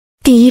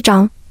第1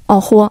章，哦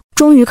豁，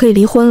终于可以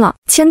离婚了，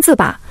签字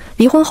吧。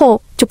离婚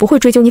后就不会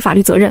追究你法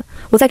律责任，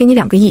我再给你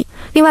2个亿，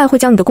另外会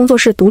将你的工作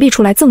室独立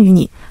出来赠予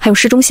你，还有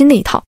市中心那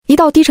一套。一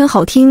道低沉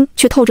好听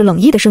却透着冷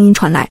意的声音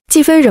传来，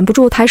季飞忍不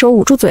住抬手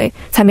捂住嘴，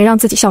才没让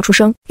自己笑出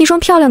声。一双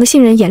漂亮的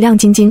杏仁眼亮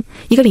晶晶，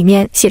一个里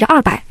面写着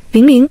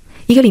200，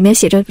一个里面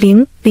写着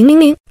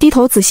0000。低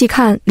头仔细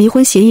看离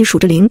婚协议，数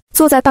着0。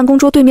坐在办公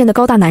桌对面的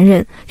高大男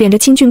人，敛着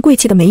清俊贵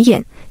气的眉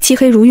眼，漆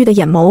黑如玉的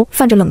眼眸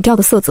泛着冷调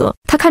的色泽。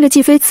他看着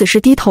季飞此时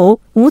低头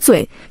捂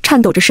嘴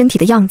颤抖着身体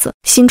的样子，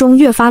心中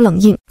越发冷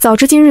硬。早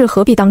知今日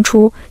何必当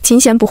初，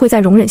秦贤不会再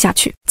容忍下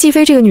去。季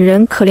飞这个女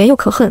人可怜又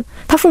可恨，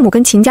她父母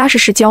跟秦家是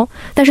世交，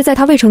但是在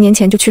她未成年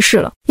前就去世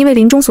了。因为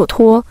临终所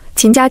托，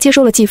秦家接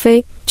收了季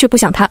飞，却不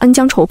想她恩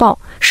将仇报，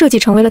设计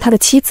成为了他的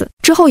妻子，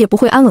之后也不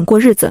会安稳过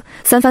日子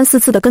，3番4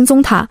次的跟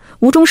踪他，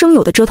无中生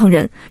有的折腾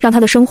人，让他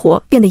的生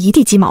活变得一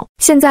地鸡毛。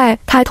现在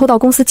他还偷盗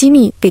公司机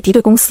密给敌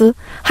对公司，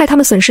害他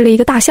们损失了一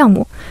个大项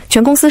目，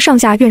全公司上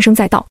下怨声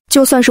载道。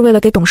就算是为了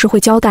给董事会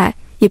交代，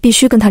也必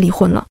须跟他离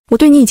婚了。我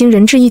对你已经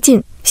仁至义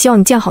尽，希望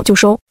你见好就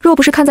收。若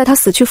不是看在他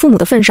死去父母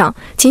的份上，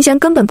秦贤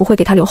根本不会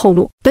给他留后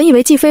路。本以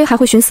为季飞还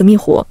会寻死觅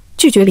活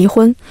拒绝离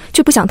婚，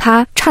却不想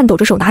他颤抖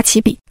着手拿起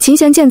笔。秦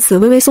贤见此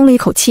微微松了一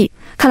口气，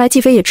看来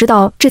季飞也知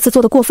道这次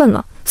做得过分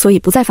了，所以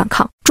不再反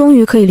抗。终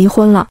于可以离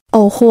婚了，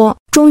哦豁，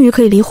终于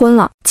可以离婚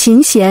了。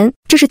秦贤，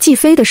这是季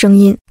飞的声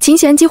音。秦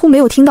贤几乎没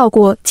有听到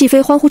过季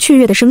飞欢呼雀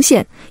跃的声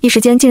线，一时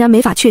间竟然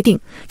没法确定，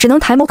只能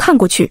抬眸看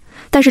过去，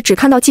但是只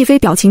看到季飞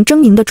表情狰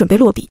狞的准备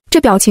落笔。这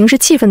表情是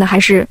气愤的还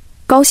是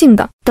高兴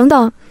的？等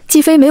等，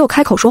季飞没有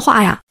开口说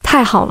话呀。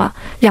太好了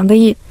，2个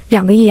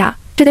亿呀，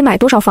这得买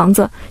多少房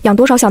子，养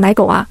多少小奶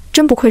狗啊！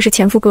真不愧是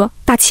前夫哥，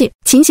大气。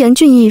秦贤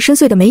俊逸深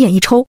邃的眉眼一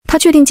抽，他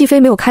确定季飞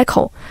没有开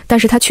口，但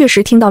是他确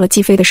实听到了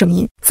季飞的声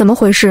音。怎么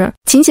回事？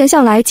秦贤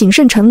向来谨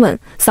慎沉稳，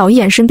扫一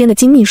眼身边的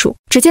金秘书，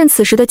只见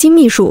此时的金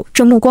秘书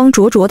正目光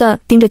灼灼地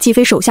盯着季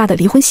飞手下的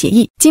离婚协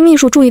议。金秘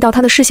书注意到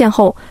他的视线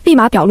后，立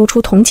马表露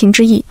出同情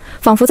之意，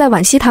仿佛在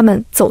惋惜他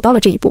们走到了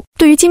这一步。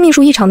对于金秘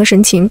书异常的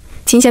神情，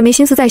秦贤没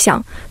心思再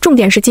想，重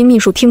点是金秘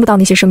书听不到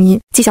那些声音。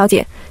季小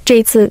姐，这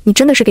一次你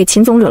真的是给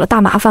秦总惹了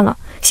大麻烦了，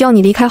希望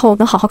你离开后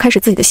能好好开始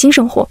自己的新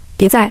生活，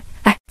别再……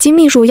金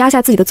秘书压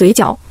下自己的嘴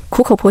角，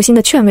苦口婆心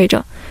地劝慰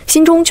着，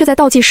心中却在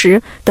倒计时，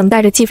等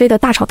待着季飞的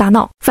大吵大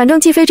闹。反正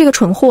季飞这个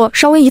蠢货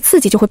稍微一刺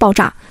激就会爆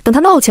炸，等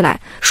他闹起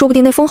来，说不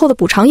定那丰厚的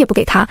补偿也不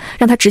给他，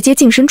让他直接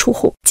净身出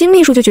户。金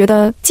秘书就觉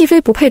得季飞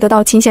不配得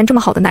到秦贤这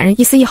么好的男人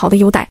一丝一毫的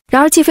优待，然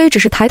而季飞只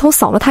是抬头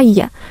扫了他一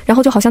眼，然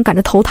后就好像赶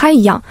着投胎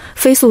一样，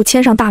飞速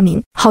签上大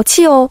名。好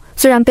气哦，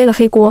虽然背了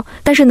黑锅，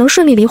但是能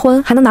顺利离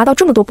婚，还能拿到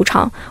这么多补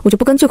偿，我就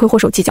不跟罪魁祸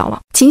首计较了。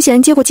秦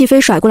贤接过季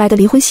飞甩过来的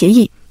离婚协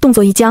议，动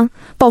作一僵，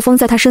暴风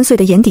在他深邃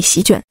的眼底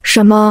席卷。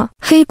什么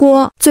黑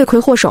锅、罪魁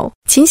祸首？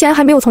秦贤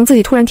还没有从自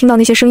己突然听到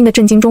那些声音的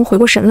震惊中回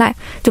过神来，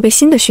就被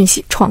新的讯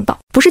息撞到。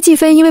不是季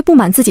飞因为不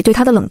满自己对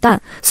他的冷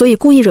淡，所以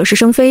故意惹是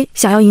生非，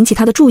想要引起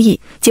他的注意，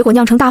结果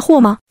酿成大祸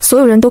吗？所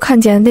有人都看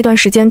见那段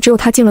时间只有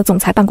他进了总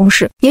裁办公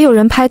室，也有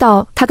人拍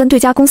到他跟对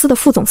家公司的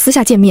副总私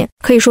下见面，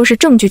可以说是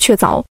证据确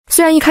凿。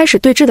虽然一开始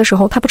对峙的时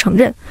候他不承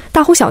认，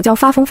大呼小叫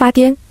发疯发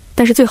癫，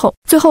但是最后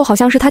好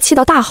像是他气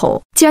到大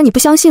吼，既然你不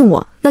相信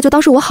我，那就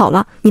当是我好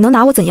了，你能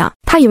拿我怎样？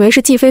他以为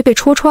是季飞被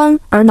戳穿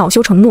而恼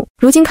羞成怒，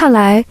如今看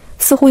来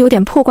似乎有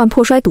点破罐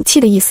破摔赌气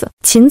的意思。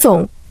秦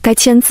总该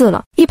签字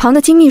了。一旁的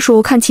金秘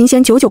书看秦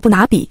贤久久不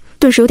拿笔，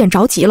顿时有点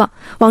着急了，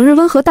往日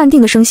温和淡定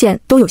的声线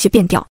都有些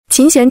变调。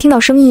秦贤听到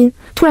声音，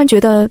突然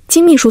觉得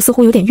金秘书似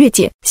乎有点越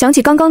界，想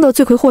起刚刚的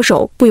罪魁祸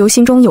首，不由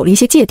心中有了一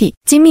些芥蒂。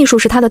金秘书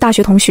是他的大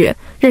学同学，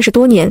认识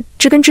多年，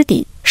知根知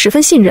底，十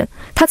分信任，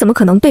他怎么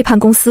可能背叛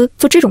公司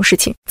做这种事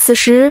情？此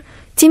时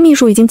金秘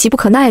书已经急不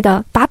可耐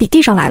地把笔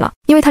递上来了，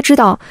因为他知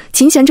道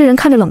秦贤这人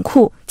看着冷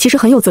酷，其实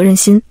很有责任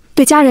心，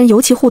对家人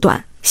尤其护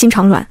短，心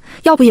肠软，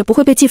要不也不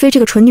会被季飞这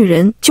个蠢女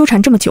人纠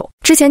缠这么久。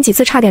之前几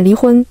次差点离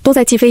婚，都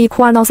在季飞一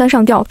哭二闹三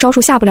上吊，招数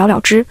下不了了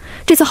之。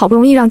这次好不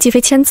容易让季飞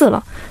签字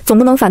了，总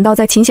不能反倒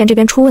在秦贤这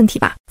边出问题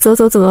吧？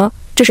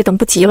这是等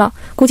不及了。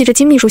估计这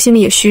金秘书心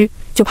里也虚，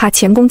就怕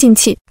前功尽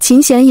弃。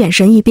秦贤眼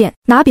神一变，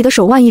拿笔的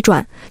手腕一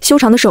转，修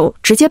长的手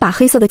直接把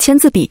黑色的签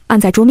字笔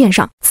按在桌面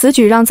上。此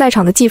举让在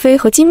场的季飞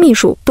和金秘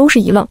书都是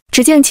一愣。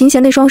只见秦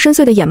贤那双深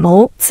邃的眼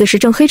眸，此时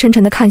正黑沉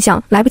沉地看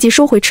向来不及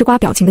收回吃瓜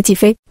表情的季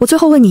飞。我最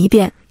后问你一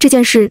遍，这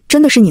件事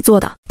真的是你做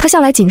的？他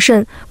向来谨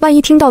慎，万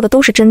一听到的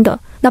都是真的，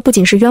那不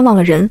仅是冤枉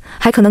了人，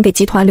还可能给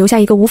集团留下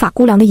一个无法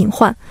估量的隐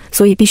患，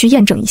所以必须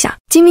验证一下。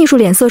金秘书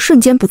脸色瞬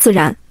间不自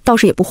然，倒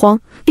是也不慌，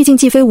毕竟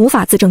季飞无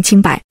法自证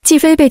清白。季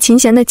飞被秦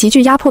贤的极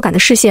具压迫感的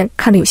视线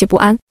看得有些不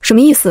安，什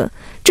么意思？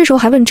这时候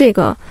还问这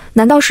个，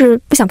难道是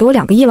不想给我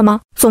2个亿了吗？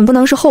总不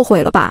能是后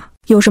悔了吧？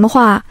有什么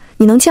话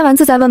你能签完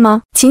字再问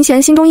吗？秦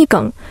贤心中一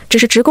梗，只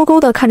是直勾勾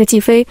地看着季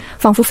飞，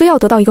仿佛非要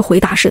得到一个回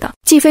答似的。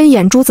季飞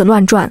眼珠子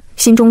乱转，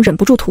心中忍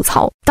不住吐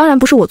槽，当然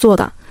不是我做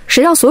的，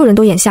谁让所有人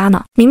都眼瞎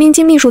呢？明明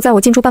金秘书在我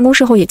进出办公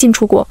室后也进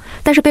出过，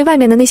但是被外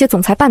面的那些总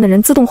裁办的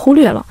人自动忽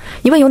略了。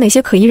一问有哪些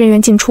可疑人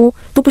员进出，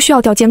都不需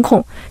要调监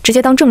控，直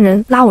接当证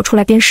人拉我出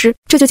来鞭尸，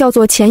这就叫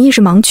做潜意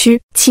识盲区。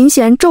秦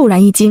贤骤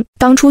然一惊，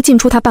当初进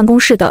出他办公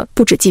室的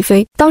不止季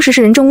飞，当时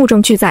是人证物证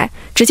俱在，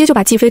直接就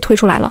把季飞推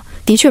出来了，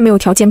的确没有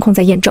调监控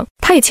在验证。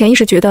他也潜意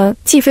识觉得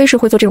季飞是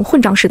会做这种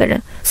混账事的人，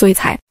所以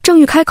才正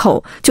欲开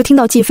口，就听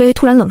到季飞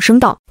突然冷声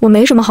道：“我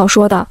没什么好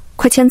说的，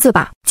快签字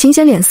吧。”秦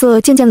贤脸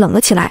色渐渐冷了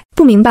起来，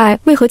不明白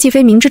为何季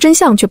飞明知真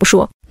相却不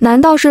说，难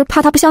道是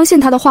怕他不相信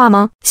他的话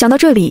吗？想到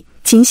这里，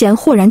秦贤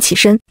豁然起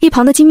身，一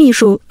旁的金秘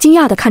书惊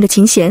讶地看着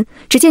秦贤，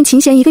只见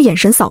秦贤一个眼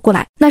神扫过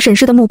来，那审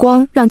视的目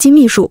光让金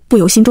秘书不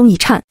由心中一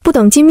颤。不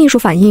等金秘书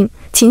反应，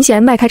秦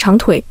贤迈开长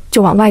腿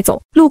就往外走，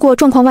路过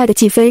状况外的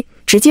季飞，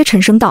直接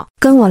沉声道：“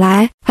跟我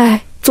来。”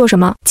哎，做什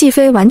么？季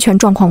飞完全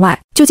状况外，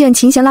就见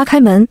秦贤拉开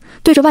门，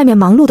对着外面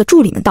忙碌的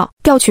助理们道：“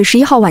调取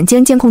11号晚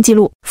间监控记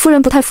录，夫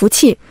人不太服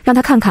气，让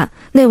他看看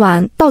那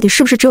晚到底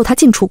是不是只有他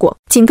进出过。”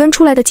紧跟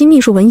出来的金秘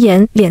书闻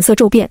言脸色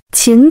骤变：“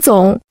秦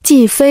总，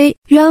季飞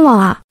冤枉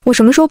啊！我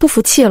什么时候不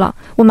服气了？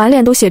我满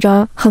脸都写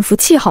着很服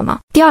气好吗？”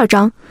第2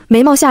章，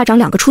眉毛下长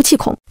2个出气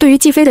孔。对于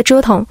季飞的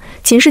折腾，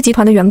秦氏集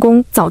团的员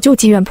工早就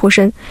积怨颇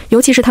深，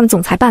尤其是他们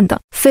总裁办的，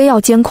非要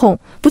监控，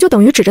不就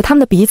等于指着他们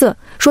的鼻子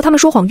说他们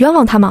说谎冤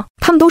枉他吗？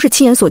他们都是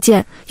亲眼所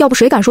见，要不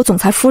谁敢说总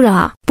裁夫人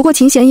啊？不过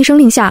秦贤一声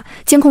令下，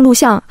监控录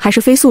像还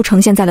是飞速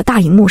呈现在了大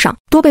荧幕上，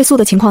多倍速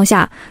的情况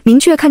下，明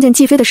确看见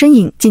季飞的身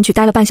影进去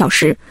待了半小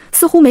时，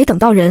似乎没等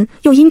到人，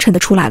又阴沉的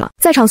出来了。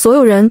在场所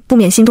有人不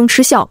免心中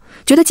嗤笑，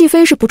觉得季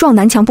飞是不撞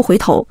南墙不回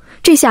头，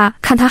这下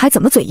看他还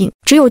怎么嘴硬。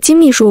只有金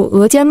秘书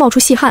额间冒出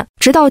细汗，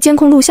直到监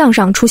控录像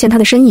上出现他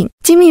的身影，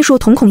金秘书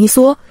瞳孔一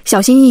缩，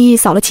小心翼翼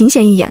扫了秦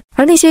贤一眼。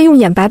而那些用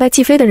眼白白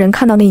季飞的人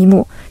看到那一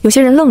幕，有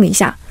些人愣了一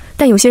下，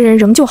但有些人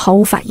仍旧毫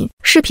无反应。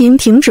视频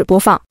停止播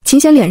放，秦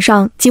贤脸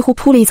上几乎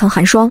铺了一层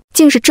寒霜，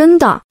竟是真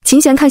的。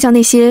秦贤看向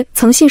那些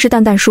曾信誓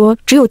旦旦说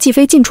只有季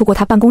飞进出过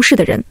他办公室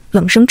的人，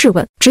冷声质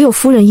问：“只有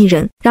夫人一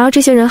人？”然而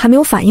这些人还没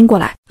有反应过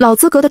来，老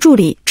资格的助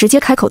理直接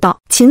开口道：“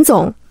秦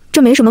总，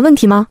这没什么问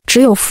题吗？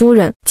只有夫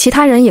人。”其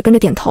他人也跟着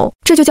点头。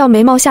这就叫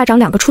眉毛下长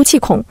2个出气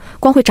孔，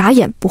光会眨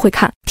眼不会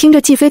看。听着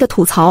季飞的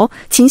吐槽，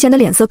秦贤的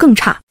脸色更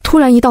差。突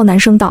然一道男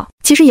声道：“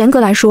其实严格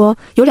来说，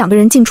有2个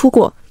人进出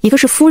过，一个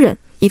是夫人，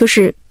一个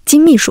是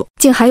金秘书，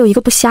竟还有一个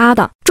不瞎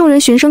的。”众人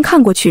循声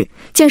看过去，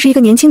见是一个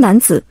年轻男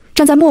子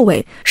站在末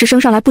尾，是升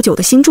上来不久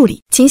的新助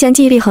理。秦贤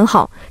记忆力很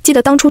好，记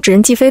得当初指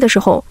认季飞的时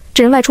候，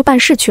这人外出办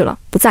事去了，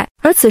不在。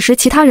而此时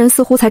其他人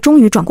似乎才终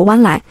于转过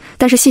弯来，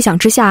但是细想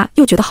之下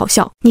又觉得好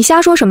笑。你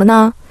瞎说什么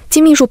呢？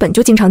金秘书本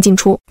就经常进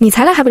出，你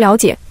才来还不了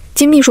解。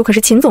金秘书可是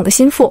秦总的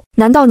心腹，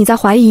难道你在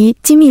怀疑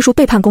金秘书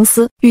背叛公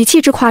司？语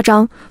气之夸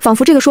张，仿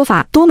佛这个说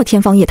法多么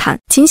天方夜谭。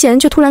秦贤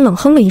却突然冷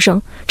哼了一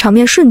声，场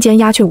面瞬间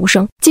鸦雀无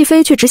声。季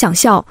飞却只想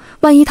笑，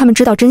万一他们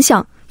知道真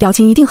相，表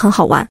情一定很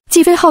好玩。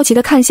季飞好奇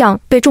地看向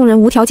被众人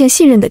无条件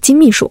信任的金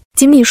秘书。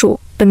金秘书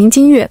本名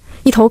金月，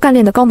一头干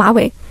练的高马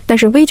尾，但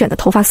是微卷的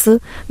头发丝，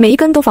每一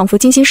根都仿佛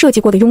精心设计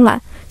过的慵懒。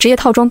职业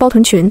套装包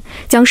臀裙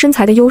将身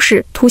材的优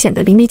势凸显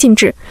得淋漓尽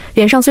致，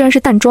脸上虽然是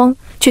淡妆，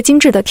却精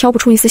致的挑不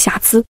出一丝瑕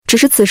疵，只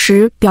是此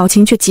时表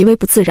情却极为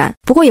不自然。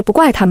不过也不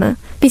怪他们，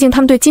毕竟他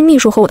们对金秘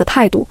书和我的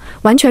态度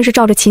完全是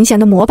照着秦贤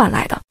的模板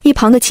来的。一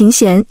旁的秦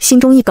贤心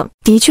中一梗，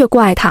的确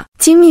怪他，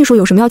金秘书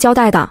有什么要交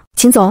代的？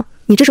秦总，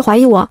你这是怀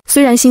疑我？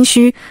虽然心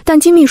虚，但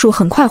金秘书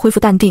很快恢复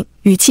淡定，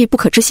语气不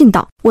可置信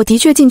道：“我的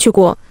确进去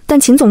过，但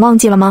秦总忘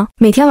记了吗？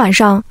每天晚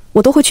上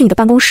我都会去你的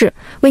办公室，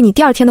为你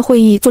第2天的会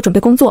议做准备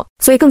工作，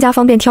所以更加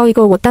方便挑一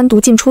个我单独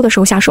进出的时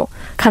候下手。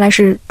看来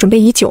是准备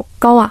已久，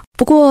高啊。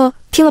不过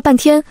听了半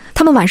天，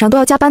他们晚上都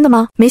要加班的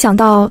吗？没想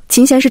到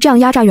秦贤是这样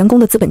压榨员工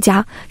的资本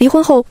家，离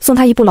婚后送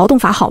他一部劳动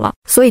法好了。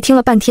所以听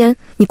了半天，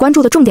你关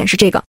注的重点是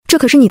这个，这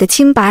可是你的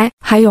清白。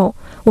还有，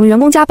我们员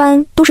工加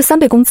班都是3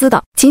倍工资的。”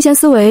秦贤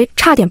思维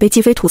差点被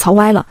季飞吐槽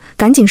歪了，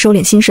赶紧收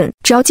敛心神，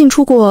只要进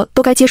出过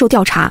都该接受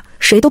调查，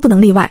谁都不能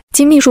例外。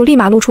金秘书立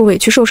马露出委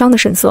屈受伤的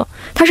神色，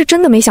他是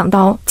真的没想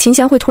到秦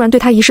贤会突然对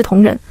他一视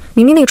同仁，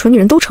明明那个蠢女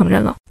人都承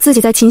认了，自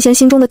己在秦贤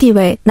心中的地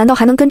位难道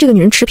还能跟这个女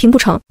人持平不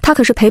成？他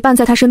可是陪伴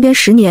在他身边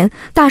10年，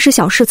大事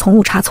小事从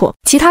无差错。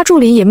其他助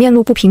理也面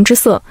露不平之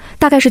色，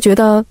大概是觉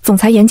得总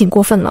裁严谨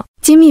过分了。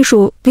金秘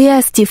书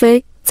vs 季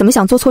飞，怎么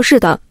想做错事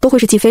的都会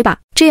是季飞吧？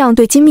这样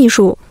对金秘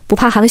书不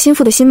怕寒了心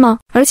腹的心吗？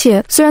而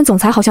且虽然总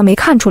裁好像没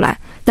看出来，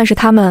但是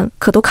他们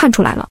可都看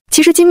出来了。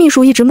其实金秘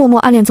书一直默默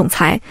暗恋总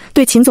裁，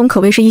对秦总可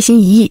谓是一心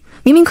一意，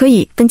明明可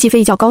以跟季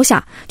飞一较高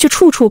下，却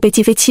处处被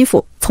季飞欺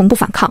负，从不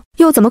反抗，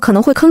又怎么可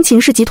能会坑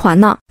秦氏集团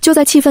呢？就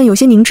在气氛有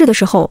些凝滞的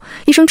时候，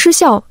一声嗤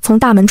笑从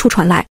大门处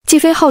传来。季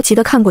飞好奇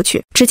地看过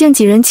去，只见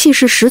几人气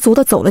势十足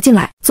地走了进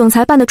来，总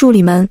裁办的助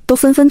理们都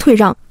纷纷退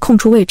让，空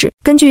出位置。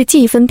根据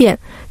记忆分辨，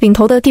领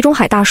头的地中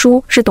海大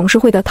叔是董事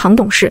会的唐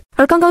董事，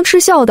而刚刚嗤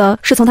笑的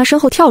是从他身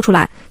后跳出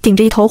来顶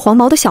着一头黄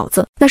毛的小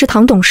子，那是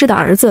唐董事的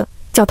儿子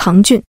叫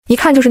唐俊，一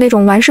看就是那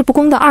种玩世不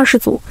恭的二世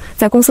祖，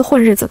在公司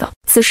混日子的。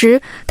此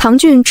时唐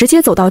俊直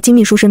接走到金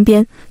秘书身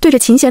边，对着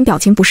秦贤表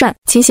情不善：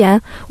秦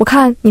贤，我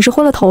看你是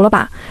昏了头了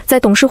吧，在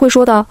董事会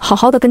说的好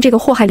好的跟这个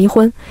祸害离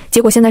婚，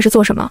结果现在是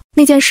做什么？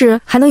那件事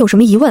还能有什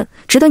么疑问，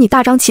值得你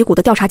大张旗鼓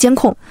的调查监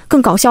控？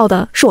更搞笑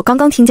的是，我刚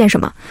刚听见什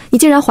么，你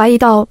竟然怀疑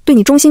到对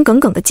你忠心耿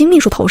耿的金秘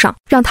书头上，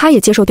让他也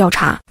接受调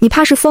查，你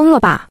怕是疯了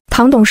吧？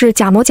唐董事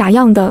假模假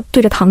样的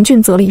对着唐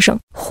俊啧了一声：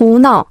胡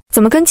闹，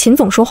怎么跟秦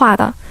总说话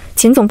的？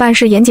秦总办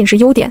事严谨是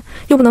优点，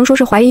又不能说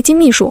是怀疑金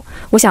秘书，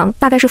我想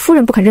大概是夫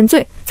人不肯认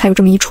罪，才有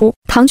这么一出。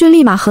唐俊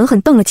立马狠狠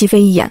瞪了季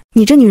飞一眼：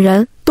你这女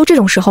人都这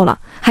种时候了，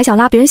还想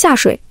拉别人下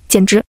水，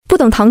简直！不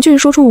等唐俊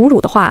说出侮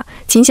辱的话，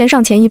秦贤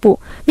上前一步，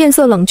面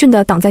色冷峻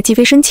地挡在季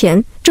飞身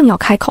前，正要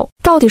开口，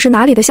到底是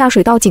哪里的下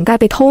水道井盖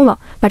被偷了，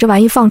把这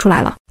玩意放出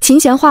来了。秦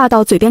贤话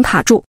到嘴边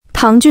卡住：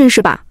唐俊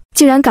是吧？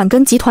竟然敢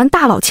跟集团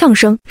大佬呛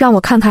声，让我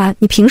看看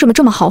你凭什么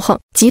这么豪横！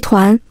集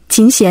团，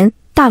秦贤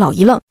大佬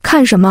一愣，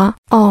看什么？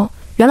哦，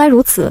原来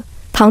如此。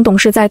唐董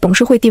事在董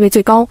事会地位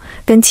最高，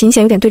跟秦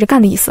贤有点对着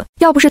干的意思。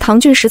要不是唐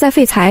俊实在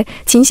废材，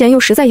秦贤又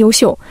实在优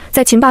秀，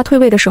在秦爸退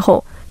位的时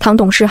候，唐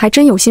董事还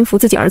真有心扶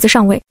自己儿子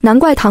上位。难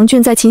怪唐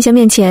俊在秦贤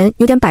面前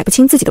有点摆不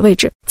清自己的位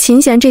置。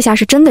秦贤这下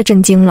是真的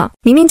震惊了，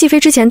明明季飞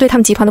之前对他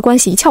们集团的关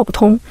系一窍不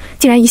通，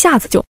竟然一下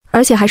子就，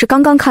而且还是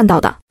刚刚看到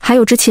的。还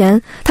有之前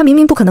他明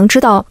明不可能知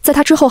道，在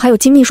他之后还有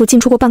金秘书进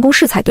出过办公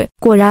室才对。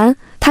果然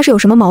他是有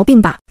什么毛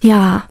病吧？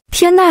呀，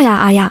天呐呀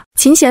啊呀！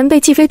秦贤被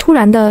季飞突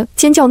然的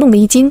尖叫弄得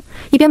一惊，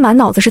一边满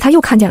脑子是他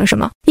又看见了什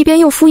么，一边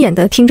又敷衍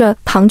地听着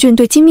唐俊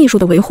对金秘书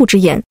的维护之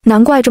言。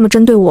难怪这么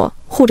针对我，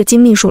护着金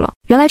秘书了。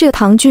原来这个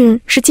唐俊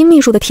是金秘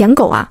书的舔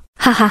狗啊！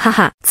哈哈哈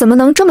哈，怎么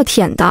能这么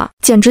舔的？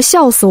简直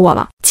笑死我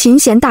了！秦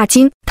贤大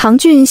惊，唐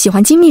俊喜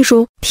欢金秘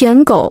书？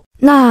舔狗？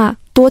那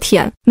多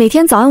舔！每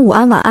天早安午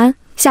安晚安，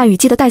下雨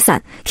记得带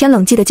伞，天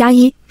冷记得加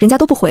衣，人家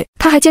都不回，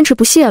他还坚持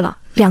不懈了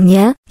2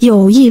年，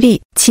有毅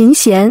力。秦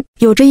贤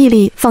有这毅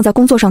力放在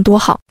工作上多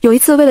好。有一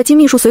次为了金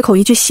秘书随口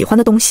一句喜欢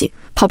的东西，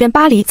跑遍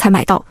巴黎才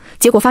买到，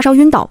结果发烧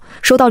晕倒，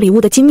收到礼物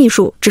的金秘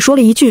书只说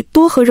了一句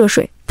多喝热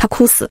水，他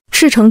哭死。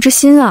赤诚之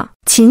心啊！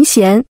秦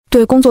贤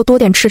对工作多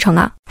点赤诚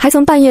啊！还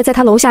曾半夜在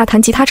他楼下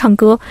弹吉他唱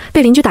歌，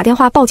被邻居打电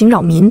话报警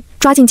扰民，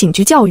抓进警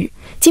局教育，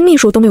金秘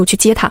书都没有去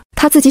接他，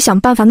他自己想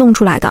办法弄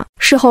出来的。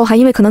事后还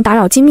因为可能打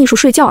扰金秘书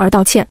睡觉而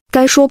道歉。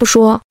该说不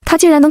说，他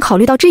竟然能考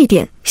虑到这一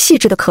点，细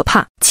致的可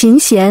怕。秦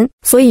贤，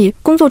所以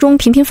工作中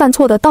频频犯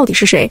错的到底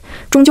是谁？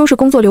终究是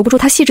工作留不住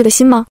他细致的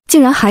心吗？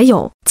竟然还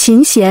有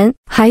秦贤，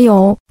还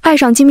有爱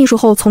上金秘书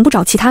后从不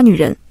找其他女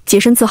人，洁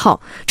身自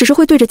好，只是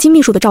会对着金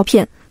秘书的照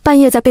片，半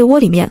夜在被窝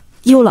里面。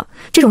优了，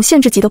这种限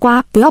制级的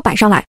瓜不要摆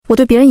上来，我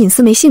对别人隐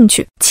私没兴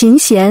趣。秦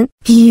贤，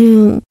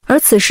而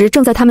此时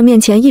正在他们面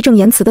前义正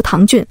言辞的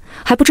唐俊，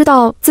还不知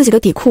道自己的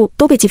底裤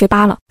都被季飞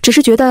扒了，只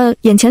是觉得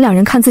眼前两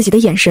人看自己的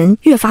眼神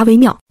越发微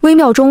妙，微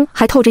妙中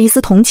还透着一丝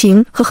同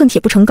情和恨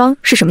铁不成钢，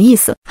是什么意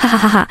思？哈哈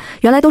哈哈，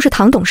原来都是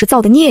唐董事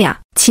造的孽呀！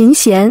秦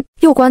贤，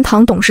又关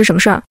唐董事什么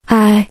事儿？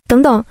哎，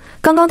等等，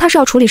刚刚他是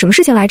要处理什么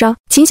事情来着？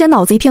秦贤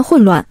脑子一片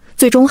混乱，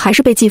最终还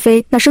是被季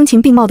飞那声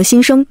情并茂的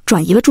心声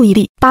转移了注意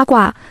力。八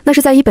卦，那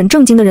是在一本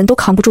正经的人都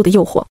扛不住的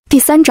诱惑。第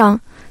3章，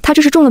他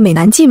这是中了美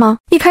男计吗？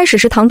一开始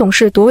是唐董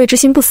事夺位之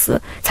心不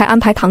死，才安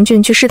排唐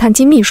俊去试探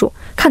金秘书，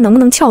看能不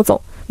能撬走。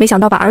没想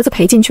到把儿子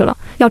赔进去了，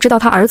要知道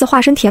他儿子化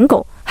身舔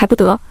狗还不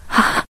得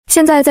啊！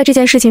现在在这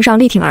件事情上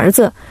力挺儿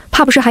子，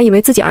怕不是还以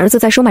为自己儿子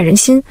在收买人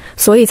心，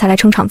所以才来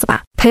撑场子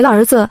吧？赔了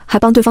儿子还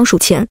帮对方数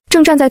钱。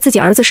正站在自己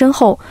儿子身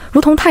后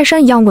如同泰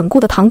山一样稳固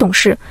的唐董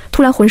事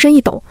突然浑身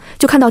一抖，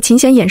就看到秦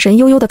贤眼神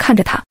悠悠地看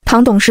着他。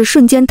唐董事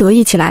瞬间得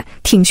意起来，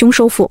挺胸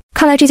收腹。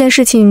看来这件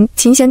事情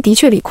秦贤的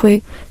确理亏，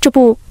这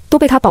不都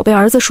被他宝贝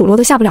儿子数落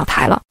得下不了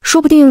台了，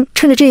说不定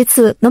趁着这一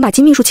次能把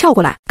金秘书撬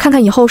过来，看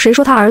看以后谁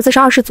说他儿子是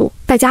二世祖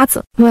败家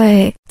子。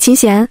喂，秦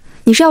贤，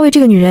你是要为这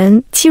个女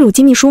人欺辱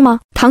金秘书吗？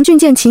唐俊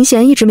见秦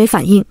贤一直没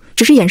反应，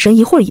只是眼神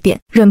一会儿一变，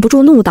忍不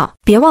住怒道：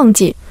别忘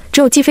记，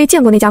只有季飞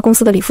见过那家公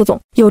司的李副总，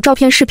有照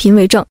片视频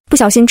为证。不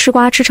小心吃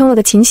瓜吃撑了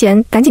的秦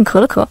贤赶紧咳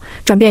了咳，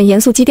转变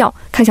严肃基调，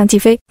看向季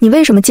飞：你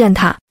为什么见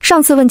他？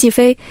上次问季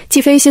飞，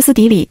季飞歇斯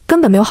底里，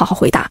根本没有好好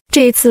回答。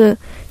这一次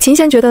秦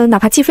贤觉得哪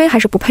怕季飞还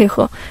是不配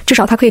合，至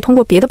少他可以通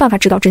过别的办法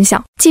知道真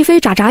相。季飞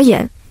眨眨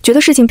眼，觉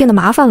得事情变得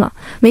麻烦了，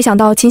没想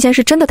到秦贤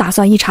是真的打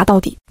算一查到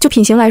底。就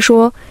品行来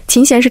说，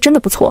秦贤是真的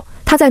不错，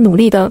他在努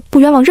力的不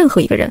冤枉任何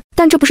一个人，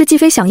但这不是季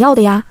飞想要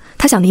的呀。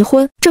他想离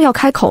婚，正要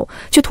开口，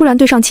却突然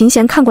对上秦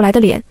贤看过来的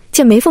脸，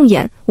见眉凤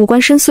眼，五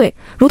官深邃，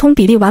如同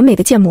比例完美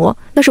的建模，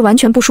那是完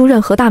全不输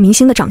任何大明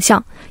星的长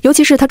相。尤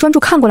其是他专注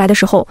看过来的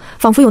时候，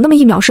仿佛有那么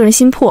一秒摄人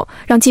心魄，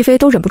让季飞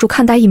都忍不住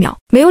看呆一秒。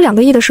没有2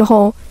个亿的时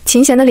候，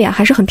秦贤的脸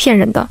还是很骗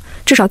人的，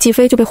至少季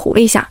飞就被唬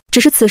了一下。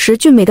只是此时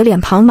俊美的脸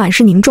庞满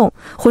是凝重，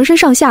浑身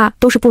上下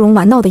都是不容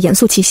玩闹的严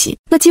肃气息，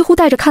那几乎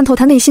带着看透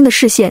他内心的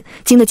视线，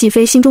惊得季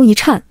飞心中一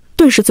颤，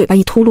顿时嘴巴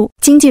一秃噜。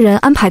经纪人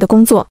安排的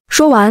工作。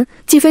说完，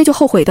季飞就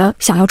后悔的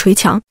想要捶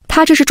墙。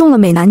他这是中了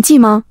美男计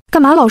吗？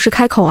干嘛老是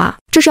开口啊？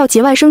这是要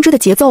节外生枝的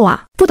节奏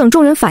啊！不等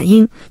众人反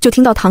应，就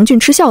听到唐俊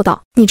嗤笑道：“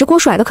你这锅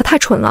甩得可太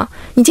蠢了！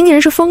你经纪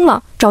人是疯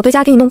了，找对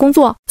家给你弄工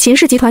作。秦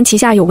氏集团旗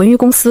下有文娱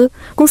公司，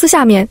公司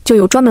下面就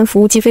有专门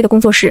服务季飞的工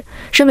作室。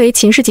身为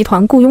秦氏集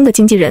团雇佣的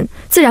经纪人，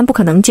自然不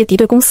可能接敌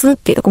对公司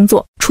给的工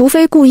作，除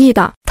非故意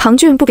的。”唐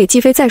俊不给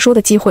季飞再说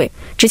的机会，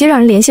直接让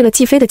人联系了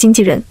季飞的经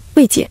纪人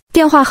魏姐。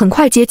电话很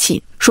快接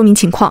起，说明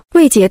情况。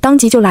魏姐当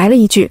即就来了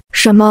一句：“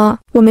什么？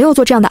我没有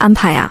做这样的安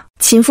排啊，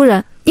秦夫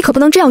人，你可不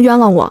能这样冤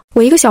枉我！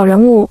我一个小人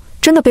物。”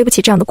真的背不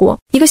起这样的锅，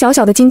一个小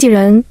小的经纪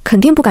人肯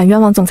定不敢冤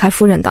枉总裁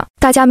夫人的。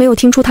大家没有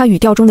听出他语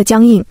调中的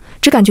僵硬，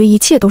只感觉一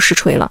切都实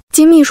锤了。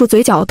金秘书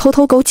嘴角偷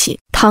偷勾起，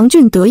唐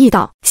俊得意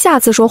道：“下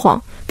次说谎，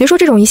别说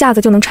这种一下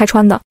子就能拆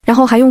穿的。”然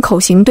后还用口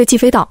型对季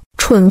飞道：“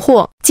蠢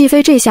货！”季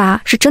飞这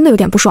下是真的有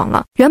点不爽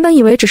了。原本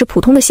以为只是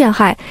普通的陷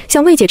害，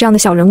像魏姐这样的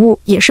小人物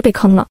也是被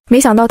坑了，没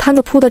想到摊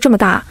子铺得这么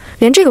大，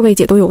连这个魏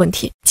姐都有问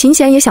题。秦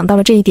贤也想到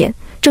了这一点，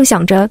正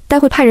想着待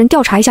会派人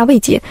调查一下魏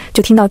姐，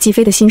就听到季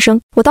飞的心声：“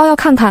我倒要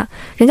看看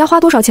人家花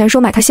多少钱收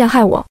买他陷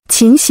害我。”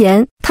秦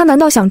贤，他难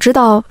道想知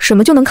道什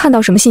么就能看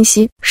到什么信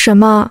息？什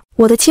么？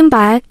我的清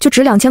白就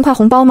值2000块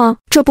红包吗？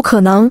这不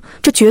可能，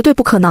这绝对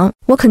不可能！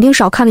我肯定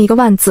少看了一个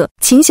万字。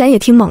秦贤也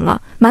听懵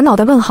了，满脑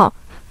袋问号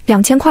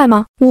：2000块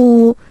吗？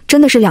呜，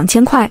真的是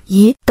2000块？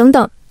咦，等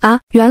等啊，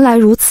原来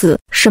如此！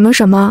什么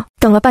什么？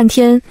等了半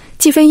天，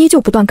季飞依旧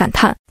不断感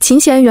叹。秦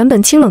贤原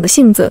本清冷的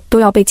性子都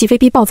要被季飞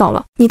逼暴躁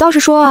了。你倒是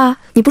说啊，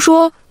你不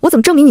说，我怎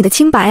么证明你的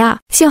清白啊？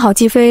幸好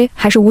季飞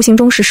还是无形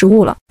中识时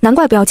务了，难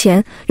怪不要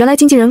钱。原来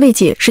经纪人魏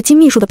姐是金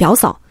秘书的表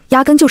嫂，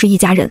压根就是一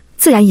家人，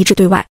自然一致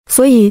对外。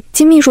所以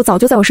金秘书早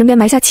就在我身边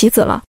埋下棋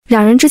子了。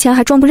两人之前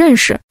还装不认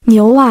识，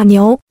牛啊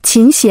牛！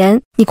秦贤，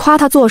你夸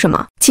他做什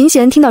么？秦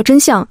贤听到真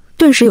相，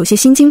顿时有些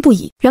心惊不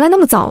已。原来那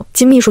么早，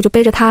金秘书就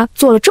背着他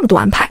做了这么多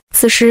安排。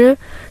此时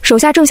手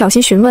下正小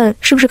心询问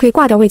是不是可以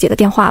挂掉魏姐的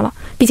电话了，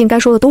毕竟该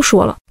说的都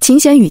说了。秦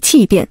贤语气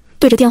一变，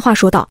对着电话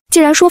说道：“既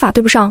然说法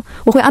对不上，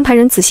我会安排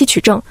人仔细取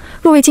证，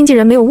若为经纪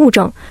人没有物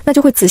证，那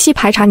就会仔细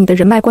排查你的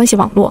人脉关系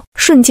网络。”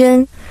瞬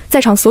间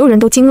在场所有人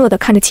都惊愕地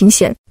看着秦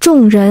贤，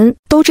众人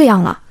都这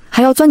样了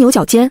还要钻牛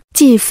角尖？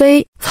季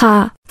飞，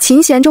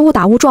秦贤这误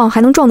打误撞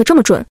还能撞得这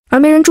么准，而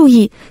没人注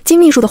意金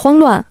秘书的慌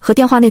乱和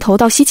电话那头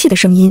倒吸气的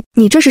声音。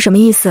你这是什么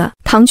意思？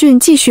唐俊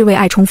继续为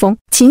爱冲锋。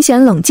秦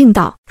贤冷静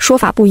道：“说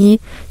法不一，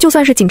就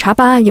算是警察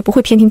办案也不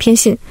会偏听偏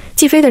信。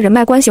季飞的人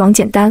脉关系网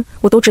简单，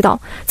我都知道，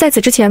在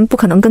此之前不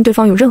可能跟对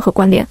方有任何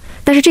关联，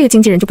但是这个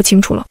经纪人就不清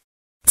楚了。”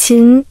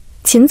秦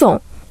总，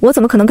我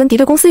怎么可能跟敌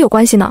对公司有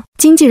关系呢？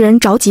经纪人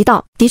着急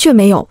道：“的确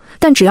没有，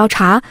但只要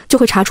查，就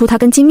会查出他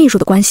跟金秘书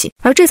的关系，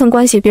而这层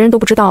关系别人都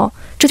不知道，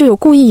这就有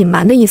故意隐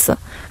瞒的意思，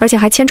而且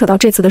还牵扯到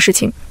这次的事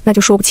情，那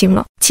就说不清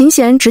了。”秦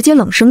贤直接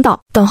冷声道：“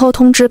等候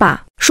通知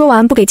吧。”说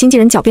完不给经纪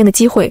人狡辩的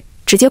机会，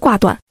直接挂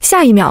断。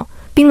下一秒，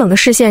冰冷的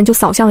视线就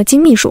扫向了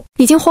金秘书。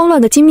已经慌乱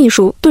的金秘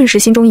书顿时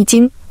心中一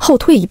惊，后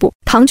退一步。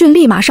唐俊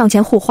立马上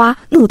前护花，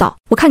怒道：“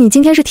我看你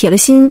今天是铁了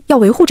心要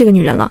维护这个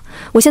女人了，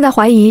我现在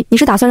怀疑你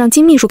是打算让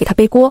金秘书给她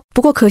背锅。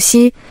不过可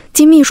惜，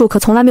金秘书可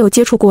从来没有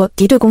接触过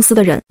敌对公司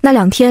的人，那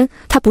2天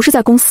他不是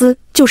在公司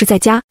就是在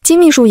家。”金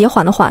秘书也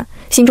缓了缓，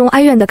心中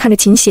哀怨地看着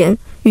秦贤，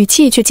语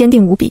气却坚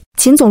定无比：“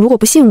秦总如果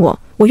不信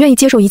我愿意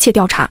接受一切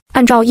调查，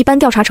按照一般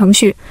调查程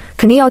序，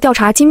肯定要调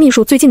查金秘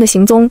书最近的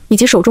行踪以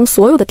及手中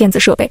所有的电子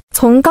设备。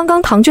从刚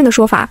刚唐俊的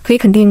说法，可以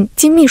肯定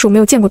金秘书没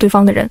有见过对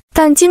方的人，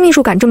但金秘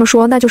书敢这么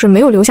说，那就是没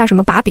有留下什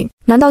么把柄。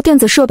难道电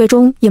子设备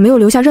中也没有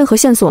留下任何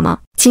线索吗？”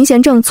秦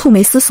贤正蹙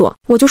眉思索，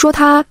我就说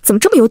他怎么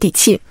这么有底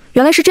气，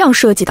原来是这样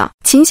设计的。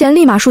秦贤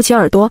立马竖起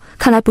耳朵，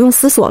看来不用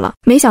思索了，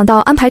没想到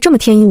安排这么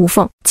天衣无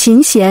缝。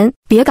秦贤，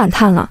别感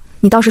叹了，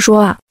你倒是说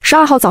啊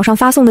，12号早上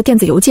发送的电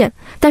子邮件，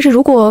但是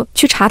如果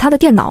去查他的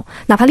电脑，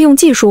哪怕利用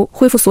技术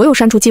恢复所有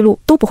删除记录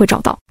都不会找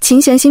到。秦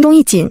贤心中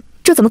一紧，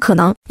这怎么可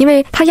能？因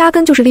为他压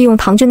根就是利用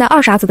唐俊那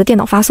2傻子的电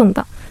脑发送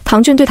的。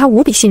唐俊对他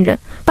无比信任，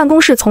办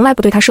公室从来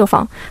不对他设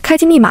防，开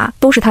机密码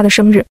都是他的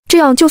生日，这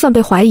样就算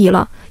被怀疑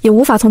了，也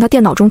无法从他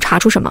电脑中查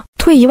出什么。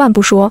退一万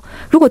步说，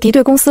如果敌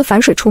对公司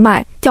反水出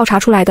卖，调查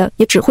出来的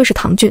也只会是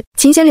唐俊。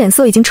秦贤脸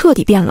色已经彻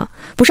底变了，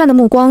不善的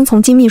目光从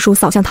金秘书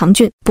扫向唐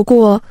俊，不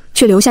过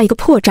却留下一个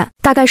破绽，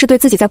大概是对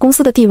自己在公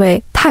司的地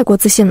位太过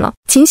自信了。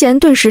秦贤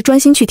顿时专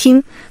心去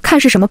听，看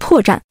是什么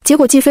破绽。结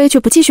果季飞却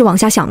不继续往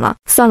下想了，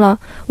算了，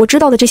我知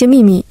道的这些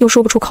秘密又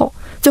说不出口，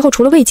最后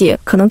除了魏姐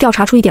可能调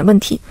查出一点问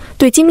题，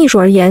对金秘书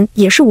而言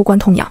也是无关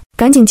痛痒，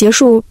赶紧结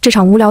束这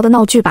场无聊的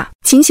闹剧吧。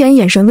秦贤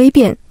眼神微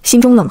变，心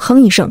中冷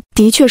哼一声，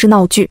的确是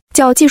闹剧，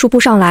叫技术部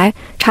上来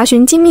查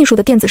询金秘书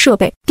的电子设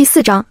备。第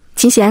4章，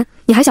秦贤，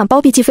你还想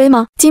包庇季飞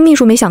吗？金秘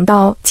书没想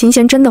到秦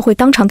贤真的会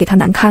当场给他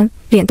难堪，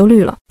脸都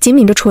绿了，紧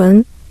抿着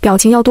唇，表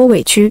情要多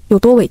委屈有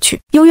多委屈，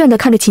幽怨地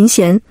看着秦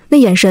贤，那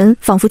眼神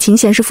仿佛秦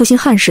贤是负心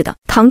汉似的。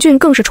唐俊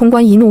更是冲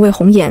冠一怒为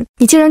红颜，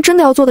你竟然真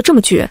的要做得这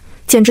么绝，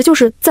简直就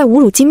是在侮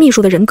辱金秘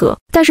书的人格。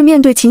但是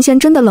面对秦贤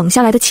真的冷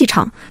下来的气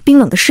场，冰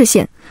冷的视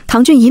线，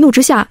唐俊一怒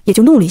之下也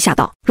就怒了一下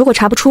道：如果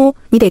查不出，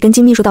你得跟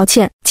金秘书道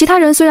歉。其他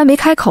人虽然没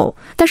开口，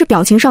但是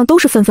表情上都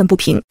是愤愤不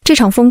平。这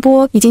场风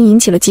波已经引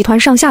起了集团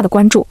上下的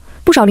关注，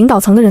不少领导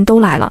层的人都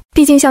来了，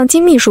毕竟像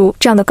金秘书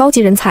这样的高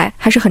级人才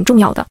还是很重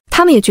要的。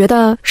他们也觉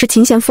得是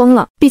秦贤疯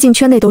了，毕竟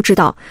圈内都知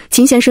道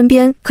秦贤身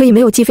边可以没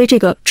有季飞这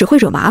个只会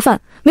惹麻烦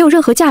没有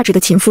任何价值的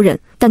秦夫人，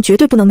但绝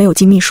对不能没有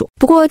金秘书。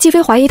不过季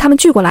飞怀疑他们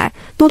聚过来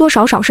多多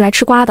少少是来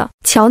吃瓜的，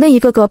瞧那一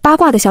个个八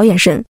卦的小眼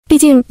神，毕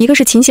竟一个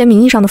是秦贤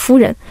名义上的夫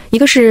人，一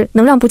个是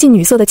能让不近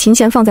女色的秦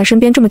贤放在身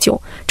边这么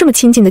久这么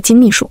亲近的金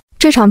秘书。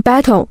这场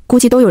battle 估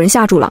计都有人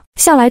下注了，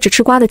向来只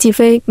吃瓜的季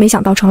飞没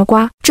想到成了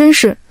瓜，真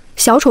是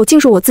小丑竟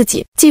是我自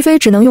己。季飞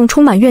只能用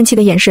充满怨气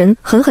的眼神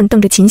狠狠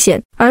瞪着秦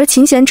贤，而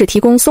秦贤只提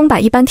供松柏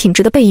一般挺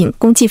直的背影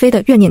供季飞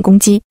的怨念攻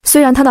击。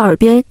虽然他的耳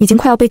边已经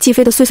快要被季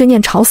飞的碎碎念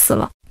吵死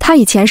了，他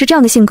以前是这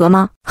样的性格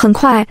吗？很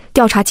快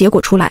调查结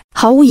果出来，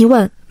毫无疑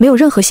问没有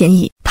任何嫌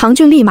疑。唐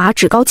俊立马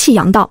趾高气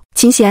扬道：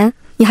秦贤，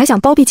你还想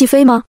包庇季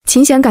飞吗？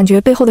秦贤感觉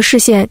背后的视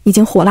线已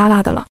经火辣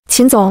辣的了。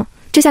秦总，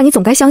这下你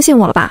总该相信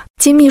我了吧？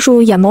金秘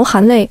书眼眸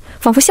含泪，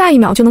仿佛下一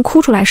秒就能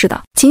哭出来似的。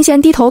秦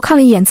贤低头看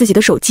了一眼自己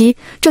的手机，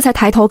这才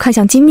抬头看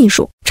向金秘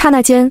书。刹那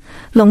间，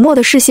冷漠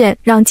的视线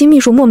让金秘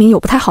书莫名有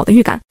不太好的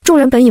预感。众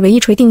人本以为一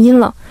锤定音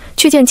了，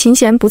却见秦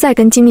贤不再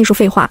跟金秘书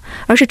废话，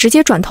而是直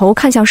接转头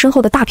看向身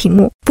后的大屏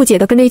幕，不解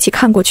地跟着一起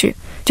看过去，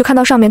就看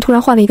到上面突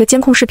然换了一个监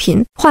控视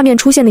频。画面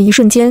出现的一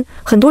瞬间，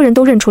很多人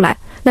都认出来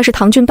那是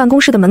唐俊办公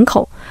室的门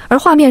口，而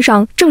画面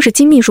上正是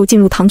金秘书进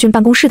入唐俊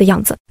办公室的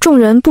样子。众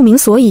人不明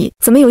所以，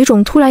怎么有一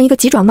种突然一个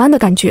急转弯的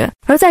感觉，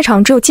而在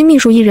场只有金秘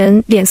书一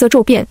人脸色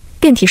骤变，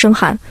遍体生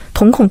寒，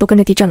瞳孔都跟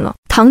着地震了。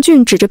唐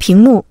俊指着屏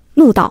幕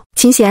怒道：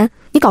秦贤，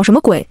你搞什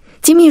么鬼？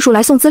金秘书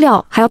来送资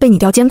料还要被你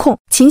调监控？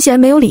秦贤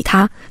没有理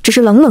他，只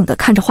是冷冷地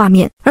看着画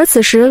面。而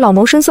此时老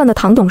谋深算的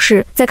唐董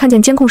事在看见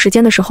监控时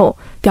间的时候，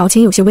表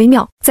情有些微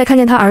妙，在看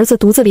见他儿子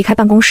独自离开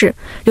办公室，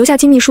留下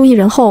金秘书一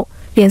人后，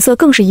脸色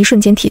更是一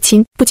瞬间铁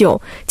青。不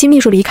久，金秘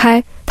书离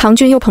开，唐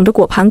俊又捧着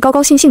果盘高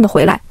高兴兴地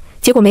回来，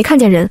结果没看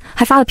见人，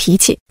还发了脾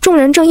气。众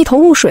人正一头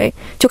雾水，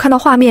就看到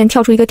画面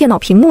跳出一个电脑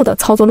屏幕的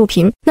操作录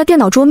屏，那电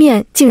脑桌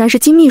面竟然是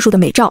金秘书的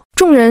美照。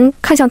众人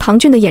看向唐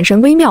俊的眼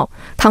神微妙，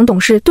唐董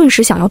事顿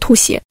时想要吐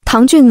血。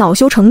唐俊恼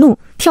羞成怒，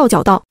跳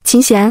脚道：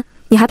秦贤，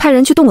你还派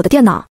人去动我的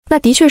电脑？那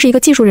的确是一个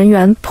技术人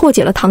员破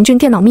解了唐俊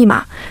电脑密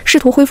码，试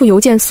图恢复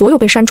邮件所有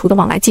被删除的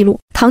往来记录。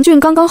唐俊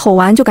刚刚吼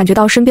完，就感觉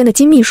到身边的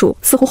金秘书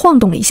似乎晃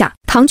动了一下，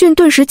唐俊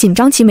顿时紧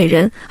张起美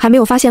人，还没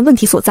有发现问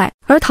题所在，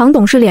而唐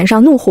董事脸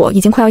上怒火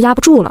已经快要压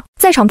不住了。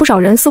在场不少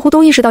人似乎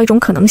都意识到一种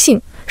可能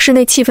性，室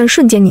内气氛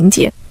瞬间凝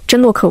结，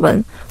针落可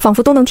闻，仿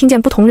佛都能听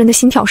见不同人的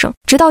心跳声。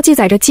直到记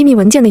载着机密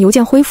文件的邮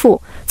件恢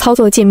复，操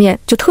作的界面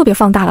就特别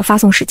放大了发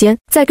送时间，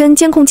再跟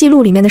监控记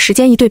录里面的时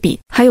间一对比，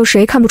还有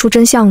谁看不出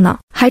真相呢？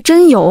还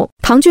真有。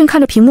唐俊看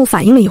着屏幕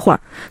反应了一会儿，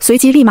随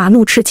即立马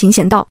怒斥秦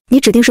贤道：你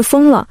指定是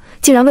疯了，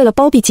竟然为了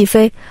包庇季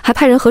飞，还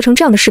派人合成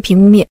这样的视频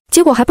污蔑，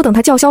结果还不等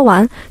他叫嚣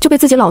完，就被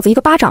自己老子一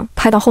个巴掌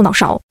拍到后脑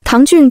勺。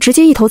唐俊直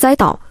接一头栽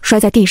倒，摔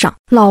在地上。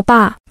老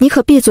爸，你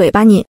可闭嘴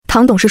吧你！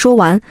唐董事说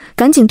完，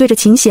赶紧对着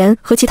秦贤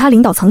和其他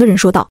领导层的人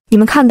说道：你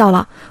们看到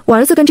了，我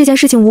儿子跟这件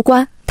事情无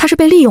关，他是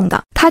被利用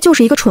的，他就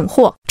是一个蠢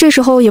货。这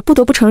时候也不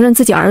得不承认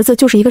自己儿子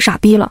就是一个傻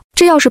逼了。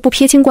这要是不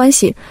撇清关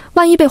系，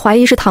万一被怀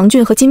疑是唐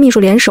俊和金秘书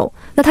联手，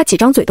那他几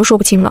张嘴都说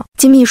不清了。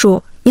金秘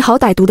书，你好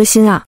歹毒的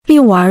心啊，利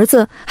用我儿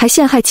子还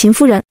陷害秦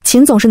夫人，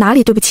秦总是哪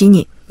里对不起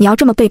你？你要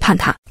这么背叛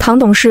他？唐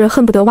董事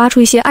恨不得挖出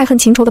一些爱恨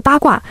情仇的八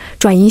卦，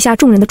转移一下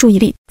众人的注意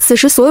力。此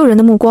时所有人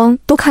的目光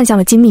都看向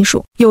了金秘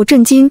书，有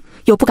震惊，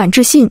有不敢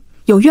置信，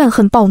有怨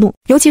恨暴怒，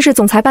尤其是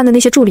总裁办的那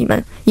些助理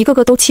们，一个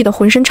个都气得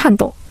浑身颤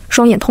抖，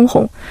双眼通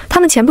红。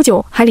他们前不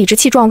久还理直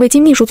气壮为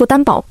金秘书做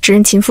担保，指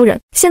认秦夫人，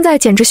现在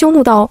简直羞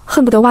怒到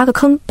恨不得挖个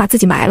坑把自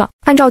己埋了。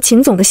按照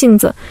秦总的性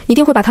子，一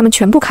定会把他们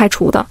全部开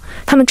除的。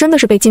他们真的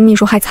是被金秘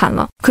书害惨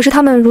了，可是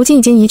他们如今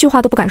已经一句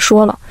话都不敢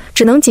说了，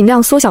只能尽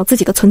量缩小自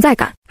己的存在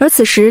感。而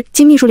此时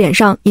金秘书脸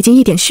上已经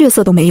一点血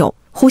色都没有，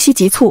呼吸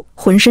急促，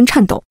浑身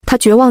颤抖。他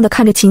绝望地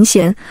看着秦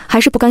贤，还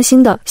是不甘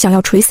心的想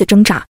要垂死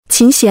挣扎。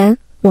秦贤，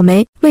我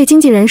没为经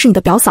纪人是你的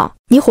表嫂，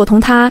你伙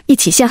同他一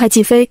起陷害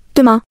季飞，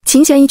对吗？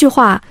秦贤一句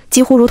话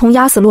几乎如同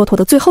压死骆驼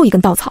的最后一根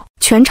稻草，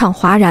全场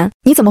哗然。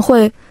你怎么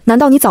会？难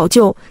道你早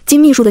就……金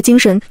秘书的精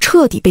神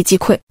彻底被击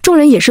溃。众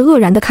人也是愕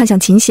然地看向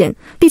秦贤，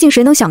毕竟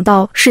谁能想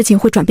到事情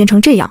会转变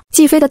成这样？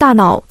季飞的大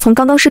脑从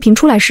刚刚视频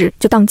出来时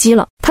就宕机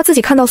了，他自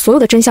己看到所有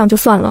的真相就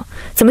算了，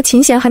怎么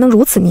秦贤还能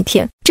如此逆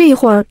天？这一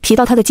会儿提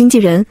到他的经纪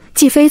人，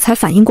季飞才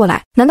反应过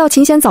来，难道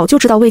秦贤早就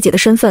知道魏姐的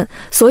身份，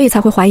所以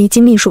才会怀疑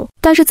金秘书？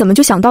但是怎么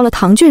就想到了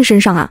唐俊身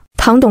上啊？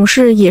唐董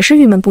事也是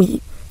郁闷不已，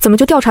怎么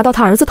就调查到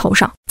他儿子头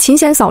上？秦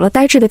贤扫了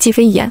呆滞的季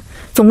飞一眼，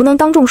总不能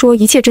当众说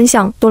一切真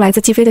相都来自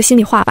季飞的心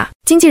里话吧？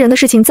经纪人的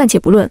事情暂且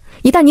不论，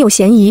一旦你有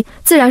嫌疑，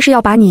自然是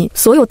要把你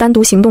所有单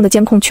独行动的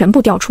监控全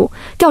部调出，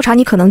调查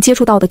你可能接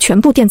触到的全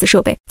部电子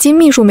设备。金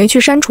秘书没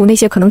去删除那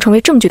些可能成为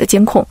证据的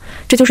监控，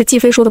这就是季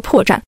飞说的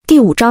破绽。第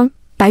5章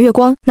白月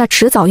光，那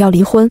迟早要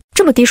离婚。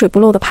这么滴水不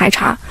漏的排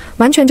查，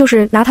完全就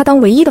是拿他当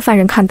唯一的犯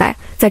人看待，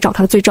在找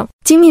他的罪证。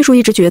金秘书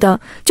一直觉得，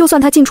就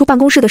算他进出办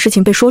公室的事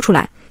情被说出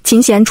来，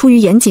秦贤出于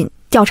严谨，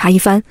调查一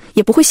番，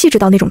也不会细致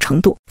到那种程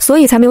度，所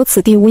以才没有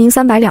此地无银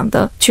300两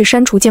的去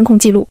删除监控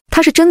记录。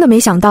他是真的没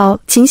想到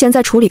秦贤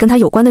在处理跟他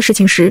有关的事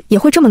情时也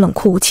会这么冷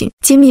酷无情。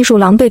金秘书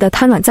狼狈地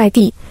瘫软在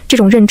地，这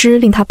种认知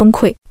令他崩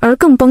溃，而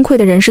更崩溃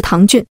的人是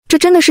唐俊。这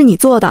真的是你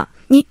做的？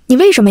你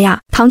为什么呀？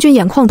唐俊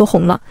眼眶都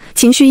红了，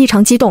情绪异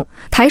常激动，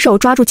抬手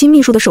抓住金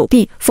秘书的手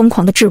臂，疯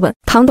狂地质问。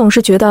唐董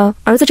事觉得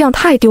儿子这样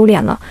太丢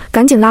脸了，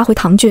赶紧拉回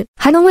唐俊，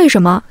还能为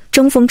什么？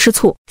争风吃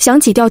醋，想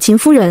挤掉秦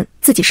夫人，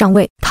自己上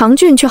位。唐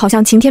俊却好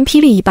像晴天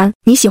霹雳一般，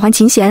你喜欢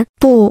秦贤？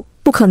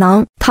不可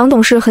能！唐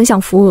董事很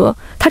想扶额，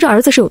他这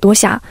儿子是有多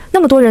瞎？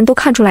那么多人都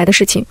看出来的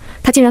事情，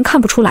他竟然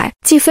看不出来。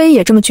季飞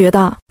也这么觉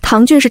得，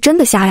唐俊是真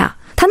的瞎呀。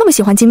他那么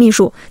喜欢金秘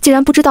书，竟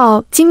然不知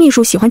道金秘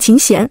书喜欢秦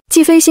贤。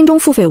季飞心中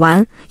腹诽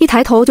完，一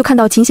抬头就看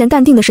到秦贤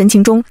淡定的神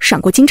情中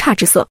闪过惊诧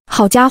之色。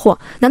好家伙，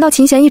难道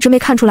秦贤一直没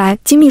看出来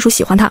金秘书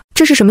喜欢他？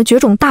这是什么绝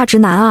种大直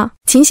男啊！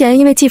秦贤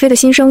因为季飞的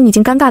心声已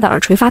经尴尬的耳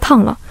垂发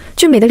烫了，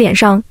俊美的脸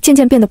上渐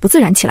渐变得不自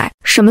然起来。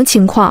什么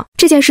情况？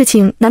这件事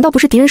情难道不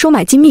是敌人收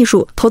买金秘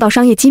书，偷到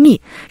商业机密，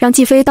让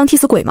季飞当替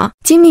死鬼吗？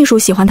金秘书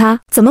喜欢他？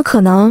怎么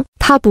可能？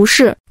他不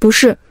是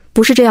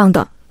这样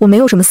的。我没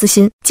有什么私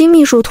心。金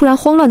秘书突然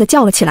慌乱地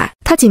叫了起来，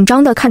他紧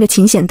张地看着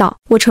秦贤道：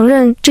我承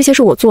认这些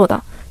是我做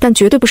的，但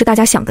绝对不是大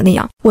家想的那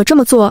样。我这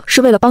么做是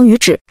为了帮于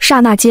芷。刹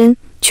那间，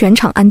全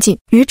场安静。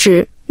于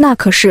芷，那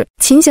可是……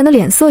秦贤的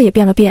脸色也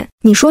变了变。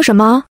你说什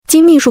么？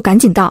金秘书赶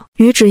紧道：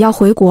于芷要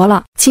回国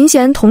了。秦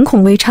贤瞳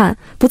孔微颤，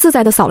不自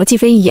在地扫了季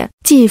飞一眼。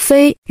季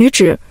飞，于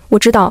芷，我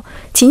知道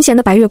秦贤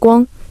的白月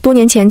光。多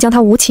年前将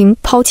他无情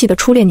抛弃的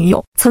初恋女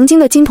友，曾经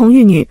的金童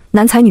玉女，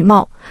男才女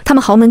貌，他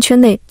们豪门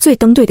圈内最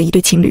登对的一对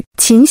情侣。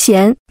秦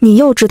贤，你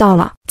又知道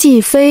了？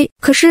季飞，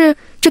可是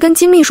这跟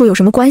金秘书有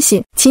什么关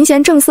系？秦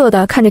贤正色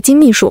地看着金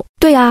秘书。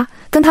对啊，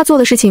跟他做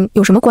的事情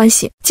有什么关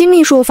系？金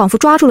秘书仿佛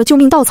抓住了救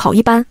命稻草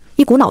一般，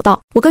一股脑道：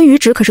我跟于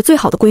芷可是最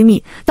好的闺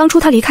蜜，当初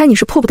她离开你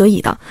是迫不得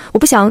已的，我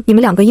不想你们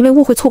两个因为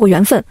误会错过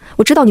缘分，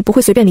我知道你不会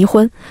随便离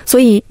婚，所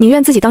以宁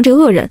愿自己当这个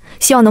恶人，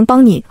希望能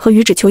帮你和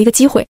于芷求一个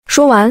机会。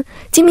说完，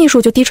金秘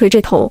书就低垂这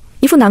头，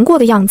一副难过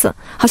的样子，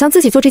好像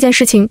自己做这件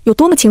事情有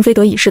多么情非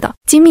得已似的。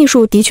金秘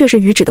书的确是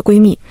于芷的闺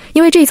蜜，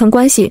因为这一层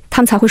关系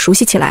他们才会熟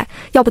悉起来，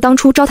要不当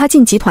初招她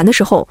进集团的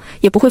时候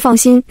也不会放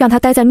心让她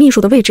待在秘书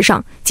的位置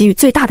上，给予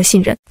最大的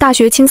信任。大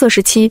学青涩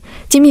时期，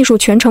金秘书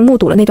全程目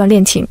睹了那段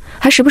恋情，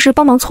还时不时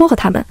帮忙撮合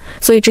他们，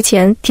所以之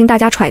前听大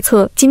家揣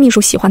测金秘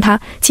书喜欢他，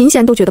秦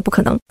贤都觉得不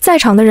可能。在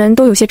场的人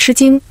都有些吃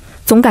惊，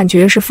总感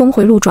觉是峰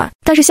回路转，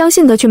但是相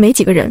信的却没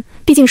几个人，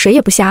毕竟谁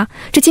也不瞎。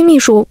这金秘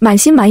书满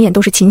心满眼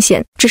都是秦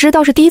贤，只是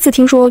倒是第一次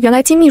听说原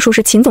来金秘书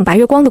是秦总白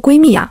月光的闺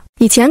蜜啊，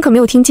以前可没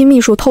有听金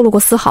秘书透露过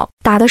丝毫。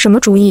打的什么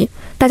主意？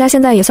大家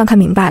现在也算看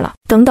明白了。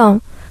等等，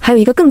还有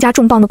一个更加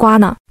重磅的瓜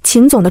呢，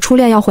秦总的初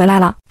恋要回来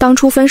了。当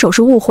初分手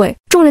是误会，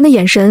众人的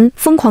眼神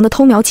疯狂地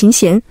偷瞄秦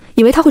贤，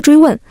以为他会追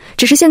问，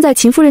只是现在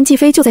秦夫人季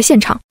飞就在现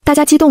场，大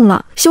家激动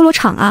了，修罗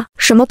场啊！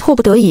什么迫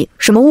不得已，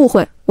什么误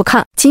会？我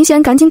看秦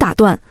贤赶紧打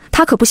断，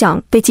他可不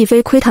想被季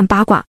飞窥探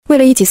八卦，为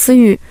了一己私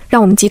欲，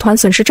让我们集团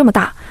损失这么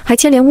大，还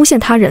牵连诬陷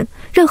他人，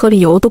任何理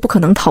由都不可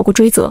能逃过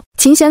追责。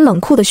秦贤冷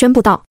酷地宣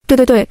布道：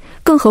对，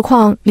更何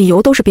况理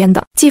由都是编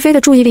的。季飞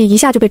的注意力一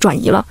下就被转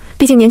移了，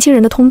毕竟年轻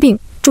人的通病，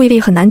注意力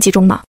很难集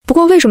中嘛。不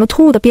过为什么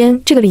突兀的编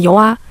这个理由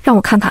啊？让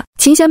我看看。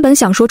秦贤本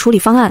想说处理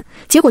方案，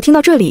结果听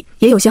到这里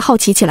也有些好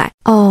奇起来。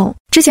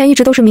之前一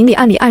直都是明里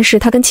暗里暗示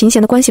他跟秦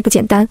贤的关系不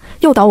简单，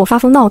诱导我发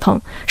疯闹腾，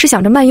是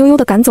想着慢悠悠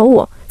地赶走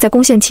我，再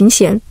攻陷秦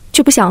贤，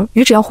却不想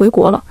于芷要回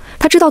国了。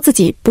他知道自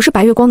己不是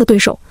白月光的对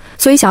手，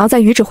所以想要在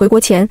于芷回国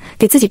前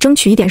给自己争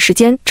取一点时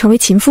间，成为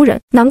秦夫人。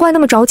难怪那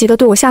么着急的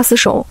对我下死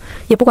手，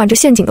也不管这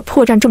陷阱的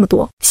破绽这么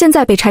多，现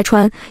在被拆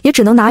穿，也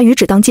只能拿于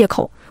芷当借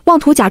口，妄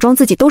图假装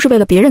自己都是为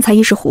了别人才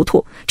一时糊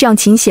涂，这样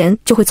秦贤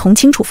就会从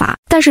轻处罚。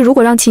但是如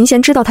果让秦贤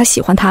知道他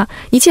喜欢他，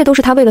一切都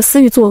是他为了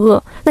私欲作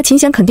恶，那秦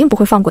贤肯定不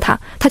会放过他，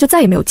他就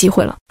再也没有机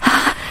会了。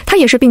他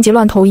也是病急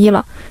乱投医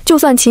了，就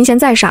算秦贤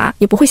再傻，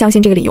也不会相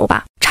信这个理由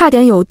吧。差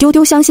点有丢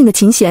丢相信的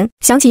秦贤，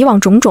想起以往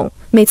种种，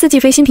每次季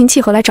飞心平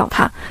气和来找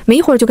他，没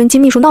一会儿就跟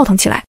金秘书闹腾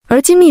起来，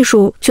而金秘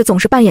书却总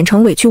是扮演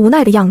成委屈无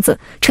奈的样子，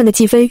趁得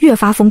季飞越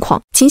发疯狂。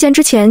秦贤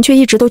之前却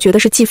一直都觉得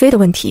是季飞的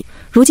问题，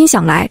如今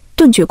想来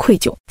顿觉愧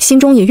疚，心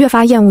中也越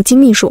发厌恶金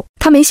秘书。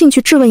他没兴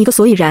趣质问一个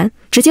所以然，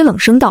直接冷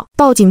声道：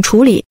报警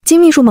处理。金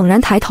秘书猛然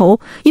抬头，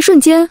一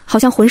瞬间好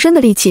像浑身的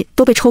力气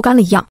都被抽干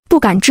了一样，不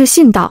敢置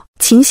信道：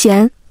秦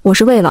贤，我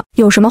是为了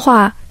有什么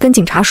话跟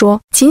警察说。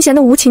秦贤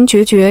的无情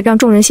决绝让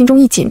众人心中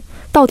一紧，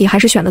到底还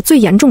是选了最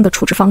严重的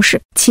处置方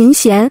式。秦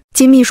贤，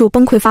金秘书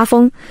崩溃发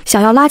疯，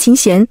想要拉秦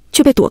贤，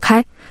却被躲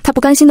开。他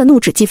不甘心的怒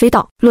指季飞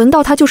道：轮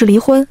到他就是离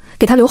婚，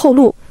给他留后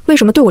路，为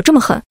什么对我这么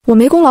狠？我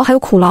没功劳还有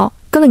苦劳，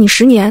跟了你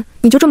10年，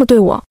你就这么对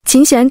我？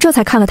秦贤这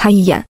才看了他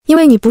一眼，因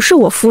为你不是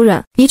我夫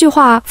人。一句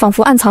话仿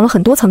佛暗藏了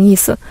很多层意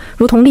思，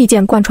如同利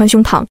剑贯穿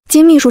胸膛。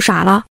金秘书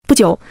傻了。不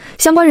久，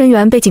相关人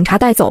员被警察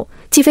带走，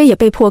季飞也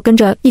被迫跟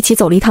着一起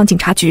走了一趟警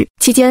察局。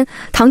期间，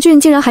唐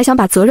俊竟然还想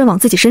把责任往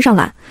自己身上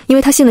揽，因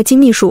为他信了金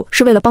秘书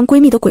是为了帮闺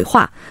蜜的鬼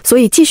话，所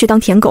以继续当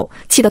舔狗，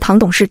气得唐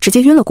董事直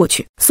接晕了过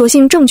去。所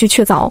幸证据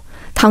确凿，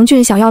唐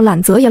俊想要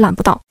揽责也揽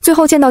不到。最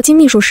后见到金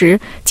秘书时，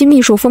金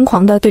秘书疯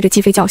狂地对着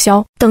季飞叫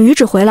嚣：等于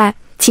只回来，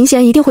秦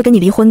贤一定会跟你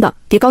离婚的，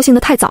别高兴得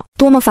太早。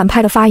多么反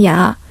派的发言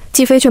啊！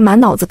季飞却满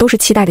脑子都是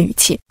期待的语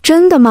气。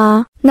真的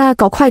吗？那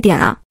搞快点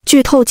啊！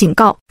剧透警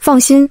告，放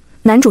心，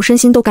男主身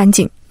心都干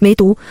净，没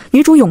毒，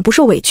女主永不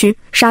受委屈，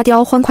沙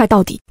雕欢快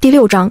到底。第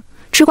6章，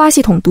吃瓜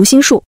系统读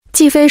心术。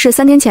季飞是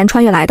3天前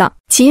穿越来的，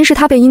起因是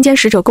他被阴间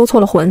使者勾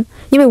错了魂，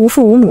因为无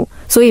父无母，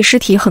所以尸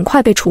体很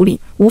快被处理，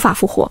无法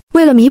复活。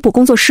为了弥补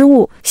工作失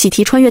误，喜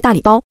提穿越大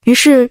礼包，于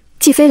是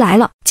季飞来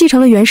了，继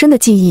承了原身的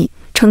记忆，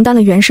承担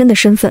了原身的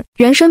身份。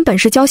原身本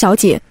是娇小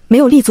姐，没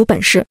有立足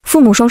本事，父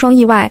母双双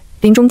意外，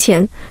临终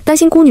前担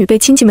心孤女被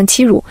亲戚们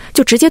欺辱，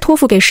就直接托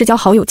付给世交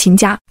好友秦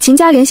家。秦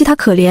家怜惜她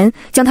可怜，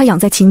将她养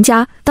在秦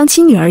家，当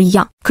亲女儿一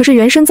样。可是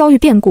原身遭遇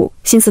变故，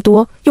心思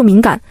多又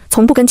敏感，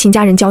从不跟秦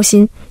家人交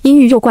心，阴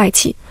郁又怪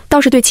气，倒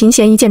是对秦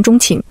贤一见钟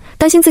情，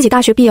担心自己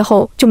大学毕业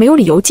后就没有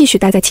理由继续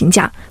待在秦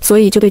家，所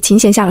以就对秦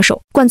贤下了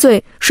手。灌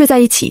醉睡在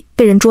一起，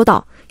被人捉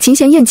到，秦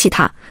贤厌弃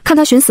他，看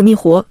他寻死觅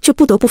活，却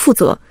不得不负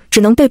责，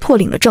只能被迫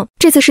领了证。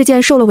这次事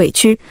件受了委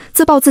屈，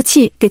自暴自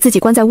弃，给自己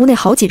关在屋内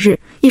好几日，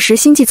一时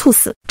心悸猝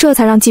死，这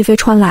才让季飞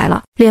穿来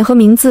了。脸和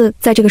名字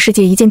在这个世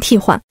界一键替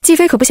换，季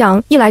飞可不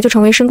想一来就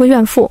成为深闺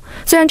怨妇。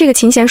虽然这个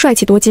秦贤帅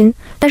气多金，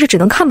但是只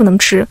能看不能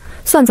吃，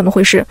算怎么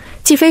回事？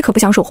季飞可不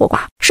想守活寡，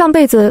上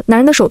辈子男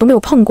人的手都没有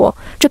碰过，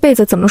这辈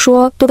子怎么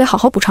说都得好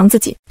好补偿自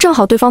己。正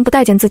好对方不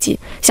待见自己，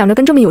想着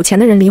跟这么有钱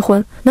的人离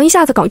婚，能一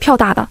下子搞一票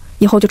大的，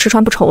以后就吃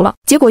穿不愁了。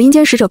结果阴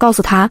间使者告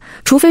诉他，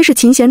除非是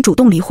秦贤主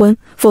动离婚，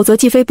否则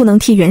季飞不能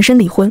替原身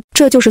离婚。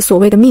这就是所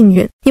谓的命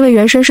运，因为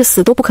原身是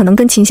死都不可能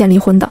跟秦贤离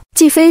婚的。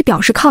季飞表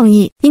示抗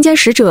议，阴间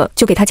使者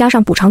就给他加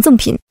上补偿赠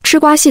品吃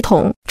瓜系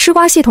统。吃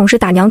瓜系统是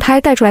打娘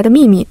胎带出来的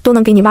秘密都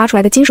能给你挖出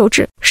来的金手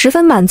指，十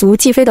分满足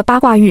季飞的八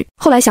卦欲。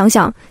后来想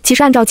想，其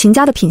实按照秦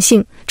家的品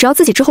性，只要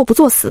自己之后不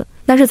作死，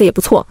那日子也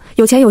不错，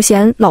有钱有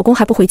闲，老公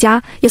还不回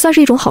家，也算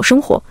是一种好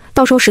生活。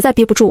到时候实在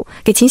憋不住，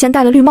给秦贤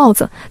戴了绿帽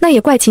子，那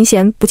也怪秦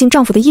贤不尽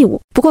丈夫的义务。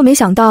不过没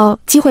想到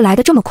机会来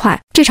得这么快，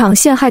这场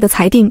陷害的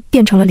裁定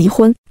变成了离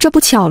婚，这不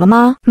巧了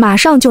吗？马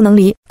上就能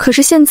离。可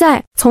是现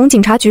在从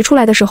警察局出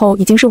来的时候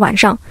已经是晚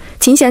上，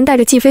秦贤带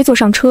着季飞坐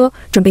上车，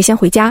准备先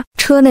回家。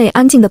车内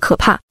安静的可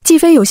怕，季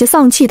飞有些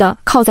丧气的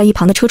靠在一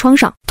旁的车窗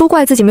上，都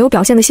怪自己没有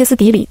表现的歇斯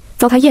底里，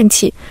遭他厌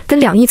弃，跟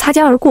2亿擦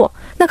肩而过，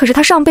那可是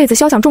他上辈子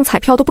肖想中彩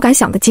票都不敢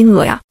想的金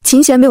额呀。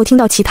秦贤没有听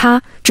到其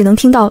他，只能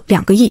听到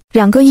2个亿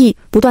，2个亿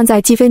不断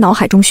在季飞脑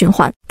海中循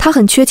环。他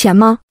很缺钱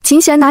吗？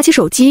秦贤拿起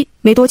手机，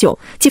没多久，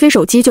季飞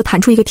手机就弹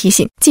出一个提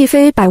醒。季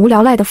飞百无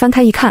聊赖地翻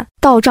开一看，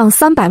到账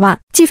300万。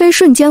季飞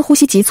瞬间呼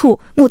吸急促，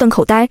目瞪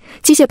口呆，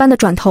机械般的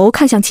转头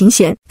看向秦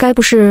贤，该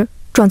不是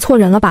转错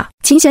人了吧？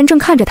秦贤正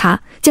看着他，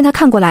见他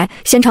看过来，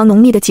纤长浓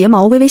密的睫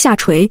毛微微下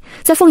垂，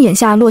在凤眼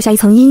下落下一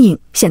层阴影，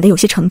显得有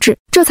些诚挚，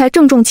这才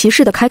郑重其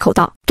事地开口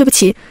道：对不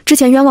起，之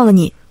前冤枉了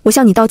你，我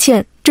向你道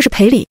歉，这是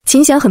赔礼。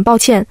秦贤很抱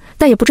歉，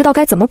但也不知道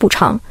该怎么补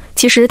偿。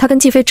其实他跟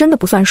季飞真的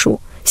不算熟，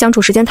相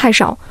处时间太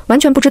少，完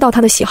全不知道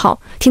他的喜好，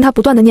听他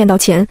不断的念叨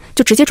钱，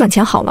就直接转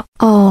钱好了。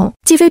哦，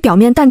季飞表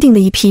面淡定的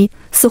一批，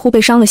似乎被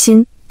伤了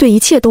心，对一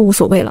切都无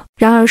所谓了。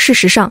然而事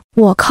实上，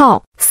我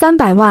靠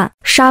，300万，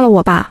杀了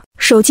我吧！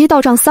手机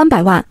到账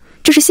300万，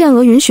这是限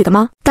额允许的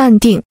吗？淡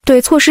定，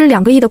对错失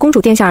2个亿的公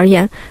主殿下而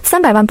言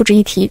，300万不值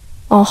一提。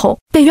哦吼，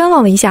被冤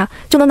枉了一下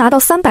就能拿到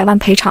300万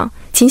赔偿，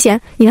秦贤，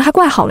你人还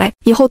怪好嘞，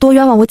以后多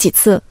冤枉我几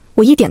次，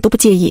我一点都不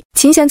介意。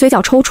秦贤嘴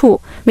角抽搐，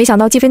没想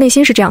到季飞内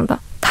心是这样的，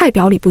太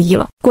表里不一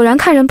了。果然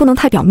看人不能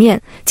太表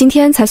面，今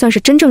天才算是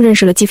真正认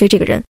识了季飞这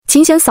个人。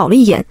秦贤扫了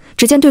一眼，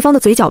只见对方的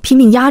嘴角拼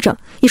命压着，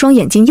一双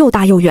眼睛又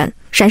大又圆，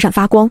闪闪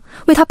发光，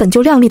为他本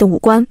就亮丽的五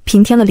官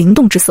平添了灵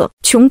动之色。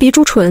琼鼻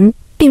朱唇，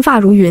鬓发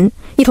如云，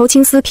一头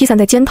青丝披散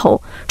在肩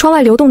头，窗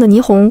外流动的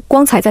霓虹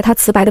光彩在她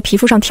瓷白的皮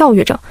肤上跳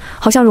跃着，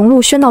好像融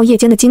入喧闹夜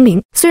间的精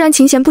灵。虽然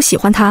秦贤不喜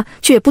欢她，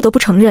却也不得不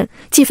承认，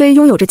季飞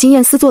拥有着惊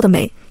艳四座的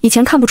美。以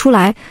前看不出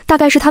来，大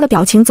概是他的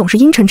表情总是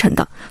阴沉沉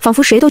的，仿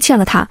佛谁都欠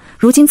了他。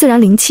如今自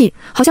然灵气，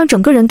好像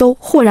整个人都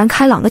豁然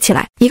开朗了起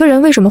来。一个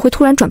人为什么会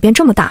突然转变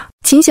这么大？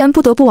秦贤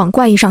不得不往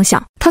怪异上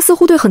想，他似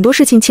乎对很多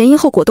事情前因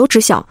后果都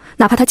知晓，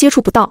哪怕他接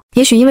触不到。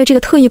也许因为这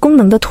个特异功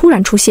能的突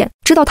然出现，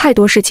知道太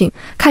多事情，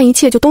看一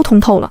切就都通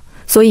透了，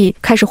所以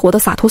开始活得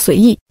洒脱随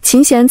意。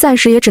秦贤暂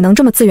时也只能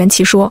这么自圆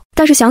其说，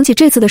但是想起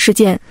这次的事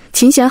件，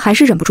秦贤还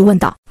是忍不住问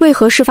道：为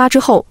何事发之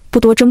后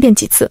不多争辩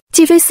几次？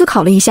季飞思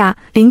考了一下，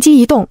灵机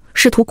一动，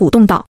试图鼓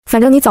动道：反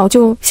正你早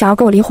就想要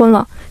跟我离婚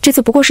了，这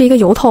次不过是一个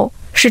由头，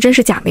是真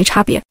是假没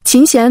差别。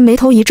秦贤眉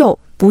头一皱，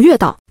不悦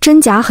道：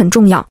真假很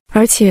重要，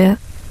而且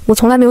我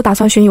从来没有打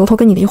算寻由头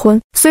跟你离婚。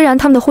虽然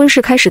他们的婚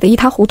事开始的一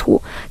塌糊涂，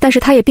但是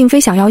他也并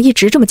非想要一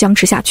直这么僵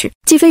持下去。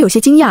季飞有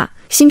些惊讶，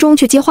心中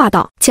却接话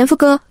道：前夫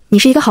哥，你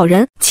是一个好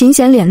人。秦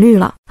贤脸绿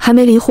了，还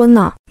没离婚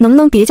呢，能不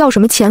能别叫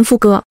什么前夫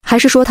哥？还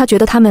是说他觉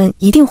得他们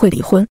一定会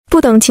离婚？不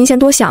等秦贤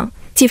多想，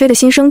季飞的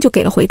心声就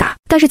给了回答：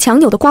但是强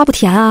扭的瓜不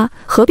甜啊，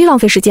何必浪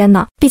费时间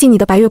呢？毕竟你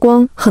的白月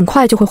光很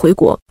快就会回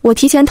国，我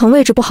提前腾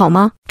位置不好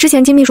吗？之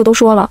前金秘书都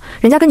说了，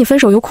人家跟你分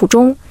手有苦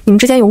衷，你们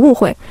之间有误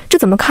会，这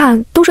怎么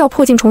看都是要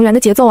破镜重圆的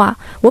节奏啊！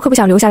我可不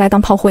想留下来当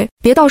炮灰，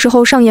别到时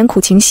候上演苦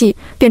情戏，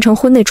变成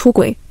婚内出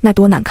轨，那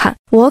多难看。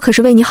我可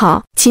是为你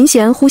好。秦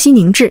贤呼吸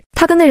凝滞，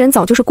他跟那人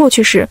早就是过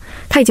去式，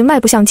他已经迈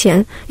步向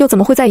前，又怎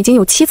么会在已经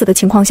有妻子的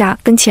情况下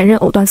跟前任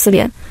藕断丝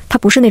连？他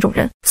不是那种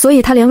人，所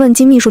以他连问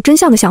金秘书真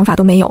相的想法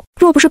都没有。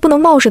若不是不能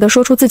冒失地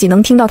说出自己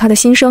能听到他的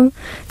心声，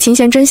秦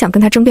贤真想跟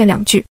他争辩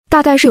两句，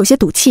大概是有些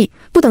赌气。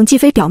不等季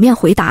飞表面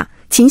回答，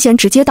秦贤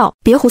直接道：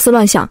别胡思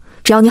乱想，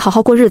只要你好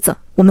好过日子，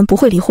我们不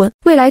会离婚。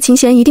未来秦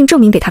贤一定证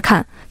明给他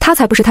看，他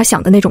才不是他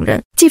想的那种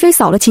人。季飞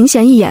扫了秦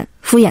贤一眼，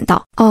敷衍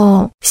道：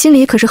哦，心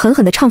里可是狠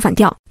狠地唱反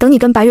调，等你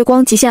跟白月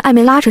光极限暧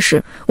昧拉扯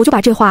时，我就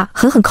把这话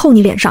狠狠扣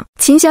你脸上。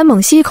秦贤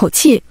猛吸一口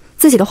气，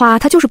自己的话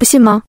他就是不信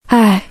吗？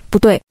哎，不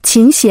对，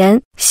秦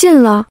贤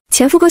信了。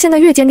前夫哥现在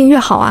越坚定越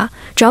好啊，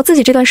只要自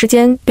己这段时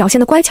间表现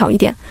得乖巧一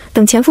点，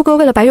等前夫哥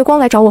为了白月光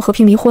来找我和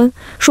平离婚，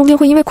说不定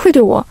会因为愧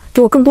对我，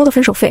给我更多的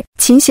分手费。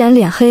秦贤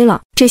脸黑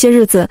了，这些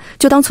日子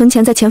就当存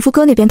钱在前夫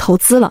哥那边投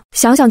资了，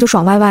想想就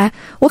爽歪歪。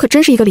我可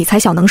真是一个理财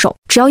小能手，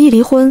只要一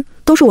离婚，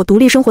都是我独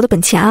立生活的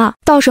本钱啊，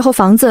到时候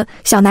房子、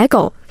小奶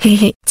狗，嘿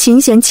嘿。秦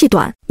贤气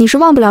短，你是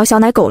忘不了小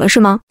奶狗了是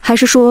吗？还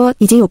是说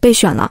已经有备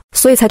选了，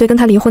所以才对跟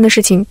他离婚的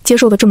事情接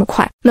受得这么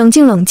快？冷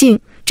静冷静，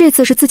这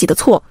次是自己的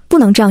错，不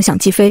能这样想。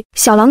季飞，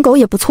小狼狗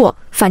也不错，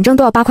反正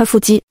都要8块腹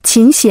肌。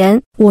秦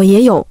贤，我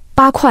也有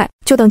8块，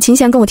就等秦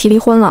贤跟我提离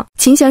婚了。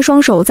秦贤双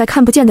手在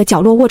看不见的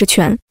角落握着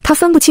拳，他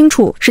分不清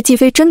楚是季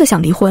飞真的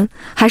想离婚，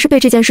还是被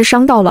这件事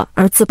伤到了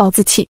而自暴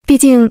自弃。毕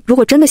竟如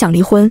果真的想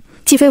离婚，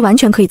季飞完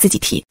全可以自己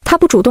提，他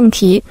不主动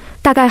提，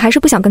大概还是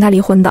不想跟他离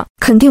婚的，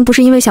肯定不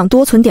是因为想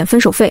多存点分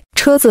手费。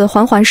车子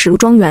缓缓驶入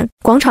庄园，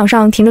广场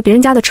上停着别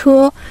人家的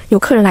车，有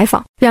客人来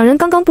访。两人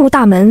刚刚步入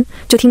大门，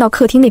就听到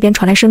客厅那边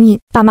传来声音：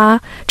爸妈，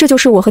这就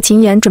是我和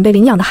秦岩准备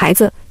领养的孩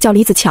子，叫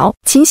李子乔。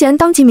秦贤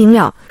当即明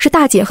了，是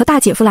大姐和大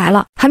姐夫来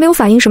了，还没有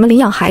反应什么领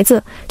养孩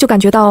子，就感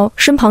觉到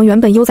身旁原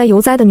本悠哉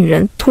悠哉的女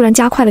人突然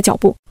加快了脚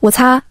步。我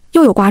擦，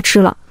又有瓜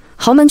吃了。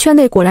豪门圈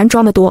内果然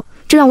drama多，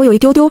这让我有一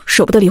丢丢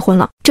舍不得离婚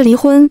了。这离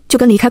婚就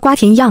跟离开瓜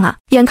田一样啊！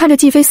眼看着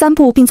季飞3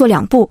步并作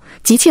2步，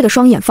急切的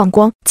双眼放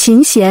光。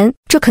秦贤，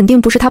这肯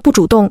定不是他不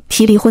主动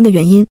提离婚的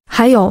原因，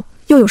还有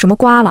又有什么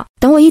瓜了？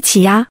等我一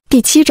起呀！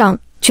第7章，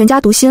全家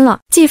读心了。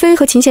季飞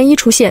和秦贤一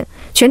出现，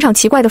全场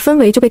奇怪的氛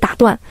围就被打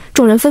断，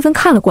众人纷纷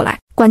看了过来。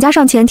管家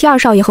上前替2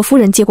少爷和夫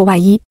人接过外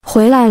衣，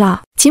回来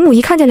了。秦母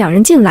一看见两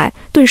人进来，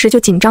顿时就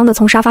紧张地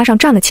从沙发上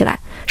站了起来，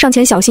上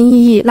前小心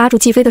翼翼拉住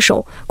季飞的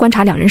手，观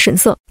察两人神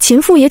色。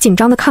秦父也紧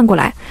张地看过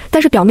来，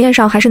但是表面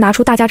上还是拿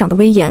出大家长的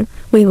威严，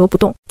巍峨不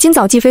动。今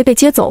早季飞被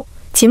接走，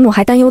秦母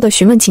还担忧地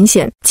询问秦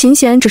贤，秦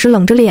贤只是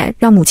冷着脸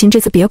让母亲这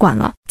次别管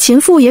了。秦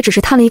父也只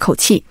是叹了一口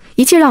气，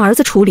一切让儿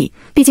子处理，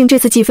毕竟这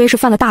次季飞是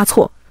犯了大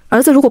错，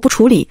儿子如果不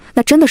处理，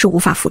那真的是无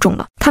法服众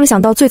了。他们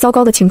想到最糟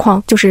糕的情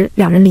况就是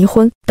两人离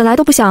婚，本来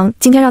都不想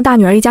今天让大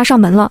女儿一家上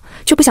门了，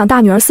却不想大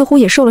女儿似乎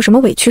也受了什么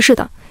委屈似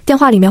的，电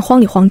话里面慌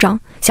里慌张，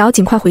想要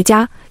尽快回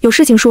家，有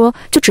事情说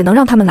就只能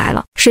让他们来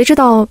了。谁知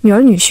道女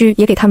儿女婿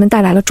也给他们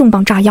带来了重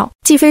磅炸药。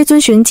季飞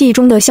遵循记忆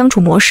中的相处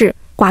模式，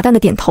寡淡的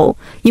点头，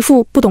一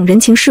副不懂人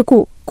情世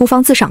故，孤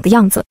芳自赏的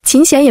样子。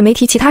秦贤也没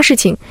提其他事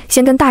情，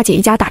先跟大姐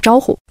一家打招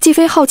呼。季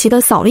飞好奇地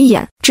扫了一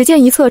眼，只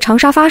见一侧长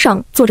沙发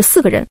上坐着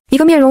4个人，一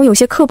个面容有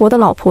些刻薄的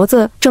老婆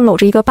子正搂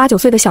着一个8、9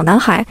岁的小男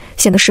孩，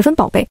显得十分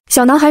宝贝。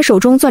小男孩手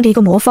中攥着一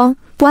个魔方，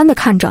不安地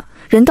看着，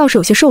人倒是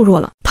有些瘦弱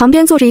了。旁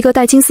边坐着一个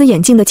戴金丝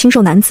眼镜的清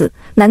瘦男子，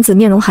男子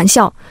面容含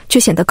笑，却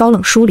显得高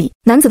冷疏离。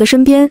男子的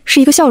身边是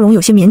一个笑容有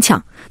些勉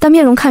强，但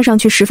面容看上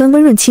去十分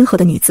温润亲和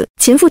的女子。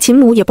秦父秦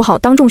母也不好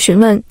当众询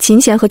问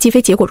秦贤和季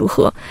飞结果如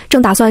何，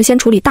正打算先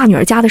处理大女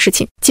儿家的事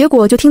情，结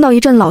果就听到一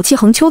阵老气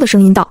横秋的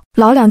声音道：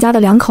老两家的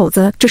两口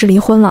子这是离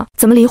婚了？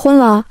怎么离婚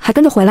了还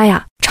跟着回来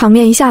呀？场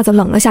面一下子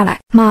冷了下来。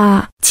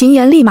妈！秦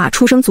岩立马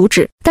出声阻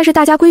止，但是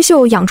大家闺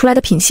秀养出来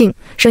的品性，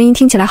声音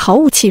听起来毫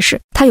无气势。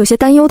她有些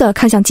担忧地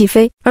看向季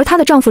飞，而她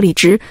的丈夫李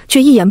直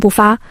却一言不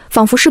发，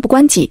仿佛事不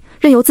关己，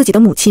任由自己的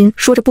母亲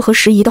说着不合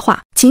时宜的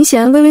话。秦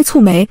贤微微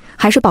蹙眉，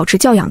还是保持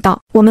教养道：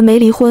我们没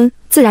离婚，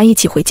自然一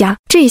起回家。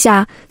这一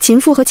下秦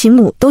父和秦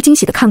母都惊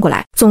喜地看过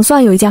来，总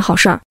算有一件好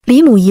事儿。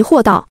李母疑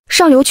惑道：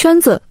上流圈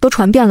子都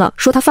传遍了，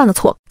说他犯了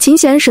错。秦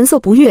贤神色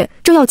不悦，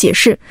正要解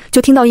释，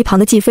就听到一旁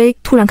的季飞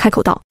突然开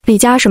口道：李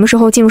家什么时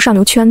候进入上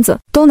流圈子？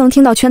都能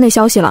听到圈内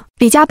消息了。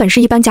李家本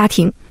是一般家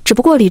庭，只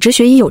不过李直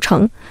学医有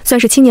成，算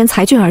是青年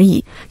才俊而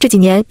已。这几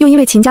年又因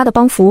为秦家的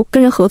帮扶，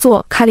跟人合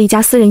作开了一家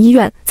私人医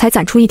院，才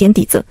攒出一点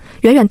底子，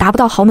远远达不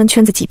到豪门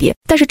圈子级别。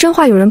但是真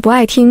话有人不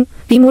爱听，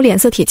李母脸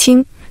色铁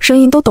青，声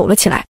音都抖了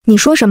起来。你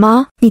说什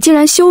么？你竟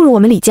然羞辱我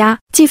们李家！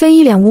季飞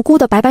一脸无辜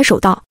地摆摆手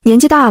道：年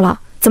纪大了，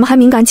怎么还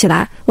敏感起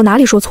来？我哪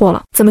里说错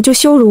了？怎么就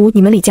羞辱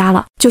你们李家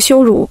了？就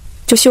羞辱，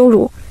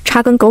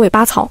插根狗尾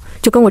巴草，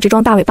就跟我这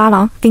装大尾巴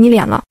狼给你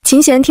脸了。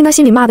秦贤听他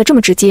心里骂得这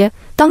么直接，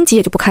当即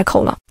也就不开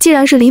口了。既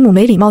然是李母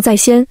没礼貌在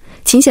先，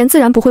秦贤自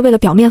然不会为了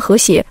表面和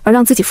谐而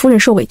让自己夫人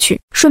受委屈，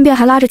顺便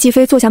还拉着季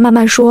飞坐下慢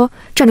慢说，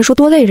站着说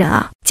多累人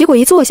啊。结果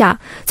一坐下，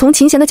从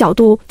秦贤的角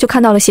度就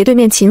看到了斜对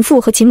面秦父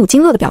和秦母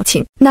惊愕的表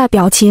情。那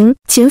表情，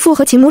秦父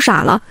和秦母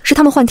傻了，是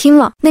他们幻听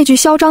了。那句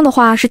嚣张的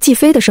话是季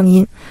飞的声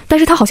音，但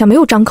是他好像没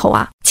有张口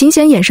啊。秦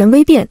贤眼神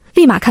微变，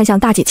立马看向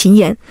大姐秦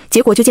妍，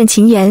结果就见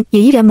秦妍也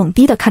一脸懵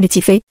逼地看着季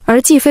飞，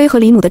而季飞和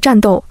李母的战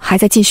斗还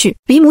在继续。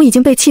李母已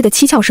经被气得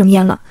七窍生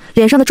烟了，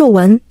脸上的皱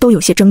纹都有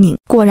些狰狞，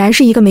果然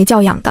是一个没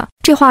教养的。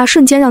这话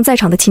瞬间让在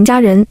场的秦家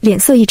人脸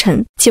色一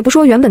沉。且不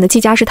说原本的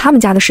季家是他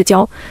们家的世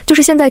交，就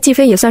是现在季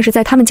飞也算是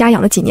在他们家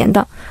养了几年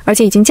的，而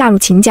且已经嫁入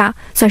秦家，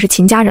算是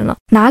秦家人了，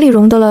哪里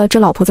容得了这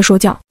老婆子说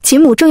教？秦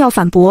母正要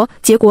反驳，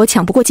结果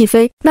抢不过季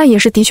飞，那也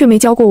是的确没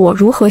教过我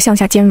如何向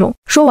下兼容。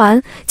说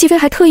完，季飞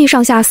还特意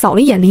上下扫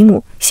了一眼李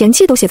母，嫌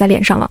弃都写在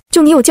脸上了。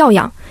就你有教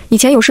养，以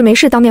前有事没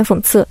事当面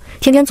讽刺，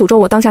天天诅咒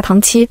我当下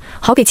堂妻，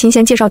好给秦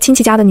贤介绍亲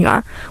戚家的女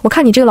儿。我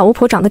看你这个老巫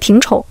婆长得挺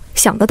丑，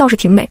想的倒是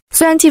挺美。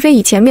虽然季飞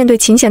以前面对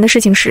秦贤的事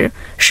情时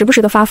时不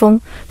时的发疯，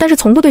但是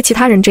从不对其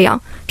他人这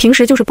样，平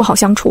时就是不好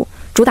相处，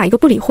主打一个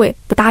不理会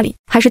不搭理，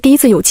还是第一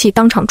次有气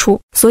当场出。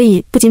所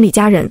以不仅李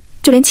家人，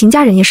就连秦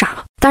家人也傻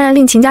了。当然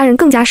令秦家人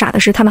更加傻的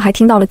是，他们还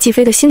听到了季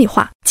飞的心里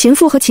话。秦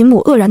父和秦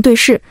母愕然对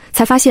视，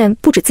才发现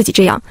不止自己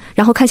这样，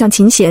然后看向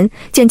秦贤，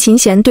见秦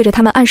贤对着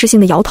他们暗示性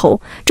的摇头，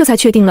这才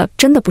确定了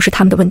真的不是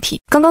他们的问题。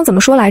刚刚怎么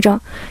说来着？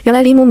原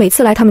来李母每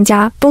次来他们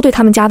家都对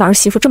他们家的儿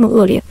媳妇这么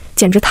恶劣，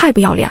简直太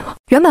不要脸了。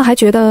原本还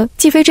觉得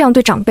季飞这样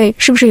对长辈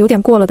是不是有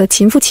点过了的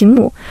秦父秦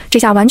母，这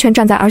下完全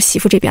站在儿媳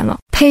妇这边了。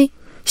呸！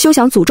休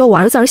想诅咒我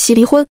儿子儿媳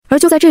离婚！而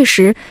就在这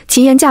时，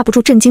秦妍架不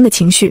住震惊的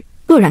情绪，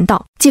愕然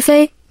道：“季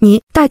飞，你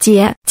大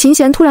姐！”秦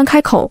贤突然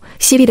开口，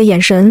犀利的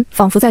眼神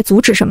仿佛在阻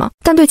止什么，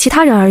但对其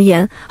他人而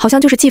言，好像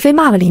就是季飞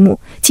骂了李母。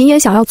秦妍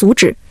想要阻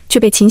止，却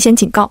被秦贤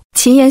警告。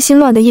秦妍心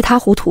乱得一塌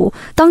糊涂，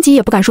当即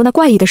也不敢说那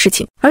怪异的事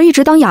情。而一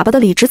直当哑巴的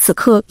李直此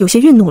刻有些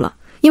愠怒了，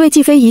因为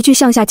季飞一句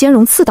向下兼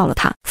容刺到了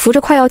他，扶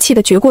着快要气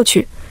得绝过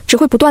去，只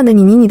会不断的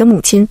你的母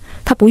亲。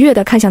他不悦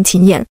地看向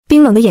秦妍，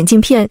冰冷的眼镜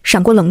片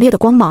闪过冷冽的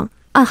光芒，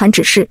暗含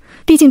指示，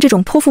毕竟这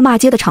种泼妇骂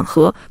街的场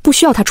合不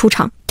需要他出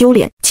场，丢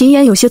脸。秦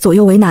妍有些左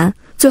右为难，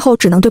最后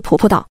只能对婆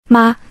婆道：“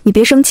妈，你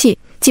别生气，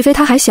季飞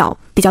他还小，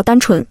比较单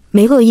纯，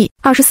没恶意。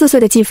”24岁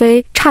的季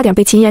飞差点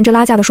被秦妍这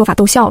拉架的说法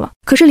逗笑了。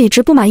可是李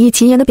直不满意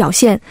秦妍的表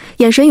现，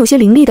眼神有些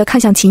凌厉地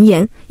看向秦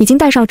妍，已经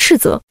带上斥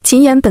责。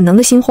秦妍本能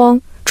的心慌，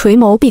垂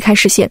眸避开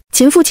视线。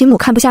秦父秦母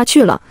看不下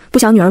去了，不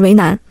想女儿为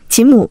难，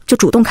秦母就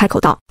主动开口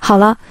道：“好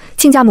了，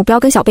亲家母不要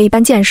跟小辈一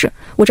般见识，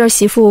我这儿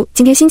媳妇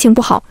今天心情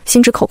不好，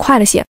心直口快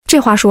了些。”这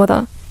话说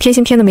的偏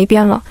心偏的没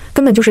边了，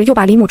根本就是又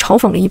把李母嘲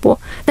讽了一波。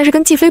但是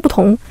跟季飞不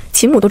同，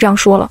秦母都这样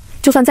说了，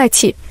就算再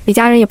气，李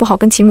家人也不好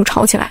跟秦母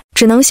吵起来，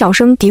只能小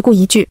声嘀咕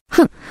一句：“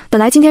哼，本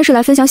来今天是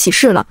来分享喜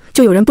事了，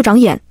就有人不长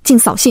眼，尽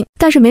扫兴。”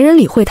但是没人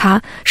理会他，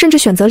甚至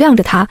选择晾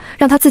着他，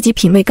让他自己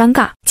品味尴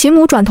尬。秦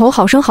母转头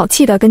好声好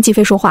气地跟季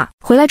飞说话：“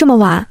回来这么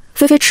晚，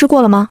菲菲吃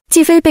过了吗？”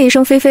季飞被一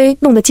声菲菲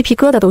弄得鸡皮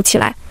疙瘩都起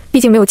来，毕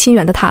竟没有亲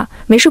缘的他，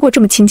没试过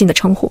这么亲近的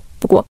称呼。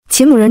不过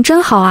秦母人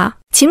真好啊！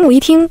秦母一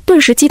听，顿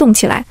时激动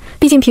起来。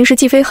毕竟平时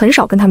季飞很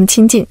少跟他们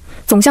亲近，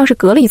总像是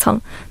隔了一层。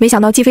没想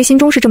到季飞心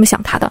中是这么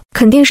想他的，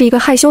肯定是一个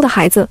害羞的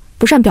孩子，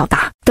不善表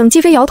达。等季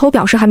飞摇头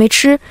表示还没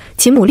吃，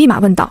秦母立马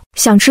问道：“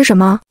想吃什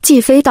么？”季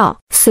飞道：“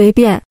随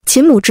便。”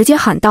秦母直接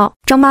喊道：“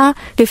张妈，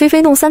给菲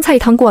菲弄3菜1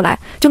汤过来，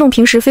就弄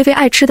平时菲菲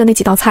爱吃的那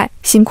几道菜，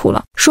辛苦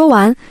了。”说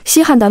完，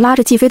稀罕地拉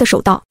着季飞的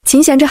手道：“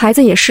秦贤这孩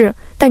子也是，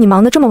带你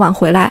忙得这么晚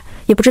回来，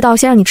也不知道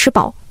先让你吃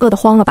饱，饿得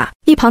慌了吧？”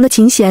一旁的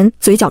秦贤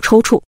嘴角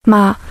抽搐：“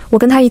妈，我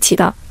跟他一起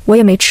的，我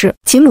也没吃。”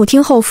秦母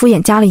听后敷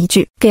衍加了一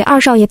句：“给二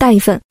少爷带一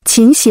份。”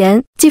秦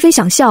贤，季飞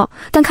想笑，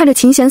但看着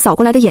秦贤扫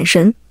过来的眼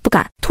神，不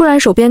敢。突然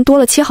手边多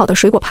了切好的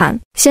水果盘，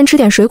先吃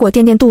点水果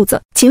垫垫肚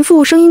子。秦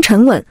父声音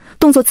沉稳，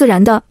动作自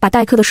然地把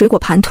待客的水果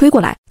盘推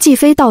过来。季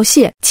飞道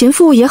谢。秦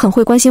父也很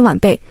会关心晚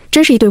辈，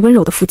真是一对温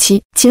柔的夫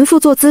妻。秦父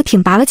坐姿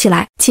挺拔了起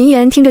来。秦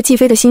妍听着季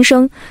飞的心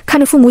声，看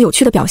着父母有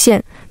趣的表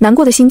现，难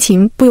过的心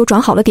情不由转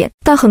好了点，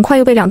但很快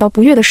又被2道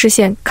不悦的视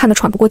线看得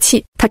喘不过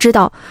气。她知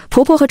道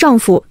婆婆和丈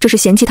夫这是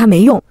嫌弃她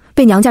没用，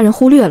被娘家人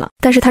忽略了，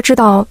但是她知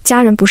道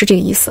家人不是这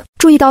个意思。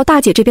注意到大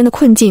姐这边的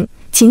困境，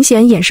秦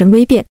贤眼神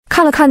微变，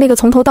看了看那个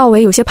从头到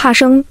尾有些怕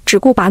生，只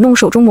顾把弄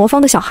手中魔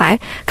方的小孩，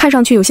看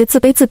上去有些自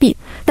卑自闭，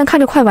但看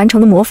着快完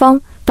成的魔方，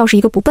倒是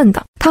一个不笨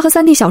的。他和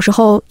3弟小时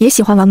候也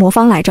喜欢玩魔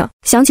方来着。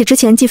想起之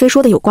前季飞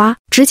说的有瓜，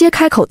直接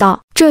开口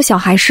道：“这小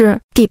孩是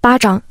第8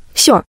章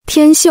秀儿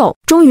天秀。”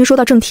终于说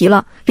到正题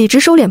了，李直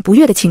收敛不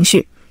悦的情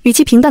绪，语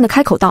气平淡的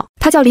开口道：“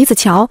他叫李子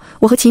乔，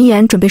我和秦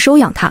妍准备收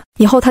养他，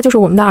以后他就是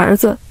我们的儿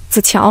子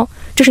子乔。”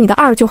这是你的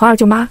二舅和二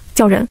舅妈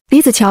叫人。李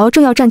子乔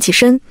正要站起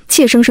身，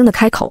怯生生地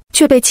开口，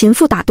却被秦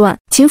父打断。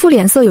秦父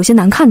脸色有些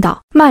难看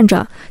道：“慢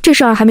着，这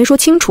事儿还没说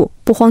清楚，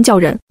不慌叫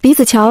人。”李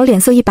子乔脸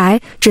色一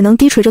白，只能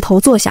低垂着头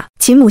坐下。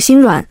秦母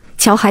心软，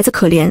瞧孩子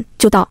可怜，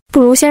就道：“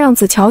不如先让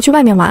子乔去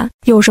外面玩，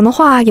有什么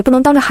话也不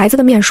能当着孩子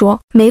的面说。”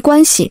没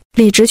关系。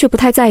李直却不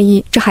太在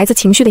意这孩子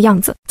情绪的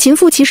样子。秦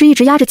父其实一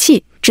直压着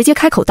气，直接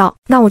开口道：“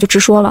那我就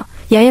直说了，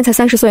妍妍才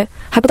30岁，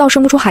还不到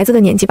生不出孩子的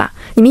年纪吧？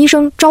你们一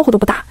声招呼都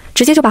不打，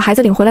直接就把孩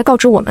子领回来告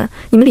知我们，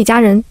你们李家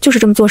人就是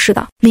这么做事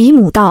的。”李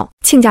母道：“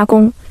亲家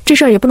公，这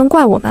事儿也不能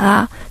怪我们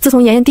啊。自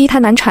从妍妍第一胎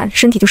难产，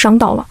身体就伤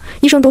到了，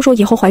医生都说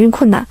以后怀孕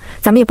困难，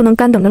咱们也不能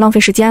干等着浪费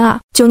时间啊。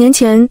9年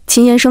前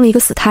秦妍生了一个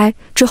死胎，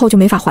之后就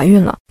没法怀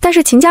孕了。但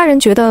是秦家人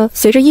觉得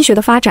随着医学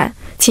的发展，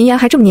秦妍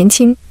还这么年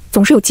轻，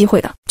总是有机会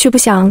的，却不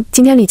想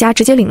今天李家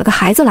直接领了个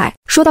孩子来。”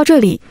说到这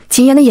里，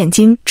秦妍的眼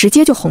睛直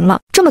接就红了。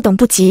这么等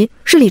不及，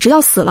是李直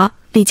要死了？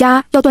李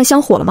家要断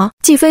香火了吗？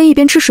季飞一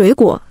边吃水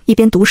果一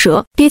边毒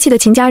舌，憋气的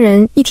秦家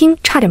人一听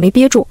差点没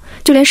憋住，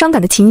就连伤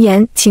感的秦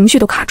妍情绪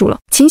都卡住了。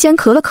秦贤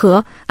咳了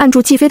咳，按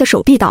住季飞的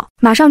手臂道：“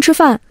马上吃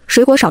饭，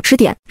水果少吃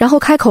点。”然后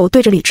开口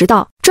对着李直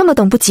道：“这么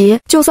等不及，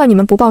就算你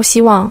们不抱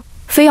希望，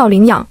非要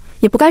领养，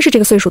也不该是这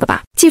个岁数的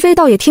吧？”季飞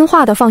倒也听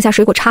话的放下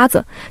水果叉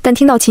子，但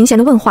听到秦贤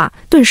的问话，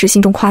顿时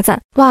心中夸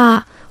赞：“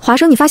哇，华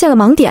生你发现了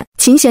盲点。”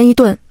秦贤一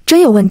顿，真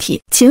有问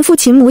题。秦父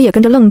秦母也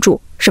跟着愣住。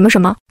什么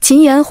什么？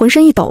秦妍浑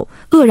身一抖，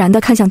愕然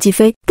地看向季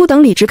飞。不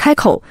等李直开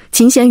口，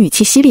秦贤语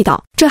气犀利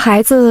道：“这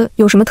孩子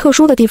有什么特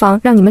殊的地方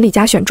让你们李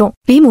家选中？”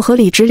李母和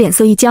李直脸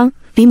色一僵，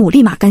李母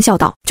立马干笑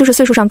道：“就是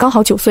岁数上刚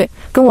好9岁，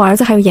跟我儿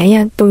子还有妍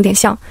妍都有点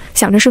像，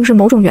想着是不是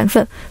某种缘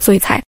分，所以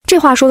才……”这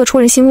话说得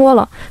戳人心窝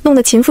了，弄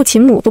得秦父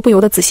秦母都不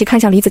由得仔细看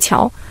向李子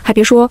乔，还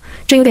别说，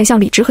真有点像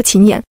李直和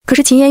秦妍。可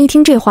是秦妍一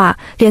听这话，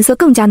脸色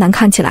更加难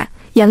看起来，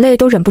眼泪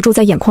都忍不住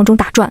在眼眶中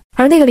打转，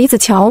而那个李子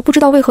乔不知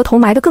道为何头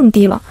埋得更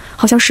低了，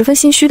好像十分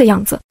心虚的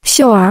样子。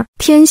秀儿，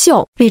天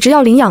秀，李直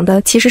要领养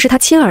的其实是他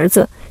亲儿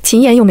子，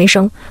秦妍又没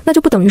生，那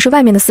就不等于是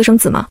外面的私生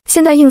子吗？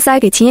现在硬塞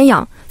给秦妍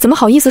养，怎么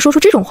好意思说出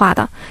这种话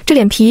的？这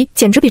脸皮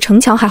简直比城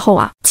墙还厚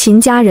啊！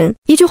秦家人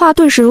一句话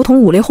顿时如同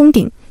五雷轰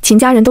顶，秦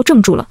家人都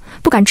怔住了，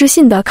不敢置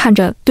信地看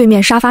着对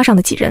面沙发上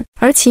的几人，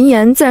而秦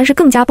妍自然是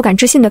更加不敢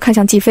置信地看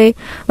向季飞，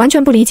完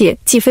全不理解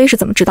季飞是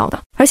怎么知道的，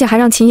而且还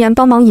让秦妍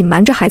帮忙隐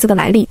瞒着孩子的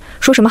来历，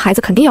说什么孩子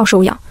肯定要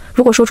收养，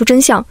如果说出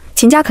真相，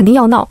秦家肯定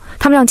要闹，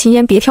他们让秦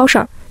妍别挑事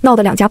儿，闹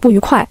得两家不愉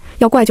快，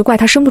要怪就怪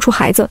他生不出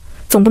孩子，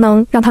总不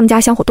能让他们家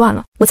香火断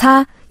了。我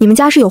擦，你们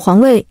家是有皇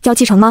位要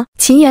继承吗？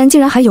秦妍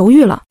竟然还犹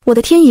豫了，我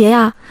的天爷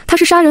呀，他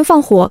是杀人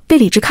放火被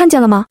李直看见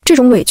了吗？这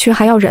种委屈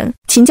还要忍？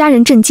秦家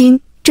人震惊，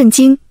震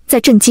惊再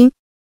震惊，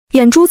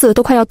眼珠子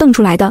都快要瞪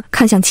出来的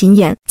看向秦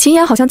妍。秦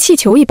妍好像气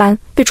球一般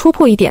被戳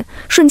破一点，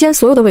瞬间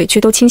所有的委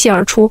屈都倾泻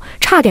而出，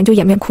差点就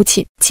掩面哭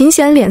泣。秦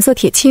贤脸色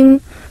铁青，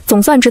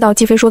总算知道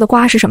季飞说的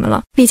瓜是什么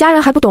了。李家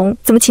人还不懂，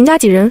怎么秦家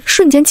几人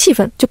瞬间气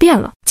氛就变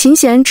了。秦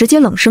贤直接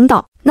冷声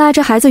道：“那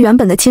这孩子原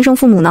本的亲生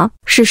父母呢？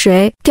是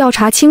谁？调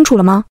查清楚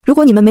了吗？如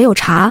果你们没有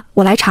查，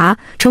我来查，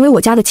成为我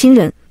家的亲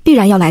人，必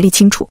然要来历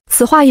清楚。”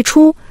此话一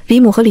出，李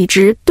母和李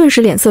直顿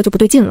时脸色就不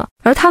对劲了，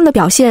而他们的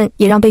表现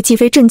也让被季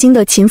飞震惊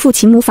的秦父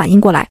秦母反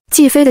应过来，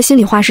季飞的心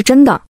里话是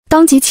真的，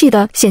当即气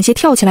得险些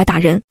跳起来打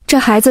人。这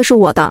孩子是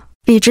我的。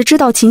李直知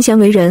道秦贤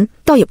为人，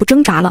倒也不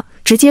挣扎了，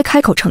直接开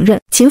口承认。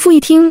秦父一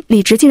听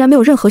李直竟然没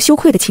有任何羞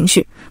愧的情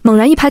绪，猛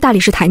然一拍大理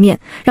石台面，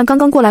让刚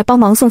刚过来帮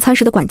忙送餐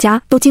时的管家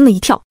都惊了一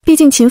跳。毕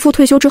竟秦父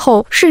退休之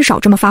后甚少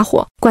这么发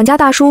火。管家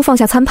大叔放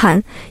下餐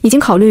盘，已经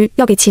考虑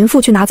要给秦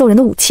父去拿揍人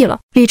的武器了。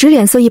李直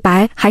脸色一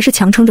白，还是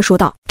强撑着说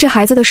道：“这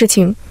孩子的事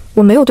情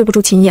我没有对不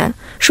住秦妍，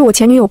是我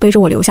前女友背着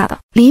我留下的。”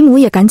李母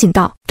也赶紧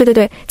道：“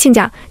对，亲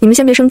家，你们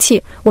先别生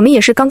气，我们也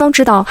是刚刚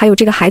知道还有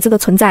这个孩子的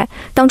存在，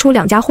当初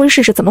两家婚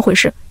事是怎么回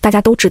事，大家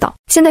都知道。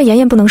现在妍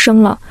妍不能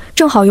生了，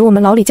正好有我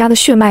们老李家的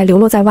血脉流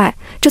落在外，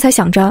这才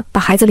想着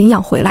把孩子领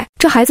养回来。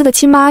这孩子的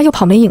亲妈又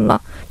跑没影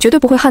了，绝对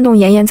不会撼动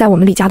妍妍在我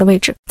们李家的位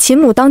置。”秦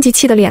母当即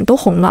气得脸都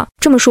红了，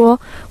这么说，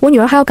我女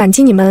儿还要感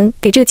激你们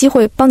给这个机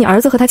会帮你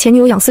儿子和他前女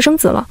友养私生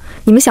子了，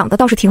你们想的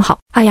倒是挺好。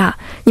哎呀，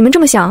你们这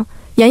么想，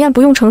妍妍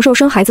不用承受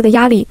生孩子的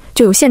压力，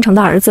就有现成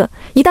的儿子，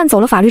一旦走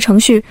了法律程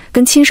序，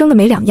跟亲生的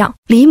没两样。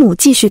李母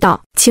继续道。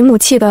秦母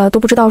气得都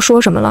不知道说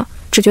什么了，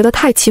只觉得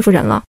太欺负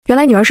人了。原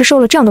来女儿是受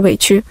了这样的委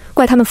屈，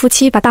怪他们夫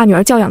妻把大女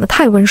儿教养得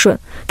太温顺，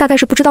大概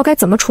是不知道该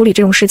怎么处理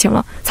这种事情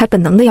了，才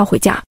本能的要回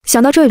家。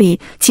想到这里，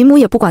秦母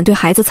也不管对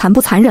孩子残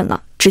不残忍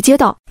了，直接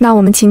道：“那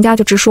我们秦家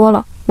就直说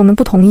了，我们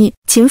不同意。”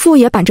秦父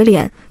也板着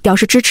脸表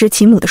示支持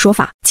秦母的说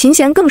法。秦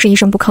贤更是一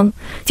声不吭，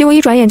结果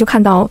一转眼就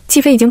看到季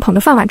飞已经捧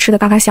着饭碗吃得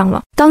嘎嘎香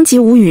了，当即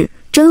无语，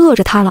真饿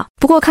着他了。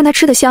不过看他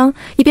吃得香，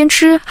一边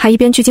吃还一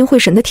边聚精会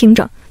神地听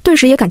着，顿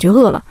时也感觉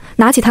饿了，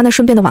拿起他那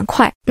顺便的碗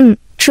筷，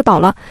吃饱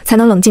了才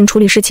能冷静处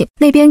理事情。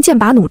那边剑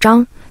拔弩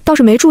张，倒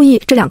是没注意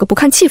这两个不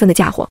看气氛的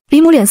家伙。李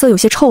母脸色有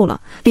些臭了，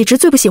李直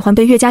最不喜欢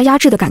被越加压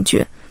制的感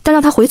觉，但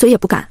让他回嘴也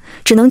不敢，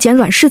只能捡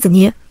软柿子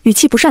捏，语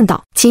气不善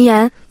道：“秦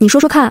妍，你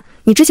说说看，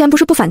你之前不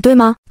是不反对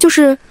吗？就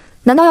是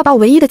难道要把我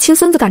唯一的亲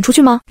孙子赶出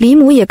去吗？李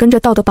母也跟着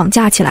道德绑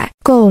架起来。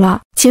够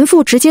了！秦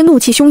父直接怒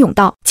气汹涌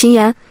道：秦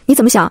言，你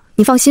怎么想？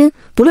你放心，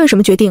不论什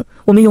么决定，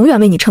我们永远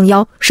为你撑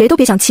腰，谁都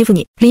别想欺负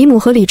你。李母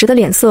和李直的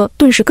脸色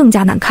顿时更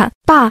加难看。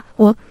爸，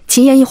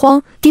秦言一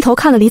慌，低头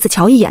看了李子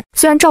乔一眼。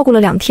虽然照顾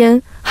了2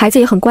天，孩子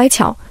也很乖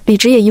巧，李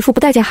直也一副不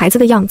待见孩子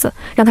的样子，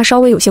让他稍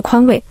微有些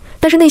宽慰，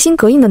但是内心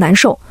膈应的难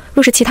受。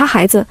若是其他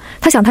孩子，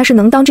他想他是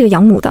能当这个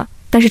养母的，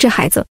但是这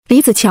孩子，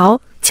李子乔、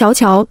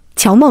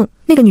乔梦，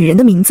那个女人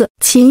的名字，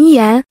秦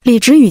言。李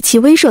直语气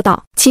威慑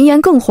道。秦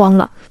言更慌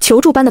了，求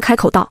助般的开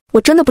口道：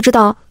我真的不知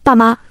道，爸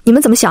妈，你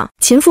们怎么想？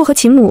秦父和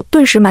秦母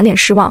顿时满脸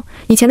失望，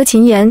以前的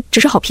秦言只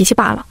是好脾气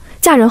罢了，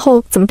嫁人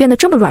后怎么变得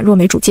这么软弱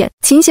没主见？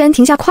秦贤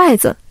停下筷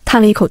子，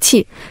叹了一口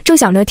气，正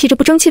想着替这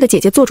不争气的姐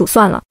姐做主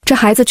算了，这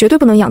孩子绝对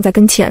不能养在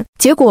跟前。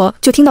结果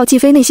就听到季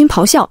飞内心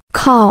咆哮：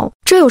靠，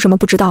这有什么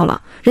不知道了？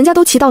人家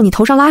都骑到你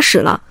头上拉屎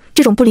了，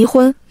这种不离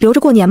婚留着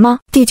过年吗？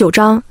第9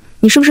章，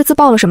你是不是自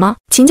爆了什么？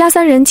秦家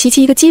3人齐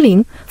齐一个机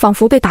灵，仿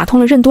佛被打通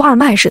了任督二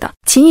脉似的。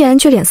秦言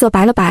却脸色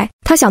白了白，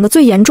他想的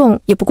最严重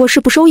也不过是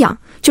不收养，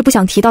却不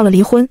想提到了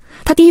离婚。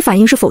他第一反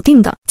应是否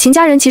定的。秦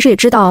家人其实也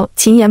知道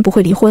秦言不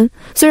会离婚，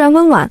虽然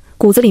温婉，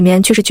骨子里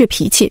面却是倔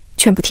脾气，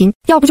劝不听。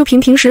要不就凭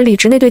平时李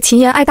直那对秦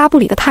言爱搭不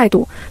理的态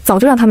度，早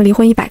就让他们离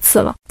婚100次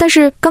了。但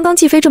是刚刚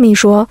季飞这么一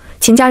说，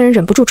秦家人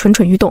忍不住蠢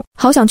蠢欲动，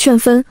好想劝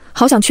分，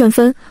好想劝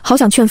分，好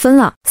想劝分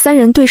啊！3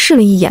人对视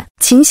了一眼，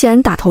秦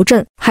贤打头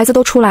阵，孩子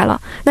都出来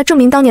了，那证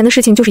明当年的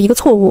事情就是一个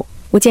错误，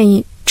我建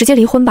议直接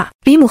离婚吧。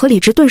李母和李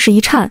直顿时一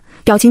颤，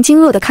表情惊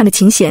愕地看着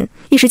秦贤，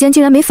一时间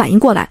竟然没反应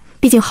过来。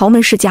毕竟豪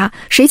门世家，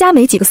谁家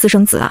没几个私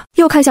生子啊？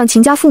又看向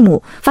秦家父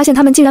母，发现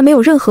他们竟然没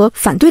有任何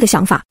反对的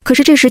想法。可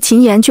是这时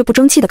秦言却不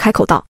争气地开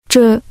口道：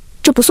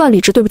这不算李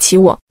直对不起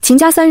我。秦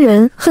家3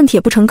人恨铁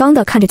不成钢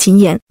地看着秦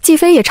言，季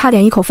飞也差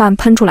点一口饭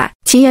喷出来。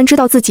秦言知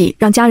道自己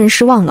让家人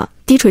失望了，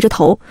低垂着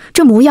头，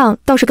这模样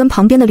倒是跟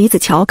旁边的李子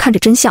乔看着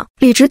真像。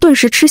李直顿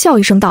时嗤笑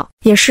一声道：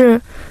也是，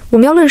我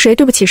们要论谁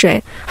对不起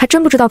谁，还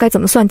真不知道该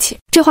怎么算起。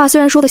这话虽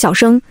然说的小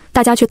声，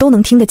大家却都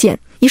能听得见。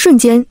一瞬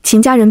间，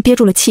秦家人憋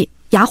住了气，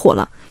哑火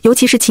了。尤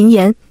其是秦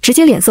言，直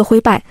接脸色灰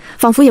败，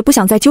仿佛也不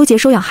想再纠结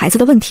收养孩子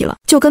的问题了，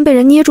就跟被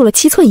人捏住了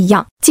7寸一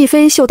样。季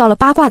飞嗅到了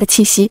八卦的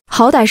气息，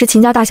好歹是秦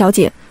家大小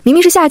姐，明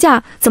明是下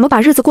嫁，怎么把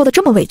日子过得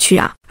这么委屈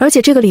啊？而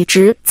且这个李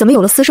直怎么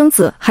有了私生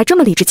子还这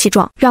么理直气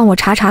壮？让我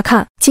查查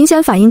看。秦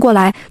贤反应过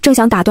来，正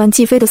想打断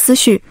季飞的思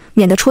绪，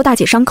免得戳大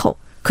姐伤口，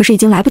可是已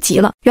经来不及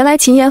了。原来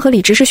秦言和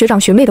李直是学长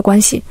学妹的关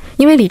系，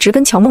因为李直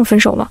跟乔梦分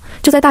手了，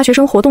就在大学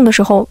生活动的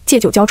时候借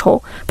酒浇愁，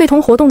被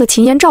同活动的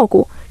秦言照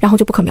顾，然后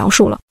就不可描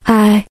述了。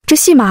哎，这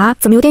戏码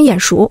怎么有点眼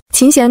熟？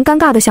秦贤尴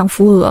尬地想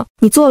扶额，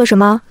你做了什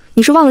么？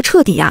你是忘了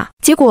彻底呀？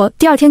结果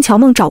第2天乔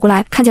梦找过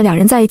来，看见2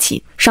人在一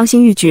起，伤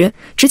心欲绝，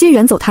直接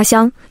远走他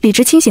乡。李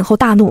直清醒后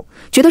大怒，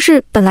觉得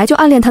是本来就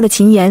暗恋他的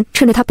秦言，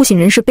趁着他不省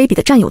人事卑鄙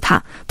地占有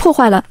他，破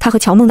坏了他和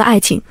乔梦的爱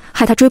情，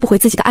害他追不回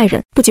自己的爱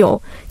人。不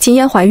久，秦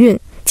言怀孕，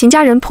秦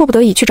家人迫不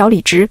得已去找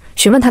李直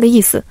询问他的意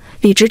思，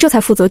李直这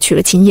才负责娶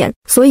了秦言。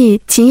所以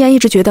秦言一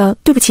直觉得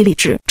对不起李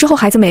直。之后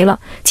孩子没了，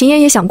秦言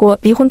也想过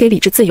离婚给李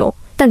直自由，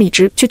但李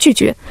直却拒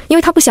绝，因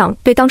为他不想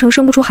被当成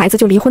生不出孩子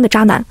就离婚的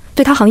渣男，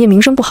对他行业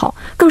名声不好，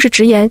更是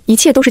直言一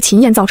切都是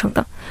秦言造成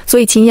的。所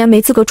以秦言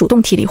没资格主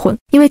动提离婚。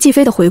因为季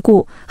飞的回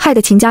顾，害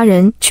得秦家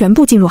人全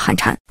部进入寒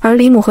蝉，而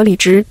李母和李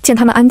直见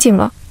他们安静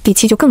了，底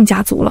气就更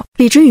加足了。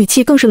李直语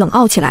气更是冷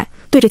傲起来，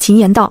对着秦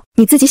言道：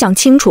你自己想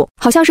清楚。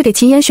好像是给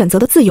秦言选择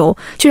的自由，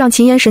却让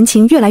秦言神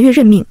情越来越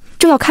认命。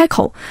正要开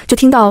口，就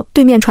听到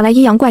对面传来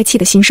阴阳怪气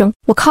的心声：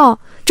我靠，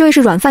这位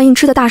是软饭硬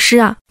吃的大师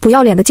啊，不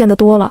要脸的见得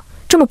多了，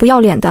这么不要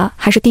脸的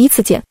还是第一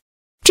次见。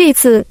这一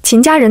次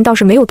秦家人倒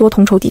是没有多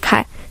同仇敌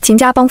忾，秦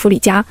家帮扶李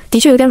家的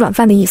确有点软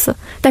饭的意思，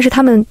但是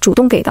他们主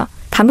动给的，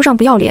谈不上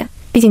不要脸，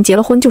毕竟结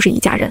了婚就是一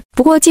家人。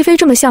不过季飞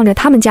这么向着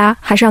他们家，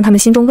还是让他们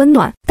心中温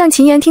暖。但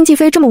秦言听季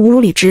飞这么侮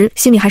辱李直，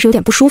心里还是有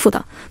点不舒服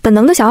的，本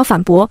能的想要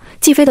反驳，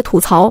季飞的吐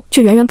槽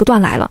却源源不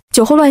断来了。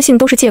酒后乱性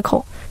都是借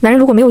口，男人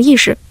如果没有意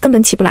识，根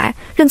本起不来，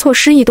认错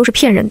失忆都是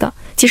骗人的。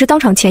其实当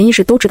场潜意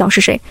识都知道是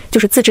谁，就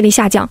是自制力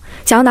下降，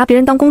想要拿别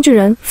人当工具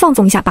人放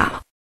纵一下罢了。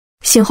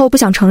醒后不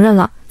想承认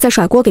了，再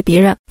甩锅给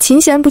别人。秦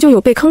贤不就有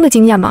被坑的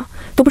经验吗？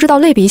都不知道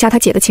类比一下他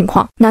姐的情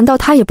况，难道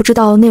他也不知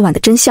道那晚的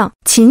真相？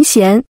秦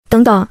贤，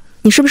等等，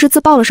你是不是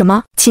自爆了什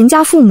么？秦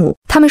家父母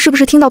他们是不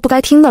是听到不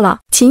该听的了？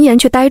秦言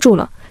却呆住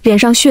了，脸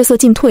上血色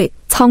尽退，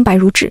苍白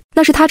如纸。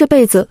那是他这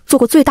辈子做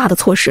过最大的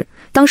错事。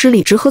当时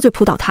李直喝醉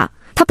扑倒他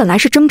本来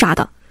是挣扎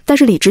的，但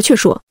是李直却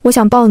说：我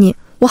想抱你，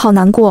我好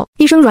难过。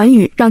一声软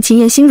语让秦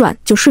言心软，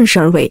就顺势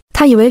而为。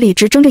他以为李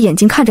直睁着眼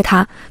睛看着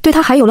他，对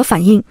他还有了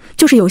反应，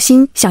就是有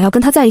心想要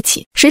跟他在一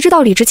起。谁知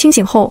道李直清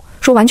醒后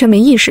说完全没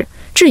意识，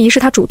质疑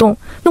是他主动，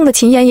弄得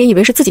秦言也以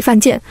为是自己犯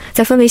贱，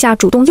在氛围下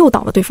主动诱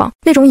导了对方。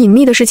那种隐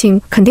秘的事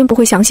情肯定不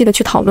会详细的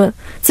去讨论，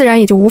自然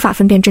也就无法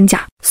分辨真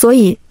假。所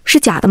以是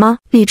假的吗？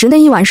李直那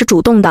一晚是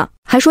主动的，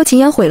还说秦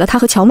岩毁了他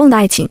和乔梦的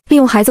爱情，利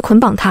用孩子捆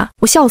绑他，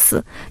我笑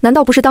死！难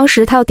道不是当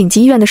时他要顶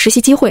级医院的实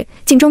习机会，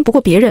竞争不过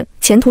别人，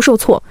前途受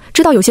挫，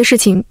知道有些事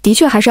情的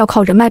确还是要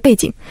靠人脉背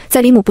景，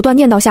在李母不断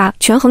念叨下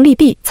权衡利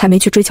弊，才没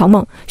去追乔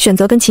梦，选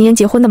择跟秦岩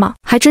结婚的吗？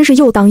还真是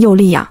又当又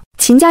立呀！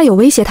秦家有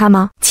威胁他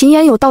吗？秦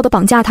岩有道德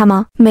绑架他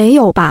吗？没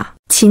有吧。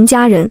秦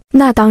家人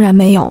那当然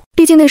没有，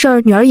毕竟那事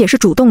儿女儿也是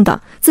主动的，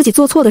自己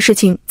做错的事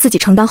情自己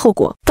承担后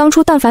果。当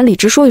初但凡李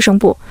直说一声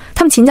不，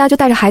他们秦家就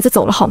带着孩子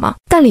走了好吗？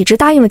但李直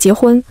答应了结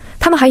婚，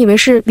他们还以为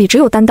是李直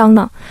有担当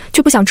呢，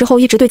却不想之后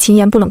一直对秦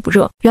岩不冷不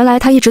热。原来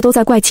他一直都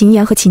在怪秦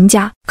岩和秦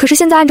家，可是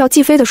现在按照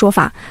季飞的说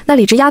法，那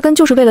李直压根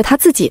就是为了他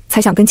自己才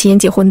想跟秦岩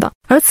结婚的。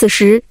而此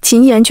时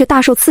秦岩却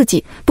大受刺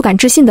激，不敢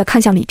置信地看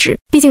向李直，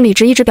毕竟李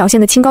直一直表现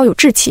得清高有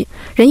志气，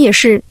人也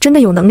是真的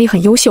有能力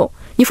很优秀，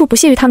一副不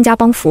屑于他们家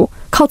帮扶，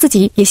靠自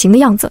己也行的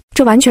样子，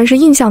这完全是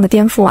印象的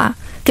颠覆啊！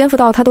颠覆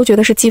到他都觉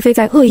得是季飞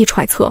在恶意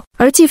揣测，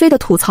而季飞的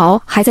吐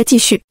槽还在继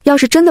续。要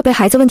是真的被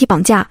孩子问题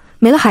绑架，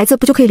没了孩子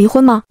不就可以离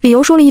婚吗？理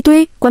由说了一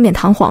堆，冠冕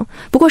堂皇，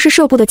不过是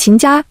社部的秦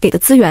家给的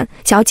资源，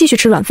想要继续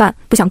吃软饭，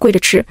不想跪着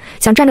吃，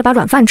想站着把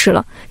软饭吃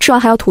了，吃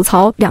完还要吐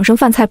槽2声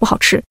饭菜不好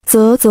吃。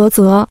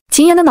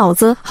秦岩的脑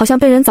子好像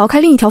被人凿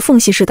开另一条缝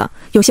隙似的，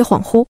有些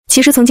恍惚。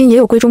其实曾经也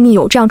有闺中密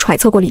友这样揣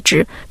测过李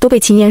直，都被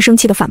秦岩生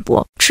气的反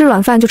驳：吃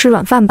软饭就吃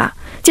软饭吧，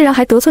竟然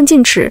还得寸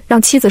进尺，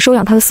让妻子收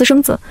养他的私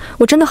生子。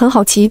我真的很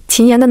好奇，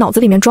秦岩的脑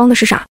子里面装的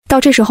是啥？到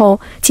这时候，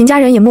秦家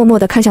人也默默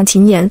地看向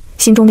秦岩，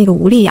心中那个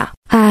无力呀。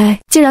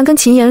竟然跟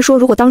秦岩说，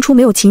如果当初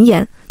没有秦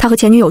岩，他和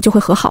前女友就会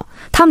和好，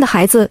他们的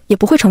孩子也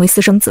不会成为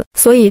私生子，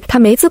所以他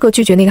没资格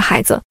拒绝那个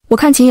孩子。我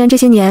看秦岩这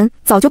些年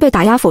早就被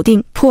打压否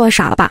定，破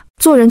傻了吧？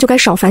做人就该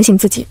少反省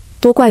自己，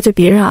多怪罪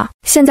别人啊！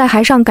现在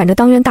还上赶着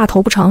当冤大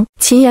头不成？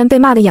秦岩被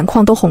骂得眼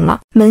眶都红了，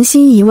扪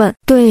心一问，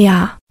对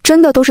呀，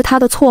真的都是他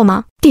的错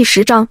吗？第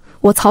10章，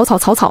我草，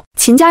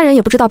秦家人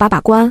也不知道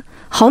把关，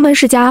豪门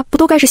世家不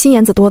都该是心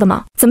眼子多的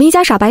吗？怎么一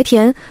家傻白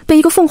甜被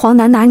一个凤凰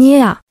男拿捏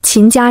呀？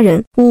秦家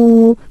人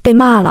被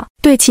骂了，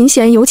对秦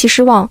贤尤其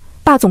失望。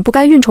爸总不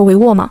该运筹帷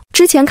幄吗？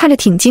之前看着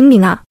挺精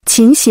明啊，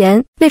秦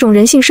贤那种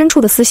人性深处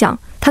的思想，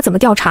他怎么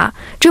调查？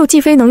只有季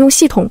飞能用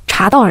系统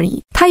查到而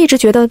已。他一直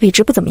觉得李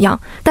直不怎么样，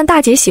但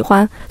大姐喜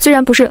欢，虽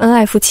然不是恩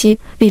爱夫妻，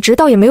李直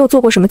倒也没有做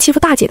过什么欺负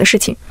大姐的事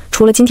情。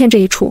除了今天这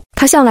一出，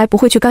他向来不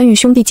会去干预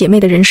兄弟姐妹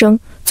的人生，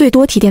最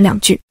多提点2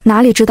句。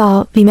哪里知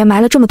道里面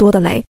埋了这么多的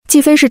雷？季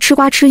飞是吃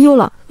瓜吃优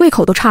了，胃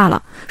口都差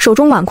了，手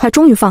中碗筷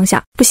终于放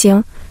下，不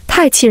行，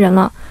太气人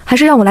了，还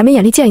是让我来没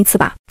眼力见一次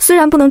吧。虽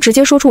然不能直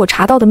接说出我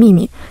查到的秘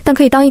密，但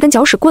可以当一根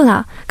搅屎棍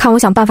啊，看我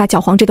想办法搅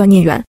黄这段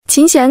孽缘。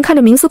秦贤看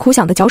着冥思苦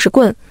想的搅屎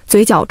棍，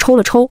嘴角抽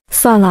了抽，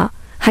算了，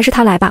还是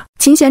他来吧。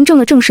秦贤正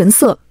了正神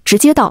色，直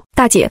接道：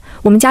大姐，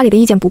我们家里的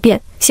意见不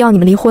变，希望你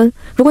们离婚。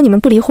如果你们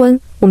不离婚，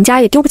我们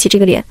家也丢不起这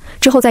个脸，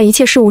之后在一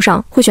切事务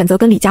上会选择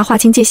跟李家划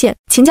清界限。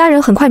秦家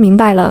人很快明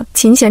白了，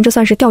秦贤这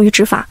算是钓鱼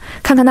执法，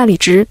看看那李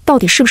直到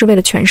底是不是为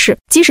了权势。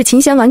即使秦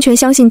贤完全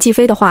相信季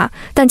飞的话，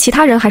但其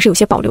他人还是有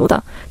些保留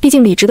的，毕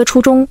竟李直的初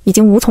衷已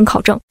经无从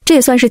考证。这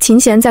也算是秦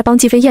贤在帮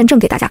季飞验证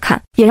给大家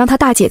看，也让他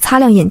大姐擦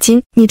亮眼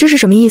睛。你这是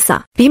什么意思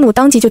啊？李母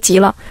当即就急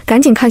了，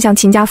赶紧看向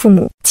秦家父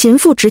母。秦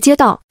父直接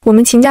道：我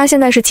们秦家现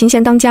在是秦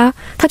贤当家，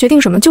他决定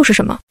什么就是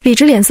什么。李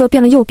直脸色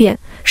变了又变，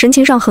神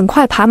情上很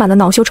快爬满了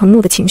恼羞成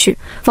怒的情绪，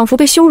仿佛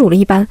被羞辱了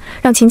一般，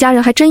让秦家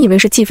人还真以为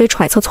是季飞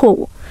揣测错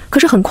误。可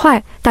是很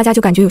快大家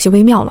就感觉有些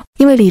微妙了，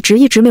因为李直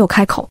一直没有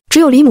开口，只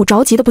有李母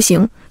着急的不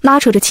行，拉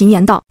扯着秦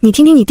岩道：你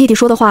听听你弟弟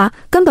说的话，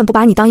根本不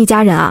把你当一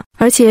家人啊，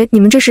而且你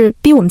们这是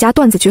逼我们家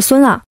断子绝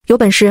孙啊，有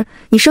本事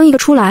你生一个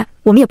出来，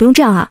我们也不用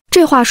这样啊。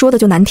这话说的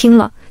就难听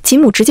了，秦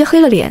母直接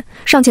黑了脸，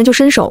上前就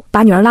伸手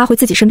把女儿拉回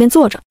自己身边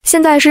坐着。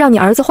现在是让你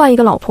儿子换一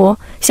个老婆，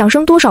想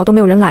生多少都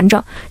没有人拦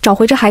着，找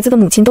回这孩子的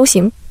母亲都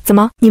行。怎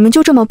么，你们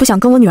就这么不想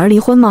跟我女儿离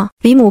婚吗？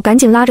李母赶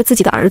紧拉着自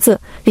己的儿子，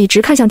李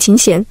直看向秦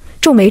贤，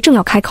皱眉正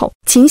要开口，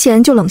秦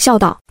贤就冷笑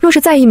道：若是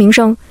在意名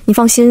声，你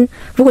放心，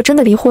如果真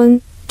的离婚，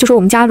就说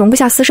我们家容不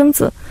下私生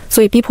子，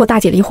所以逼迫大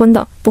姐离婚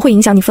的，不会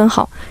影响你分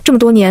好。这么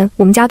多年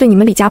我们家对你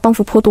们李家帮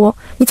扶颇多，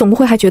你总不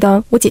会还觉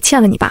得我姐欠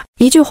了你吧？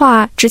一句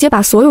话直接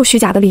把所有虚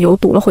假的理由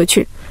堵了回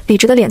去，李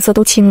直的脸色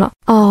都青了。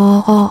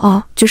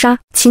狙杀！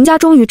秦家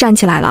终于站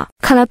起来了，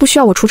看来不需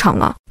要我出场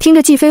了。听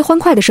着季飞欢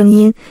快的声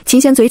音，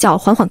秦贤嘴角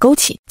缓缓勾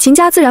起。秦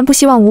家自然不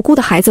希望无辜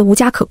的孩子无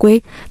家可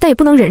归，但也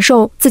不能忍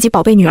受自己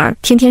宝贝女儿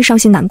天天伤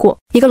心难过。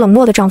一个冷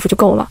漠的丈夫就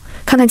够了，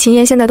看看秦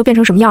岩现在都变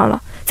成什么样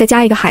了，再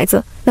加一个孩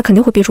子，那肯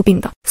定会憋出病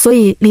的。所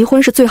以离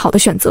婚是最好的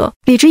选择。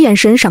李直眼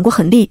神闪过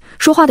狠厉，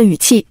说话的语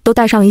气都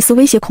带上了一丝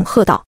威胁恐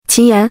吓道：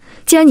秦岩，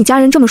既然你家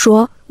人这么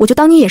说，我就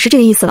当你也是这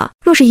个意思了。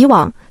若是以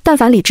往，但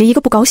凡李直一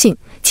个不高兴，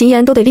秦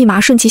岩都得立马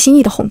顺其心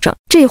意的哄着，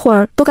这会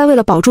儿都该为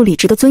了保住李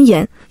直的尊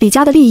严、李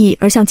家的利益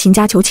而向秦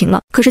家求情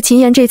了。可是秦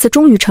岩这次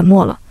终于沉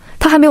默了，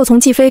他还没有从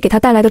季飞给他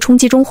带来的冲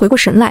击中回过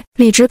神来。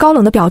李直高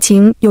冷的表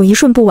情有一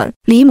瞬不稳，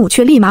李母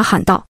却立马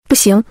喊道：不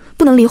行，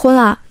不能离婚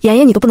啊，妍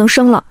妍你都不能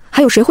生了，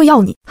还有谁会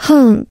要你？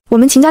哼，我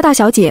们秦家大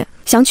小姐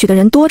想娶的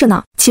人多着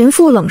呢。秦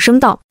父冷声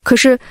道：可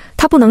是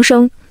她不能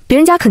生，别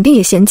人家肯定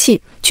也嫌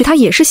弃，娶她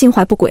也是心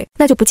怀不轨，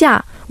那就不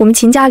嫁，我们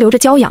秦家留着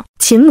娇养。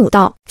秦母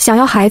道：想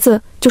要孩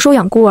子就收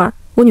养孤儿，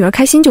我女儿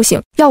开心就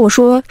行。要我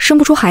说，生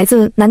不出孩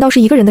子难道是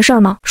一个人的事儿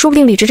吗？说不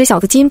定李直这小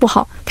子基因不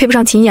好，配不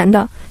上秦妍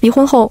的，离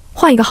婚后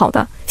换一个好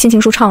的，心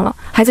情舒畅了，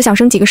孩子想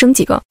生几个生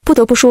几个。不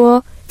得不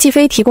说，继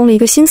妃提供了一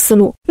个新思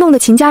路，弄得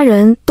秦家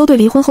人都对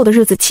离婚后的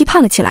日子期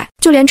盼了起来，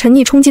就连沉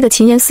溺冲击的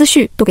秦妍思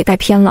绪都给带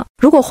偏了。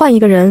如果换一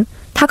个人，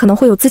他可能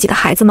会有自己的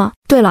孩子吗？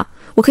对了，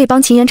我可以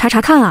帮秦妍查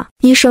查看啊，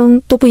医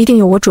生都不一定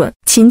有我准。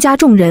秦家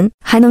众人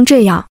还能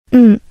这样？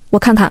我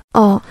看看，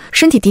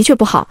身体的确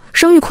不好，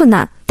生育困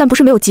难，但不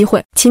是没有机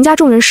会。秦家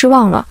众人失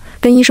望了，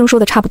跟医生说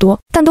的差不多，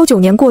但都9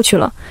年过去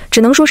了，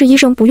只能说是医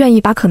生不愿意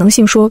把可能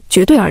性说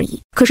绝对而已。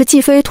可是继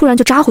妃突然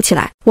就咋呼起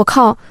来，我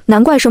靠，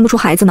难怪生不出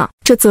孩子呢，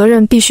这责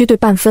任必须对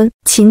半分。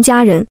秦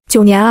家人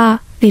9年啊，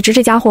李直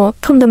这家伙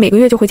恨不得每个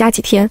月就回家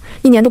几天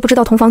，1年都不知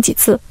道同房几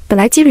次，本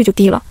来几率就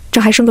低了，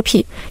这还生个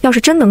屁，要是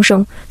真能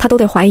生，他都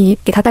得怀疑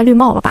给他戴绿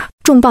帽了吧。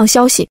重磅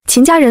消息，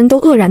秦家人都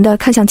愕然地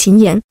看向秦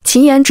妍，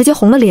秦妍直接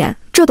红了脸，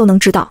这都能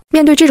知道。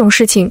面对这种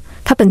事情，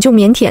她本就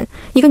腼腆，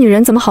一个女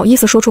人怎么好意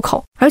思说出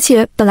口？而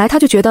且本来她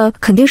就觉得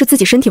肯定是自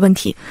己身体问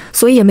题，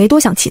所以也没多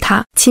想其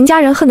他。秦家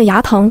人恨得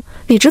牙疼，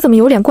李直怎么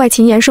有脸怪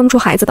秦妍生不出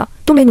孩子的，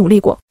都没努力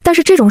过。但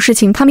是这种事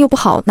情他们又不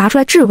好拿出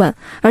来质问，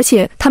而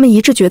且他们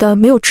一致觉得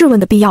没有质问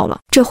的必要了，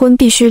这婚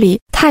必须离，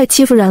太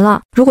欺负人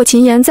了。如果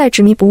秦妍再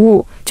执迷不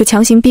悟，就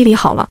强行逼离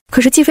好了。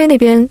可是继妃那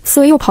边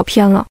思维又跑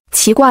偏了，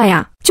奇怪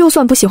呀，就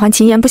算不喜欢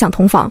秦妍，不想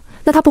同房，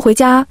那他不回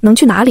家能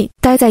去哪里？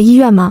待在医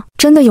院吗？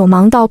真的有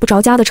忙到不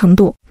着家的程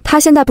度？他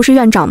现在不是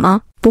院长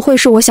吗？不会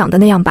是我想的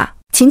那样吧？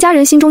秦家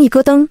人心中一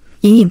咯噔，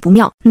隐隐不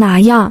妙。哪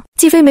样？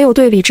继妃没有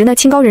对李直那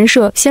清高人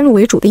设先入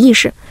为主的意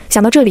识，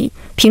想到这里，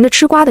凭着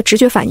吃瓜的直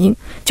觉反应，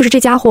就是这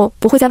家伙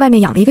不会在外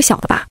面养了一个小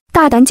的吧？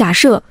大胆假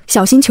设，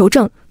小心求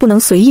证，不能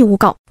随意诬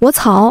告。我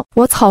草，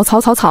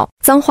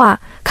脏话，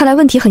看来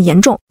问题很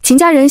严重。秦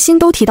家人心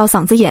都提到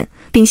嗓子眼，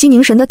屏息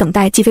凝神地等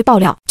待继妃爆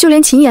料，就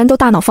连秦妍都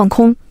大脑放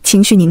空，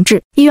情绪凝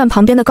滞。医院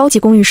旁边的高级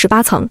公寓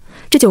18层，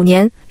这9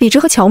年，李直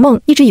和乔梦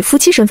一直以夫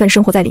妻身份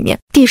生活在里面。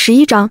第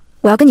11章，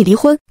我要跟你离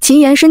婚。秦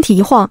妍身体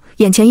一晃，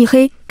眼前一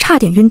黑，差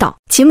点晕倒。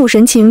秦母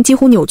神情几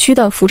乎扭曲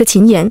地扶着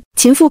秦妍，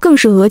秦父更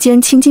是额间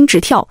青筋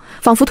直跳，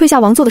仿佛退下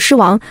王座的狮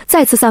王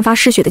再次散发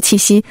嗜血的气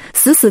息，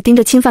死死盯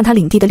着侵犯他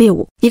领地的猎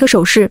物。一个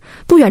手势，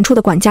不远处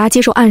的管家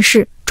接受暗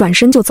示，转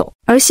身就走。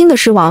而新的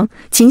狮王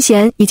秦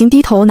贤已经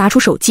低头拿出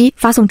手机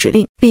发送指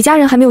令。李家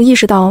人还没有意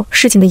识到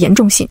事情的严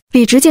重性。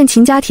李直见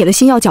秦家铁了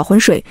心要搅浑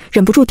水，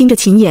忍不住盯着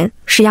秦妍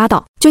施压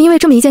道：就因为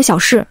这么一件小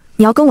事，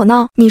你要跟我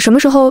闹？你什么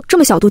时候这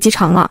么小肚鸡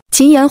肠了？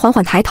秦妍缓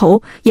缓抬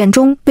头，眼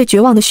中被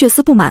绝望的血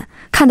丝布满，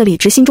看得李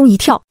直心中一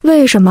跳。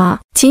为什么？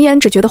秦妍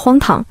只觉得荒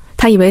唐，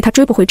他以为他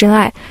追不回真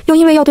爱，又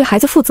因为要对孩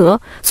子负责，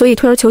所以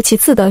退而求其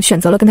次地选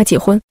择了跟他结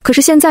婚。可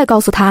是现在告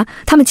诉他，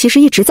他们其实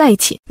一直在一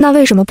起，那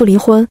为什么不离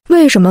婚？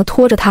为什么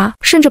拖着他，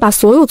甚至把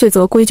所有罪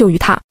责归咎于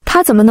他？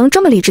他怎么能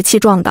这么理直气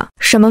壮的？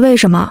什么为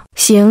什么？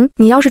行，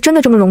你要是真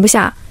的这么容不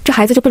下，这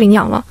孩子就不领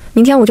养了，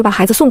明天我就把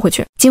孩子送回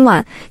去。今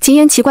晚秦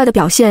妍奇怪的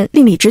表现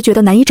令李直觉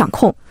得难以掌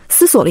控，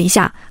思索了一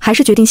下，还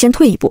是决定先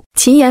退一步。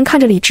秦妍看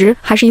着李直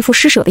还是一副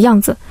施舍的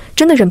样子，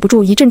真的忍不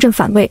住一阵阵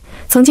反胃。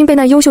曾经被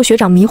那优秀学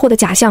长迷惑的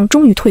假象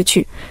终于褪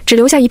去，只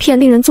留下一片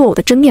令人作呕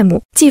的真面目。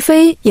继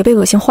妃也被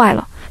恶心坏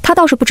了，他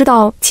倒是不知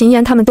道秦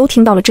妍他们都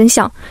听到了真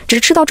相，只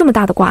是吃到这么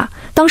大的瓜，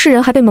当事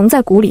人还被蒙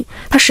在鼓里，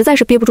他实在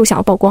是憋不住想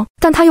要曝光，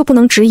但他又不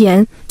能直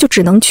言，就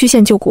只能曲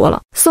线救国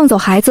了。送走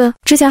孩子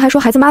之前还说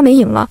孩子妈没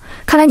影了，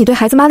看来你对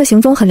孩子妈的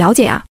行踪很了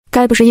解啊，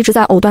该不是一直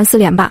在藕断丝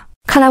连吧？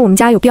看来我们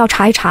家有必要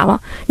查一查了，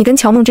你跟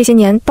乔梦这些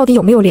年到底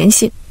有没有联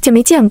系？见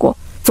没见过？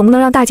总不能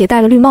让大姐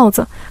戴了绿帽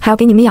子，还要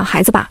给你们养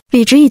孩子吧？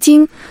李直一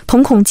惊，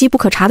瞳孔机不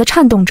可察地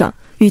颤动着，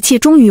语气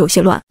终于有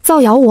些乱。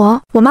造谣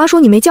我妈说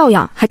你没教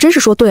养，还真是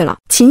说对了。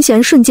秦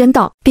贤瞬间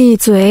道：闭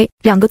嘴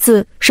2个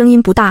字，声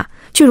音不大，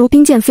却如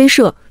冰箭飞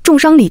射，重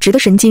伤李直的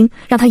神经，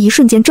让他一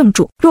瞬间怔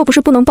住。若不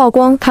是不能曝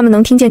光他们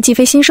能听见继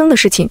妃心声的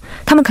事情，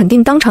他们肯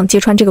定当场揭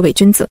穿这个伪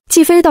君子。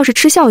继妃倒是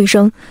嗤笑一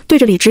声，对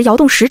着李直摇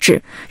动食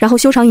指，然后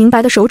修长银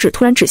白的手指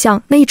突然指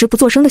向那一直不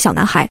作声的小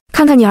男孩，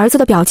看看你儿子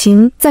的表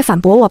情，再反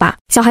驳我吧。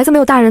小孩子没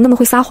有大人那么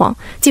会撒谎，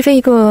继妃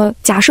一个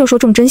假设说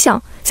中真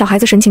相，小孩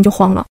子神情就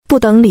慌了。不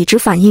等李直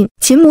反应，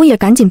秦母也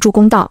赶紧助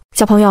攻道：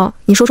小朋友，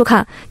你说说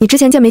看，你之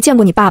前见没见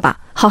过你爸爸？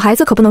好孩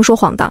子可不能说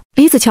谎的。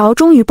李子乔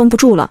终于绷不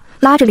住了，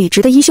拉着李直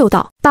的衣袖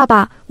道：爸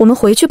爸，我们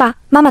回去吧，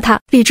妈妈她。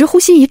李直呼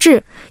吸一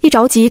滞，一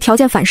着急条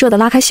件反射地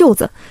拉开袖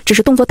子，只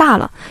是动作大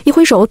了，一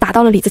挥手打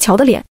到了李子乔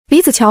的脸。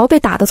李子乔被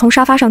打得从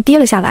沙发上跌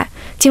了下来，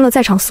惊了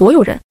在场所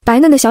有人。白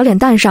嫩的小脸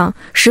蛋上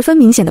十分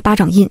明显的巴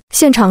掌印，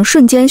现场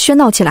瞬间喧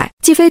闹起来。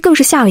继妃更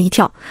是吓了一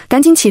跳，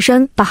赶紧起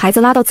身把孩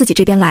子拉到自己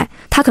这边来，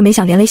她可没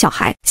想连累小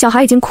孩，小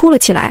孩已经哭了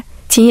起来。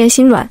秦妍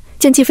心软，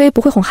见继妃不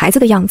会哄孩子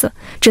的样子，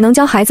只能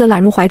将孩子揽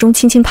入怀中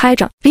轻轻拍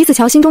着。李子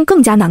乔心中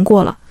更加难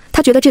过了，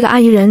他觉得这个阿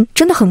姨人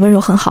真的很温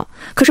柔很好，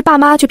可是爸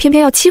妈却偏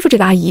偏要欺负这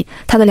个阿姨，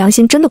他的良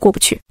心真的过不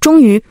去。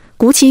终于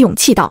鼓起勇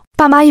气道：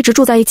爸妈一直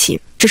住在一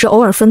起，只是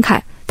偶尔分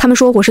开，他们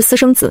说我是私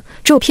生子，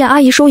只有骗阿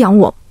姨收养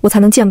我才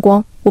能见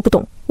光，我不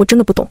懂，我真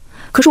的不懂，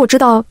可是我知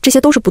道这些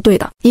都是不对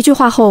的。一句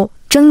话后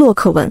真落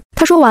可闻。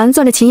他说完，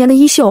攥着秦岩的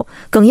衣袖，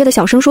哽咽的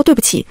小声说对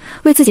不起，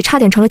为自己差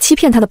点成了欺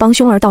骗他的帮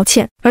凶而道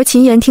歉。而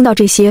秦岩听到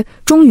这些，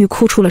终于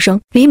哭出了声。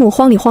李母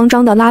慌里慌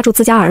张地拉住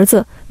自家儿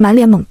子，满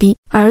脸懵逼。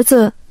儿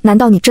子，难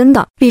道你真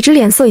的？李直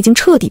脸色已经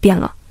彻底变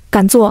了。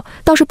敢做，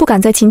倒是不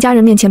敢在秦家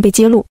人面前被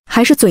揭露，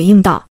还是嘴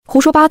硬道，胡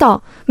说八道，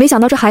没想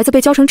到这孩子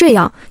被教成这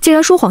样，竟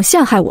然说谎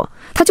陷害我，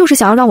他就是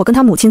想要让我跟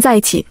他母亲在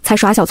一起，才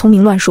耍小聪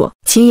明乱说。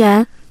秦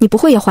岩，你不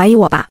会也怀疑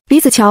我吧？李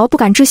子乔不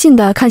敢置信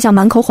地看向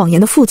满口谎言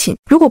的父亲，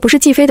如果不是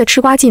季飞的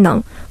吃瓜技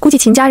能，估计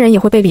秦家人也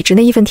会被李直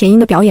那义愤填膺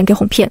的表演给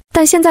哄骗。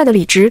但现在的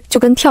李直就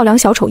跟跳梁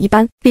小丑一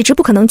般，李直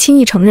不可能轻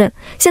易承认。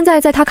现在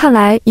在他看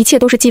来，一切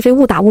都是季飞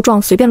误打误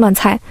撞，随便乱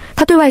猜。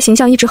他对外形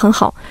象一直很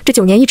好，这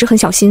9年一直很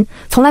小心，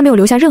从来没有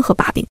留下任何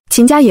把柄。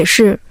秦家也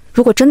是，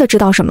如果真的知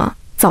道什么，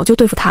早就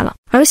对付他了。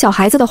而小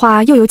孩子的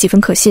话又有几分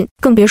可信，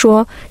更别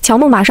说乔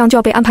梦马上就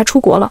要被安排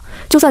出国了，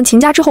就算秦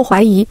家之后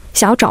怀疑，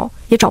想要找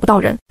也找不到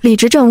人。李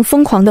直正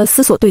疯狂地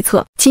思索对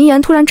策，秦岩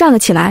突然站了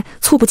起来，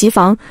猝不及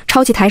防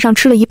抄起台上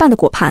吃了一半的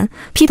果盘，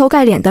劈头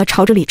盖脸地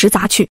朝着李直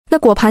砸去。那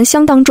果盘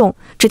相当重，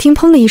只听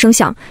砰的一声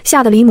响，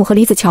吓得李母和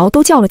李子乔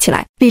都叫了起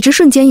来。李直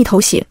瞬间一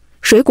头血，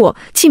水果、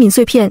器皿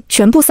碎片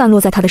全部散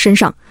落在他的身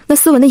上，那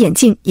斯文的眼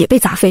镜也被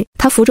砸飞。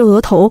他扶着额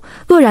头，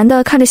愕然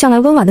地看着向来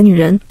温婉的女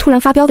人突然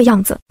发飙的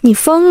样子。你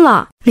疯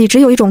了！李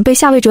直有一种被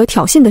下位者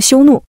挑衅的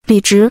羞怒。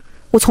李直，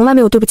我从来没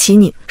有对不起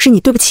你，是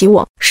你对不起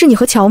我，是你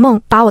和乔梦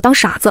把我当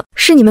傻子，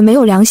是你们没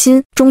有良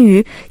心。终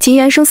于，秦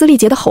岩声嘶力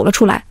竭地吼了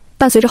出来，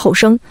伴随着吼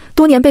声，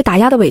多年被打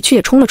压的委屈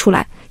也冲了出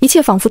来，一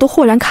切仿佛都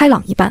豁然开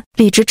朗一般。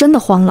李直真的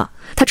慌了，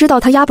他知道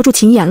他压不住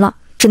秦岩了，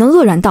只能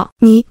愕然道：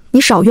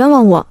你少冤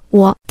枉我！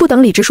我不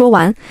等李直说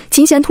完，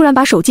秦贤突然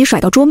把手机甩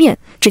到桌面，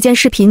只见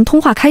视频通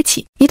话开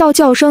启，一道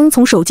叫声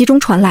从手机中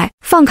传来：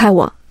放开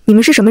我！你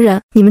们是什么人？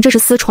你们这是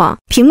私闯！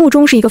屏幕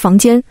中是一个房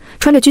间，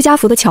穿着居家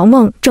服的乔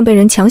梦正被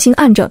人强行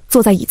按着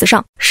坐在椅子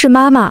上。是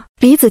妈妈！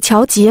李子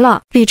乔急了，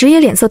李直也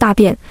脸色大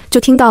变，就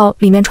听到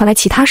里面传来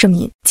其他声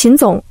音：秦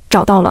总，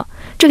找到了，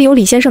这里有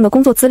李先生的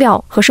工作资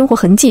料和生活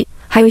痕迹，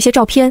还有一些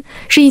照片，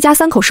是一家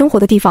3口生活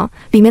的地方，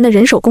里面的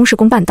人手公事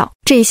公办到。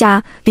这一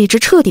下，李直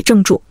彻底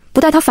怔住。不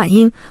待他反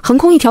应，横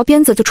空一条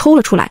鞭子就抽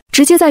了出来，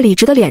直接在李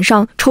直的脸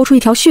上抽出一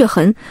条血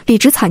痕。李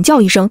直惨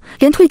叫一声，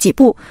连退几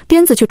步，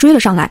鞭子却追了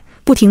上来，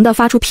不停地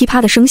发出噼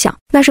啪的声响。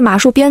那是马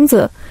术鞭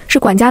子，是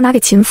管家拿给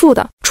秦妇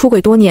的。出轨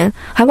多年，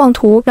还妄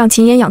图让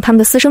秦岩养他们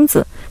的私生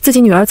子，自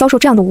己女儿遭受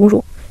这样的侮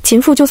辱，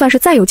秦妇就算是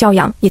再有教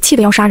养，也气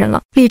得要杀人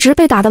了。李直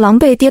被打得狼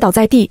狈，跌倒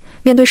在地，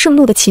面对盛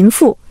怒的秦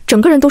妇，整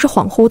个人都是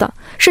恍惚的，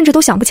甚至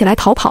都想不起来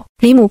逃跑。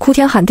李母哭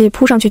天喊地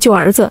扑上去救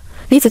儿子，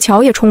李子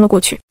乔也冲了过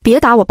去：别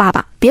打我爸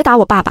爸，别打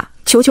我爸爸，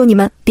求求你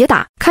们别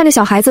打！看着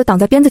小孩子挡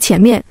在鞭子前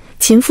面，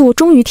秦妇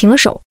终于停了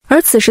手。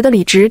而此时的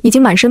李直已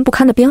经满身不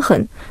堪的鞭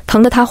痕，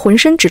疼得他浑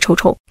身直抽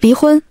抽。离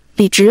婚，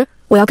李直，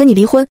我要跟你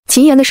离婚！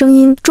秦岩的声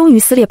音终于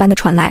撕裂般的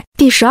传来。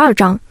第12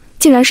章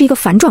竟然是一个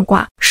反转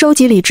卦，收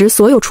集李直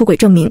所有出轨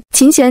证明。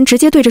秦贤直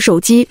接对着手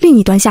机另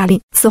一端下令，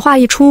此话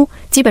一出，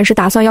基本是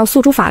打算要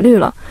诉诸法律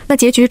了，那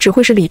结局只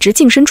会是李直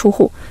净身出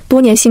户，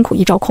多年辛苦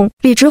一招空。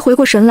李直回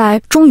过神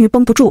来，终于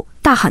绷不住，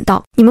大喊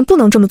道：你们不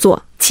能这么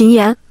做！秦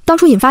岩，当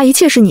初引发一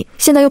切是你，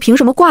现在又凭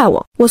什么怪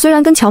我？我虽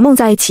然跟乔梦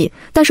在一起，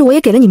但是我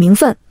也给了你名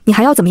分，你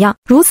还要怎么样？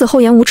如此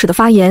厚颜无耻的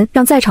发言，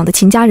让在场的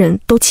秦家人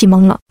都气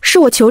懵了。是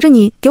我求着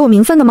你给我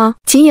名分的吗？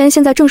秦岩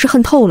现在正是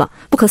恨透了，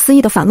不可思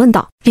议地反问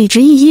道：李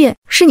直异业，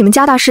是你们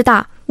家大势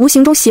大，无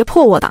形中胁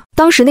迫我的。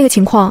当时那个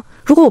情况，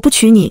如果我不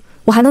娶你，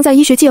我还能在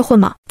医学界混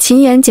吗？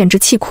秦岩简直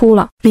气哭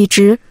了。李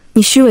直，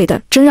你虚伪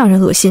的真让人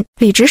恶心。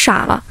李直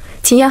傻了，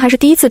秦岩还是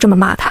第一次这么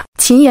骂他。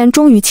秦岩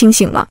终于清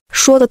醒了，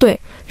说得对，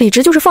李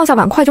直就是放下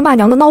碗筷就骂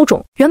娘的孬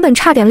种。原本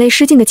差点泪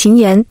失禁的秦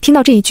岩听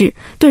到这一句，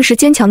顿时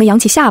坚强地扬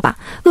起下巴，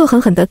恶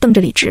狠狠地瞪着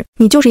李直：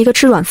你就是一个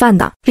吃软饭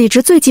的！李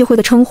直最忌讳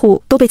的称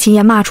呼都被秦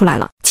岩骂出来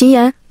了。秦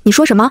岩，你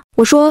说什么？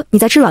我说你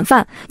在吃软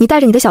饭，你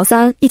带着你的小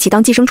三一起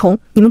当寄生虫，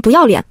你们不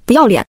要脸，不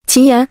要脸！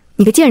秦岩，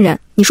你个贱人，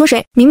你说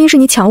谁？明明是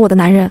你抢了我的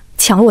男人，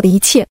抢了我的一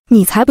切，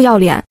你才不要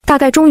脸！大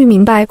概终于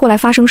明白过来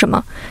发生什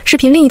么。视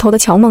频另一头的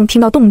乔梦听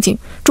到动静，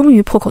终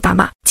于破口大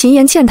骂：秦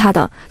岩欠她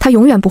的，她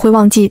永远不会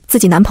忘记自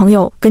己男朋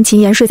友跟秦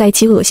岩睡在一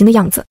起恶心的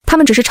样子。他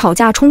们只是吵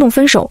架冲动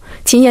分手，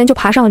秦岩就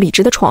爬上了李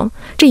直的床，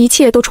这一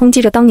切都冲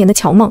击着当年的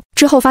乔梦。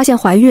之后发现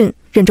怀孕，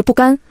忍着不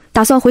甘，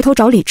打算回头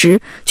找李直，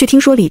却听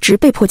说李直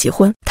被迫结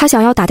婚，他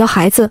想要打掉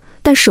孩子，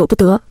但舍不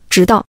得。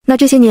直到那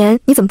这些年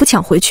你怎么不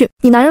抢回去？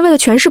你男人为了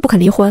权势不肯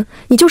离婚，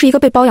你就是一个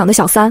被包养的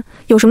小三，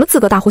有什么资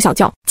格大呼小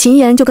叫？秦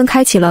岩就跟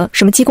开启了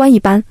什么机关一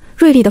般，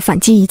锐利的反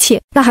击一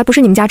切。那还不是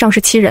你们家仗势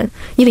欺人，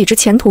以李直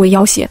前途为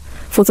要挟，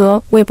否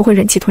则我也不会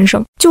忍气吞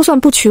声。就算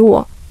不娶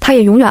我，他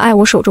也永远爱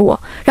我守着我，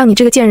让你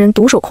这个贱人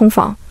独守空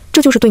房，这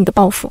就是对你的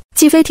报复。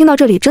季飞听到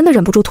这里真的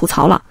忍不住吐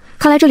槽了，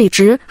看来这李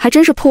直还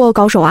真是破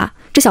高手啊，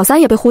这小三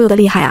也被忽悠得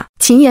厉害啊。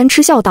秦岩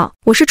嗤笑道：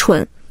我是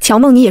蠢，乔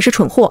梦你也是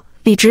蠢货。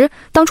李直，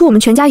当初我们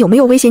全家有没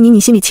有威胁你，你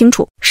心里清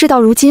楚。事到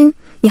如今，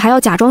你还要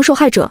假装受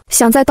害者，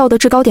想在道德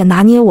制高点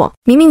拿捏我。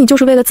明明你就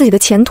是为了自己的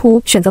前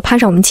途选择攀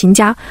上我们秦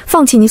家，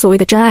放弃你所谓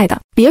的真爱的，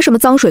别什么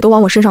脏水都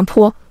往我身上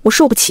泼，我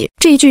受不起。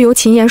这一句由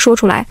秦言说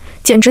出来，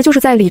简直就是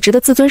在李直的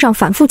自尊上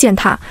反复践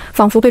踏，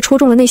仿佛被戳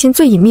中了内心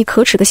最隐秘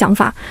可耻的想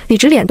法。李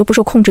直脸都不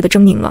受控制的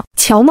狰狞了。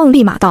乔梦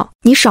立马道：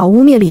你少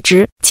污蔑李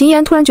直。秦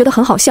言突然觉得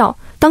很好笑，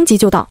当即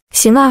就道：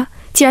行啊，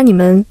既然你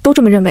们都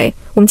这么认为，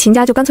我们秦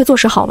家就干脆做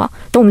事好了，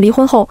等我们离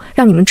婚后，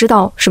让你们知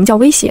道什么叫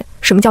威胁，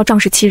什么叫仗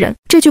势欺人。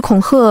这句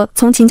恐吓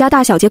从秦家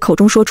大小姐口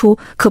中说出，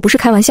可不是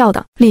开玩笑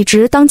的。李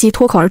直当即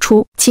脱口而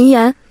出：秦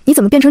言，你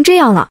怎么变成这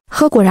样了？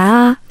呵，果然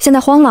啊，现在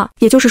慌了。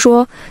也就是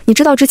说，你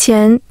知道之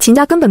前秦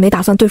家根本没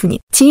打算对付你。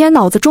秦言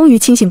脑子终于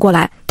清醒过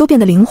来，都变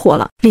得灵活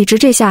了。李直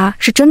这下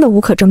是真的无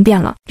可争辩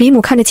了。李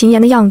母看着秦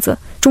言的样子，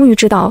终于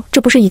知道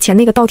这不是以前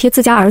那个倒贴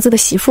自家儿子的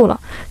媳妇了，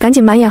赶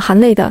紧满眼含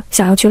泪的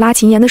想要去拉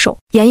秦言的手。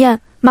妍妍，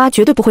妈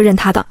绝对不会认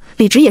他的。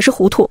李直也是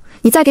糊涂，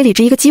你再给李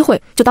直一个机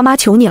会，就当妈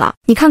求你了。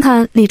你看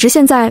看李直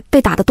现在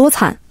被打得多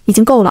惨，已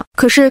经够了。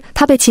可是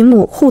他被秦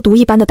母护犊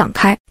一般的挡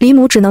开，李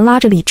母只能拉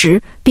着李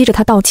直，逼着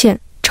他道歉。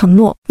承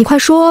诺，你快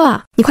说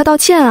啊，你快道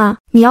歉啊！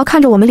你要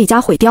看着我们李家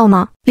毁掉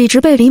吗？李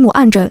直被李母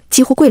按着，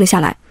几乎跪了下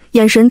来，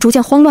眼神逐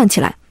渐慌乱起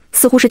来，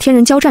似乎是天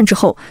人交战之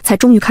后，才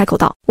终于开口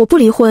道：我不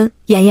离婚，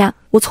妍妍，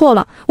我错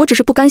了，我只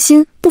是不甘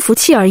心、不服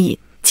气而已。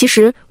其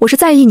实我是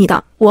在意你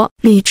的，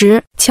李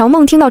直。乔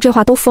梦听到这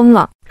话都疯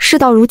了，事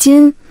到如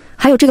今，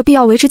还有这个必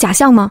要维持假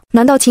象吗？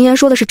难道秦言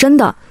说的是真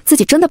的？自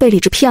己真的被李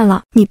直骗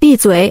了？你闭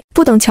嘴！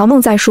不等乔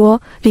梦再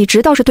说，李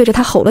直倒是对着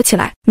他吼了起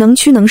来：能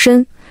屈能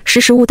伸，识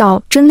时务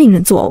道，真令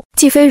人作呕。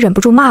季飞忍不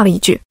住骂了一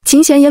句，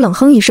秦贤也冷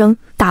哼一声，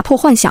打破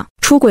幻想，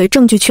出轨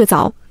证据确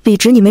凿，李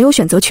直你没有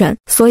选择权，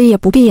所以也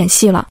不必演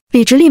戏了。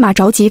李直立马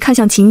着急看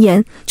向秦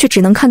言，却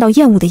只能看到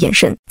厌恶的眼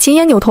神。秦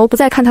言扭头不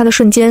再看他的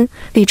瞬间，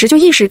李直就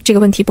意识这个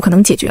问题不可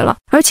能解决了。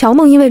而乔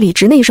梦因为李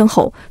直那一声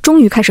吼，终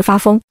于开始发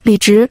疯。李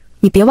直，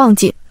你别忘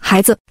记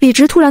孩子！李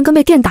直突然跟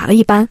被电打了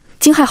一般，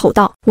惊骇吼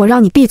道：我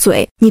让你闭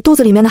嘴！你肚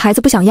子里面的孩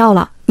子不想要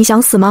了，你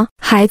想死吗？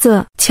孩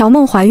子，乔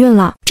梦怀孕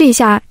了。这一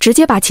下直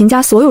接把秦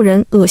家所有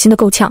人恶心得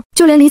够呛，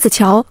就连李子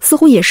乔似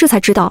乎也是才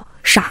知道，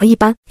傻了一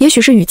般。也许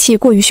是语气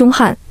过于凶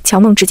悍，乔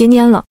梦直接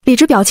蔫了。李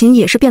直表情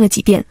也是变了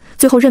几遍，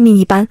最后认命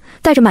一般，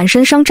带着满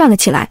身伤站了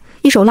起来，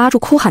一手拉住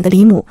哭喊的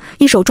李母，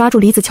一手抓住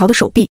李子乔的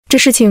手臂。这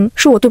事情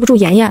是我对不住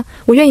妍妍，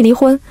我愿意离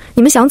婚，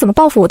你们想怎么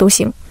报复我都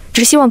行，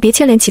只是希望别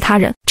牵连其他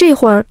人。这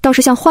会儿倒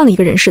是像换了一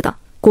个人似的，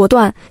果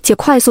断且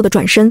快速的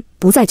转身，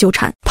不再纠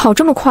缠。跑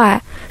这么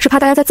快，是怕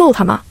大家在揍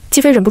他吗？季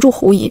飞忍不住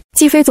狐疑。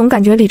季飞总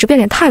感觉李直变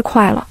脸太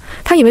快了，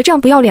他以为这样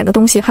不要脸的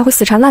东西还会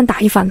死缠烂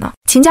打一番呢。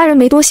秦家人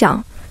没多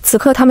想，此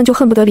刻他们就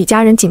恨不得李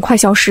家人尽快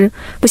消失，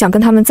不想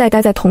跟他们再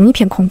待在同一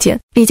片空间。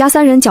李家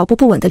三人脚步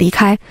不稳地离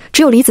开，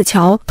只有李子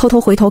乔偷偷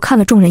回头看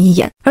了众人一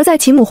眼。而在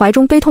秦母怀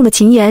中悲痛的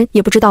秦言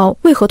也不知道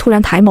为何突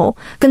然抬眸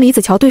跟李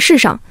子乔对视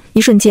上，一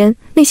瞬间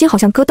内心好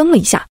像咯噔了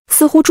一下，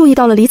似乎注意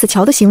到了李子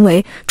乔的行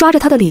为，抓着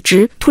他的李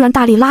直突然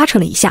大力拉扯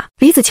了一下。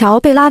李子乔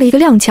被拉了一个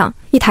踉跄，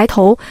一抬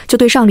头就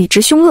对上李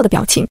直凶恶的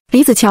表情。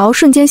李子乔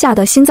瞬间吓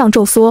得心脏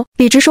骤缩，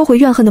李直收回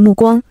怨恨的目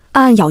光，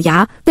暗暗咬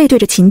牙，背对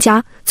着秦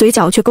家，嘴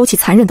角却勾起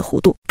残忍的弧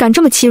度。敢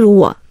这么欺辱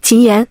我，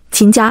秦言、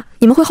秦家，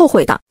你们会后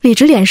悔的。李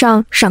直脸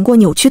上闪过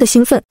扭曲的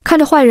兴奋，看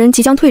着坏人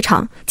即将退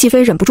场，季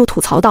飞忍不住吐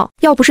槽道：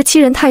要不是欺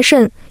人太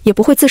甚，也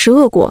不会自食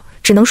恶果，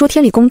只能说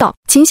天理公道。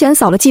秦贤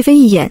扫了季飞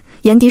一眼，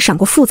眼底闪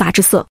过复杂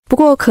之色。不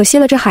过可惜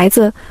了这孩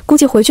子，估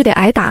计回去得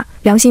挨打，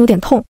良心有点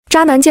痛。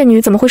渣男贱女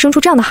怎么会生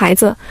出这样的孩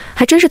子，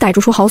还真是歹毒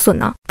出好损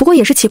呢。不过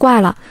也是奇怪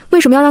了，为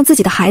什么要让自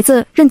己的孩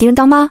子认敌人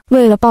当妈？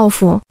为了报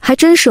复，还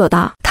真舍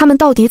得。他们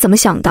到底怎么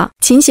想的？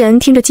秦贤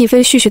听着季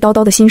飞絮絮叨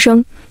叨的心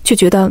声，却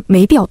觉得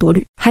没必要多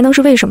虑。还能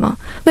是为什么？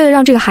为了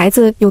让这个孩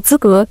子有资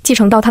格继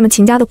承到他们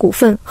秦家的股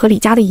份和李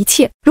家的一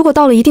切。如果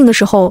到了一定的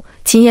时候，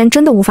秦言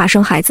真的无法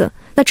生孩子，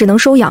那只能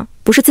收养，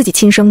不是自己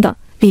亲生的。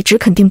李直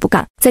肯定不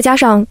干，再加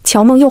上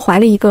乔梦又怀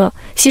了一个，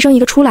牺牲一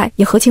个出来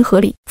也合情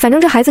合理。反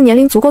正这孩子年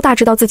龄足够大，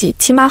知道自己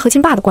亲妈和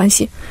亲爸的关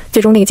系，最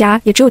终那个家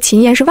也只有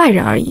秦言是外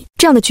人而已。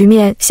这样的局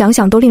面想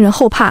想都令人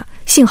后怕，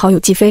幸好有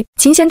季飞。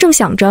秦贤正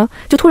想着，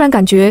就突然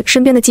感觉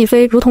身边的季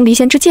飞如同离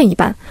弦之箭一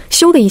般，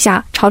咻的一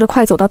下朝着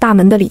快走到大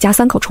门的李家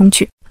三口冲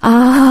去。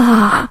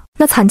啊！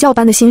那惨叫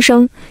般的心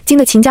声惊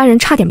得秦家人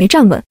差点没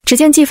站稳。只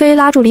见季飞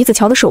拉住李子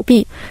乔的手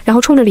臂，然后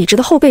冲着李直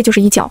的后背就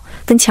是一脚，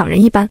跟抢人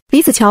一般。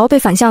李子乔被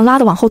反向拉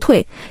得往后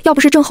退，要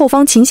不是正后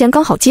方秦贤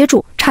刚好接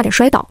住，差点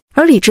摔倒。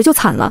而李直就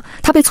惨了，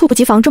他被猝不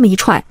及防这么一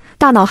踹，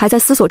大脑还在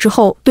思索之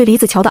后对李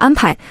子乔的安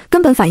排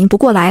根本反应不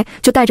过来，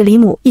就带着李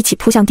母一起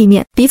扑向地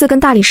面，鼻子跟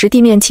大理石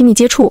地面亲密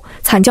接触，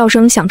惨叫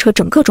声响彻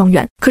整个庄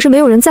园。可是没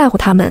有人在乎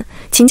他们，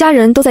秦家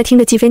人都在听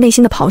着季飞内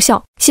心的咆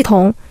哮：系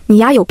统，你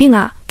丫有病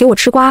啊，给我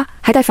吃瓜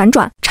还带反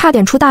转，差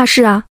点出大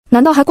事啊，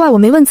难道还怪我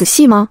没问仔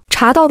细吗？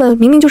查到的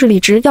明明就是李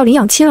直要领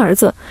养亲儿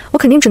子，我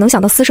肯定只能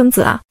想到私生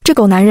子啊，这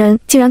狗男人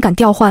竟然敢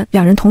调换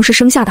两人同时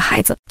生下的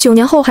孩子，9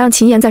年后还让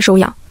秦言再收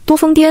养，多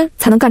疯癫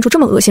才能干出这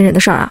么恶心人的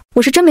事儿啊！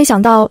我是真没想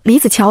到李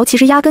子乔其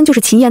实压根就是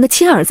秦言的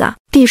亲儿子啊。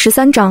第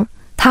13章，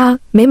他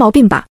没毛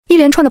病吧？一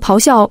连串的咆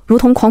哮如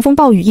同狂风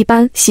暴雨一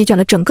般席卷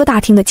了整个大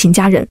厅的秦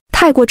家人。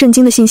太过震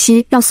惊的信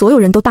息让所有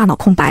人都大脑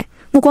空白，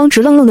目光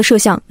直愣愣地射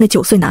向那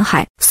9岁男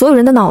孩，所有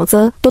人的脑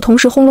子都同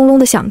时轰隆隆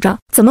地响着，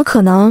怎么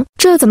可能？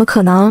这怎么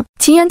可能？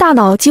秦妍大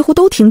脑几乎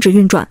都停止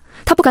运转，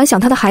她不敢想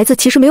她的孩子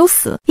其实没有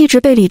死，一直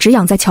被李直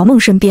养在乔梦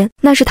身边，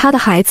那是她的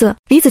孩子。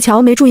李子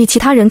乔没注意其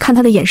他人看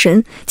她的眼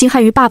神，惊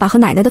骇于爸爸和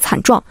奶奶的惨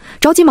状，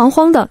着急忙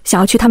慌地想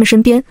要去他们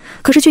身边，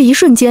可是却一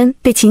瞬间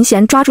被秦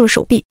贤抓住了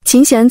手臂。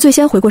秦贤最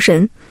先回过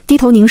神，低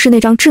头凝视那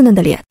张稚嫩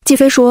的脸。季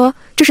飞说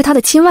这是他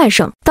的亲外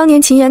甥，当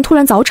年秦妍突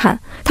然早产，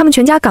他们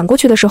全家赶过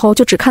去的时候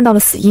就只看到了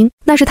死因，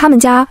那是他们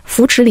家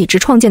扶持李直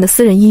创建的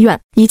私人医院，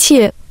一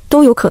切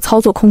都有可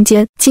操作空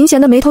间。秦贤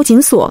的眉头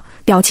紧锁，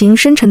表情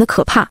深沉的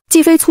可怕。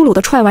季飞粗鲁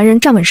地踹完人，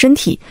站稳身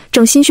体，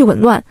正心绪紊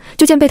乱，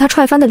就见被他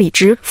踹翻的李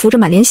直扶着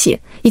满脸血，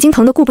已经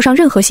疼得顾不上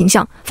任何形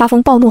象，发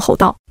疯暴怒吼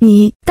道：“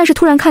你！”但是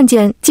突然看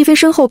见季飞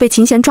身后被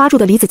秦贤抓住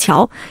的李子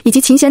乔，以及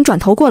秦贤转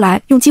头过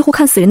来，用几乎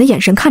看死人的眼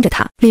神看着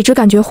他，李直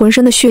感觉浑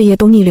身的血液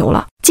都逆流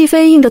了。季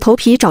飞硬着头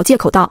皮找借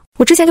口道：“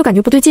我之前就感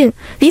觉不对劲，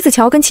李子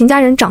乔跟秦家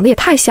人长得也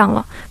太像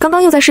了，刚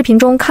刚又在视频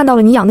中看到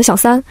了你养的小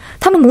三，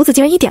他们母子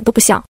竟然一点都不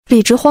像。”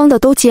李直慌得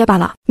都结巴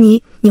了：“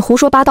你胡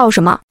说八道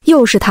什么？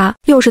又是他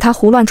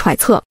胡乱揣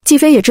测。”季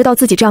飞也知道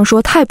自己这样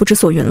说太不知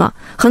所云了，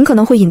很可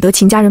能会引得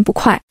秦家人不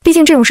快，毕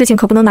竟这种事情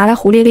可不能拿来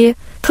胡咧咧，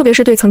特别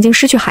是对曾经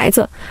失去孩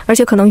子，而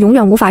且可能永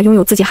远无法拥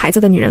有自己孩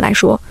子的女人来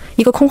说，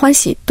一个空欢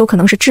喜都可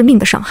能是致命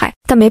的伤害。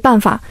但没办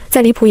法，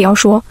再离谱也要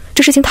说，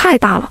这事情太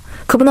大了，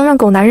可不能让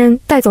狗男人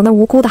带走那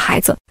无辜的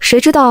孩子，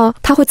谁知道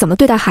他会怎么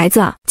对待孩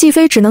子啊？季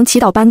飞只能祈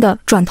祷般的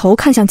转头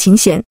看向秦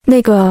贤，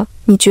那个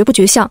你觉不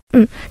觉像？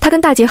他跟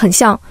大姐很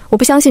像，我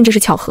不相信这是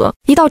巧合。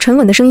一道沉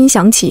稳的声音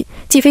响起，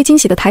季飞惊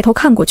喜地抬头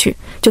看过去，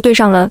就对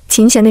上了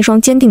秦贤那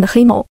双坚定的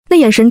黑眸，那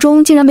眼神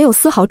中竟然没有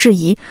丝毫质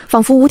疑，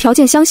仿佛无条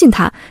件相信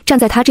他，站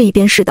在他这一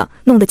边似的，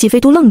弄得季飞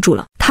都愣住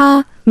了。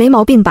他没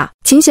毛病吧？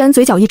秦贤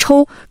嘴角一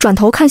抽，转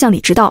头看向李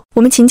直道：“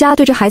我们秦家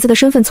对这孩子的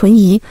身份存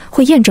疑，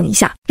会验证一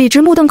下。”李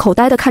直目瞪口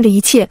呆地看着一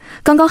切，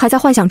刚刚还在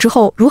幻想之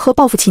后如何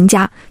报复秦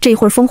家，这一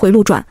会儿峰回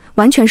路转，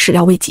完全始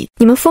料未及。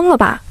你们疯了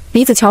吧？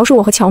李子乔是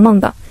我和乔梦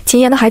的，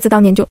秦妍的孩子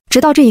当年就……直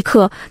到这一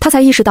刻，他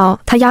才意识到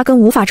他压根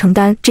无法承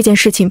担这件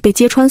事情被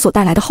揭穿所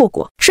带来的后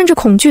果，甚至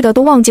恐惧的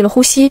都忘记了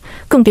呼吸，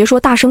更别说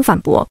大声反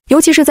驳。尤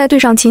其是在对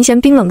上秦贤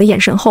冰冷的眼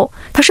神后，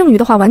他剩余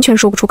的话完全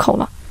说不出口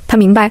了。他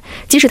明白，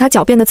即使他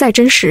狡辩的再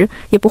真实，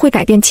也不会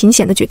改变秦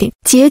贤的决定，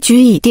结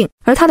局已定，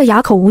而他的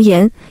哑口无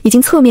言已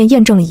经侧面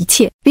验证了一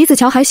切。李子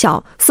乔还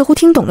小，似乎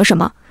听懂了什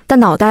么，但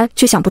脑袋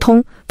却想不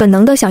通，本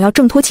能的想要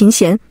挣脱秦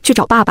贤去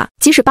找爸爸。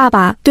即使爸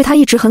爸对他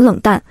一直很冷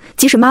淡，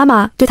即使妈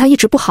妈对他一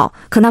直不好，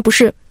可那不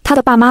是他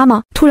的爸妈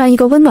吗？突然一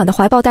个温暖的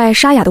怀抱带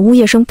沙哑的呜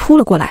咽声扑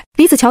了过来，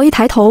李子乔一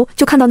抬头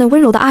就看到那温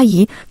柔的阿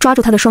姨抓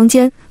住他的双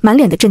肩，满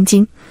脸的震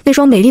惊，那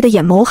双美丽的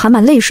眼眸含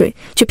满泪水，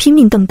却拼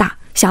命瞪大，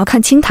想要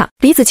看清他。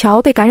李子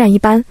乔被感染一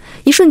般，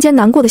一瞬间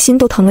难过的心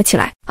都疼了起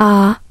来。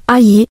阿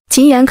姨，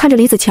秦妍看着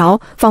李子乔，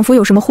仿佛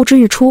有什么呼之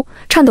欲出，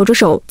颤抖着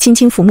手轻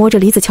轻抚摸着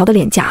李子乔的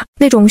脸颊，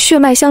那种血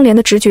脉相连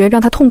的直觉让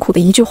他痛苦的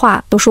一句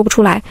话都说不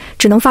出来，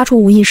只能发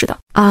出无意识的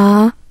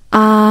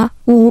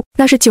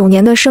那是9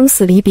年的生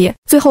死离别，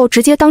最后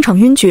直接当场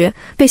晕厥，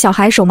被小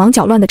孩手忙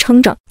脚乱地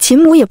撑着。秦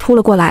母也扑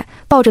了过来，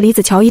抱着李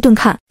子乔一顿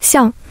看，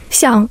像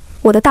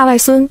我的大外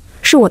孙，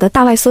是我的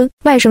大外孙。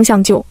外甥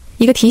相救，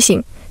一个提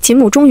醒。秦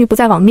母终于不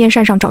再往面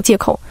善上找借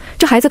口，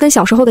这孩子跟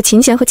小时候的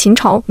秦贤和秦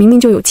朝明明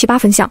就有7、8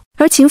分像。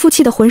而秦父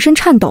气得浑身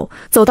颤抖，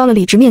走到了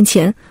李直面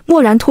前，默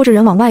然拖着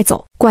人往外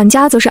走。管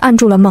家则是按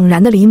住了猛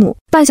然的李母。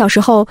半小时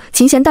后，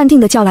秦贤淡定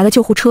地叫来了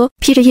救护车，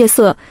披着夜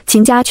色，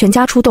秦家全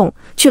家出动，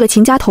去了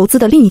秦家投资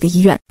的另一个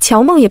医院。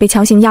乔梦也被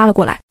强行押了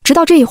过来。直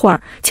到这一会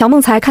儿，乔梦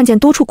才看见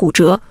多处骨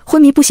折、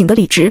昏迷不醒的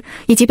李直，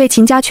以及被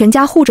秦家全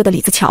家护着的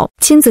李子乔。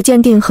亲子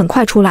鉴定很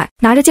快出来，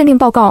拿着鉴定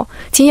报告，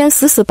秦妍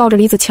死死抱着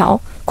李子乔，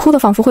哭得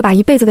仿佛会把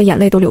一辈子的眼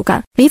泪都流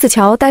干。李子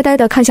乔呆呆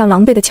地看向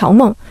狼狈的乔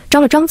梦，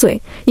张了张嘴，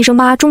一声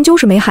妈终究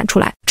是没喊出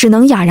来，只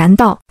能哑然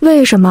道：“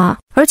为什么？”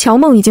而乔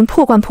梦已经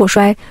破罐破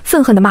摔，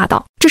愤恨地骂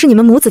道：“这是你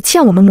们母子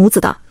欠我们母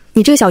子的，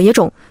你这个小野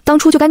种，当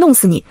初就该弄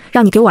死你，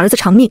让你给我儿子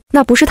偿命。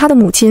那不是他的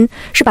母亲，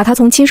是把他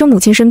从亲生母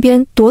亲身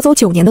边夺走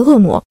9年的恶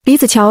魔。”李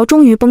子乔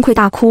终于崩溃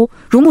大哭，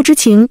如沐之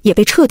情也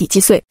被彻底击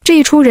碎。这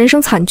一出人生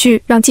惨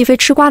剧让季飞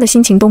吃瓜的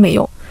心情都没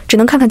有，只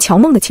能看看乔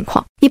梦的情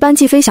况。一般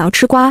季飞想要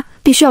吃瓜，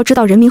必须要知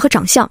道人名和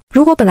长相，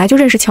如果本来就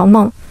认识乔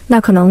梦，那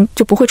可能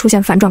就不会出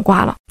现反转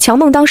瓜了。乔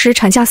梦当时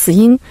产下死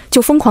因，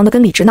就疯狂地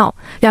跟李直闹，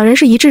两人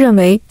是一致认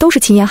为都是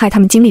秦妍害他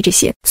们经历这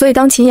些，所以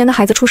当秦妍的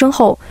孩子出生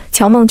后，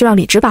乔梦就让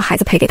李直把孩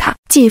子赔给他。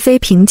季飞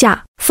评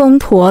价：疯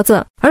婆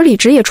子，而李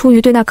直也出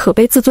于对那可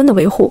悲自尊的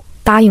维护，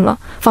答应了，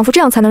仿佛这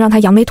样才能让他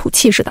扬眉吐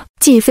气似的。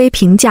季飞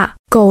评价：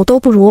狗都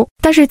不如，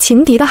但是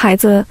秦迪的孩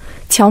子，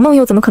乔梦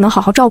又怎么可能好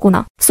好照顾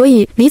呢？所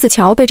以李子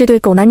乔被这对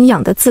狗男女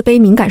养得自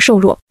卑、敏感、瘦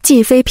弱。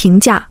季飞评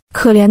价：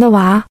可怜的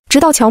娃。直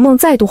到乔梦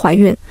再度怀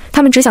孕，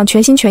他们只想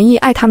全心全意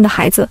爱他们的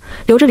孩子，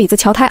留着李子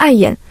乔太碍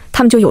眼，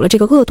他们就有了这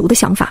个恶毒的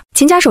想法。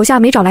秦家手下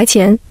没找来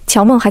钱，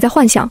乔梦还在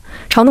幻想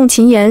嘲弄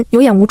秦妍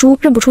有眼无珠，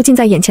认不出近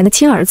在眼前的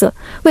亲儿子，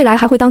未来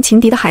还会当情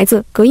敌的孩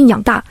子隔阴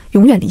养大，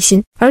永远离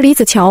心。而李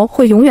子乔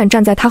会永远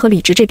站在他和李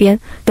直这边，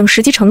等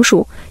时机成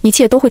熟，一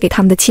切都会给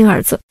他们的亲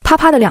儿子。啪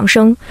啪的2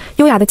声，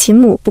优雅的秦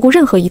母不顾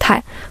任何仪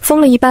态，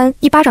疯了一般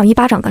一巴掌一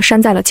巴掌地扇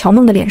在了乔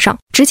梦的脸上，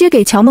直接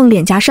给乔梦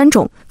脸颊扇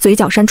肿，嘴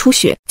角扇出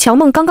血。乔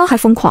梦刚刚还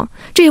疯狂，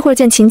这一会儿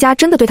见秦家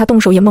真的对他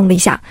动手，也懵了一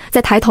下，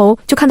再抬头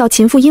就看到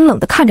秦父阴冷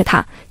地看着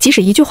他，即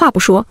使一句话不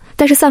说，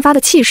但是散发的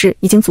气势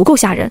已经足够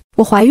吓人。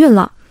我怀孕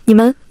了，你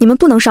们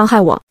不能伤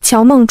害我。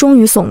乔梦终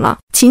于怂了。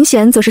秦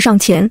贤则是上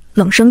前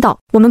冷声道，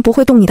我们不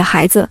会动你的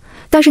孩子，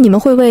但是你们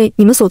会为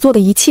你们所做的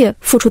一切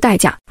付出代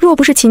价。若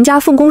不是秦家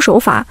奉公守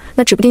法，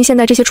那指不定现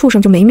在这些畜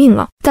生就没命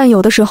了。但有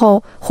的时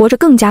候活着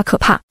更加可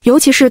怕，尤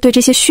其是对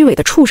这些虚伪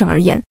的畜生而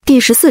言。第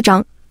14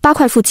章8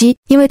块腹肌。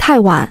因为太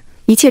晚，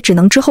一切只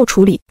能之后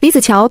处理。李子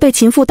乔被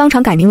秦父当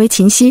场改名为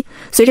秦熙，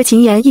随着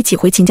秦妍一起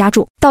回秦家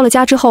住。到了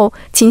家之后，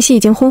秦熙已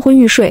经昏昏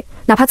欲睡，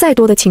哪怕再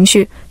多的情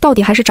绪，到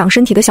底还是长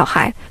身体的小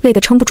孩，累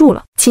得撑不住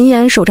了。秦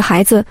妍守着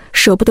孩子，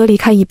舍不得离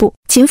开一步。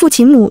秦父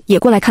秦母也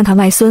过来看看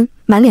外孙，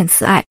满脸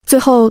慈爱。最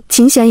后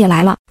秦贤也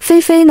来了。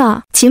菲菲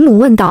呢？秦母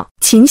问道。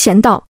秦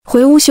贤道，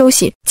回屋休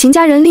息。秦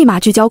家人立马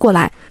聚焦过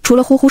来，除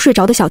了呼呼睡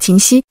着的小秦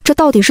熙，这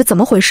到底是怎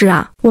么回事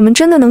啊？我们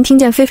真的能听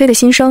见菲菲的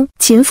心声？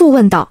秦父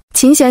问道。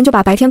秦贤就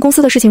把白天公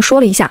司的事情说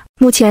了一下，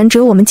目前只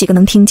有我们几个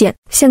能听见，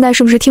现在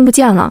是不是听不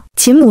见了？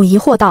秦母疑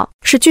惑道，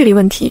是距离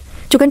问题，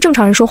就跟正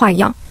常人说话一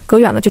样，隔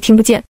远了就听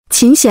不见。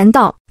秦贤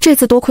道，这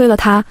次多亏了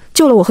他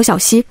救了我和小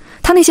西，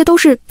他那些都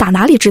是打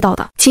哪里知道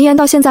的？秦妍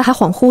到现在还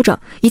恍惚着，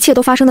一切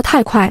都发生得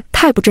太快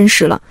太不真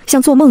实了，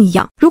像做梦一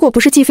样。如果不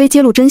是季飞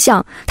揭露真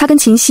相，他跟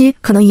秦熙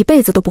可能一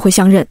辈子都不会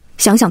相认，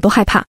想想都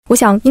害怕。我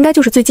想应该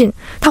就是最近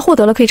他获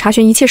得了可以查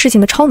询一切事情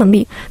的超能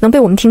力，能被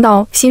我们听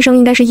到心声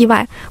应该是意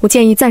外。我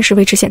建议暂时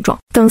维持现状，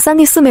等3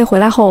弟4妹回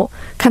来后，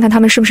看看他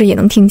们是不是也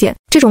能听见。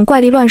这种怪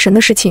力乱神的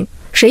事情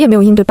谁也没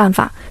有应对办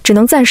法，只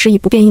能暂时以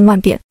不变应万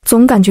变。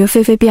总感觉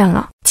菲菲变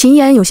了。秦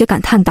妍有些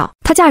感叹道，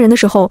她嫁人的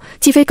时候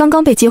季飞刚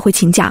刚被接回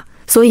秦家，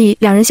所以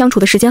两人相处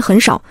的时间很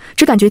少，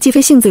只感觉季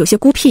飞性子有些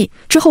孤僻。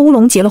之后乌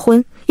龙结了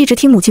婚，一直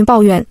听母亲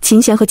抱怨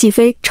秦贤和季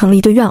飞成了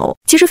一对怨偶。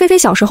其实菲菲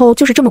小时候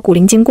就是这么古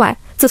灵精怪，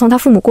自从她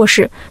父母过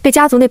世，被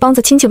家族那帮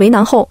子亲戚为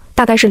难后，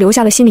大概是留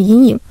下了心理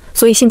阴影，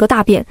所以性格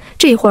大变，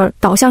这一会儿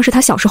倒像是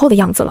她小时候的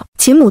样子了。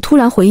秦母突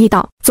然回忆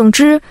道，总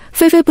之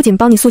菲菲不仅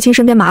帮你肃清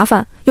身边麻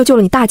烦，又救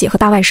了你大姐和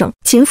大外甥。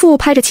秦父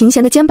拍着秦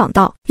贤的肩膀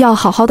道，要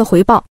好好的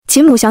回报。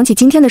秦母想起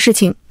今天的事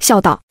情，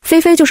笑道，菲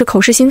菲就是口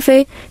是心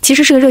非，其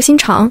实是个热心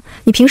肠，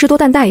你平时多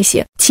担待一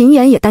些。秦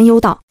妍也担忧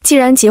道，既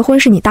然结婚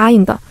是你答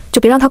应的，就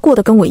别让他过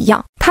得跟我一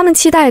样。他们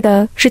期待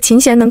的是秦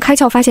贤能开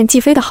窍发现季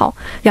飞的好，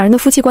两人的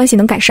夫妻关系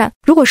能改善，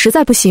如果实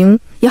在不行，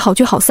也好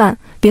聚好散，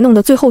别弄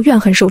得最后怨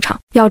恨收场。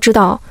要知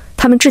道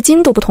他们至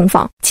今都不同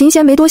房。秦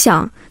贤没多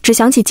想，只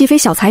想起季飞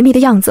小财迷的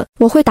样子，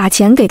我会打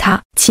钱给他。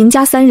秦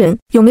家3人，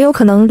有没有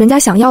可能人家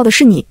想要的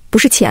是你，不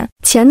是钱？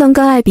钱能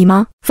跟爱比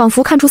吗？仿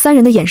佛看出3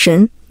人的眼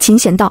神，秦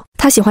贤道，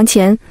他喜欢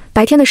钱，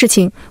白天的事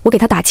情我给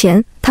他打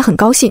钱，他很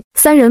高兴。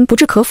3人不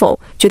置可否，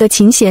觉得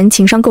秦贤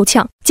情商够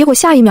呛。结果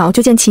下一秒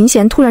就见秦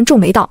贤突然皱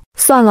眉道，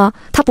算了，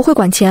他不会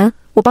管钱，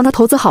我帮他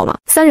投资好了。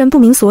3人不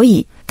明所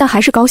以，但还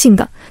是高兴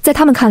的。在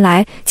他们看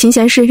来，秦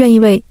贤是愿意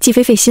为季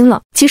飞费心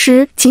了。其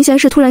实秦贤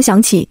是突然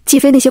想起季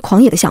飞那些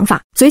狂野的想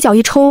法，嘴角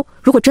一抽，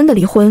如果真的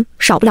离婚，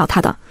少不了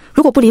他的。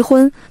如果不离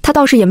婚，他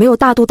倒是也没有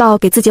大度到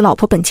给自己老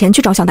婆本钱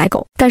去找小奶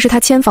狗，但是他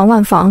千防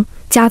万防，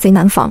家贼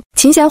难防。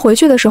秦贤回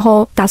去的时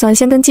候打算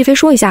先跟季飞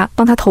说一下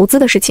帮他投资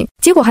的事情，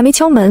结果还没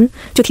敲门，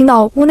就听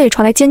到屋内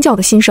传来尖叫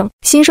的心声。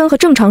心声和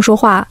正常说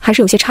话还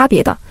是有些差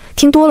别的，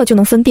听多了就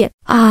能分辨。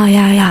啊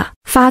呀呀，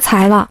发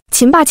财了！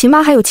秦爸秦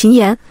妈还有秦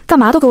妍，干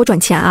嘛都给我转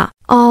钱啊？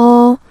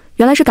哦，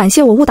原来是感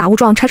谢我误打误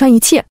撞拆穿一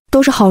切，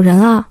都是好人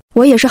啊！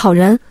我也是好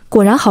人，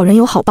果然好人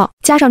有好报，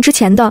加上之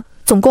前的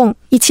总共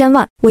1000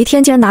万，我一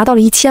天竟然拿到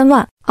了1000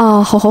万！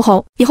哦，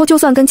吼，以后就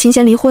算跟秦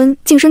贤离婚，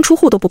净身出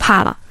户都不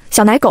怕了。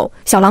小奶狗、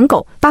小狼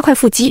狗，8块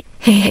腹肌，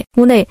嘿嘿。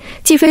屋内，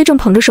季飞正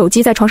捧着手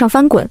机在床上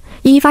翻滚，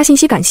一发信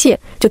息感谢，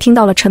就听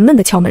到了沉闷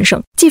的敲门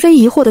声。季飞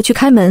疑惑地去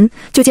开门，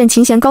就见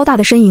秦贤高大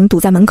的身影堵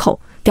在门口，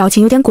表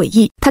情有点诡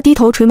异。他低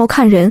头垂眸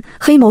看人，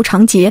黑眸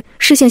长睫，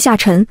视线下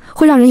沉，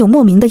会让人有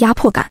莫名的压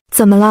迫感。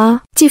怎么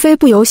啦？季飞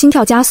不由心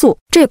跳加速，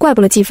这也怪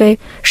不了季飞，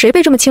谁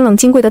被这么清冷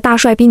金贵的大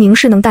帅逼凝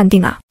视能淡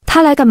定啊？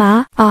他来干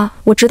嘛啊？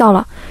我知道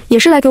了，也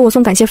是来给我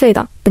送感谢费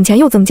的，本钱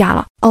又增加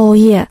了。哦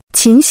耶，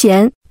秦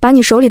贤，把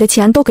你手里的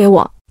钱都给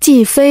我。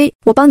季飞，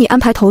我帮你安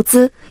排投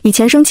资，以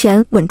钱生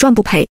钱，稳赚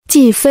不赔。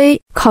季飞，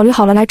考虑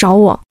好了来找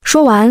我。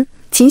说完，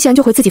秦贤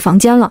就回自己房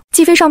间了。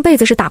季飞上辈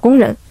子是打工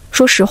人，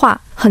说实话，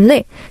很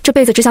累，这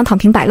辈子只想躺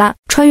平摆烂。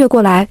穿越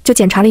过来就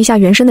检查了一下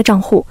原生的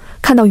账户，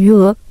看到余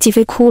额，季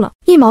飞哭了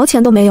，1毛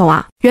钱都没有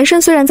啊！原生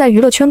虽然在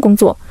娱乐圈工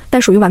作，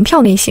但属于玩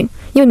票类型，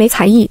因为没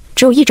才艺，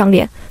只有1张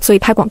脸，所以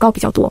拍广告比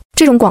较多。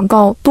这种广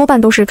告多半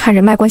都是看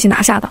人脉关系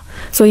拿下的，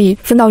所以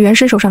分到原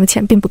生手上的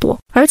钱并不多。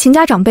而秦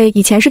家长辈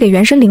以前是给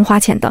原生零花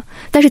钱的，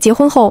但是结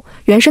婚后，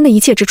原生的一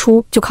切支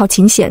出就靠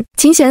秦贤。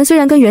秦贤虽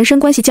然跟原生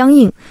关系僵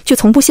硬，却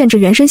从不限制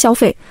原生消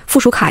费，附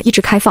属卡一直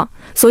开放，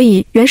所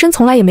以原生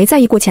从来也没在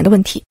意过钱的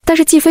问题。但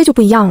是季飞就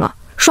不一样了，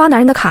刷男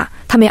人的卡，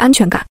他没安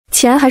全感，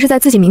钱还是在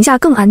自己名下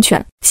更安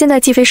全。现在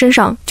季飞身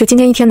上就今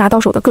天一天拿到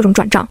手的各种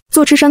转账，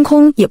坐吃山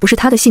空也不是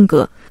他的性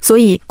格，所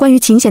以关于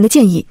秦贤的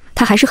建议，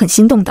他还是很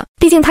心动的。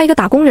毕竟他一个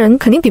打工人，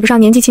肯定比不上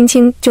年纪轻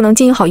轻就能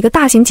经营好一个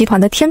大型集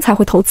团的天才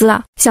会投资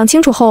啊。想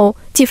清楚后，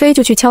季飞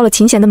就去敲了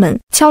秦贤的门，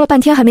敲了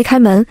半天还没开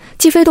门，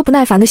季飞都不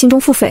耐烦的心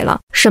中腹诽了：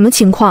什么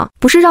情况？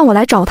不是让我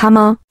来找他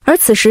吗？而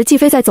此时季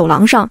飞在走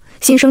廊上，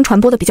心声传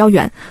播的比较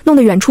远，弄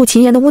得远处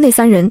秦岩的屋内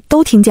3人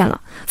都听见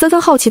了，纷纷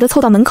好奇地凑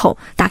到门口，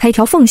打开一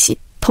条缝隙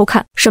偷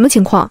看。什么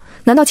情况？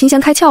难道秦贤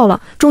开窍了，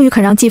终于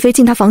肯让季飞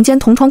进他房间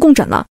同床共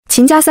枕了？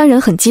秦家3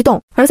人很激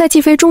动，而在季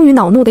飞终于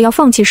恼怒的要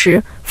放弃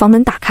时，房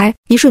门打开，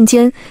一瞬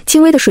间，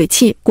轻微的水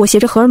汽裹挟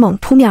着荷尔蒙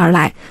扑面而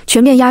来，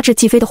全面压制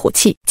季飞的火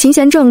气。秦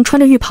贤正穿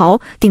着浴袍，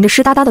顶着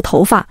湿哒哒的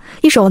头发，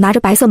一手拿着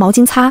白色毛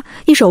巾擦，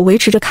一手维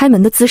持着开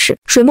门的姿势，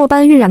水墨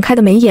般晕染开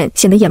的眉眼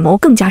显得眼眸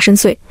更加深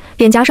邃，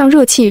脸颊上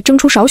热气蒸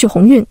出少许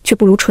红晕，却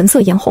不如纯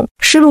色嫣红。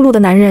湿漉漉的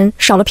男人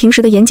少了平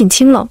时的严谨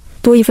清冷，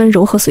多一分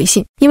柔和随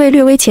性。因为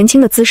略微前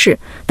倾的姿势，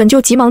本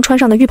就急忙穿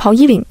上的浴袍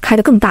衣领开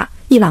得更大，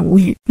一览无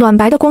余。暖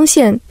白的光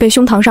线被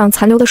胸膛上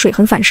残留的水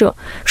痕反射，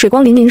水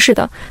光粼粼似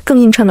的，更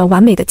映衬了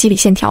完美的肌理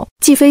线条。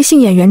季飞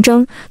杏眼圆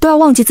睁，都要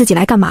忘记自己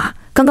来干嘛，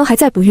刚刚还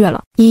在不悦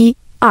了。1、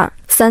2、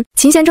3，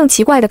秦贤正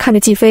奇怪地看着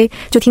季飞，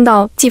就听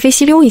到季飞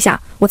吸溜一下：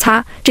我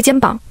擦，这肩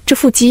膀，这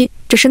腹肌，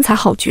这身材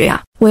好绝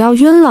呀，我要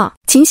晕了。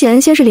秦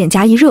贤先是脸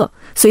颊一热，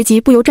随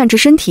即不由站直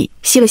身体，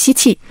吸了吸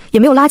气，也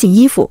没有拉紧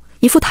衣服，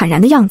一副坦然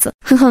的样子。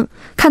哼哼，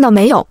看到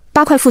没有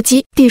，8块腹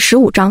肌。第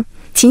15章，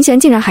秦贤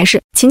竟然还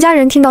是。秦家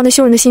人听到那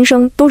羞人的心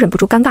声，都忍不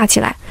住尴尬起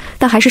来，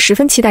但还是十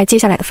分期待接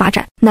下来的发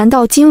展。难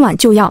道今晚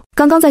就要？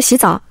刚刚在洗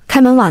澡，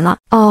开门晚了。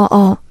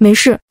哦，没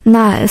事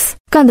 ，nice，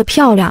 干得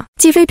漂亮。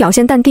季飞表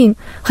现淡定，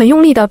很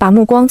用力地把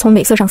目光从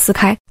美色上撕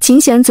开。秦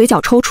贤嘴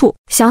角抽搐，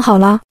想好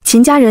了。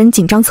秦家人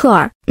紧张侧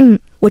耳，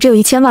我这有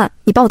1000万，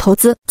你帮我投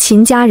资。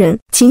秦家人，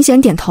秦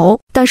贤点头，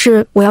但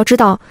是我要知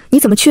道你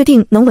怎么确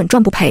定能稳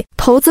赚不赔？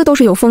投资都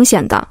是有风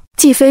险的。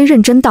季飞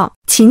认真道。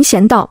秦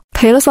贤道，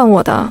赔了算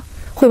我的，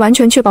会完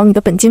全确保你的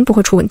本金不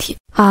会出问题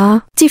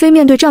啊。季飞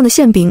面对这样的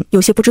馅饼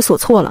有些不知所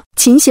措了。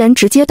秦贤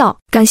直接道，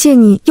感谢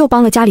你又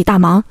帮了家里大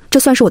忙，这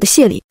算是我的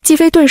谢礼。季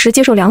飞顿时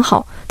接受良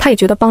好，他也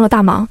觉得帮了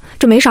大忙，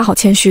这没啥好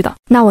谦虚的。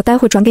那我待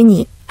会转给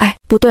你。哎，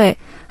不对，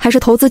还是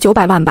投资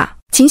900万吧。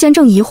秦贤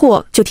正疑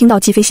惑，就听到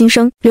季飞心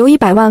声，留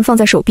100万放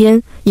在手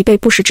边，以备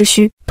不时之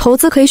需。投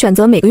资可以选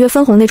择每个月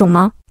分红那种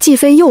吗？季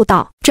飞又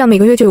道，这样每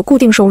个月就有固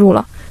定收入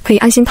了，可以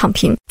安心躺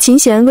平。秦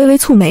贤微微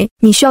蹙眉，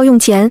你需要用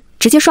钱，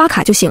直接刷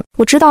卡就行。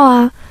我知道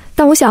啊，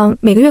但我想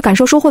每个月感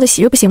受收获的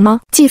喜悦不行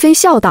吗？季飞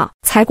笑道，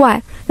才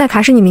怪，那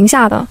卡是你名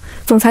下的，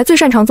总裁最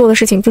擅长做的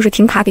事情就是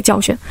停卡给教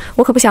训，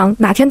我可不想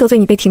哪天得罪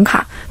你被停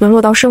卡，沦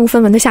落到身无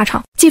分文的下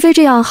场。季飞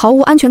这样毫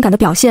无安全感的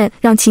表现，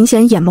让秦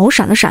贤眼眸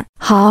闪了闪。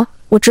好，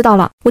我知道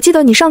了，我记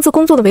得你上次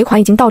工作的尾款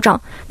已经到账，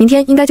明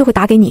天应该就会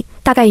打给你，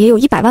大概也有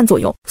100万左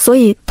右，所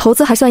以投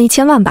资还算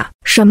1000万吧。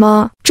什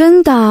么？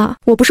真的？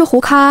我不是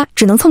胡咖，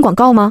只能蹭广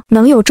告吗？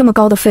能有这么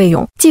高的费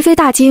用？季飞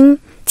大惊，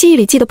记忆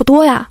里记得不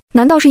多呀，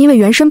难道是因为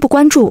原身不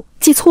关注，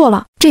记错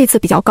了？这一次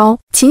比较高。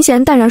秦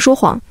贤淡然说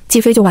谎，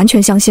季飞就完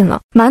全相信了，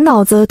满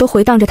脑子都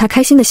回荡着他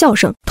开心的笑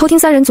声。偷听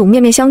3人组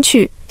面面相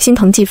觑，心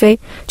疼季飞，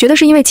觉得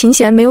是因为秦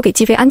贤没有给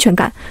季飞安全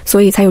感，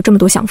所以才有这么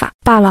多想法。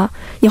罢了，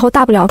以后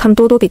大不了他们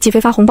多多给季飞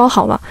发红包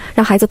好了，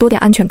让孩子多点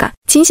安全感。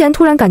秦贤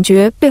突然感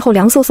觉背后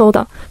凉飕飕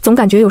的，总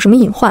感觉有什么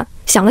隐患，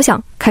想了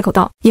想，开口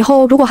道，以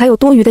后如果还有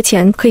多余的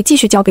钱可以继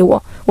续交给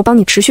我，我帮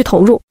你持续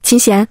投入。秦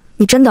贤，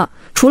你真的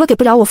除了给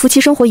不了我夫妻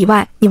生活以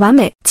外，你完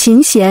美。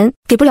秦贤，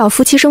给不了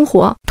夫妻生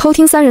活。偷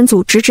听3人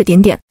组指指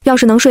点点，要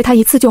是能睡他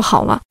一次就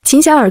好了。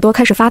秦贤耳朵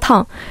开始发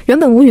烫，原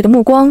本无语的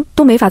目光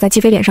都没法在季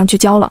飞脸上聚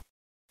焦了。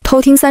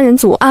偷听3人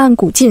组暗暗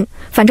鼓劲，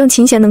反正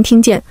秦贤能听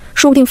见，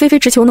说不定飞飞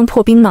直球能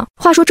破冰呢。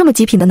话说这么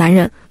极品的男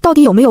人，到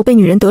底有没有被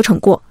女人得逞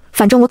过？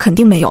反正我肯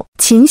定没有。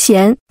秦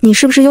贤，你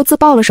是不是又自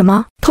爆了什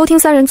么？偷听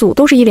3人组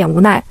都是一脸无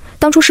奈，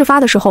当初事发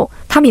的时候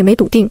他们也没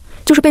笃定，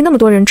就是被那么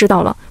多人知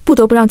道了，不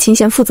得不让秦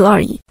贤负责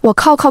而已。我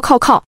靠，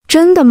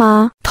真的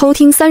吗？偷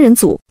听3人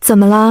组怎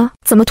么啦？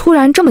怎么突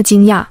然这么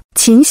惊讶？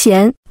秦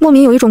贤莫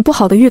名有一种不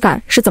好的预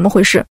感，是怎么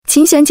回事？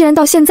秦贤竟然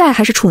到现在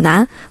还是处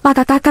男，哇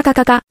嘎嘎嘎嘎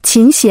嘎嘎！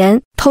秦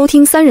贤，偷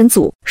听3人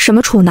组什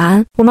么处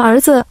男？我们儿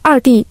子2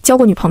弟交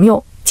过女朋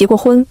友，结过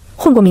婚，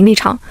混过名利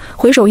场，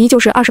回首依旧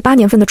是28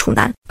年份的处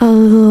男。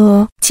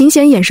秦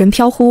贤眼神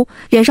飘忽，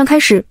脸上开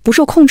始不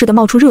受控制地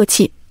冒出热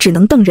气，只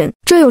能瞪人。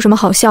这有什么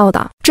好笑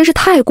的？真是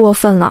太过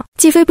分了。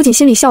季飞不仅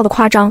心里笑得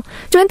夸张，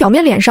就连表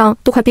面脸上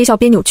都快憋笑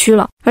憋扭曲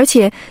了。而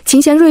且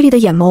秦贤锐利的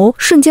眼眸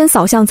瞬间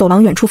扫向走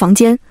廊远处房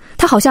间，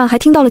他好像还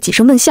听到了几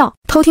声闷笑。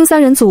偷听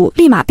三人组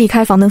立马避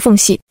开房门缝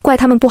隙，怪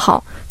他们不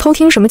好，偷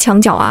听什么墙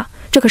角啊，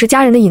这可是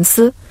家人的隐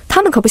私，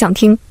他们可不想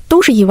听，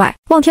都是意外。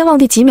望天望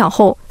地几秒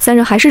后，三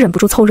人还是忍不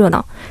住凑热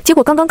闹，结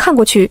果刚刚看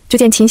过去，就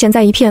见秦贤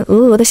在一片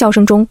的笑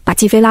声中把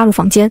季飞拉入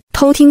房间。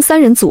偷听三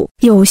人组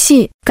有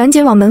戏，赶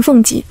紧往门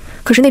缝挤，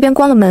可是那边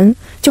关了门，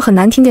就很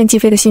难听见季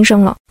飞的心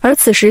声了。而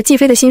此时季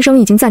飞的心声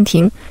已经暂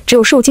停，只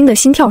有受惊的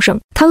心跳声。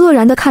他愕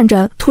然地看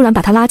着突然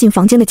把他拉进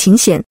房间的秦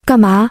贤，干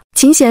嘛？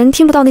秦贤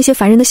听不到那些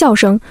烦人的笑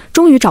声，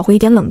终于找回一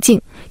点冷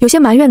静，有些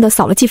埋怨地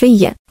扫了季飞一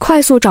眼，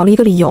快速找了一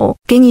个理由，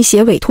给你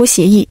写委托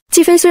协议。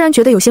季飞虽然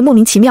觉得有些莫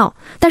名其妙，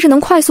但是能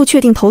快速确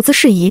定投资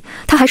事宜，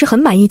他还是很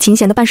满意秦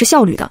贤的办事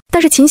效率的。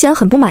但是秦贤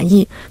很不满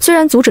意，虽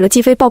然阻止了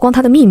季飞曝光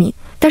他的秘密，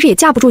但是也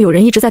架不住有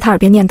人一直在他耳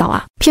边念叨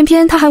啊，偏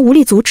偏他还无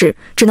力阻止，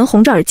只能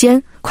红着耳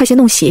尖，快些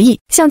弄协议。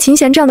像秦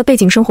贤这样的背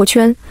景生活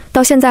圈，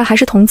到现在还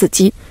是童子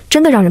鸡，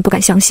真的让人不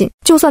敢相信。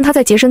就算他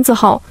在洁身自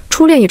好，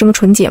初恋也这么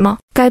纯洁吗？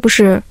该不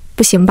是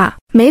不行吧？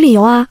没理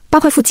由啊，8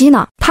块腹肌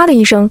呢！啪的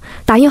一声，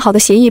打印好的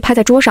协议拍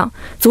在桌上，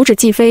阻止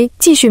季飞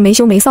继续没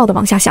羞没臊的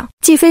往下想。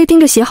季飞盯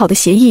着写好的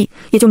协议，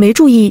也就没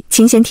注意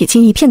秦贤铁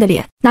青一片的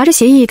脸，拿着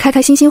协议开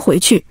开心心回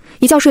去，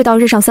一觉睡到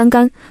日上三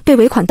竿，被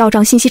尾款到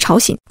账信息吵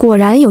醒，果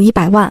然有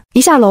100万。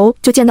一下楼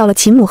就见到了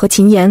秦母和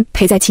秦言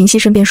陪在秦熙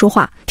身边说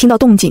话，听到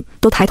动静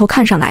都抬头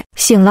看上来。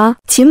醒了，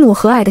秦母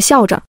和蔼地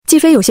笑着。季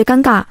飞有些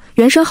尴尬，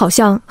原神好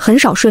像很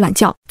少睡懒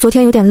觉，昨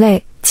天有点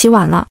累，起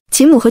晚了。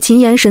秦母和秦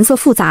言神色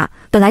复杂，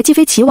本来季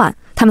飞起晚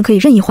他们可以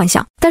任意幻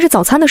想，但是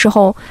早餐的时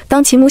候，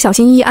当秦母小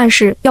心翼翼暗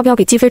示要不要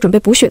给季飞准备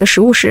补血的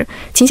食物时，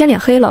秦贤脸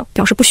黑了，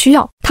表示不需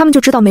要，他们就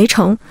知道没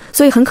成，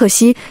所以很可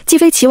惜，季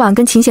飞起晚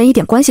跟秦贤一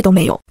点关系都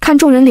没有。看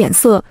众人脸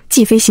色，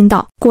季飞心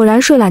道，果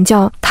然睡懒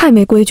觉太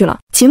没规矩了。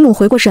秦母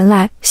回过神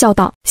来，笑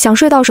道，想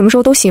睡到什么时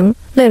候都行，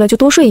累了就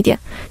多睡一点，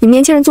你们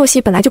年轻人作息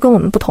本来就跟我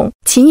们不同。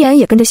秦言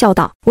也跟着笑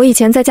道，我以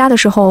前在家的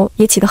时候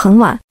也起得很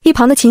晚。一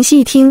旁的秦熙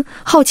一听，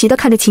好奇地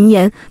看着秦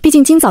言，毕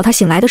竟今早他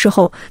醒来的时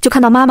候就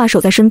看到妈妈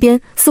守在身边，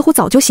似乎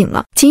早就醒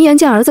了。秦言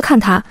见儿子看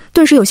他，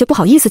顿时有些不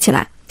好意思起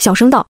来，小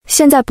声道，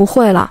现在不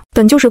会了。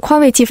本就是宽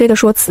慰季飞的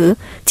说辞，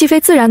季飞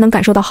自然能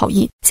感受到好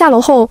意。下楼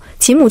后，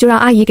秦母就让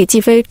阿姨给季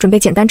飞准备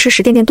简单吃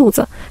食垫垫肚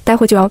子，待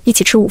会就要一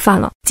起吃午饭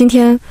了。今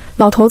天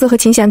老头子和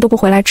秦贤都不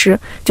回来吃，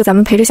就咱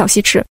们陪着小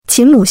西吃。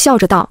秦母笑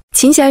着道，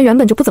秦贤原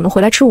本就不怎么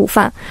回来吃午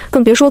饭，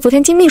更别说昨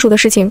天金秘书的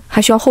事情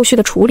还需要后续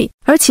的处理，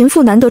而秦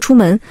父难得出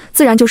门，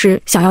自然就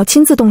是想要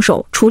亲自动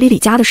手处理李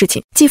家的事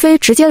情。季飞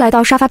直接来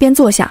到沙发边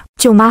坐下，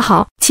舅妈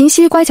好。秦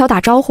熙乖巧打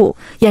招呼，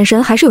眼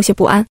神还是有些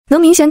不安，能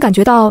明显感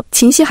觉到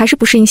秦熙还是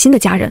不适应新的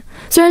家人，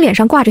虽然脸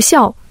上挂着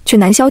笑，却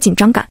难消紧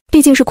张感，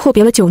毕竟是阔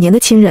别了9年的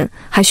亲人，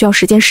还需要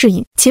时间适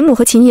应。秦母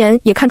和秦言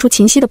也看出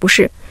秦熙的不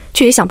适，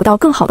却也想不到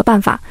更好的办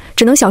法，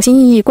只能小心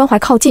翼翼关怀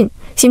靠近，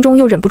心中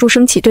又忍不住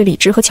升起对李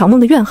直和乔梦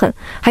的怨恨，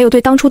还有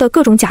对当初的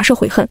各种假设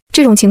悔恨。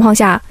这种情况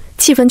下，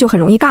气氛就很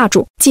容易尬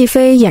住。季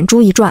飞眼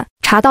珠一转，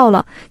查到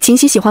了，秦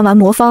熙喜欢玩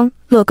魔方、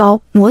乐高、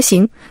模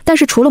型，但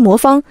是除了魔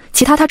方，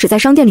其他他只在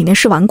商店里面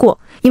试玩过，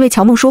因为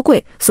乔梦说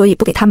贵，所以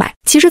不给他买。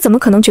其实怎么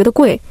可能觉得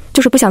贵，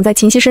就是不想在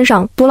秦熙身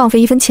上多浪费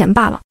1分钱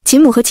罢了。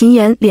秦母和秦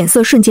言脸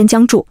色瞬间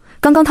僵住，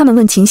刚刚他们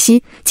问秦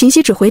熙，秦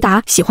熙只回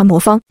答喜欢魔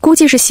方，估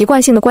计是习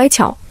惯性的乖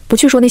巧，不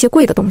去说那些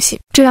贵的东西，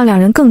这让两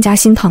人更加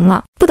心疼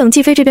了。不等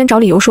季飞这边找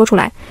理由说出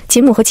来，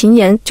秦母和秦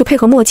言就配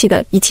合默契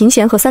的以秦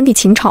贤和3弟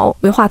秦朝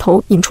为话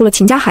头，引出了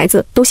秦家孩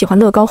子都喜欢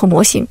乐高和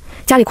模型，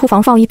家里库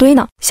房放一堆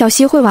呢。小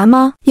西会玩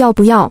吗？要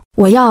不要？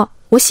我要。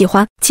我喜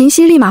欢。秦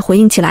熙立马回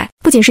应起来，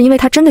不仅是因为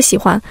他真的喜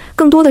欢，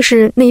更多的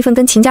是那一份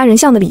跟秦家人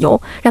像的理由，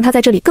让他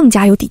在这里更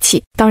加有底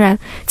气。当然，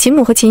秦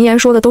母和秦言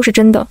说的都是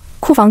真的，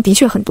库房的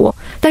确很多，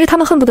但是他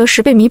们恨不得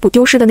10倍弥补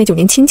丢失的那9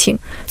年亲情，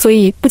所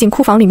以不仅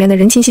库房里面的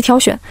人清晰挑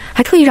选，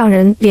还特意让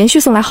人连续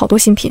送来好多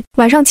新品。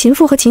晚上秦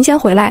父和秦贤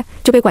回来，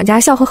就被管家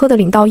笑呵呵地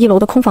领到1楼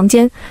的空房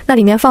间，那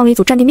里面放了一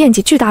组占地面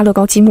积巨大乐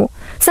高积木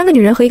，3个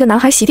女人和1个男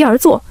孩席地而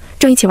坐，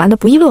正一起玩得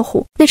不亦乐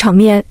乎。那场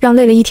面让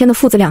累了一天的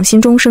父子俩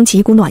心中升起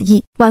一股暖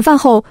意。晚饭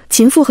后，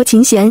秦父和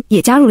秦贤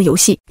也加入了游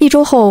戏。1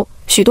周后，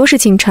许多事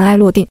情尘埃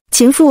落定，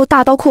秦父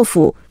大刀阔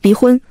斧，离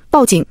婚、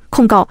报警、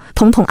控告，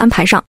统统安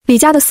排上。李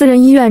家的私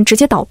人医院直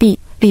接倒闭，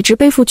李直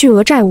背负巨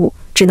额债务，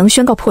只能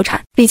宣告破产。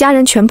李家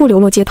人全部流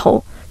落街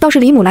头，倒是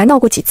李母来闹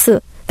过几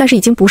次，但是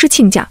已经不是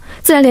亲家，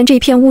自然连这一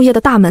片物业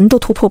的大门都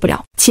突破不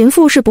了。秦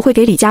父是不会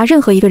给李家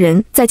任何一个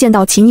人再见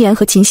到秦言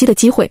和秦熙的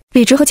机会。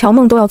李直和乔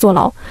梦都要坐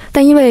牢，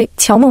但因为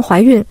乔梦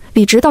怀孕，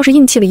李直倒是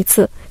硬气了一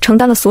次，承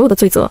担了所有的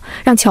罪责，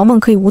让乔梦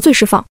可以无罪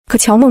释放。可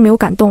乔梦没有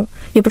感动，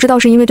也不知道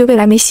是因为对未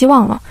来没希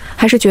望了，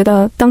还是觉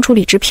得当初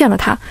李直骗了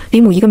他，李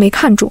母一个没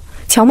看住，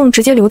乔梦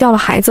直接流掉了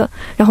孩子，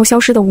然后消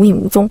失得无影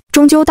无踪。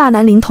终究大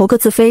难临头各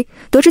自飞，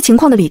得知情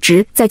况的李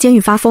直在监狱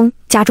发疯，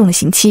加重了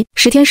刑期。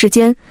10天时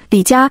间，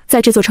李家在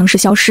这座城市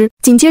消失。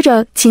紧接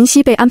着秦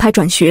熙被安排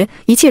转学，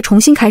一切重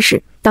新开始。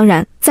当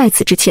然在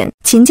此之前，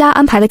秦家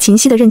安排了秦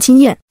熙的认亲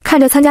宴。看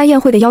着参加宴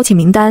会的邀请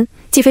名单，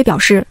季飞表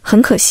示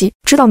很可惜，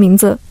知道名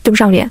字对不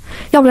上脸，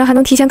要不然还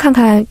能提前看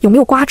看有没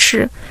有瓜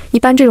吃。一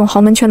般这种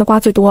豪门圈的瓜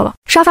最多了。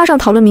沙发上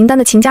讨论名单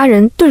的秦家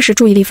人顿时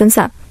注意力分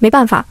散，没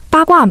办法，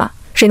八卦嘛，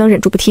谁能忍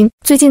住不听？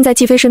最近在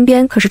季飞身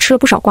边可是吃了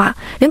不少瓜，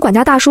连管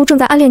家大叔正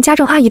在暗恋家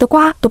政阿姨的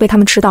瓜都被他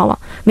们吃到了，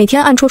每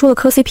天暗戳戳的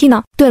磕 CP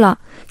呢。对了，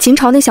秦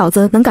朝那小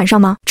子能赶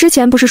上吗？之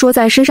前不是说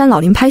在深山老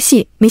林拍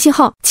戏没信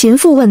号？秦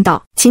父问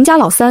道。秦家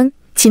老三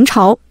秦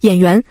朝，演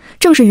员，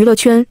正是娱乐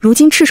圈如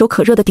今炙手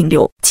可热的顶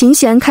流。秦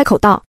贤开口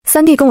道，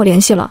三弟跟我联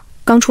系了，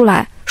刚出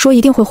来，说一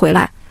定会回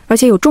来，而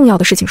且有重要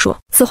的事情说。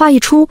此话一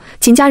出，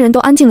秦家人都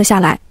安静了下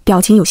来，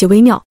表情有些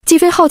微妙。季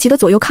飞好奇地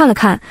左右看了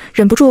看，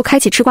忍不住开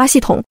启吃瓜系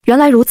统。原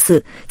来如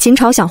此，秦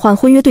朝想换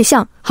婚约对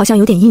象，好像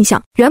有点印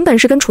象。原本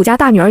是跟楚家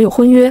大女儿有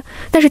婚约，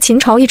但是秦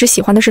朝一直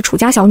喜欢的是楚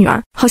家小女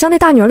儿，好像那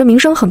大女儿的名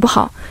声很不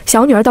好，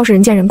小女儿倒是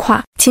人见人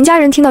夸。秦家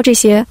人听到这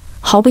些，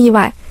毫不意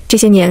外，这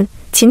些年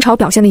秦朝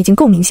表现得已经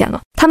够明显了。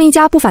他们一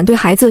家不反对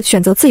孩子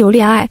选择自由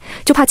恋爱，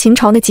就怕秦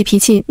朝那急脾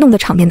气弄得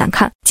场面难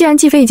看。既然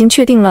季飞已经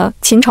确定了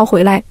秦朝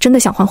回来真的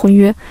想换婚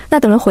约，那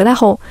等人回来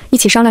后一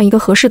起商量一个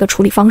合适的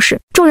处理方式。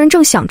众人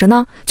正想着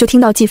呢，就听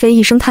到季飞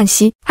一声叹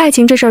息。爱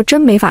情这事儿真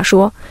没法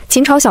说，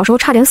秦朝小时候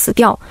差点死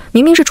掉，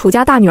明明是楚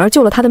家大女儿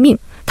救了他的命，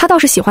他倒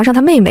是喜欢上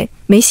他妹妹，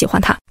没喜欢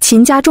他。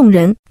秦家众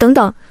人等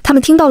等，他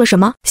们听到了什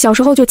么？小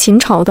时候就秦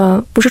朝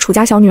的不是楚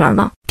家小女儿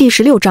吗？第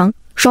16章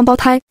双胞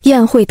胎。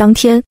宴会当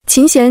天，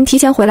秦贤提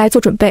前回来做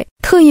准备，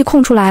特意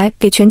空出来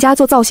给全家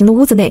做造型的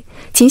屋子内，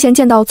秦贤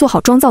见到做好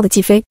妆造的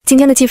季飞。今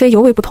天的季飞尤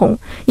为不同，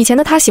以前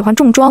的他喜欢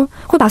重装，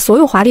会把所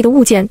有华丽的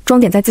物件装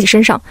点在自己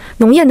身上，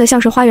浓艳的像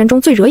是花园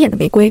中最惹眼的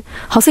玫瑰，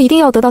好似一定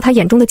要得到他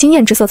眼中的惊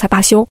艳之色才罢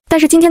休。但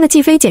是今天的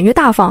季飞简约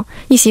大方，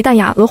一袭淡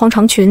雅鹅黄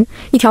长裙，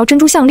一条珍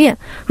珠项链，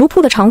如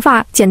瀑的长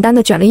发简单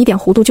的卷了一点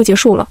弧度就结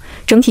束了，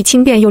整体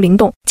轻便又灵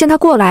动。见他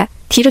过来，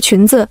提着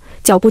裙子，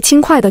脚步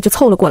轻快的就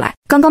凑了过来。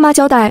刚刚妈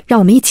交代让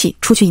我们一起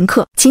出去迎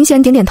客。秦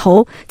贤点点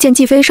头，见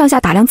季飞上下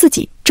打量自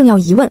己，正要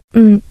疑问，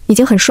已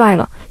经很帅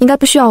了，应该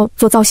不需要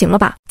做造型了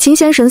吧？秦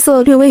贤神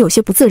色略微有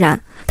些不自然，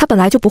他本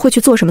来就不会去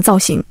做什么造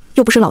型，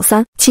又不是老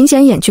三。秦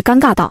贤掩去尴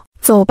尬道，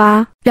走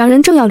吧。两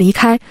人正要离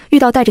开，遇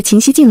到带着秦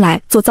熙进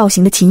来做造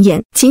型的秦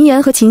妍。秦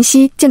妍和秦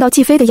熙见到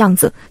季飞的样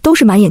子，都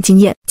是满眼惊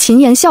艳。秦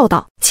妍笑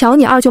道，瞧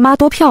你二舅妈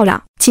多漂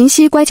亮。秦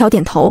熙乖巧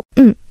点头，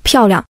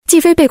漂亮。季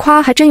飞被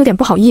夸还真有点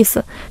不好意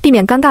思，避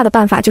免尴尬的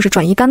办法就是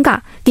转移尴尬，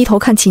低头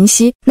看秦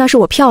熙，那是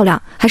我漂亮，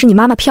还是你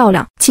妈妈漂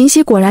亮？秦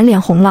熙果然脸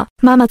红了，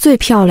妈妈最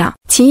漂亮。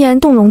秦妍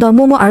动容地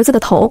摸摸儿子的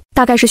头，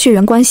大概是血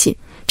缘关系。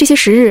这些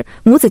时日，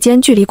母子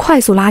间距离快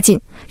速拉近，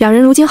两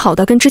人如今好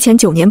的跟之前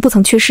9年不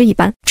曾缺失一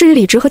般。至于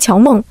李直和乔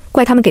梦，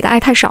怪他们给的爱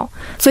太少，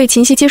所以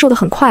秦熙接受得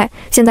很快，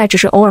现在只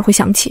是偶尔会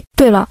想起。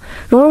对了，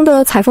蓉蓉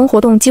的采风活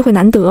动机会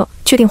难得，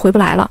确定回不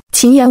来了。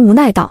秦妍无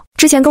奈道，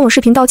之前跟我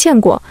视频道歉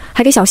过，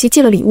还给小西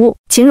寄了礼物。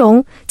秦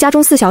蓉，家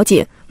中4小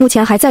姐，目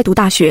前还在读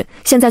大学，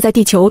现在在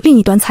地球另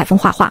一端采风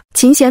画画。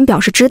秦贤表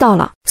示知道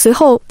了。随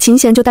后秦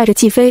贤就带着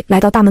季飞来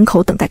到大门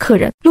口等待客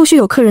人，陆续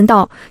有客人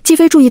到，季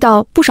飞注意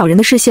到不少人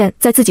的视线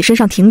在自己身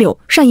上停留，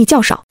善意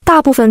较少，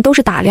大部分都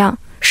是打量、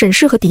审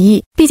视和敌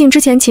意。毕竟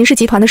之前秦氏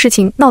集团的事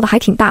情闹得还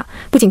挺大，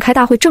不仅开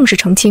大会正式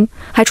澄清，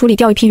还处理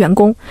掉一批员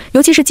工，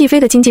尤其是季飞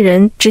的经纪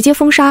人直接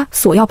封杀，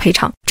索要赔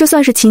偿。这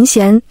算是秦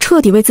贤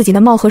彻底为自己那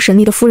貌合神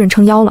离的夫人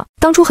撑腰了。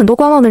当初很多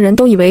观望的人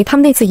都以为他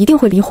们那次一定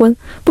会离婚，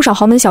不少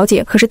豪门小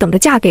姐可是等着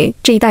嫁给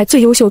这一代最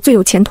优秀最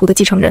有前途的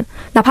继承人，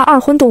哪怕2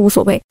婚都无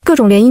所谓。各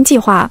种联姻计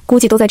划估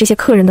计都在这些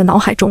客人的脑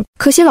海中，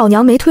可惜老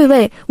娘没退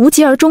位，无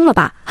疾而终了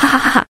吧，哈哈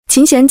哈哈。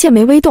秦贤剑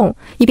眉微动，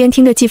一边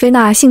听着季飞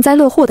那幸灾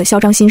乐祸的嚣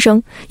张心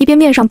声，一边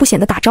面上不显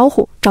的打招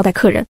呼招待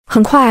客人。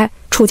很快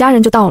楚家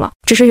人就到了，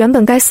只是原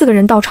本该4个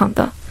人到场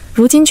的，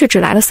如今却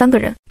只来了3个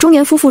人。中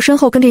年夫妇身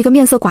后跟着一个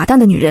面色寡淡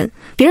的女人，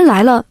别人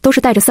来了都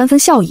是带着3分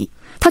笑意，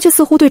她却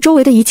似乎对周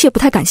围的一切不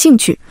太感兴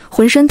趣，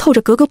浑身透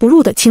着格格不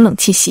入的清冷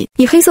气息。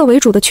以黑色为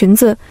主的裙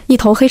子，一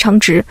头黑长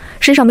直，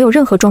身上没有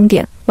任何装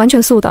点，完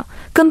全素的，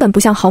根本不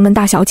像豪门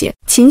大小姐。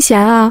秦贤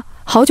啊，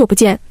好久不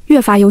见，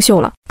越发优秀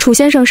了。楚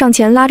先生上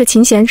前拉着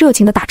秦贤热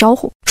情地打招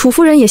呼，楚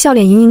夫人也笑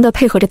脸盈盈地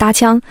配合着搭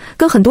腔，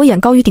跟很多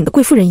眼高于顶的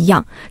贵妇人一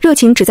样，热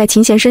情只在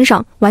秦贤身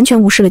上，完全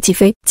无视了季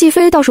飞。季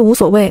飞倒是无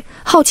所谓，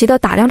好奇地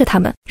打量着他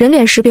们，人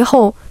脸识别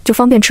后就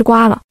方便吃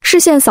瓜了。视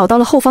线扫到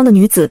了后方的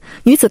女子，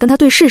女子跟他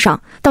对视上，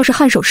倒是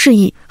颔首示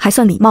意，还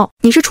算礼貌。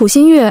你是楚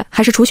新月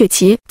还是楚雪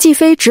琪？季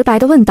飞直白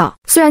地问道。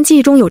虽然记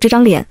忆中有这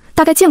张脸，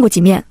大概见过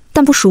几面，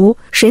但不熟，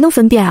谁能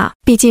分辨啊？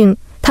毕竟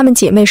她们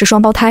姐妹是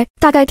双胞胎，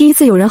大概第一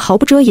次有人毫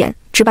不遮掩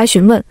直白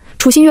询问。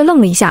楚新月愣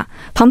了一下，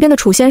旁边的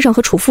楚先生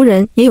和楚夫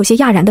人也有些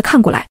讶然地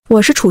看过来。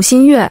我是楚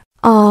新月。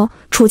哦，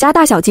楚家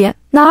大小姐，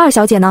那2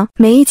小姐呢？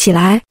没一起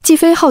来？季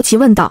飞好奇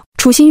问道。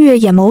楚新月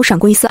眼眸闪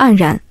过一丝黯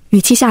然，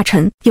语气下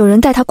沉，有人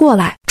带她过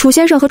来。楚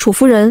先生和楚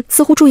夫人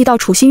似乎注意到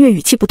楚新月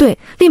语气不对，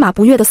立马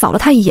不悦地扫了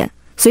她一眼，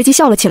随即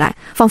笑了起来，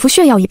仿佛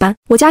炫耀一般。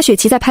我家雪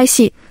琪在拍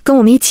戏，跟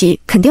我们一起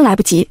肯定来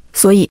不及，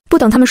所以不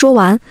等他们说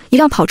完，一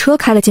辆跑车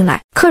开了进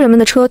来。客人们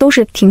的车都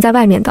是停在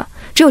外面的，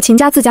只有秦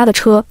家自家的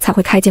车才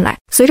会开进来。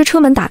随着车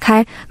门打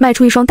开，迈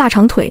出一双大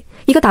长腿，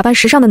一个打扮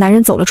时尚的男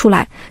人走了出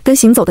来，跟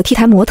行走的 T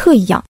台模特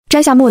一样，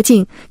摘下墨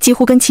镜，几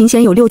乎跟秦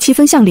贤有6、7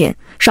分像脸，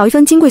少一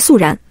分金贵肃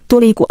然，多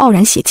了一股傲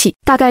然邪气。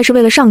大概是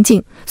为了上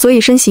镜，所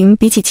以身形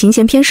比起秦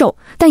贤偏瘦，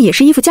但也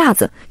是衣服架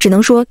子，只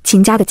能说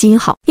秦家的基因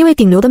好。因为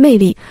顶流的魅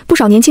力，不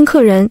少年轻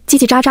客人叽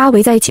叽喳喳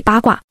围在一起八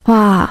卦。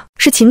哇，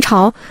是秦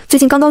朝，最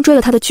近刚刚追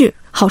了他的剧，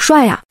好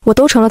帅呀，我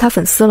都成了他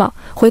粉丝了，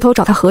回头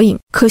找他合影，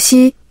可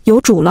惜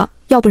有主了。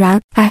要不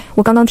然，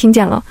我刚刚听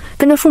见了，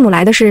跟着父母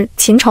来的是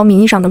秦朝名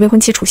义上的未婚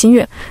妻楚新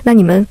月，那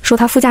你们说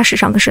他副驾驶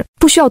上的事，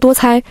不需要多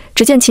猜，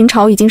只见秦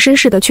朝已经绅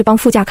士地去帮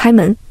副驾开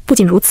门。不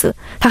仅如此，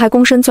他还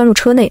躬身钻入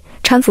车内，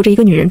搀扶着一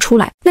个女人出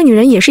来。那女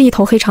人也是一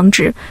头黑长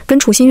直，跟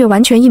楚新月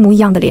完全一模一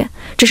样的脸，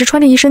只是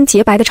穿着一身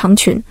洁白的长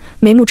裙，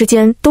眉目之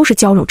间都是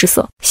娇柔之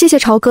色。谢谢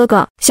朝哥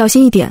哥，小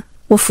心一点，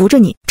我扶着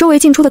你。周围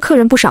进出的客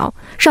人不少，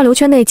上流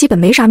圈内基本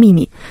没啥秘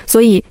密，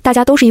所以大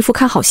家都是一副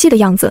看好戏的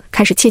样子，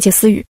开始窃窃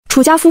私语。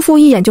楚家夫妇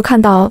一眼就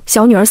看到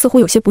小女儿似乎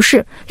有些不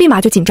适，立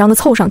马就紧张地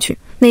凑上去，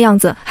那样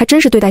子还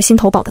真是对待心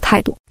头宝的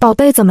态度。宝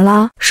贝怎么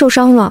啦？受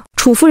伤了？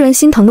楚夫人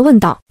心疼地问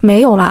道。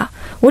没有啦，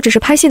我只是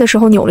拍戏的时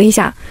候扭了一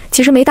下，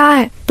其实没大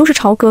碍，都是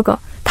朝哥哥，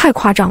太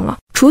夸张了。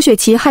楚雪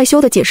琪害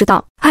羞地解释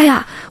道。哎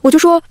呀，我就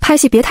说拍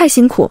戏别太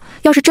辛苦，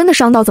要是真的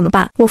伤到怎么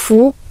办？我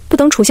扶。不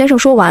等楚先生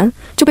说完，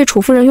就被楚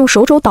夫人用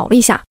手肘倒了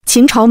一下。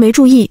秦朝没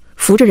注意，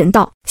扶着人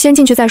道：“先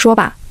进去再说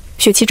吧。”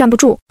雪琪站不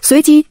住，随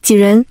即几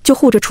人就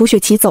护着楚雪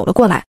琪走了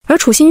过来，而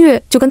楚新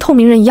月就跟透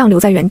明人一样留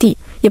在原地，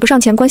也不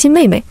上前关心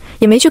妹妹，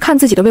也没去看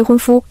自己的未婚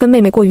夫跟妹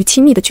妹过于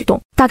亲密的举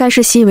动，大概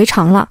是习以为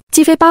常了。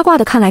姬妃八卦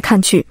地看来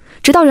看去，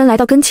直到人来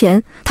到跟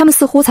前，他们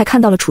似乎才看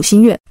到了楚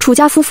新月。楚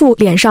家夫妇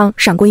脸上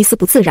闪过一丝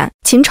不自然，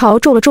秦朝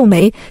皱了皱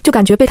眉，就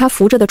感觉被他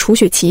扶着的楚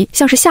雪琪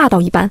像是吓到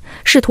一般，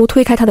试图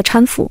推开他的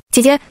搀扶。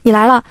姐姐，你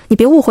来了，你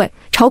别误会，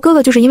朝哥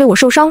哥就是因为我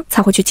受伤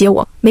才会去接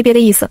我，没别的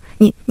意思，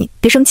你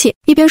别生气。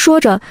一边说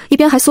着，一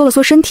边还缩了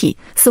缩身体，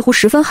似乎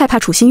十分害怕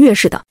楚新月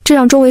似的，这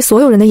让周围所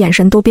有人的眼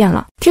神都变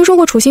了。听说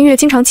过楚新月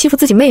经常欺负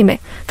自己妹妹，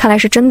看来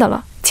是真的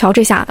了。瞧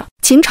这下的，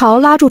秦朝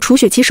拉住楚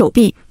雪琪手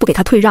臂，不给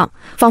她退让，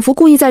仿佛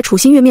故意在楚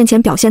新月面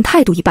前表现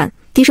态度一般，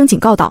低声警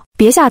告道：“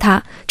别吓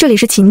她，这里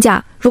是秦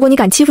家，如果你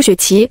敢欺负雪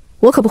琪，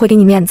我可不会给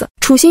你面子。”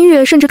楚新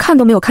月甚至看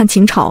都没有看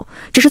秦朝，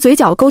只是嘴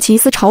角勾起一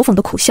丝嘲讽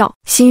的苦笑。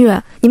新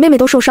月，你妹妹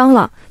都受伤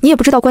了，你也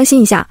不知道关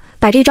心一下，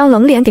摆着一张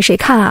冷脸给谁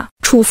看啊？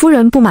楚夫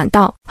人不满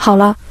道。好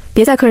了，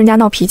别在客人家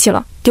闹脾气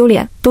了，丢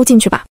脸，都进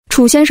去吧。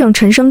楚先生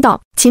沉声道。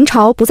秦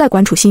朝不再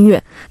管楚新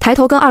月，抬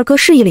头跟二哥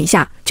示意了一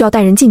下，就要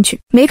带人进去。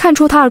没看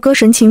出他二哥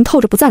神情透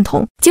着不赞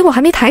同，结果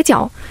还没抬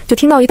脚，就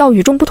听到一道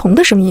与众不同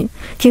的声音。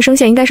听声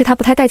线应该是他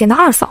不太待见的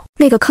二嫂，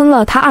那个坑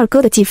了他二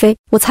哥的继妃。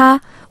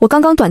我刚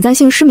刚短暂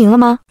性失明了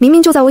吗？明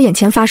明就在我眼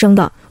前发生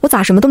的，我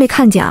咋什么都没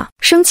看见啊？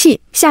生气、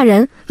吓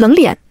人、冷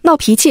脸、闹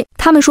脾气，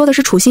他们说的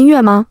是楚新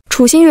月吗？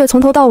楚新月从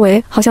头到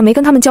尾好像没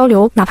跟他们交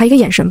流哪怕一个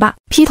眼神吧，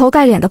劈头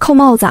盖脸的扣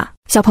帽子啊。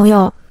小朋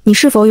友，你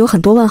是否有很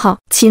多问号？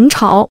秦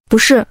朝，不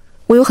是，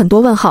我有很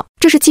多问号。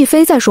这是继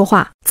妃在说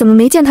话，怎么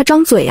没见他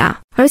张嘴呀？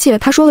而且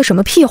他说了什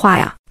么屁话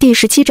呀？第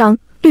17章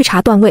绿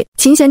茶断位。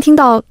秦贤听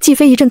到继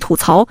妃一阵吐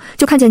槽，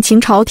就看见秦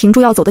朝停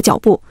住要走的脚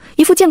步，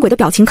一副见鬼的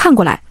表情看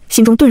过来，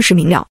心中顿时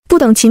明了。不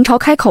等秦朝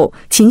开口，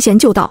秦贤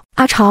就道：“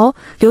阿朝，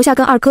留下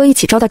跟二哥一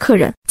起招待客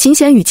人。”秦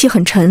贤语气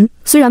很沉，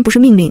虽然不是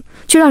命令，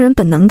却让人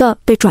本能的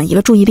被转移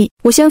了注意力。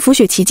我先扶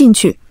雪琪进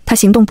去。他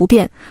行动不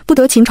便，不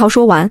得秦朝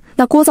说完，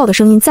那聒噪的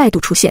声音再度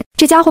出现。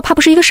这家伙怕不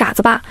是一个傻子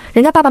吧？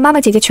人家爸爸妈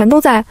妈姐姐全都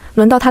在，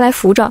轮到他来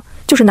扶着，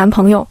就是男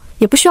朋友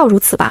也不需要如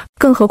此吧？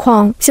更何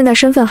况现在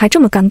身份还这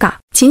么尴尬。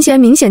秦贤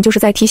明显就是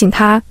在提醒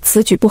他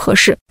此举不合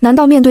适。难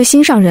道面对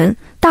心上人，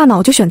大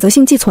脑就选择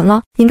性寄存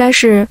了？应该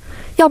是，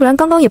要不然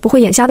刚刚也不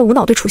会眼瞎的无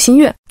脑对楚新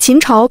月。秦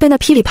朝被那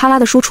噼里啪啦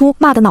的输出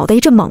骂得脑袋一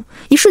阵懵，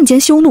一瞬间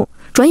羞怒，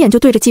转眼就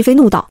对着继妃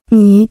怒道：“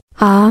你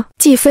啊！”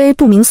继妃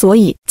不明所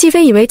以，继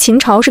妃以为秦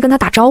朝是跟他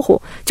打招呼，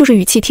就是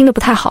语气听着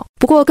不太好。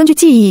不过根据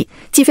记忆，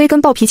继妃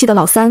跟暴脾气的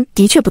老三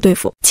的确不对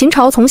付。秦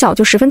朝从小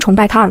就十分崇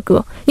拜他二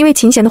哥，因为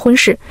秦贤的婚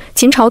事，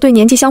秦朝对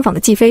年纪相仿的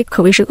继妃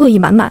可谓是恶意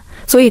满满，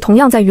所以同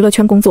样在娱乐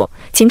圈工作，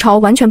秦朝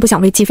完全不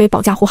想为继妃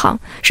保驾护航，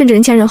甚至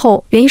人前人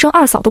后连一声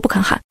二嫂都不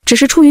肯喊。只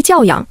是出于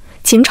教养，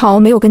秦朝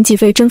没有跟继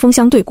妃针锋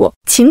相对过。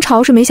秦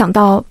朝是没想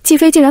到继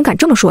妃竟然敢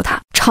这么说他。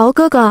朝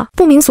哥哥，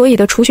不明所以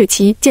的楚雪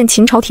琪见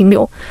秦朝停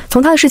留，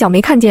从他的视角没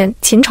看见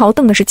秦朝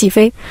瞪的是继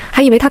妃，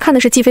还以为他看的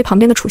是继妃旁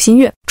边的楚新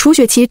月。楚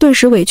雪琪顿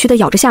时委屈地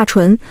咬着下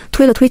唇，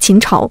推了推秦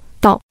朝，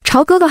道：“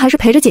朝哥哥还是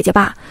陪着姐姐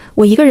吧，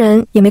我一个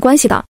人也没关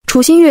系的。”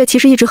楚新月其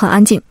实一直很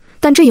安静，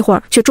但这一会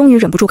儿却终于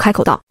忍不住开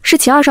口道：“是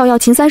秦二少要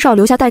秦三少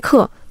留下待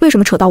客，为什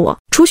么扯到我？”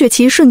楚雪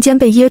琪瞬间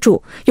被噎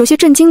住，有些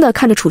震惊地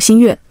看着楚新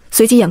月，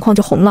随即眼眶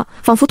就红了，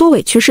仿佛多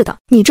委屈似的。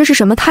你这是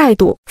什么态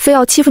度？非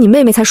要欺负你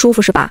妹妹才舒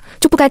服是吧？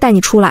就不该带你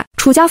出来。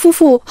楚家夫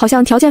妇好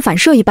像条件反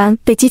射一般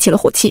被激起了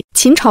火气，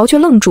秦朝却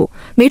愣住，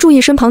没注意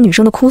身旁女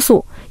生的哭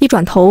诉，一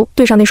转头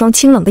对上那双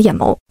清冷的眼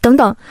眸。等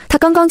等，他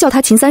刚刚叫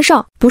他秦三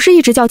少，不是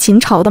一直叫秦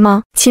朝的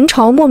吗？秦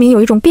朝莫名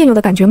有一种别扭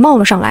的感觉冒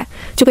了上来，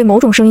就被某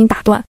种声音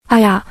打断。哎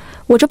呀，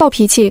我这暴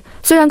脾气，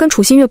虽然跟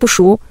楚新月不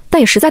熟，但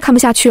也实在看不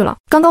下去了。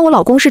刚刚我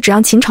老公是只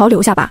让秦朝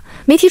留下吧，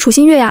没提楚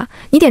新月呀，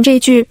你点这一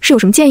句是有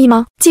什么建议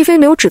吗？季飞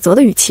没有指责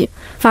的语气，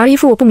反而一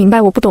副我不明白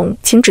我不懂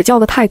请指教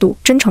的态度，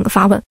真诚的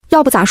发问。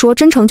要不咋说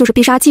真诚就是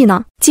必杀技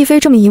呢？季飞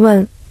这么一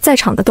问，在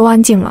场的都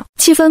安静了，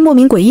气氛莫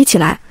名诡异起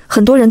来，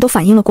很多人都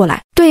反应了过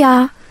来。对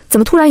呀，怎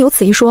么突然有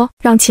此一说？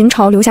让秦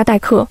朝留下待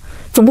客，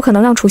总不可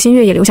能让楚新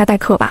月也留下待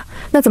客吧？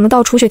那怎么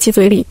到楚雪琪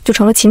嘴里就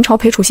成了秦朝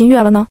陪楚新月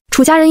了呢？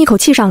楚家人一口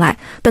气上来，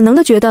本能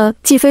的觉得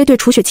季飞对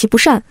楚雪琪不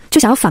善，就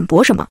想要反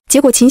驳什么，结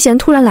果秦贤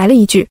突然来了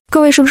一句：“各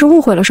位是不是误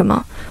会了什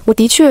么？我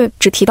的确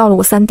只提到了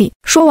我三弟。”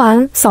说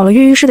完，扫了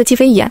跃跃式的季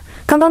飞一眼，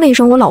刚刚那一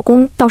声我老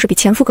公倒是比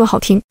前夫哥好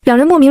听。两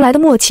人莫名来的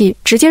默契，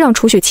直接让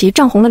楚雪琪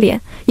涨红了脸，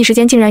一时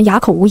间竟然哑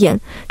口无言，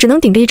只能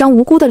顶着一张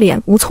无辜的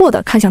脸，无措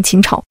地看向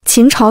秦朝。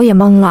秦朝也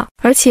懵了，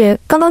而且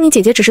刚刚你姐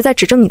姐只是在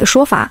指正你的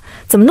说法，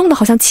怎么弄得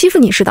好像欺负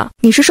你似的？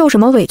你是受什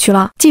么委屈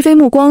了？季飞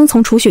目光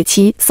从楚雪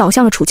琪扫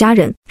向了楚家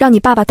人，让你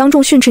爸爸当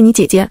众训斥你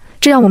姐姐，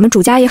这让我们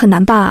楚家也很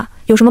难办啊。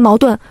有什么矛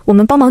盾，我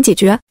们帮忙解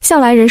决。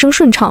向来人生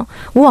顺畅、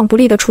无往不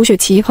利的楚雪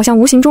琪，好像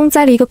无形中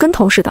栽了一个跟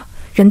头似的，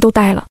人都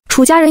呆了。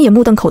楚家人也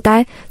目瞪口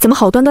呆，怎么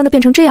好端端的变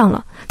成这样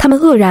了？他们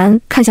愕然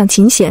看向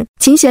秦贤，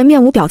秦贤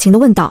面无表情地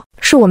问道：“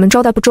是我们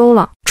招待不周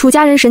了？”楚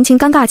家人神情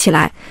尴尬起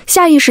来，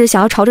下意识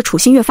想要朝着楚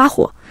新月发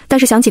火，但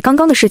是想起刚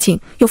刚的事情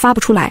又发不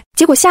出来，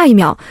结果下一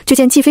秒就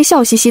见季飞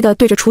笑嘻嘻地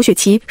对着楚雪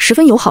琪十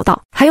分友好道：“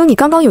还有你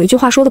刚刚有一句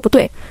话说的不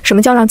对，什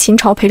么叫让秦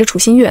朝陪着楚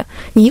新月？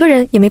你一个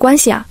人也没关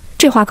系啊，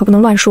这话可不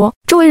能乱说。”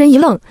周围人一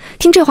愣，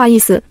听这话意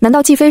思，难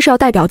道季飞是要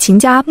代表秦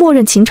家默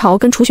认秦朝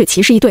跟楚雪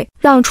琪是一对，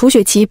让楚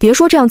雪琪别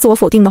说这样自我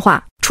否定的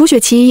话？楚雪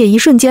琪也一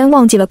瞬间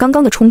忘记了刚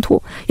刚的冲突，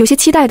有些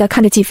期待地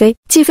看着季飞。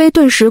季飞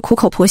顿时苦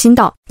口婆心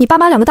道：“你爸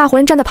妈两个大活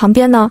人站在旁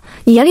边呢，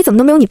你眼里怎么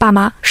都没有你爸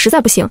妈？实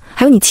在不行，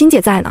还有你亲姐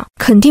在呢，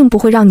肯定不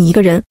会让你一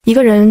个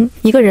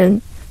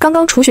人。刚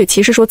刚楚雪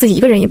琪是说自己一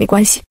个人也没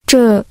关系，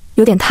这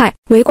有点太……”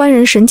围观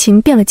人神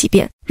情变了几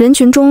变，人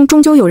群中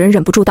终究有人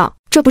忍不住道：“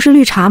这不是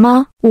绿茶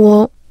吗？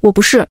我不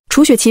是。”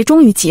楚雪琪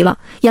终于急了，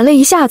眼泪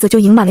一下子就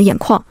盈满了眼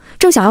眶，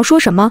正想要说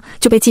什么，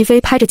就被季飞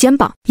拍着肩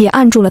膀，也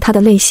按住了他的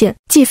泪腺。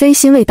季飞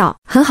欣慰道：“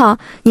很好，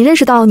你认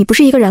识到你不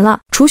是一个人了。”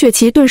楚雪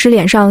琪顿时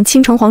脸上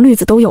青橙黄绿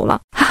紫都有了，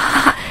哈哈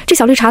哈哈，这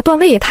小绿茶段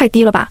位也太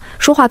低了吧，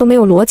说话都没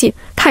有逻辑，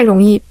太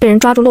容易被人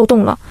抓住漏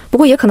洞了。不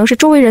过也可能是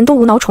周围人都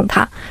无脑宠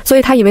他，所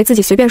以他以为自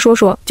己随便说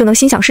说就能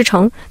心想事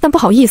成，但不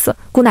好意思，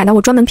姑奶奶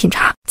我专门品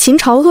茶。秦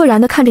朝愕然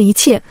地看着一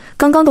切，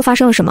刚刚都发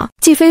生了什么？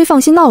季飞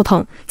放心闹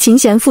腾，秦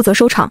贤负责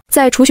收场。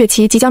在楚雪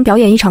琪即将表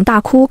演一场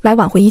大哭来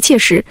挽回一切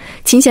时，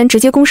秦贤直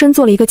接躬身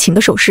做了一个请的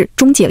手势，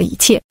终结了一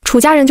切。楚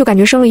家人就感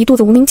觉生了一肚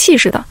子无名气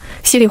似的，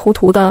稀里糊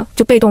涂的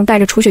就被动带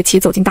着楚雪琪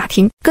走进大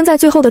厅。跟在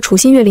最后的楚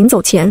新月临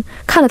走前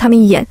看了他们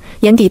一眼，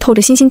眼底透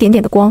着星星点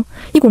点的光，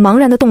一股茫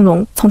然的动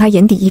容从他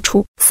眼底溢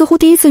出，似乎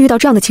第一次遇到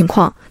这样的情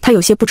况，他有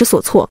些不知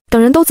所措。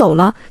等人都走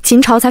了，秦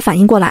朝才反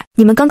应过来，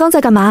你们刚刚在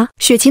干嘛？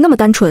雪琪那么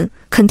单纯，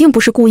肯定不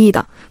是故意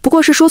的，不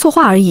过是说错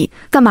话而已，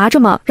干嘛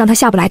这么让他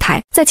下不来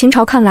台？在秦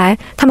朝看来，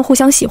他们互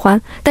相喜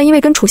欢，但因为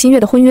跟楚新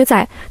月的婚约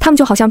在，他们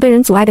就好像被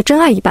人阻碍的真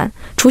爱一般。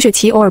楚雪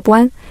琪偶尔不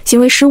安，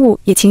行为失误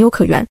也情有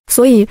可原，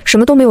所以什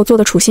么都没有做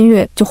的楚新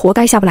月就活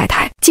该下不来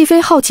台。季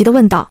飞好奇地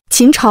问道。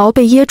秦朝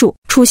被噎住，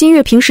楚新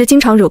月平时经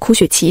常惹哭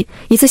雪琪，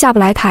一次下不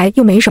来台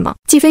又没什么。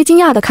季飞惊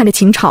讶地看着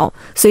秦朝，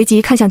随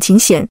即看向秦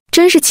贤，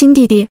真是亲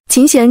弟弟？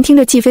秦贤听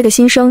着季飞的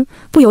心声，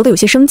不由得有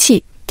些生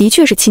气。的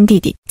确是亲弟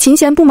弟。秦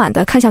贤不满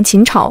地看向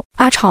秦朝，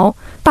阿朝，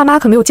爸妈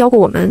可没有教过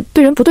我们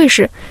对人不对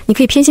事，你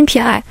可以偏心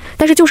偏爱，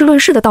但是就事论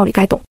事的道理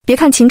该懂。别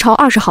看秦朝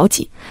20好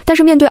几，但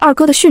是面对二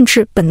哥的训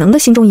斥，本能的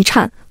心中一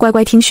颤，乖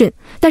乖听训，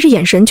但是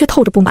眼神却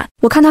透着不满。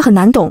我看他很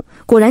难懂，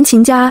果然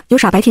秦家有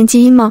傻白甜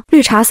基因吗？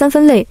绿茶3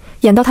分泪，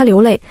演到他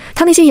流泪，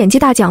他那些演技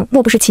大奖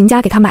莫不是秦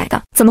家给他买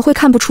的？怎么会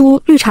看不出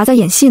绿茶在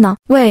演戏呢？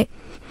喂！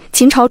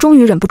秦朝终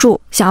于忍不住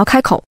想要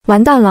开口，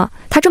完蛋了，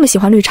他这么喜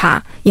欢绿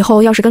茶，以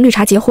后要是跟绿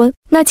茶结婚，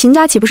那秦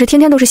家岂不是天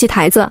天都是戏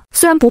台子？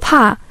虽然不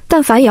怕，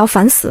但烦也要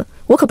烦死，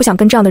我可不想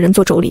跟这样的人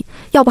做妯娌，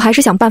要不还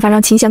是想办法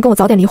让秦贤跟我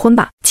早点离婚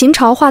吧。秦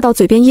朝话到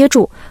嘴边噎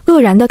住，愕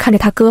然地看着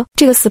他哥，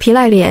这个死皮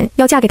赖脸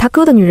要嫁给他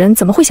哥的女人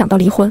怎么会想到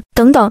离婚？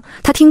等等，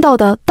他听到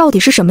的到底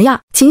是什么呀？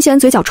秦贤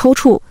嘴角抽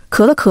搐，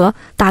咳了咳，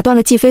打断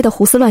了季飞的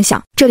胡思乱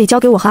想，这里交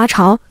给我和阿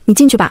朝，你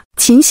进去吧。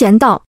秦贤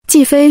道。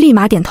季飞立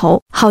马点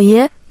头，好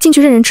爷。进去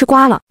任人吃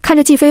瓜了。看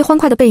着季飞欢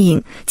快的背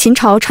影，秦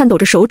朝颤抖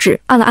着手指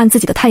按了按自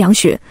己的太阳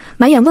穴，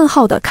满眼问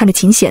号地看着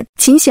秦贤。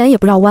秦贤也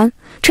不绕弯，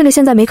趁着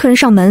现在没客人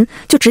上门，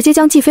就直接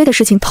将季飞的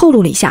事情透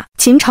露了一下。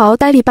秦朝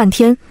呆立半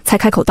天，才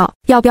开口道：“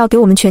要不要给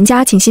我们全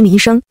家请心理医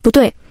生？不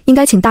对，应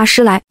该请大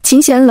师来。”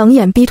秦贤冷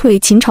眼逼退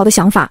秦朝的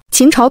想法。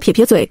秦朝撇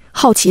撇嘴，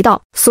好奇道：“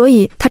所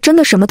以他真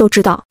的什么都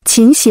知道？”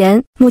秦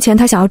贤，目前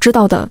他想要知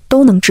道的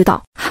都能知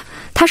道。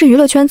他是娱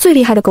乐圈最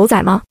厉害的狗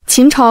仔吗？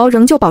秦朝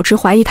仍旧保持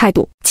怀疑态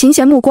度。秦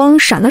贤目光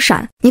闪了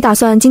闪，你打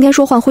算今天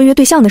说换婚约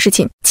对象的事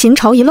情？秦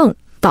朝一愣，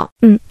道：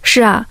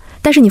是啊，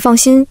但是你放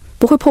心，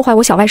不会破坏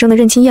我小外甥的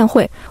认亲宴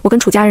会，我跟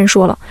楚家人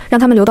说了，让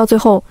他们留到最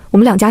后，我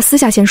们两家私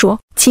下先说。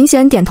秦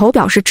贤点头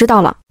表示知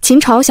道了。秦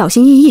朝小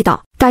心翼翼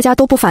道：大家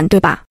都不反对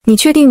吧？你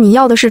确定你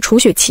要的是楚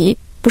雪琪，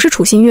不是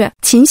楚新月？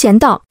秦贤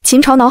道。秦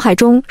朝脑海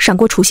中闪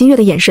过楚新月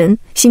的眼神，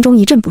心中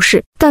一阵不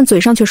适，但嘴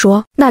上却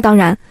说：那当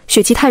然，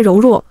雪琪太柔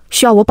弱，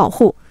需要我保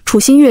护。楚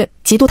新月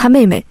嫉妒他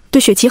妹妹，对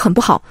雪琪很不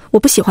好，我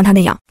不喜欢他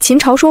那样。秦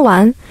朝说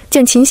完，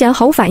见秦贤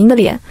毫无反应的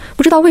脸，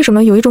不知道为什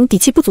么有一种底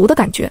气不足的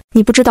感觉。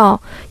你不知道，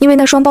因为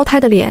那双胞胎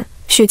的脸，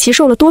雪琪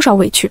受了多少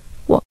委屈。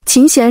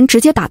秦贤直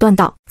接打断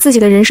道：自己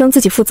的人生自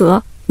己负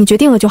责，你决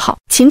定了就好。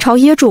秦朝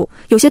噎住，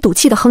有些赌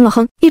气地哼了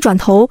哼，一转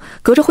头，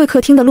隔着会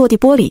客厅的落地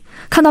玻璃，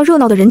看到热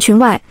闹的人群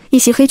外，一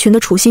袭黑裙的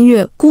楚新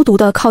月孤独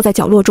地靠在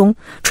角落中，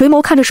垂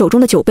眸看着手中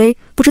的酒杯，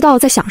不知道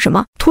在想什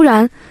么。突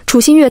然，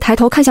楚新月抬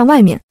头看向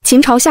外面，秦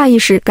朝下意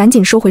识赶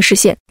紧收回视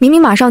线，明明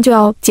马上就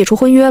要解除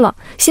婚约了，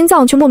心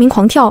脏却莫名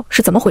狂跳，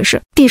是怎么回事？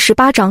第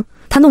18章，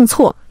他弄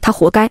错，他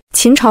活该。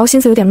秦朝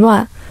心思有点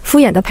乱，敷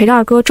衍地陪着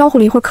二哥招呼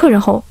了一会儿客人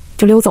后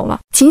就溜走了。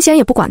秦贤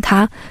也不管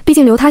他，毕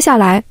竟留他下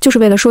来就是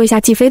为了说一下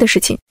季飞的事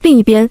情。另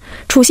一边，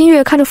楚新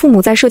月看着父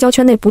母在社交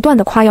圈内不断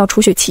的夸耀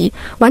楚雪琪，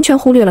完全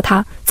忽略了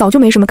他，早就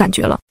没什么感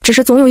觉了，只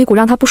是总有一股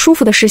让他不舒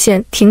服的视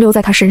线停留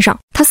在他身上。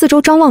他四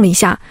周张望了一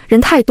下，人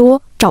太多，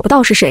找不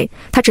到是谁，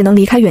他只能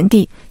离开原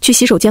地，去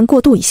洗手间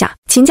过渡一下。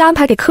秦家安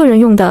排给客人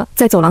用的，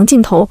在走廊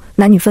尽头，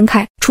男女分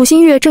开。楚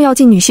新月正要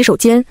进女洗手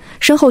间，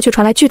身后却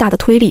传来巨大的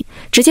推力，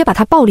直接把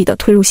他暴力地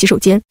推入洗手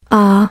间。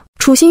啊！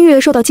楚新月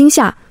受到惊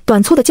吓，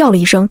短促地叫了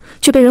一声，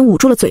却被人捂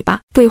住了嘴巴。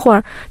不一会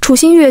儿，楚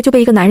新月就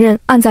被一个男人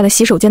按在了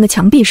洗手间的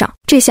墙壁上。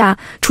这下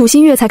楚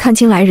新月才看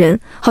清来人，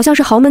好像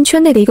是豪门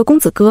圈内的一个公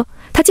子哥，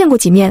他见过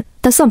几面，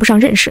但算不上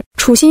认识。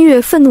楚新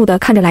月愤怒地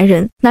看着来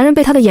人，男人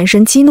被他的眼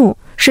神激怒，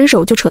伸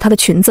手就扯她的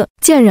裙子。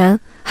贱人，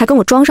还跟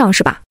我装上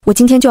是吧？我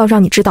今天就要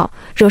让你知道，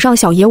惹上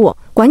小爷我，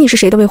管你是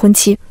谁的未婚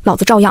妻，老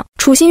子照样。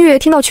楚新月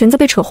听到裙子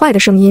被扯坏的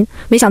声音，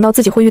没想到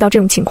自己会遇到这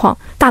种情况，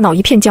大脑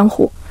一片浆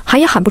糊，喊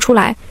也喊不出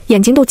来，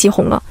眼睛都急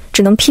红了，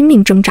只能拼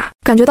命挣扎。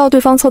感觉到对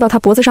方凑到他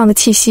脖子上的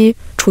气息，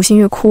楚新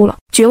月哭了。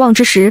绝望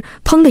之时，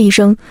砰的一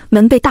声，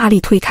门被大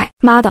力推开。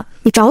妈的，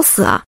你找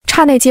死啊！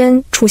刹那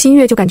间，楚新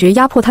月就感觉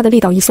压迫她的力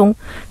道一松，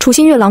楚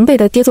新月狼狈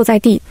地跌坐在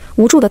地，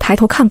无助地抬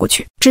头看过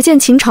去，只见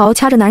秦朝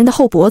掐着男人的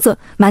后脖子，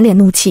满脸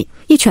怒气，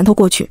一拳头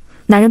过去，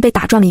男人被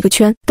打转了一个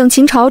圈。等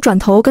秦朝转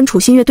头跟楚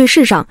新月对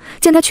视上，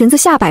见她裙子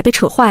下摆被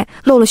扯坏，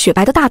露了雪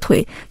白的大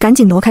腿，赶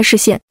紧挪开视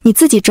线，你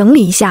自己整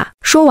理一下。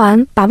说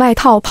完，把外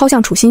套抛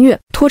向楚新月，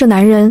拖着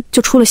男人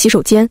就出了洗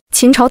手间。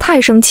秦朝太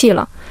生气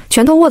了，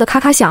拳头握得咔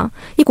咔响，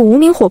一股无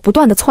名火不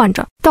断地窜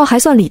着，倒还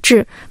算理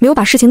智，没有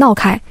把事情闹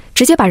开，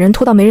直接把人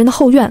拖到没人的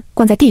后院，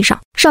灌在地上，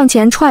上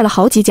前踹了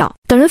好几脚。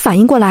等人反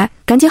应过来，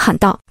赶紧喊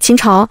道：秦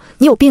朝，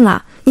你有病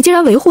啊！你竟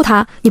然维护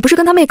他，你不是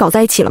跟他妹搞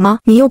在一起了吗？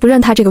你又不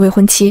认他这个未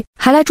婚妻，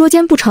还来捉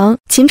奸不成？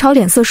秦朝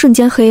脸色瞬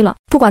间黑了，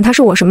不管他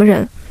是我什么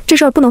人，这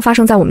事儿不能发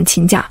生在我们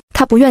秦家。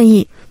他不愿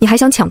意，你还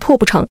想强迫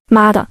不成？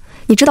妈的，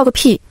你知道个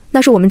屁！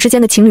那是我们之间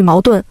的情侣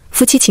矛盾，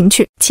夫妻情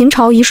趣。秦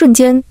朝一瞬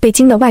间被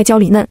惊得外焦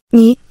里嫩。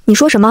你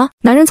说什么？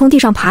男人从地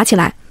上爬起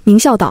来，狞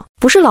笑道：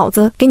不是老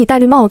子给你戴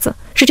绿帽子，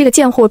是这个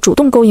贱货主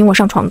动勾引我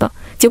上床的，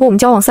结果我们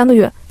交往3个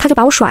月，他就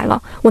把我甩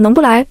了，我能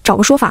不来找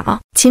个说法吗？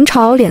秦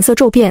朝脸色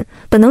骤变，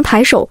本能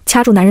抬手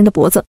掐住男人的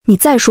脖子。你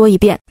再说一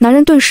遍！男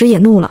人顿时也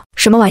怒了，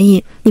什么玩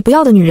意？你不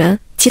要的女人，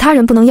其他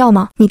人不能要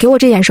吗？你给我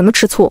这眼什么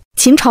吃醋？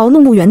秦朝怒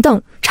目圆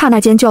瞪，刹那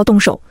间就要动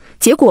手，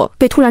结果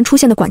被突然出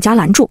现的管家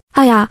拦住。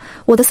哎呀，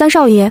我的三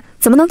少爷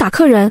怎么能打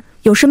客人？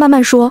有事慢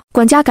慢说。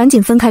管家赶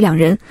紧分开两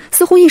人，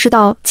似乎意识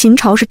到秦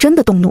朝是真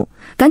的动怒，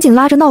赶紧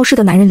拉着闹事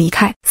的男人离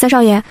开。三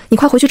少爷，你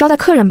快回去招待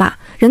客人吧，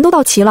人都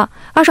到齐了，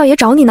二少爷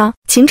找你呢。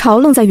秦朝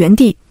愣在原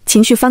地，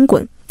情绪翻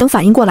滚，等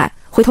反应过来，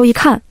回头一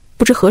看，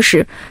不知何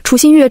时，楚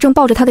新月正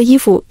抱着他的衣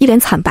服，一脸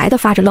惨白地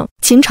发着愣。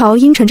秦朝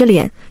阴沉着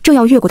脸，正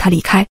要越过他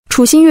离开，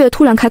楚新月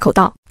突然开口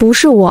道：不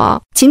是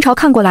我。秦朝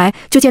看过来，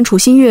就见楚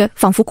新月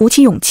仿佛鼓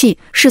起勇气，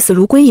视死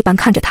如归一般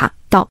看着他，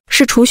道：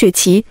是楚雪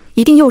琪，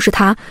一定又是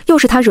他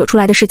惹出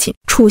来的事情。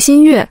楚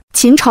新月！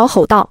秦朝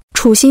吼道。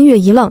楚新月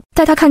一愣，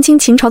待他看清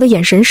秦朝的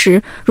眼神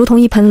时，如同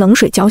一盆冷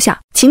水浇下。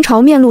秦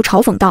朝面露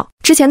嘲讽道：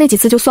之前那几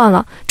次就算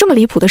了，这么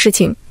离谱的事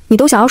情你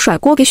都想要甩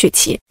锅给雪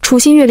琪。楚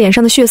新月脸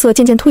上的血色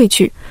渐渐褪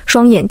去，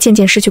双眼渐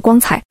渐失去光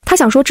彩。他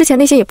想说之前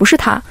那些也不是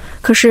他，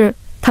可是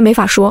他没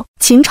法说。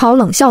秦朝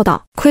冷笑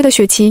道：亏得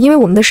雪琪因为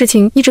我们的事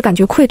情一直感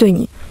觉愧对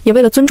你，也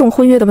为了尊重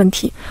婚约的问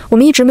题，我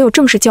们一直没有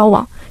正式交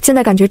往，现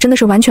在感觉真的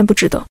是完全不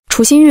值得。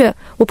楚新月，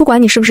我不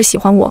管你是不是喜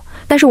欢我，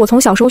但是我从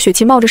小时候雪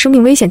琪冒着生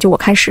命危险救我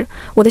开始，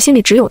我的心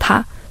里只有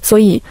他，所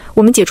以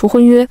我们解除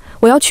婚约，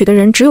我要娶的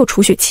人只有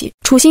楚雪琪。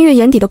楚新月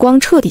眼底的光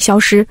彻底消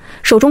失，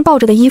手中抱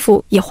着的衣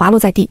服也滑落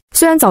在地。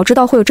虽然早知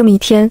道会有这么一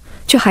天，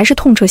却还是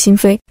痛彻心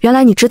扉。原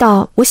来你知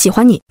道我喜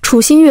欢你。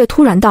楚新月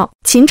突然道。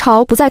秦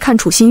朝不再看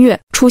楚新月，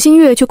楚新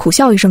月却苦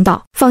笑一声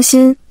道：放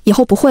心，以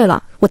后不会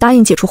了，我答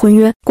应解除婚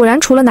约。果然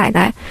除了奶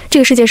奶，这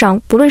个世界上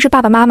不论是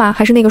爸爸妈妈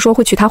还是那个说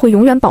会娶她会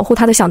永远保护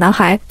她的小男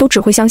孩，都只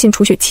会相信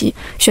楚雪琪，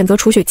选择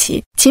楚雪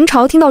琪。秦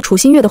朝听到楚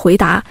新月的回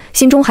答，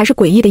心中还是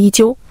诡异的一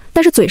揪，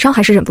但是嘴上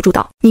还是忍不住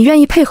道：你愿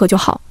意配合就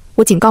好，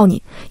我警告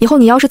你，以后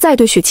你要是再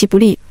对雪琪不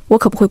利，我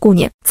可不会顾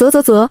念。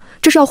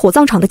这是要火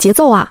葬场的节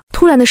奏啊！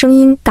突然的声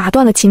音打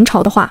断了秦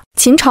朝的话。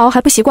秦朝还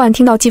不习惯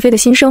听到季飞的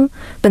心声，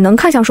本能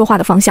看向说话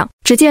的方向。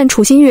只见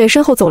楚新月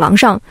身后走廊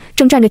上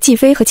正站着季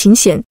飞和秦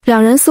贤，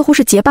两人似乎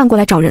是结伴过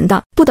来找人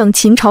的。不等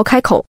秦朝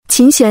开口，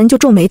秦贤就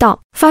皱眉道：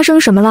发生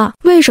什么了？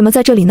为什么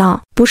在这里呢？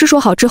不是说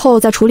好之后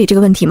再处理这个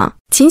问题吗？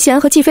秦贤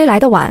和季飞来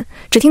得晚，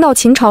只听到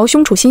秦朝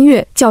凶楚新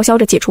月叫嚣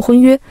着解除婚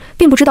约，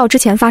并不知道之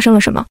前发生了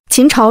什么。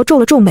秦朝皱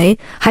了皱眉，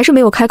还是没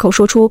有开口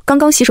说出刚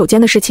刚洗手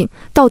间的事情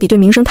到底对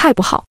名声太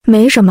不好。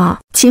没什么，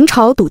秦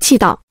朝赌气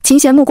道。秦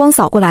贤目光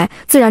扫过来，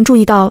自然注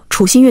意到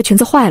楚新月裙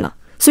子坏了，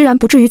虽然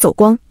不至于走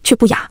光，却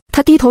不雅。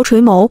他低头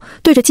垂眸，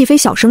对着季飞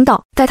小声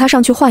道：带他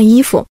上去换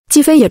衣服。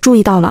季飞也注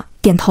意到了，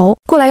点头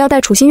过来要带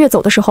楚新月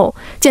走的时候，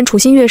见楚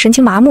新月神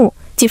情麻木，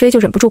季飞就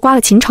忍不住刮了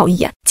秦朝一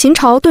眼。秦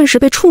朝顿时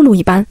被触怒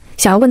一般，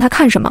想要问他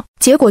看什么，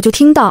结果就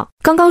听到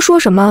刚刚说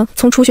什么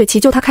从楚雪琪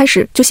救他开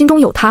始就心中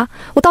有他，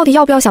我到底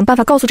要不要想办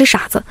法告诉这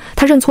傻子，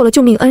他认错了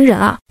救命恩人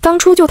啊，当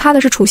初救他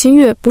的是楚新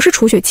月，不是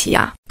楚雪琪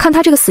啊。看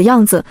他这个死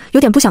样子，有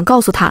点不想告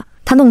诉他，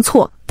他弄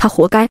错，他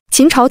活该。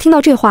秦朝听到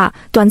这话，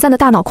短暂的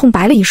大脑空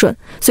白了一瞬，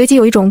随即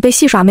有一种被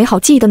戏耍美好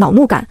记忆的恼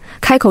怒感，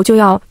开口就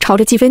要朝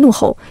着季飞怒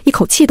吼，一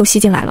口气都吸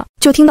进来了。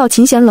就听到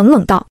秦贤冷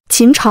冷道：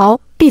秦朝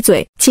闭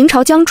嘴！秦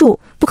朝僵住，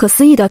不可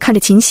思议地看着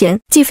秦贤。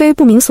季飞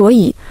不明所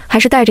以，还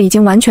是带着已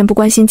经完全不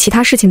关心其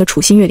他事情的楚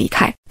新月离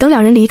开。等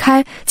两人离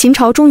开，秦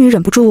朝终于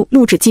忍不住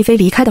怒指季飞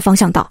离开的方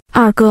向道：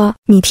二哥，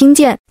你听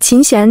见？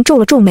秦贤皱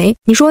了皱眉，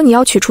你说你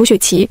要娶楚雪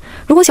琪，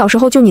如果小时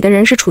候救你的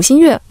人是楚新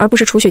月而不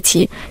是楚雪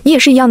琪，你也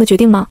是一样的决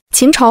定吗？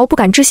秦朝不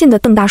敢置信地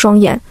瞪大双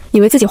眼，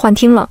以为自己幻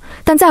听了，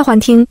但再幻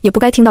听也不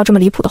该听到这么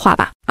离谱的话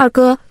吧。二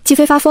哥，季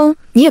飞发疯，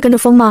你也跟着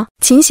疯吗？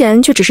秦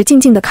贤却只是静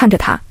静地看着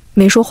他，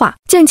没说话。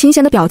见秦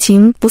贤的表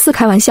情不似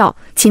开玩笑，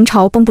秦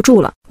朝绷不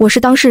住了。我是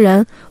当事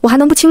人，我还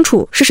能不清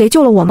楚是谁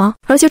救了我吗？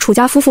而且楚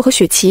家夫妇和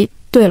雪琪，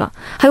对了，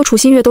还有楚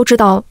新月都知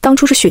道当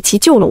初是雪琪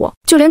救了我，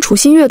就连楚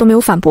新月都没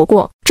有反驳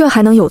过，这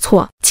还能有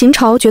错？秦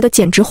朝觉得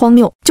简直荒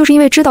谬。就是因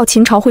为知道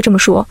秦朝会这么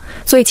说，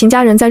所以秦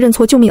家人在认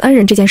错救命恩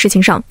人这件事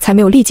情上才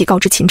没有立即告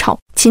知秦朝。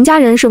秦家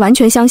人是完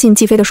全相信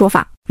季飞的说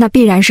法，那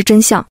必然是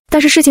真相。但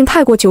是事情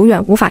太过久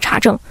远，无法查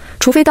证，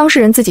除非当事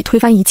人自己推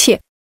翻一切。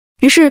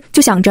于是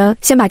就想着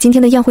先把今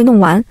天的宴会弄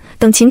完，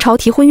等秦朝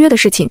提婚约的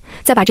事情，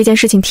再把这件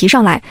事情提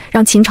上来，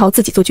让秦朝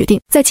自己做决定。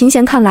在秦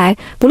贤看来，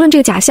不论这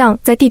个假象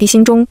在弟弟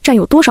心中占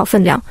有多少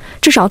分量，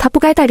至少他不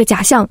该带着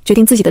假象决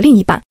定自己的另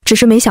一半，只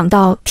是没想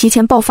到提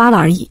前爆发了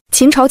而已。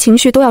秦朝情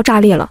绪都要炸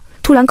裂了，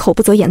突然口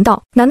不择言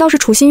道：难道是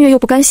楚新月又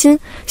不甘心，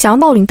想要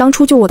冒领当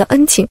初救我的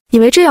恩情，以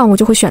为这样我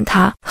就会选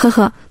他？呵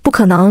呵，不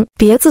可能，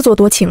别自作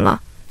多情了，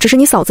只是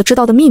你嫂子知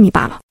道的秘密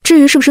罢了。至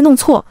于是不是弄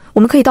错，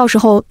我们可以到时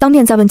候当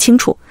面再问清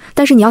楚，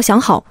但是你要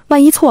想好，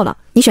万一错了，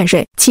你选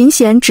谁？秦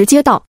贤直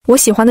接道：我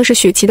喜欢的是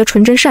雪琪的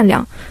纯真善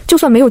良，就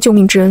算没有救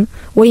命之恩，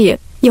我也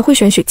会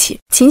选雪琪。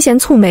秦贤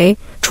蹙眉，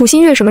楚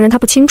新月什么人他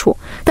不清楚，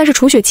但是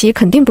楚雪琪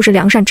肯定不是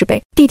良善之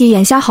辈。弟弟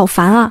眼瞎好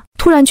烦啊！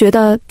突然觉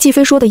得季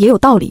飞说的也有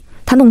道理，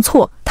他弄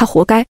错，他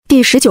活该。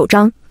第19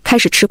章开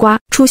始吃瓜。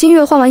楚新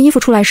月换完衣服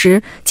出来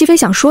时，季飞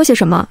想说些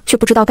什么，却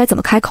不知道该怎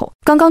么开口。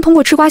刚刚通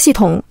过吃瓜系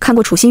统看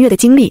过楚新月的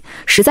经历，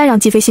实在让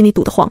季飞心里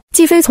堵得慌。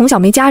季飞从小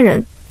没家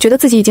人，觉得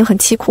自己已经很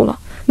凄苦了，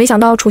没想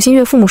到楚新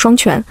月父母双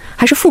全，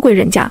还是富贵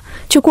人家，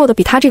却过得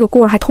比他这个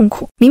孤儿还痛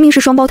苦。明明是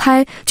双胞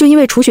胎，就因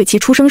为楚雪琪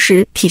出生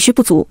时体虚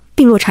不足，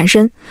病弱缠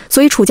身，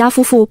所以楚家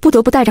夫妇不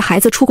得不带着孩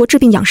子出国治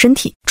病养身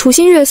体。楚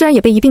新月虽然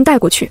也被一并带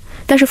过去，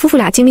但是夫妇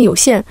俩精力有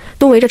限，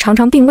都围着常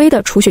常病危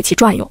的楚雪琪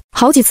转悠，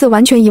好几次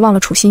完全遗忘了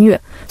楚新月。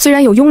虽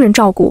然有佣人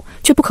照顾，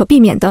却不可避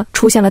免地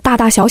出现了大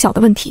大小小的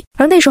问题。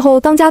而那时候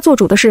当家做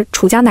主的是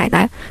楚家奶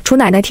奶，楚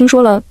奶奶听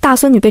说了大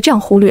孙女被这样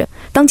忽略，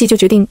当即就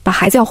决定把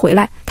孩子要回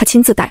来，她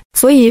亲自带。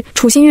所以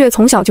楚新月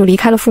从小就离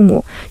开了父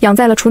母，养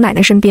在了楚奶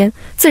奶身边，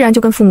自然就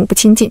跟父母不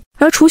亲近。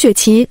而楚雪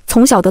琪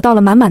从小得到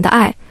了满满的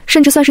爱，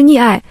甚至算是溺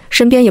爱，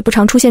身边也不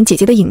常出现姐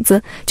姐的影子，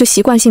就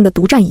习惯性的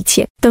独占一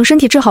切。等身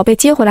体治好被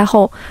接回来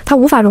后，她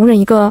无法容忍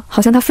一个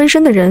好像她分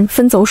身的人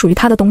分走属于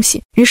她的东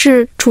西。于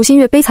是楚新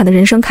月悲惨的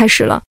人生开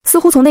始了。似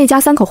乎从那家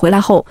三口回来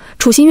后，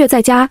楚新月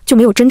在家就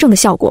没有真正的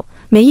笑过，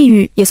没抑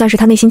郁也算是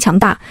她内心强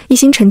大，一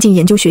心沉浸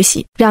研究学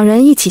习。两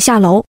人一起下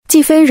楼，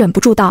季飞忍不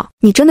住道：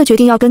你真的决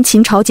定要跟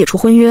秦朝解除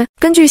婚约？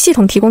根据系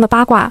统提供的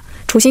八卦，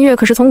楚新月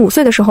可是从5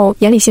岁的时候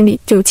眼里心里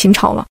就有秦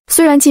朝了。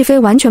虽然季飞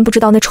完全不知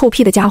道那臭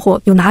屁的家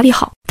伙有哪里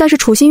好，但是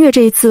楚新月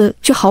这一次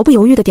却毫不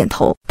犹豫地点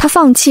头，他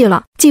放弃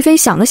了。季飞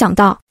想了想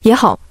道：也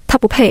好，他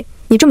不配，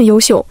你这么优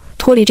秀，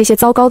脱离这些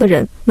糟糕的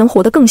人，能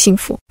活得更幸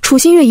福。楚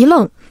新月一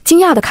愣，惊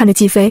讶地看着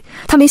季飞，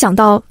他没想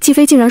到季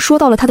飞竟然说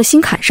到了他的心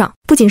坎上，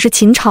不仅是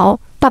秦朝，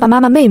爸爸妈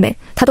妈妹妹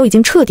他都已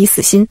经彻底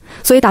死心，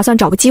所以打算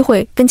找个机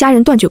会跟家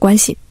人断绝关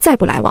系，再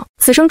不来往，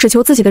此生只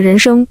求自己的人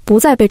生不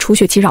再被楚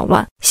雪琪扰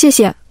乱。谢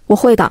谢，我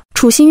会的。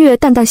楚新月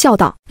淡淡笑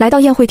道。来到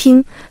宴会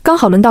厅，刚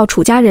好轮到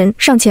楚家人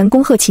上前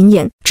恭贺秦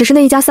妍，只是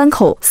那一家三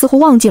口似乎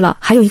忘记了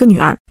还有一个女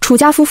儿。楚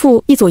家夫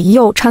妇一左一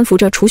右搀扶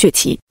着楚雪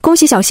琪，恭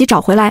喜小西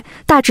找回来，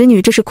大侄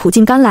女这是苦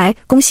尽甘来，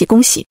恭喜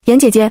恭喜！妍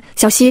姐姐、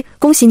小西，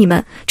恭喜你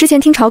们！之前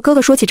听朝哥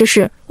哥说起这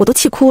事，我都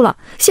气哭了，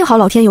幸好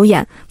老天有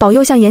眼，保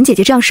佑像妍姐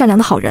姐这样善良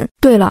的好人。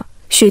对了，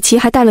雪琪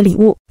还带了礼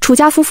物，楚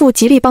家夫妇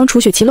极力帮楚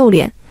雪琪露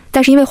脸。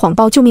但是因为谎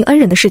报救命恩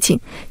人的事情，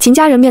秦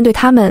家人面对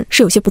他们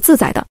是有些不自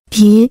在的。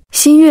咦，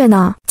新月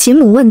呢？秦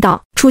母问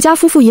道。楚家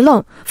夫妇一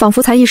愣，仿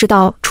佛才意识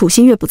到楚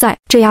新月不在，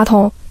这丫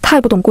头太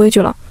不懂规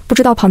矩了，不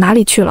知道跑哪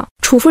里去了。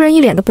楚夫人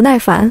一脸的不耐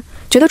烦，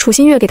觉得楚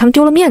新月给他们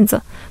丢了面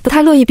子，不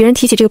太乐意别人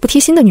提起这个不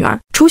贴心的女儿。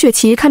楚雪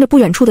琪看着不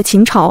远处的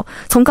秦朝，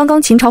从刚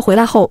刚秦朝回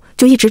来后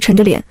就一直沉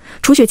着脸。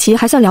楚雪琪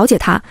还算了解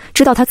他，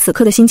知道他此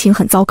刻的心情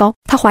很糟糕。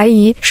他怀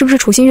疑是不是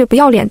楚新月不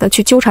要脸的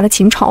去纠缠了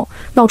秦朝，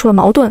闹出了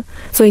矛盾，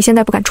所以现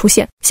在不敢出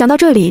现。想到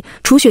这里，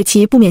楚雪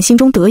琪不免心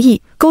中得意，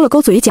勾了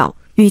勾嘴角，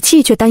语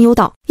气却担忧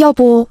道：要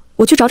不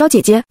我去找找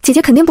姐姐，姐姐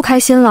肯定不开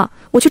心了，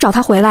我去找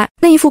她回来。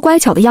那一副乖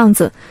巧的样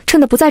子，趁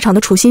得不在场的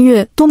楚新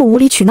月多么无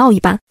理取闹一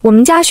般。我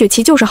们家雪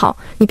琪就是好，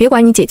你别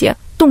管你姐姐，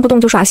动不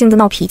动就耍性子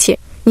闹脾气，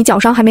你脚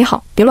伤还没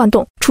好，别乱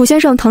动。楚先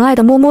生疼爱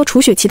地摸摸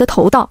楚雪琪的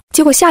头道，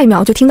结果下一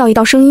秒就听到一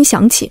道声音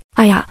响起：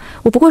哎呀，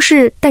我不过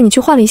是带你去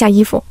换了一下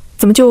衣服，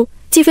怎么就……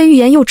季飞欲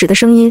言又止的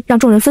声音让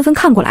众人纷纷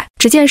看过来，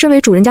只见身为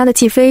主人家的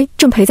季飞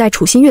正陪在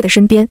楚新月的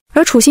身边，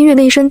而楚新月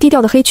那一身低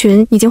调的黑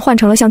裙已经换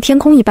成了像天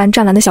空一般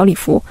湛蓝的小礼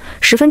服，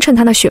十分衬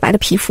她那雪白的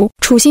皮肤。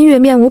楚新月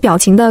面无表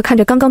情地看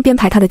着刚刚编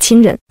排她的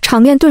亲人，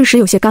场面顿时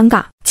有些尴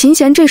尬。秦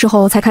贤这时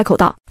候才开口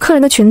道：客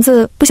人的裙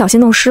子不小心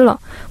弄湿了，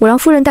我让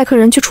夫人带客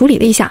人去处理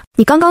了一下，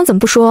你刚刚怎么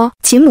不说？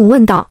秦母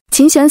问道。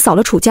秦贤扫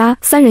了楚家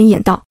三人一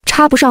眼道：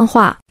插不上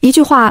话。一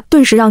句话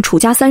顿时让楚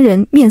家三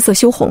人面色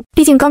羞红，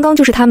毕竟刚刚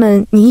就是他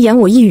们你一言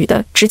我一语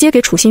的直接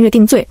给楚新月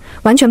定罪，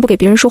完全不给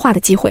别人说话的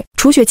机会。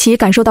楚雪琪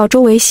感受到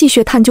周围戏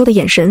谑探究的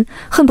眼神，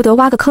恨不得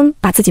挖个坑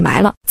把自己埋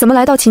了。怎么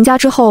来到秦家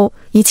之后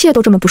一切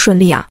都这么不顺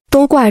利啊？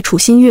都怪楚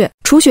新月。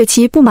楚雪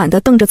琪不满地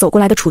瞪着走过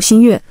来的楚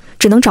新月，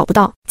只能找不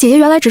到姐姐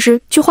原来只是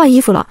去换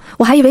衣服了，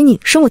我还以为你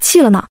生我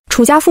气了呢。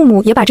楚家父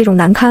母也把这种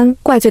难堪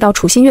怪罪到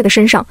楚新月的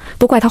身上，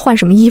都怪她换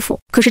什么衣服。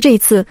可是这一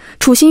次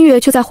楚新月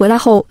却在回来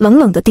后冷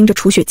冷地盯着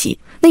楚雪琪，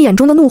那眼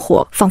中的怒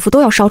火仿佛都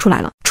要烧出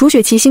来了。楚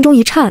雪琪心中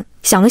一颤，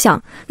想了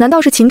想，难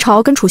道是秦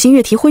朝跟楚新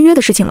月提婚约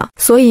的事情了？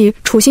所以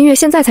楚新月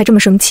现在才这么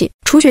生气。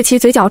楚雪琪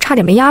嘴角差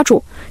点没压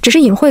住，只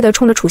是隐晦地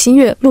冲着楚新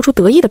月露出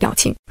得意的表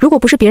情。如果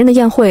不是别人的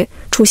宴会，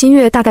楚新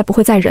月大概不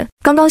会再忍。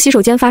刚刚洗手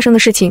间发生的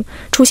事情，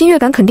楚新月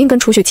敢肯定跟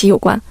楚雪琪有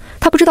关，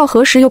他不知道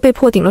何时又被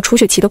迫顶了楚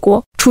雪琪的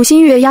锅。楚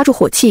新月压住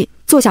火气，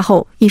坐下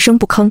后一声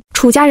不吭。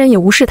楚家人也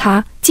无视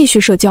他，继续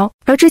社交。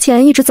而之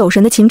前一直走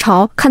神的秦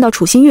朝看到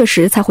楚新月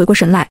时才回过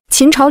神来，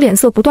秦朝脸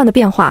色不断的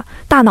变化，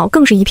大脑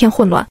更是一片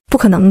混乱。不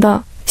可能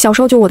的，小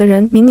时候救我的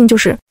人明明就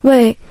是……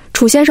喂，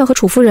楚先生和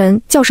楚夫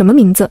人叫什么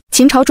名字？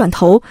秦朝转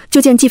头就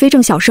见季飞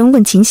正小声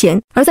问秦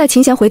贤，而在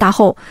秦贤回答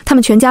后，他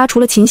们全家除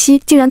了秦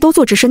熙竟然都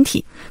坐直身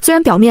体，虽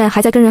然表面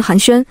还在跟人寒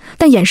暄，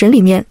但眼神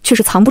里面却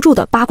是藏不住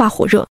的八卦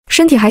火热，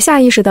身体还下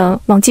意识地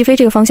往季飞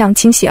这个方向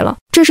倾斜了。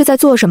这是在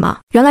做什么？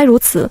原来如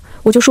此，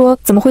我就说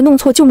怎么会弄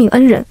错救命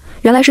恩人，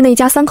原来是那一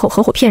家三口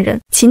合伙骗人。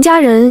秦家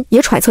人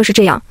也揣测是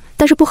这样，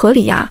但是不合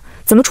理呀，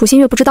怎么楚新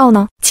月不知道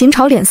呢？秦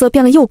朝脸色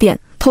变了又变，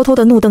偷偷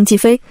地怒瞪季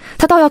飞，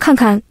他倒要看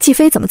看季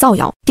飞怎么造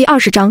谣。第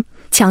20章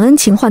抢恩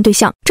情换对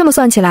象。这么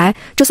算起来，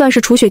这算是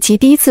楚雪琪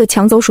第一次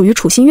抢走属于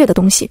楚新月的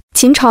东西。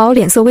秦朝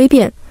脸色微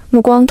变，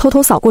目光偷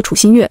偷扫过楚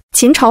新月。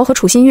秦朝和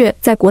楚新月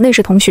在国内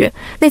是同学，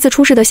那次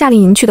出事的夏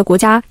令营去的国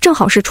家正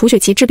好是楚雪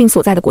琪治病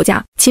所在的国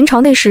家。秦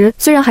朝那时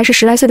虽然还是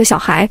10来岁的小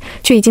孩，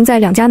却已经在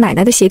两家奶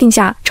奶的协定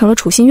下成了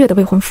楚新月的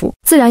未婚夫，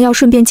自然要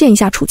顺便见一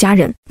下楚家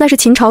人。那是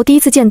秦朝第一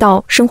次见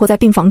到生活在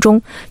病房中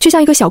却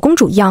像一个小公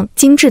主一样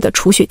精致的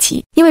楚雪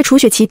琪，因为楚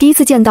雪琪第一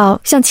次见到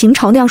像秦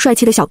朝那样帅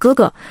气的小哥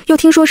哥，又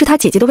听说是他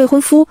姐姐的未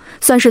婚夫，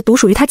算是独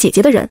属于他姐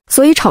姐的人，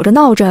所以吵着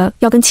闹着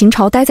要跟秦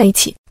朝待在一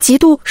起。嫉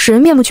妒使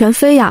人面目全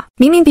非呀！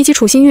明明比起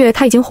楚新月，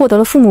他已经获得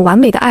了父母完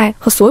美的爱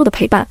和所有的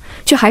陪伴，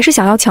却还是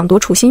想要抢夺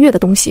楚新月的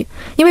东西。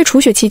因为楚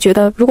雪琪觉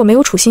得，如果没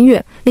有楚新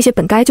月，那些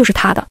本该就是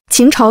他的。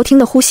秦朝听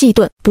得呼吸一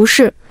顿，不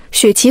是，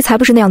雪琪才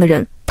不是那样的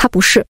人，她不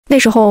是。那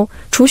时候，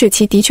楚雪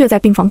琪的确在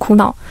病房哭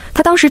闹，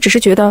她当时只是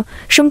觉得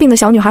生病的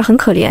小女孩很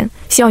可怜，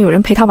希望有人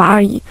陪她玩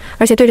而已，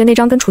而且对着那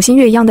张跟楚新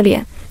月一样的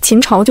脸，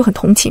秦朝就很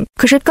同情。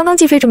可是刚刚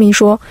季飞这么一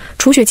说，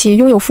楚雪琪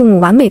拥有父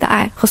母完美的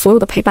爱和所有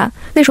的陪伴，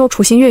那时候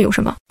楚新月有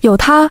什么？有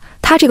他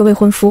这个未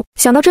婚夫。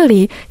想到这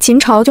里，秦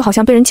朝就好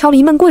像被人敲了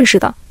一闷棍似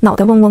的，脑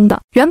袋嗡嗡的。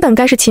原本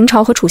该是秦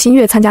朝和楚新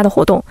月参加的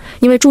活动，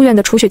因为住院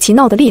的楚雪琪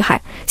闹得厉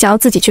害，想要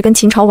自己去跟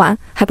秦朝玩，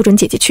还不准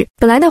姐姐去。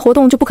本来那活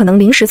动就不可能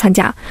临时参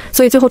加，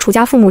所以最后楚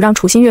家父母让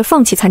楚新月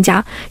放弃参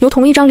加，由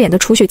同一张脸的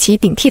楚雪琪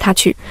顶替他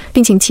去，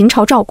并请秦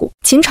朝照顾。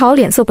秦朝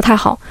脸色不太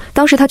好，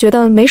当时他觉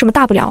得没什么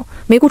大不了，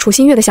没顾楚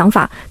新月的想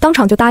法，当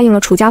场就答应了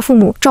楚家父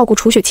母照顾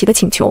楚雪琪的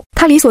请求。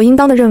他理所应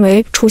当地认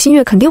为楚新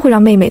月肯定会让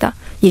妹妹的，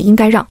也应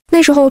该让。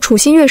那时候楚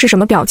新月是什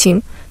么表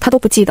情，他都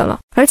不记得了。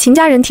而秦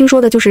家人听说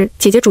的就是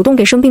姐姐主动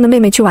给生病的妹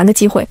妹去玩的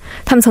机会，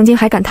他们曾经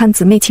还感叹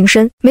姊妹情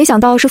深，没想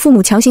到是父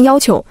母强行要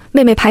求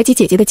妹妹排挤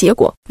姐姐的结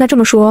果。那这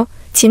么说，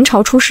秦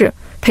朝出事，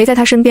陪在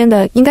他身边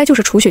的应该就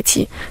是楚雪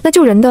琪，那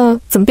救人的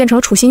怎么变成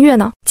了楚新月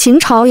呢？秦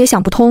朝也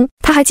想不通，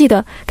他还记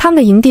得他们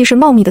的营地是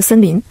茂密的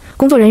森林，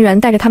工作人员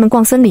带着他们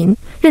逛森林、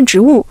认植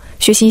物、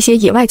学习一些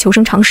野外求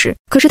生常识。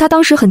可是他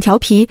当时很调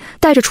皮，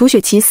带着楚雪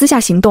琪私下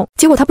行动，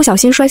结果他不小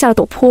心摔下了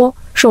陡坡，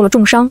受了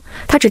重伤。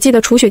他只记得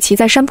楚雪琪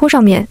在山坡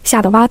上面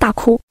吓得哇大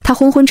哭，他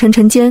昏昏沉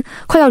沉间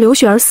快要流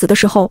血而死的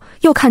时候，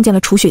又看见了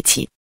楚雪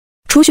琪。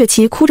楚雪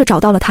琪哭着找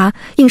到了他，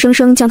硬生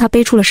生将他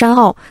背出了山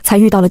坳，才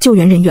遇到了救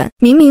援人员。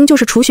明明就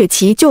是楚雪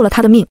琪救了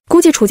他的命，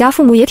估计楚家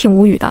父母也挺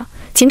无语的。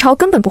秦朝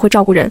根本不会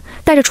照顾人，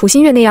带着楚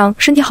新月那样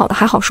身体好的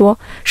还好说，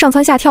上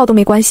蹿下跳都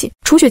没关系。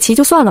楚雪琪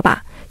就算了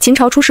吧。秦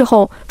朝出事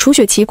后，楚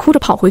雪琪哭着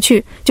跑回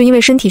去，就因为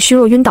身体虚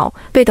弱晕倒，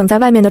被等在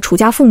外面的楚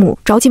家父母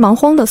着急忙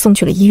慌地送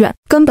去了医院，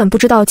根本不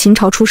知道秦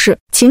朝出事。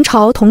秦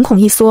朝瞳孔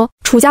一缩，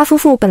楚家夫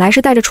妇本来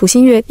是带着楚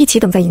新月一起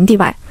等在营地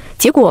外，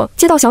结果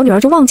接到小女儿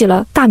就忘记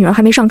了大女儿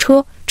还没上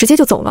车，直接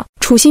就走了。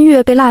楚新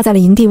月被落在了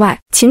营地外。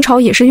秦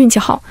朝也是运气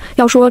好，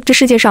要说这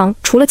世界上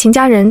除了秦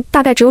家人，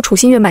大概只有楚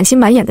新月满心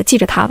满眼的记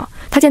着他了。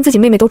他见自己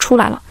妹妹都出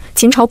来了，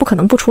秦朝不可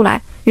能不出来，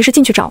于是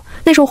进去找。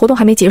那时候活动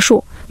还没结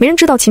束，没人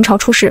知道秦朝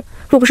出事。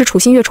若不是楚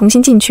新月重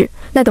新进去，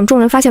那等众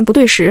人发现不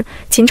对时，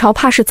秦朝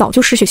怕是早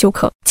就失血休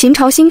克。秦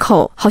朝心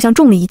口好像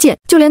中了一箭，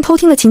就连偷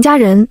听的秦家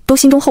人都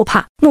心中后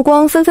怕，目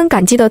光纷纷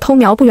感激地偷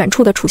瞄不远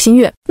处的楚新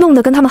月，弄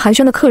得跟他们寒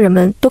暄的客人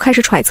们都开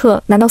始揣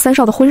测，难道三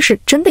少的婚事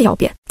真的要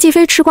变？季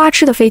飞吃瓜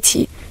吃得飞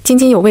起，津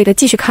津有味地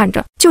继续看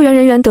着。救援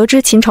人员得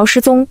知秦朝失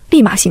踪，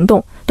立马行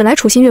动。本来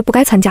楚新月不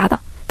该参加的，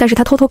但是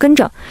他偷偷跟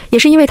着，也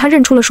是因为他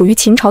认出了属于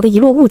秦朝的遗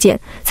落物件，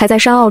才在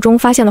山坳中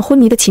发现了昏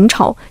迷的秦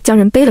朝，将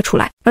人背了出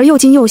来。而又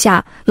惊又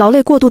吓、劳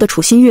累过度的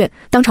楚新月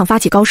当场发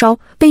起高烧，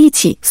被一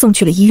起送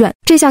去了医院。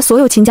这下所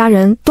有秦家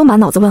人都满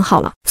脑子问号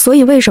了，所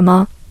以为什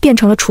么变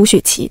成了楚雪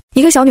琪？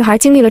一个小女孩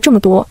经历了这么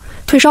多，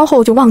退烧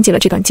后就忘记了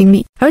这段经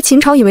历，而秦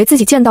朝以为自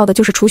己见到的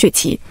就是楚雪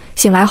琪，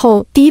醒来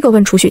后第一个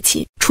问楚雪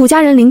琪。楚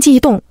家人灵机一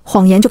动，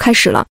谎言就开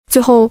始了。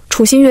最后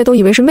楚新月都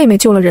以为是妹妹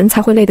救了人，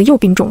才会累得又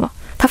病重了，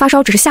她发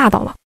烧只是吓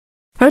到了。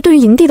而对于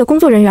营地的工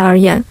作人员而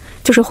言，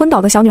就是昏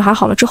倒的小女孩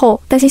好了之后，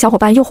担心小伙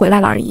伴又回来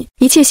了而已，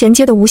一切衔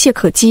接的无懈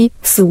可击，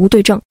死无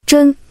对证，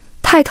真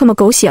太他妈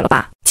狗血了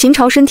吧！秦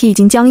朝身体已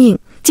经僵硬，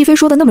季飞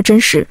说的那么真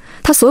实，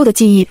他所有的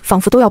记忆仿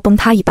佛都要崩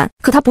塌一般，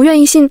可他不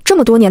愿意信这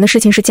么多年的事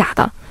情是假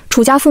的。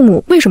楚家父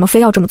母为什么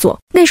非要这么做？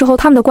那时候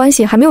他们的关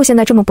系还没有现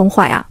在这么崩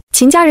坏啊！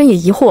秦家人也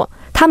疑惑，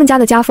他们家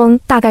的家风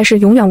大概是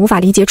永远无法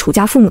理解楚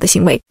家父母的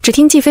行为，只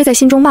听季飞在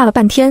心中骂了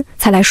半天，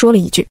才来说了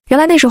一句：原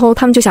来那时候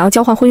他们就想要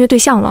交换婚约对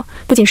象了，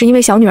不仅是因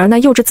为小女儿那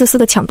幼稚自私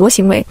的抢夺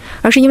行为，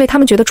而是因为他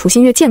们觉得楚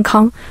新月健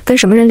康，跟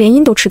什么人联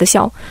姻都吃得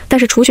消，但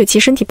是楚雪琪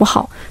身体不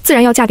好，自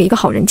然要嫁给一个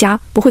好人家，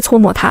不会搓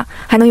磨她，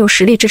还能有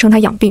实力支撑她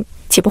养病，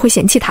且不会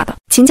嫌弃他的。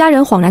秦家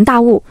人恍然大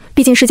悟，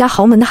毕竟是家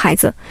豪门的孩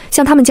子，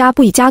像他们家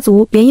不以家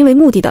族联姻为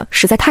目的的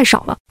实在太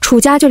少了。楚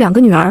家就2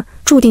个女儿，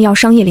注定要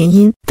商业联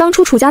姻。当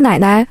初楚家奶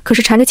奶可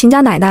是缠着秦家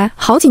奶奶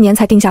好几年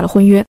才定下了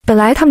婚约，本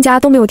来他们家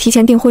都没有提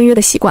前订婚约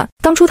的习惯。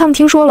当初他们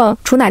听说了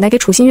楚奶奶给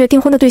楚新月订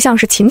婚的对象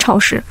是秦朝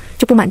时，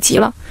就不满极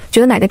了，觉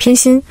得奶奶偏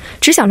心，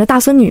只想着大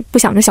孙女，不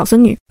想着小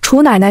孙女。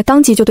楚奶奶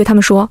当即就对他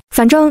们说，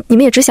反正你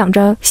们也只想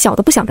着小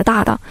的不想着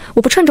大的，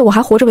我不趁着我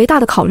还活着为大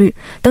的考虑，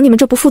等你们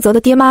这不负责的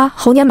爹妈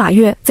猴年马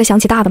月再想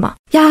起大的吗？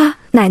呀，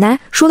奶奶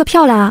说得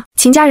漂亮啊！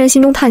秦家人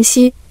心中叹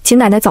息，秦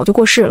奶奶早就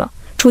过世了，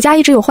楚家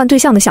一直有换对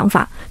象的想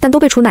法，但都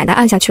被楚奶奶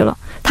按下去了，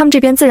他们这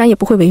边自然也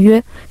不会违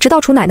约。直到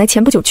楚奶奶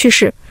前不久去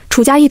世，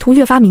楚家意图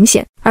越发明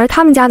显，而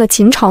他们家的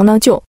秦朝呢，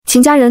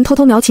秦家人偷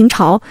偷瞄秦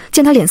朝，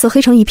见他脸色黑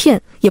成一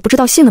片，也不知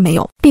道信了没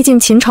有。毕竟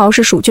秦朝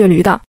是属倔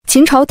驴的，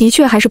秦朝的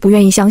确还是不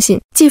愿意相信。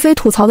季飞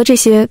吐槽的这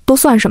些都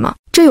算什么？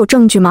这有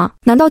证据吗？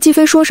难道季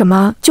飞说什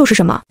么就是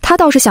什么？他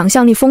倒是想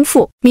象力丰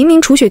富，明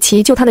明楚雪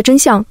琪救他的真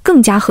相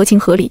更加合情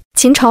合理。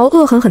秦朝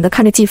恶狠狠地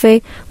看着季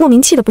飞，莫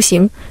名气得不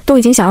行，都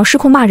已经想要失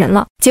控骂人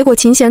了。结果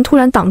秦贤突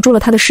然挡住了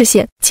他的视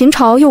线，秦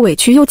朝又委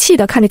屈又气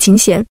地看着秦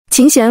贤。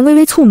秦贤微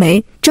微蹙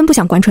眉，真不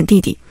想管蠢弟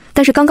弟，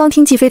但是刚刚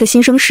听季飞的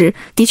心声时，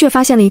的确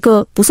发现了一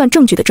个不算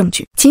证据的证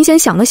据。秦贤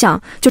想了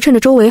想，就趁着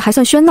周围还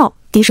算喧闹，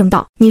低声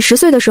道：你10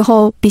岁的时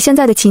候比现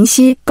在的秦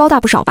熙高大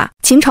不少吧？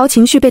秦朝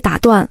情绪被打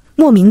断，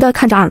莫名地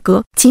看着二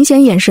哥。秦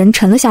贤眼神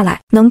沉了下来，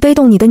能背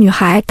动你的女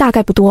孩大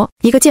概不多，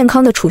一个健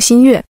康的楚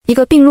新月，一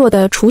个病弱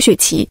的楚雪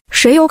琪，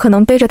谁有可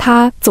能背着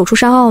她走出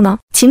山坳呢？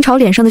秦朝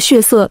脸上的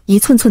血色一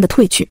寸寸地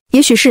褪去，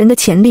也许是人的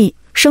潜力，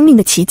生命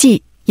的奇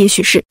迹，也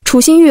许是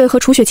楚新月和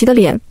楚雪琪的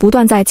脸不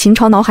断在秦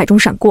朝脑海中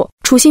闪过。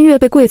楚新月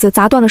被柜子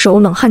砸断了手，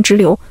冷汗直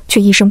流，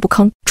却一声不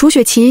吭。楚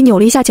雪琪扭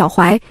了一下脚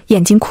踝，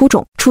眼睛哭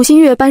肿。楚新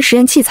月搬实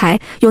验器材，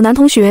有男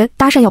同学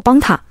搭讪要帮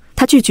他，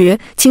他拒绝，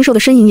清瘦的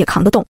身影也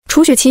扛得动。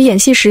楚雪琪演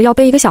戏时要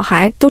背一个小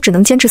孩都只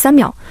能坚持3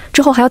秒，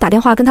之后还要打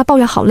电话跟他抱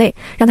怨好累，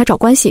让他找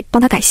关系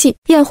帮他改戏。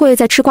宴会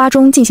在吃瓜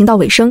中进行到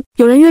尾声，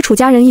有人约楚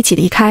家人一起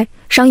离开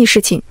商议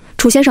事情。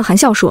楚先生含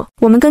笑说，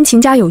我们跟秦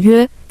家有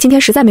约，今天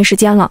实在没时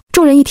间了。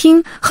众人一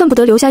听，恨不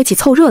得留下一起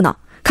凑热闹，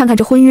看看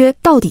这婚约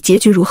到底结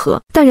局如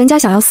何。但人家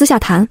想要私下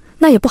谈，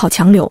那也不好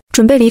强留，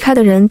准备离开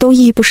的人都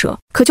依依不舍。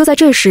可就在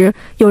这时，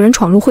有人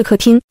闯入会客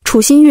厅，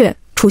楚新月、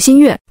楚新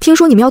月，听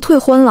说你们要退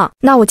婚了，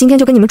那我今天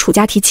就跟你们楚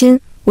家提亲，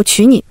我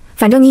娶你。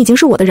反正你已经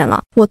是我的人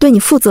了，我对你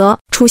负责。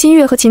楚新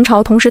月和秦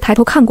朝同时抬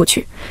头看过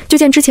去，就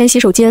见之前洗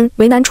手间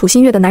为难楚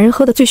新月的男人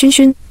喝得醉醺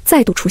醺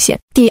再度出现。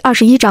第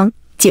21章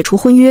解除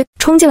婚约。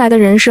冲进来的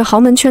人是豪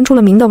门圈出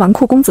了名的纨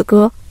绔公子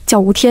哥，叫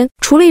吴天。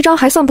除了一张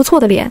还算不错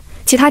的脸，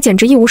其他简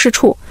直一无是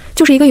处，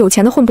就是一个有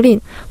钱的混不吝，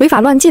违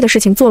法乱纪的事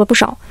情做了不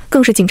少，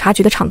更是警察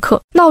局的常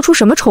客，闹出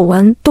什么丑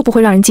闻都不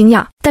会让人惊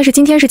讶。但是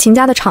今天是秦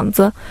家的场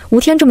子，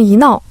吴天这么一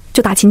闹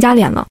就打秦家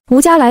脸了。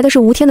吴家来的是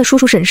吴天的叔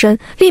叔婶婶，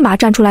立马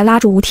站出来拉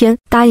住吴天，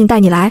答应带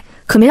你来，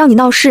可没让你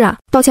闹事啊。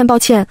抱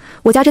歉，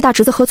我家这大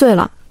侄子喝醉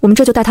了，我们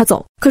这就带他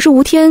走。可是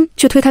吴天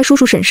却推开叔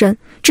叔婶婶，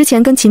之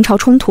前跟秦朝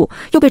冲突，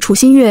又被楚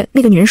新月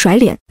那个女人甩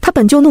脸，他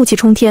本就怒气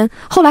冲天，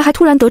后来还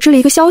突然得知了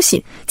一个消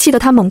息，气得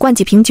他猛灌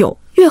几瓶酒，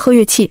越喝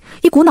越气，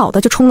一股脑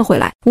的就冲了回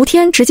来。吴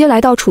天直接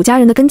来到楚家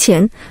人的跟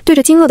前，对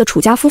着惊愕的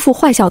楚家夫妇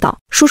坏笑道：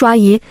叔叔阿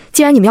姨，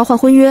既然你们要换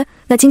婚约，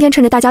那今天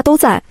趁着大家都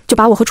在，就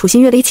把我和楚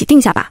新月的一起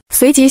定下吧。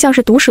随即像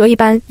是毒蛇一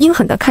般阴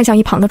狠地看向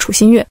一旁的楚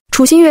新月。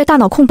楚新月大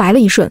脑空白了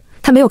一瞬，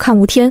他没有看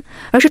吴天，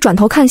而是转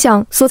头看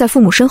向缩在父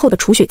母身后的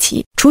楚雪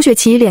琪。楚雪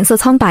琪脸色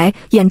苍白，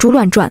眼珠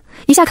乱转，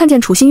一下看见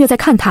楚新月在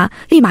看他，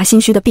立马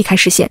心虚地避开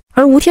视线。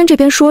而吴天这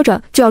边说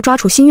着就要抓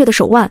楚新月的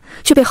手腕，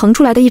却被横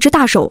出来的一只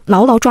大手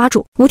牢牢抓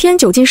住。吴天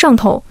酒劲上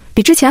头，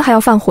比之前还要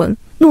犯浑，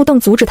怒瞪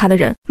阻止他的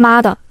人。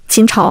妈的，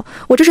秦朝，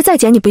我这是再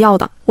捡你不要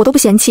的，我都不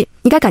嫌弃，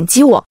你该感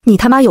激我，你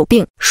他妈有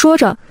病！说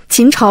着，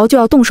秦朝就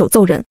要动手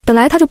揍人。本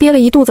来他就憋了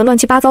一肚子乱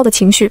七八糟的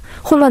情绪，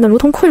混乱的如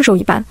同困兽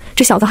一般，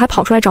这小子还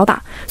跑出来找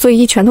打，所以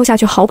一拳头下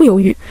去毫不犹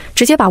豫，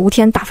直接把吴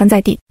天打翻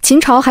在地。秦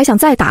朝还想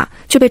再打，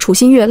却被楚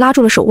新月拉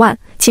住了手腕。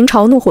秦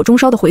朝怒火中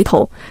烧的回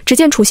头，只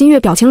见楚新月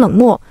表情冷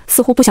漠，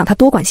似乎不想他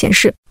多管闲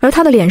事，而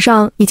他的脸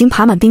上已经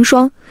爬满冰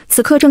霜，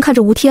此刻正看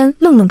着吴天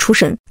愣愣出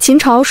神。秦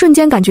朝瞬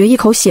间感觉一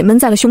口血闷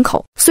在了胸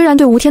口，虽然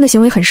对吴天的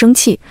行为很生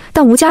气，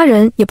但吴家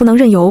人也不能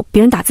任由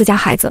别人打自家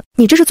孩子。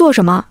你这是做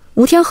什么？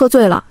吴天喝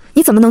醉了，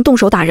你怎么能动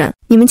手打人？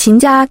你们秦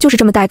家就是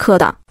这么待客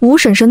的？吴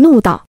婶婶怒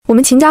道。我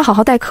们秦家好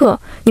好待客，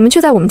你们却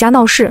在我们家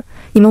闹事，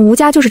你们吴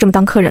家就是这么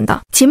当客人的。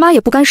秦妈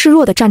也不甘示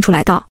弱地站出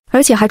来道，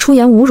而且还出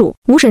言侮辱。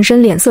吴婶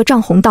婶脸色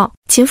涨红道，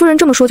秦夫人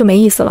这么说就没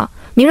意思了，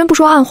明人不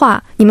说暗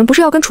话，你们不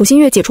是要跟楚新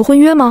月解除婚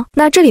约吗？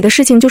那这里的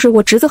事情就是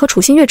我侄子和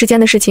楚新月之间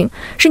的事情，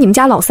是你们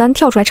家老三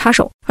跳出来插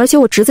手，而且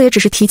我侄子也只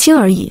是提亲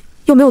而已，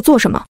又没有做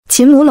什么。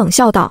秦母冷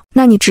笑道，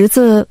那你侄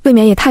子未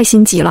免也太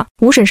心急了。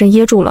吴婶婶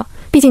噎住了，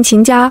毕竟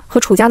秦家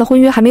和楚家的婚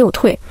约还没有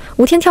退，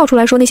吴天跳出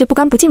来说那些不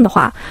干不净的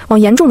话，往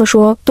严重的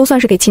说，都算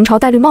是给秦朝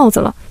戴绿帽子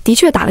了，的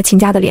确打了秦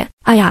家的脸。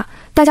哎呀，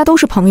大家都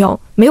是朋友，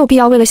没有必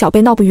要为了小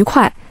辈闹不愉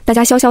快，大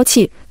家消消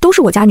气，都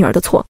是我家女儿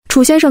的错。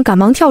楚先生赶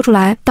忙跳出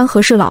来当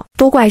和事佬，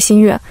都怪新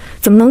月，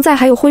怎么能在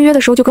还有婚约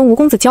的时候就跟吴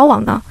公子交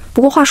往呢？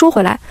不过话说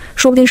回来，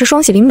说不定是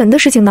双喜临门的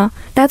事情呢，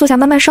大家坐下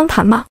慢慢商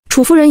谈嘛。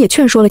楚夫人也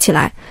劝说了起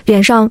来，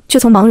脸上却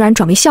从茫然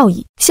转为笑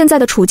意。现在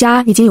的楚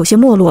家已经有些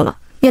没落了，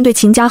面对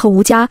秦家和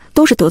吴家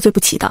都是得罪不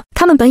起的。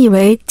他们本以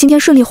为今天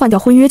顺利换掉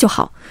婚约就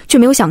好，却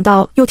没有想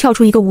到又跳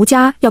出一个吴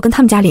家要跟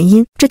他们家联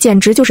姻，这简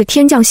直就是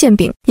天降馅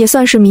饼，也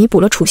算是弥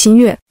补了楚新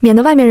月，免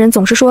得外面人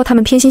总是说他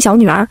们偏心小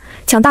女儿，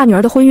抢大女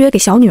儿的婚约给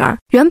小女儿。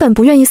原本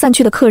不愿意散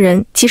去的客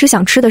人，其实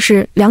想吃的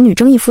是两女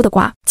争一夫的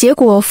瓜，结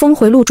果峰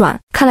回路转，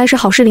看来是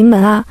好事临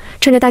门啊！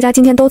趁着大家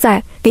今天都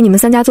在，给你们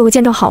三家做个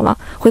见证好了，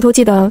回头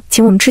记得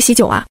请我们吃喜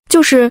酒啊！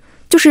就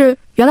是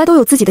原来都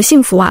有自己的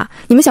幸福啊！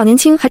你们小年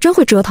轻还真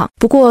会折腾，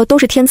不过都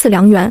是天赐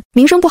良缘。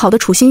名声不好的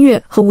楚新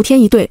月和吴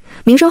天一对，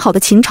名声好的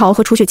秦朝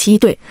和楚雪琪一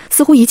对，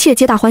似乎一切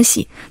皆大欢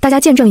喜，大家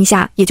见证一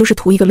下，也就是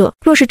图一个乐。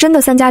若是真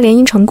的三家联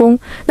姻成功，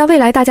那未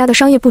来大家的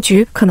商业布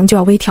局可能就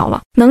要微调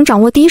了。能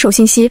掌握第一手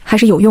信息还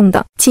是有用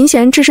的。秦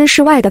贤置身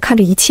事外地看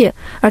着一切，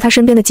而他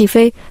身边的季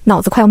飞脑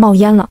子快要冒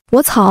烟了。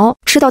我操，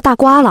吃到大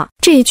瓜了！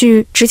这一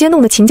句直接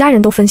弄得秦家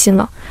人都分心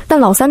了，但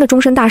老三的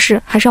终身大事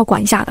还是要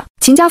管一下的。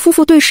秦家夫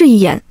妇对视一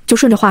眼，就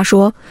顺着话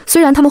说，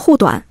虽然他们护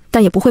短，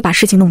但也不会把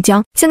事情弄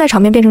僵。现在场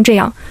面变成这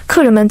样，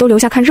客人们都留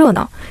下看热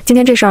闹，今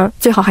天这事儿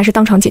最好还是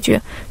当场解决，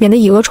免得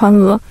以讹传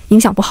讹，影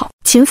响不好。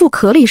秦父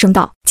咳了一声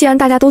道，既然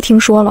大家都听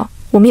说了，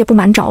我们也不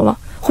瞒着了，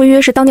婚约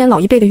是当年老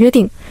一辈的约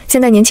定，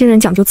现在年轻人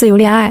讲究自由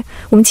恋爱，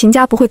我们秦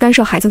家不会干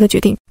涉孩子的决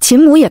定。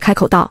秦母也开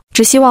口道，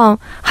只希望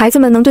孩子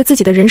们能对自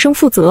己的人生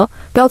负责，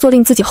不要做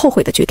令自己后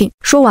悔的决定。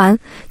说完，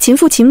秦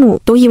父秦母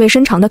都意味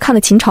深长地看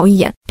了秦朝一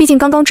眼，毕竟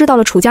刚刚知道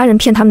了楚家人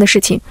骗他们的事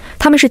情，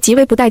他们是极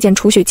为不待见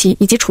楚雪琪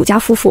以及楚家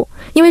夫妇，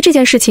因为这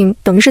件事情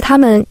等于是他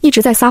们一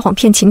直在撒谎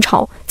骗秦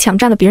朝，抢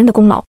占了别人的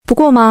功劳。不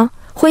过嘛，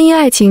婚姻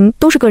爱情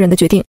都是个人的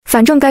决定，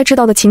反正该知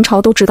道的秦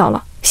朝都知道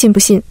了，信不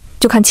信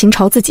就看秦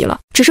朝自己了。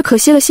只是可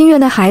惜了新月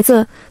那孩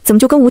子怎么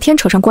就跟吴天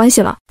扯上关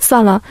系了。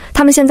算了，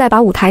他们现在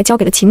把舞台交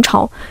给了秦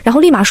朝，然后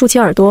立马竖起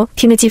耳朵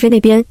听着季飞那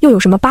边又有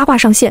什么八卦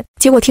上线，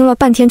结果听了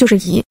半天就是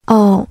疑。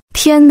哦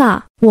天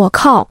哪，我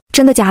靠，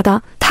真的假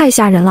的？太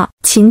吓人了！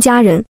秦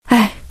家人，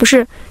哎，不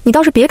是，你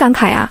倒是别感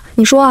慨啊，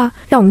你说啊，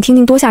让我们听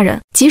听多吓人。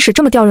即使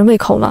这么吊人胃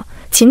口了，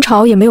秦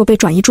朝也没有被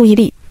转移注意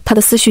力，他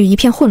的思绪一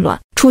片混乱。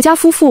楚家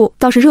夫妇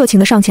倒是热情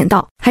地上前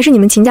道，还是你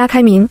们秦家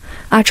开明，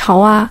阿朝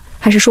啊，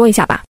还是说一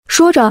下吧。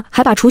说着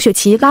还把楚雪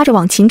琪拉着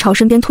往秦朝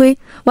身边推，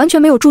完全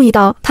没有注意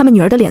到他们女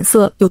儿的脸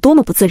色有多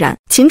么不自然。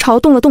秦朝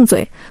动了动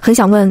嘴，很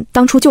想问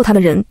当初救他的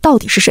人到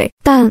底是谁，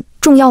但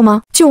重要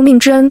吗？救命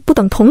之恩不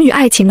等同于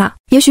爱情啊！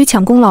也许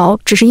抢功劳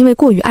只是因为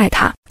过于爱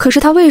他，可是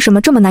他为什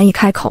么这么难以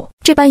开口？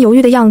这般犹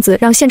豫的样子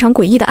让现场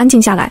诡异的安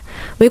静下来，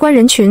围观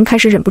人群开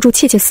始忍不住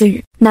窃窃私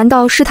语：难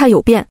道事态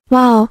有变？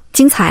哇哦，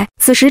精彩！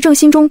此时正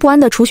心中不安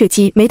的楚雪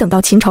琪没等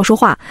到秦朝说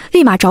话，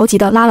立马着急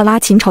地拉了拉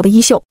秦朝的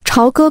衣袖：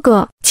朝哥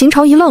哥！秦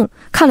朝一愣，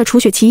看了楚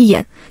雪琪一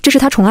眼，这是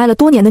他宠爱了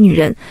多年的女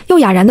人，又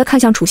哑然地看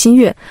向楚新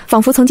月，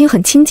仿佛曾经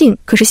很亲近，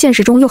可是现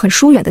实中又很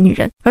疏远的女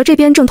人。而这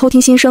边正偷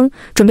听心声，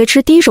准备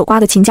吃第一手瓜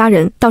的秦家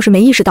人倒是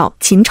没意识到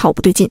秦朝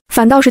不对劲，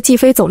反倒是季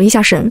飞走了一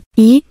下神。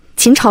咦，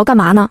秦朝干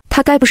嘛呢？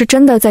他该不是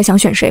真的在想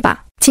选谁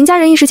吧？秦家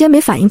人一时间没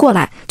反应过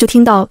来，就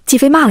听到季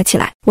飞骂了起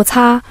来：我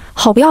擦，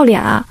好不要脸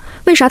啊！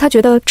为啥他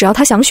觉得只要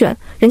他想选，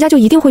人家就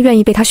一定会愿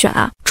意被他选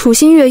啊？楚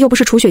新月又不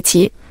是楚雪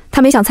琪，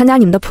他没想参加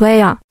你们的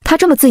play 啊！他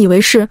这么自以为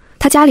是，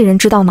他家里人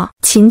知道吗？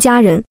秦家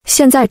人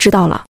现在知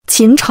道了。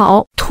秦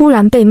朝突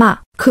然被骂，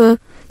可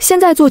现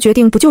在做决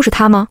定不就是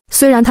他吗？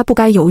虽然他不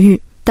该犹豫，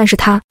但是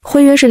他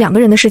婚约是2个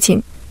人的事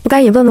情，不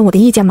该也问问我的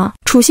意见吗？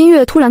楚新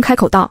月突然开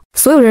口道。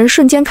所有人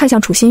瞬间看向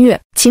楚新月，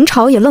秦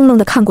朝也愣愣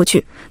地看过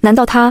去，难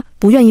道他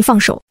不愿意放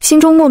手？心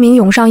中莫名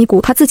涌上一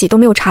股他自己都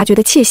没有察觉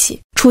的窃喜。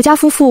楚家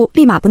夫妇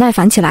立马不耐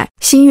烦起来：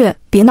新月，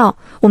别闹，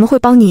我们会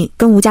帮你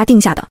跟吴家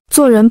定下的。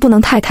做人不能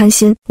太贪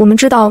心，我们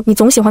知道你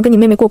总喜欢跟你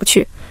妹妹过不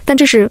去，但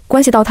这是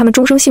关系到他们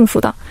终生幸福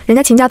的，人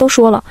家秦家都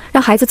说了，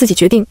让孩子自己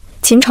决定。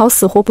秦朝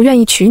死活不愿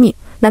意娶你，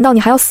难道你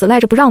还要死赖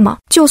着不让吗？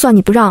就算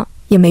你不让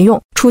也没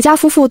用。楚家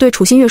夫妇对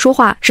楚新月说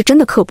话是真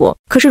的刻薄，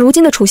可是如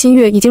今的楚新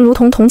月已经如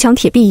同铜墙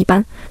铁壁一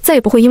般，再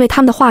也不会因为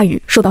他们的话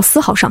语受到丝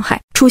毫伤害。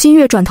楚新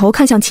月转头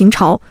看向秦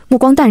朝，目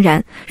光淡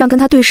然，让跟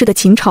他对视的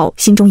秦朝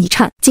心中一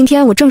颤。今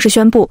天我正式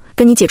宣布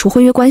跟你解除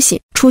婚约关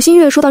系。楚新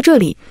月说到这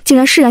里，竟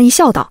然释然一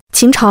笑道：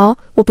秦朝，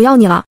我不要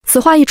你了。此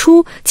话一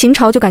出，秦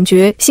朝就感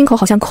觉心口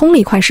好像空了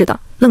一块似的，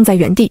愣在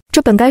原地。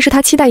这本该是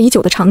他期待已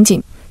久的场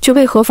景，却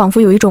为何仿佛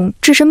有一种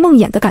置身梦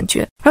魇的感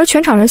觉。而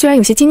全场人虽然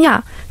有些惊讶，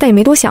但也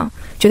没多想，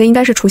觉得应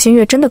该是楚新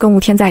月真的跟吴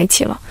天在一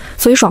起了，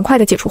所以爽快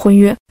地解除婚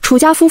约。楚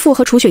家夫妇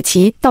和楚雪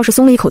琪倒是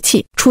松了一口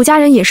气，楚家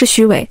人也是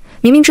虚伪，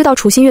明明知道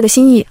楚新月的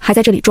心意，还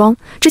在这里装。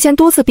之前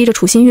多次逼着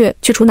楚新月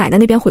去楚奶奶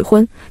那边悔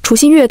婚，楚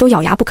新月都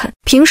咬牙不肯。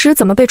平时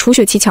怎么被楚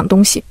雪琪抢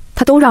东西，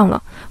他都让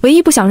了，唯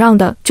一不想让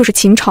的就是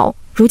秦朝，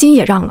如今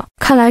也让了，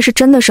看来是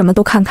真的什么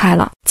都看开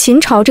了。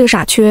秦朝这个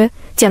傻缺，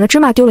捡了芝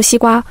麻丢了西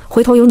瓜，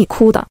回头有你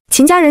哭的。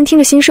秦家人听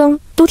着心声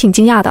都挺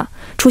惊讶的，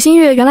楚新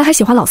月原来还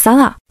喜欢老三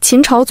啊！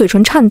秦朝嘴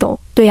唇颤抖，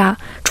对呀，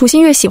楚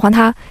新月喜欢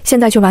他，现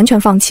在却完全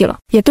放弃了。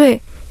也对，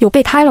有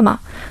备胎了吗？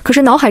可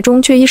是脑海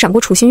中却一闪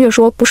过楚新月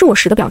说不是我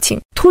时的表情。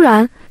突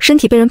然身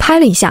体被人拍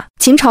了一下，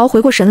秦朝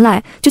回过神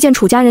来，就见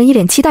楚家人一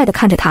脸期待地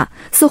看着他，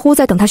似乎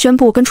在等他宣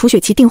布跟楚雪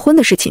琪订婚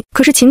的事情。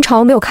可是秦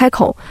朝没有开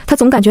口，他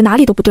总感觉哪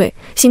里都不对，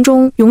心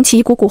中涌起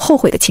一股股后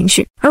悔的情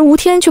绪。而吴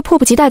天却迫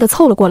不及待地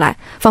凑了过来，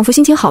仿佛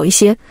心情好一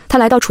些。他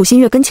来到楚新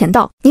月跟前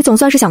道：你总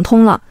算是想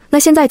通了，那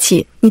现在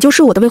起你就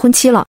是我的未婚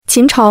妻了。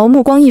秦朝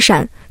目光一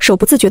闪，手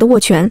不自觉地握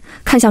拳，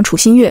看向楚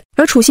新月，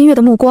而楚新月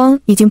的目光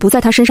已经不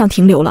在他身上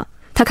停留了。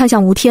他看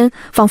向吴天，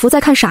仿佛在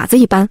看傻子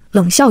一般，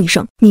冷笑一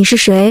声：你是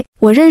谁？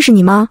我认识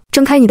你吗？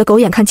睁开你的狗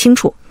眼看清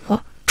楚。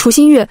楚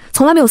新月，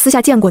从来没有私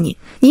下见过你，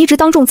你一直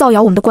当众造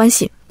谣我们的关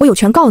系，我有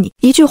权告你。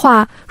一句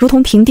话如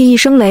同平地一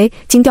声雷，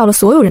惊掉了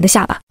所有人的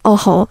下巴。哦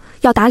吼，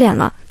要打脸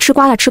了，吃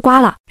瓜了吃瓜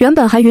了。原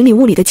本还云里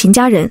雾里的秦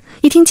家人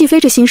一听季飞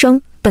这心声，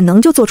本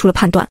能就做出了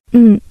判断。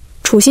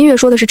楚新月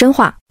说的是真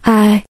话。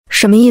哎，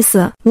什么意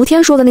思？吴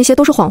天说的那些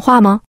都是谎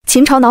话吗？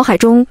秦朝脑海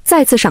中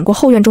再次闪过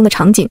后院中的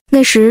场景，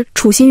那时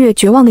楚新月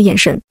绝望的眼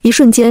神，一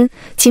瞬间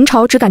秦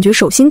朝只感觉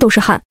手心都是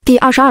汗。第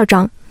22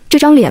章，这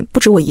张脸不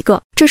止我一个，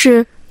这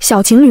是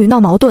小情侣闹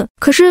矛盾。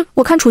可是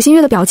我看楚新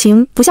月的表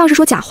情不像是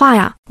说假话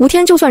呀。吴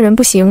天就算人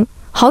不行，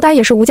好歹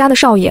也是吴家的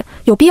少爷，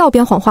有必要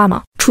编谎话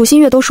吗？楚新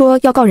月都说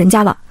要告人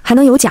家了，还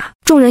能有假？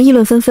众人议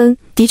论纷纷，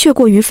的确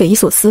过于匪夷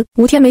所思。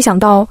吴天没想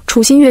到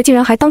楚新月竟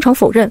然还当场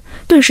否认，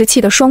顿时气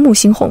得双目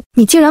猩红。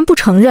你竟然不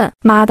承认？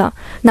妈的，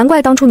难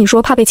怪当初你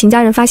说怕被秦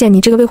家人发现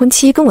你这个未婚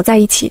妻跟我在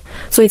一起，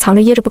所以藏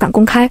着掖着不敢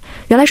公开，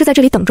原来是在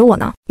这里等着我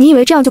呢。你以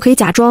为这样就可以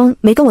假装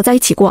没跟我在一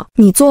起过？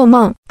你做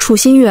梦！楚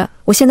新月，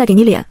我现在给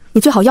你脸，你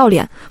最好要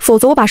脸，否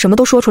则我把什么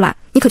都说出来，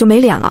你可就没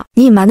脸了。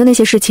你隐瞒的那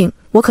些事情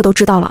我可都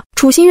知道了。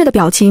楚新月的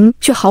表情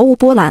却毫无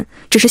波澜，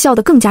只是笑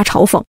得更加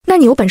嘲讽。那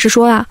你有本事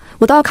说啊，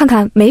我倒要看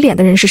看没脸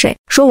的人是谁。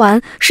说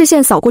完，视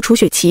线扫过楚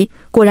雪琪，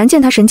果然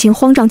见他神情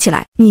慌张起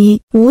来。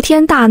你！吴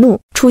天大怒。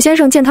楚先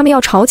生见他们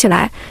要吵起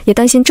来，也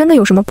担心真的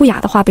有什么不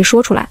雅的话被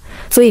说出来，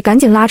所以赶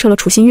紧拉扯了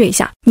楚新月一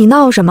下。你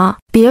闹什么？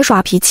别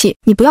耍脾气，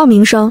你不要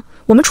名声，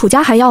我们楚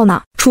家还要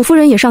呢。楚夫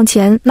人也上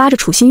前拉着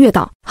楚新月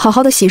道：好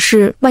好的喜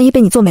事，万一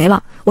被你做没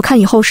了，我看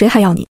以后谁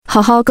还要你？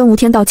好好跟吴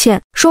天道歉。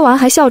说完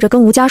还笑着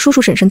跟吴家叔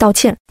叔婶婶道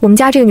歉。我们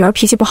家这个女儿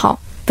脾气不好，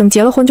等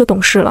结了婚就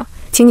懂事了，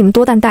请你们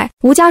多担待。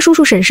吴家叔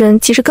叔婶婶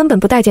其实根本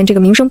不待见这个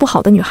名声不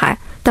好的女孩，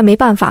但没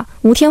办法，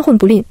吴天混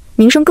不吝，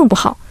名声更不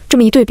好，这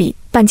么一对比，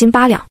半斤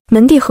八两。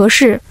门第何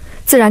事，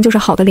自然就是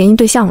好的联姻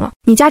对象了。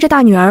你家这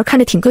大女儿看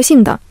着挺个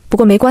性的，不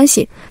过没关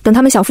系，等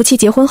他们小夫妻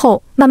结婚后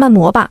慢慢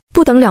磨吧。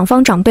不等两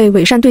方长辈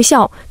伪善对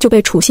笑，就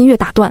被楚新月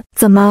打断。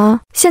怎么，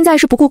现在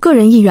是不顾个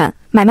人意愿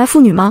买卖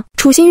妇女吗？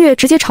楚新月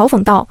直接嘲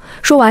讽道，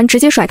说完直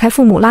接甩开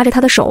父母拉着他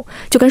的手，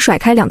就跟甩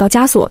开2道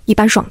枷锁一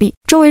般爽利。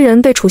周围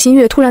人被楚新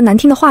月突然难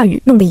听的话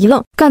语弄得一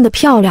愣，干得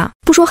漂亮，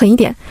不说狠一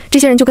点，这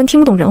些人就跟听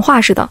不懂人话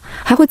似的，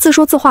还会自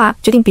说自话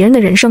决定别人的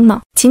人生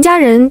呢。秦家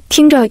人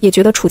听着也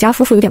觉得楚家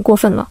夫妇有点过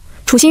分了。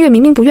楚新月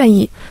明明不愿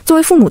意，作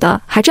为父母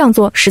的还这样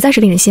做，实在是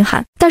令人心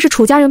寒。但是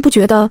楚家人不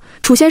觉得。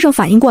楚先生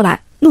反应过来，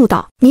怒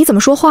道：“你怎么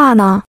说话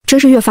呢？真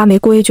是越发没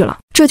规矩了！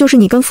这就是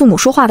你跟父母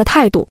说话的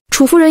态度。”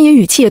楚夫人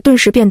语气也顿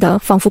时变得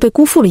仿佛被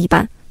辜负了一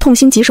般，痛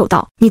心疾首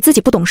道：“你自己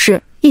不懂事，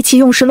意气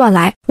用事乱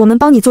来，我们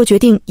帮你做决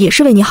定也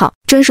是为你好，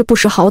真是不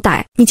识好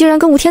歹！你竟然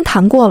跟吴天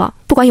谈过了，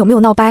不管有没有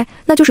闹掰，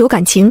那就是有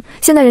感情。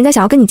现在人家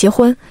想要跟你结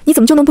婚，你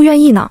怎么就能不愿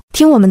意呢？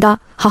听我们的，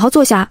好好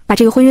坐下，把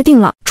这个婚约定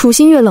了。”楚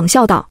新月冷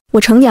笑道：“我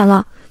成年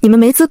了。”你们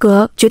没资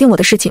格决定我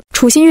的事情。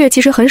楚新月其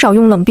实很少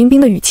用冷冰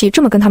冰的语气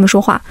这么跟他们说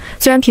话，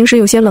虽然平时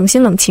有些冷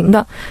心冷情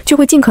的，却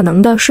会尽可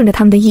能的顺着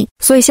他们的意。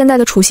所以现在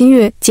的楚新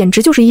月简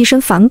直就是一身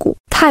反骨，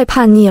太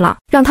叛逆了，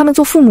让他们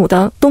做父母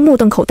的都目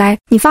瞪口呆。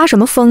你发什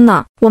么疯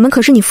呢？我们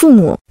可是你父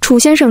母。楚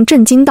先生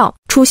震惊道。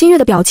楚新月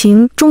的表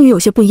情终于有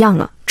些不一样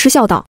了，嗤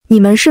笑道：“你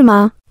们是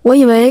吗？我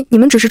以为你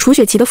们只是楚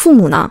雪琪的父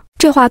母呢。”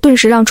这话顿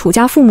时让楚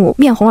家父母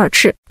面红耳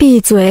赤。闭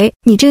嘴！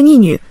你这个逆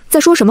女，在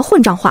说什么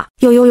混账话？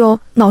哟，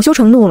恼羞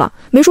成怒了，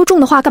没说重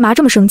的话干嘛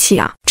这么生气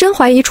啊？真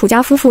怀疑楚家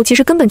夫妇其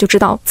实根本就知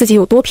道自己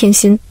有多偏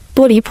心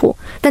多离谱，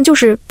但就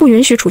是不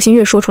允许楚新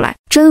月说出来，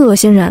真恶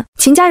心人。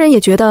秦家人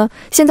也觉得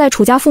现在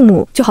楚家父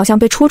母就好像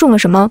被戳中了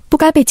什么不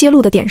该被揭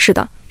露的点似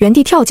的，原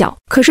地跳脚。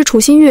可是楚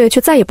新月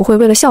却再也不会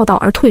为了孝道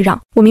而退让。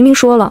我明明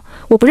说了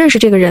我不认识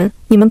这个人，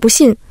你们不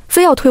信，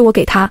非要推我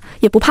给他，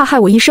也不怕害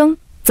我一生。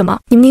怎么，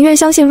你们宁愿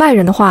相信外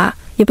人的话，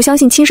也不相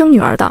信亲生女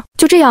儿的？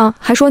就这样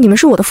还说你们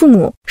是我的父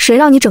母？谁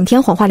让你整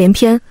天谎话连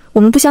篇？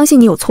我们不相信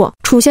你有错。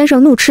楚先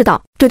生怒斥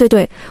道。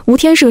对，吴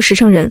天是个实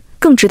诚人，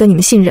更值得你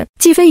们信任。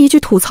季飞一句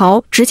吐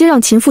槽直接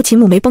让秦父秦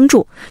母没绷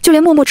住，就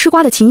连默默吃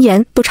瓜的秦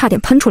妍都差点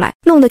喷出来，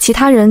弄得其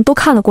他人都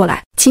看了过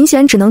来。秦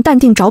贤只能淡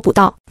定找补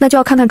道，那就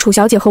要看看楚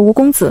小姐和吴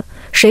公子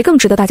谁更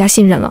值得大家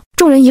信任了。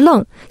众人一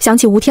愣，想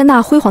起吴天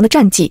那辉煌的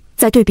战绩，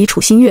再对比楚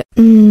新月，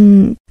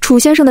楚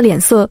先生的脸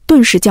色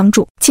顿时僵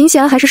住。秦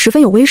贤还是十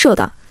分有威慑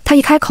的，他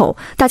一开口，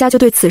大家就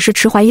对此事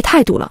持怀疑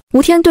态度了。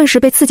吴天顿时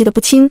被刺激得不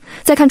轻，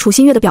再看楚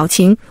新月的表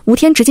情，吴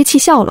天直接气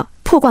笑了，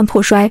破罐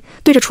破摔，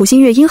对着楚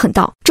新月阴狠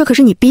道：“这可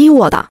是你逼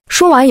我的！”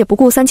说完也不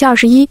顾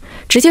3721，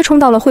直接冲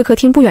到了会客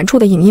厅不远处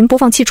的影音播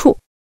放器处。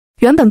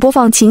原本播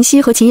放秦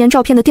曦和秦妍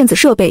照片的电子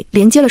设备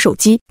连接了手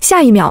机，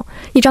下一秒，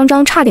一张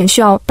张差点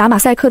需要打马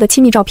赛克的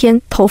亲密照片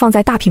投放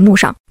在大屏幕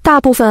上，大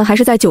部分还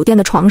是在酒店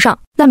的床上，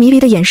那迷离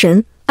的眼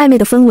神，暧昧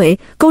的氛围，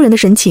勾人的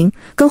神情，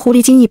跟狐狸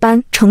精一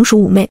般成熟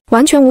妩媚，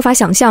完全无法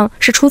想象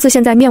是出自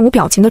现在面无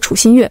表情的楚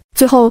新月。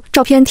最后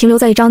照片停留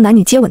在一张男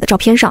女接吻的照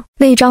片上，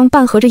那一张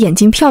半合着眼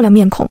睛漂亮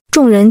面孔，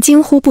众人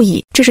惊呼不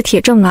已，这是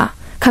铁证啊！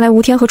看来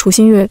吴天和楚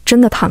新月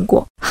真的谈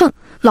过。哼，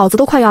老子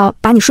都快要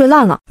把你睡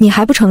烂了，你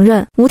还不承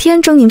认？吴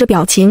天狰狞着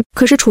表情，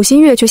可是楚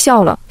新月却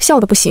笑了，笑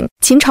得不行。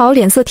秦朝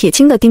脸色铁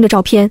青地盯着照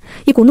片，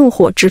一股怒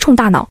火直冲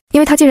大脑，因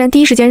为他竟然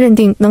第一时间认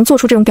定能做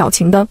出这种表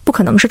情的不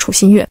可能是楚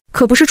新月，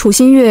可不是楚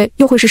新月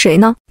又会是谁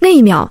呢？那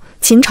一秒，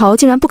秦朝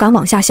竟然不敢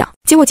往下想，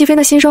结果季飞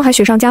那心声还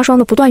雪上加霜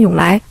的不断涌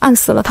来，按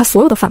死了他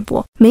所有的反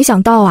驳。没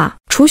想到啊，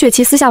楚雪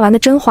琪私下玩的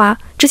真花，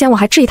之前我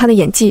还质疑他的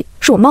演技，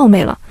是我冒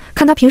昧了，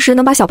看他平时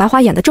能把小白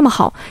花演得这么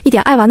好，一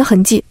点爱玩的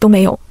痕迹都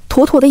没有，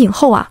妥妥的影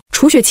后啊！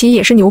楚雪琪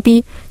也是牛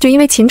逼，就因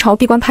为秦朝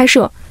闭关拍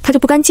摄，他就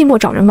不甘寂寞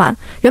找人玩，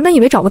原本以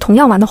为找个同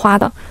样玩的花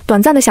的，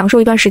短暂的享受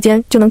一段时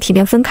间就能体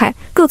面分开，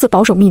各自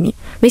保守秘密，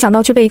没想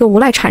到却被一个无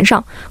赖缠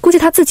上，估计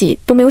他自己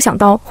都没有想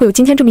到会有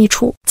今天这么一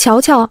出。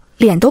瞧瞧，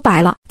脸都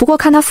白了，不过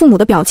看他父母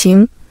的表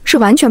情，是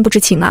完全不知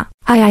情啊！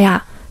哎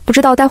呀，不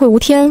知道待会吴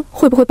天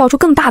会不会爆出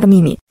更大的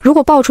秘密，如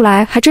果爆出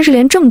来，还真是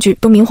连证据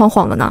都明晃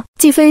晃了呢。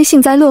季飞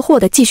幸灾乐祸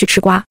地继续吃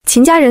瓜，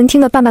秦家人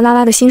听得半半拉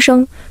拉的心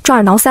声，抓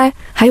耳挠腮，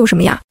还有什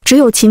么呀？只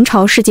有秦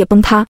朝世界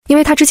崩塌，因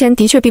为他之前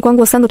的确闭关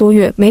过3个多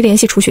月，没联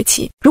系楚雪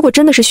琪。如果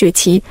真的是雪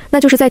琪，那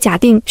就是在假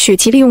定雪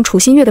琪利用楚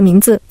新月的名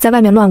字在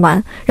外面乱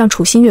玩，让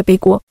楚新月背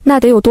锅，那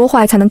得有多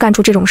坏才能干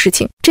出这种事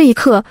情？这一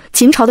刻，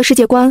秦朝的世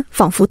界观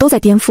仿佛都在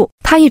颠覆，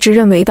他一直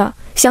认为的、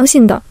相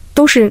信的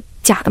都是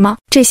假的吗？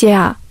这些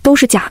啊，都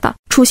是假的。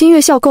楚新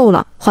月笑够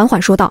了，缓缓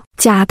说道：“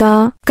假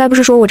的？该不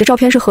是说我这照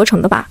片是合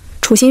成的吧？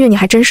楚新月，你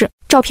还真是，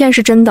照片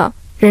是真的，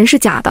人是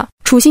假的。”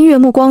楚新月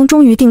目光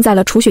终于定在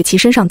了楚雪琪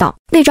身上，道：“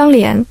那张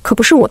脸可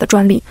不是我的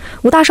专利，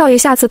吴大少爷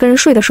下次跟人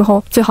睡的时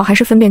候，最好还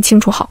是分辨清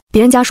楚好，别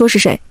人家说是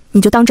谁，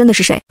你就当真的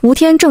是谁。”吴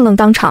天正愣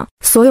当场，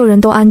所有人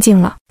都安静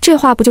了。这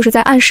话不就是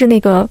在暗示那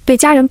个被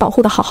家人保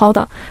护的好好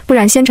的、不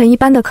染纤尘一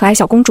般的可爱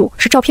小公主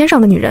是照片上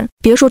的女人？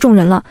别说众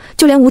人了，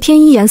就连吴天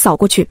一眼扫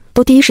过去，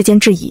都第一时间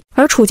质疑。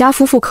而楚家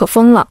夫妇可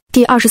疯了。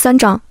第23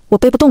章，我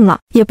背不动了，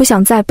也不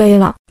想再背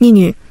了。逆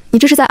女，你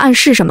这是在暗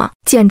示什么？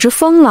简直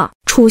疯了！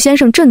楚先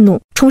生震怒，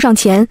冲上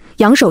前，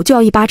扬手就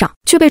要一巴掌，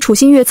却被楚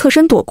新月侧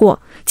身躲过，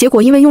结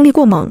果因为用力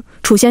过猛，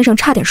楚先生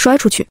差点摔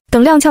出去。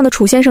等踉跄的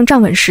楚先生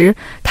站稳时，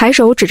抬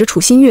手指着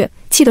楚新月，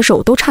气得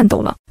手都颤抖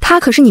了。她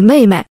可是你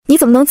妹妹，你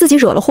怎么能自己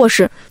惹了祸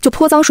事就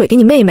泼脏水给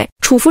你妹妹？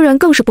楚夫人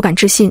更是不敢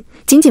置信，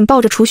紧紧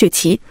抱着楚雪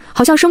琪，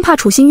好像生怕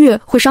楚新月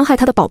会伤害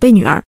她的宝贝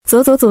女儿。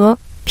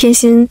偏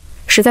心，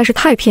实在是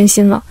太偏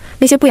心了。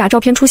那些不雅照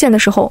片出现的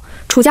时候，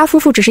楚家夫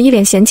妇只是一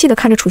脸嫌弃地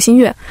看着楚新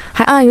月，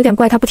还暗暗有点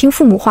怪他不听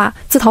父母话，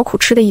自讨苦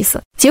吃的意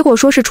思。结果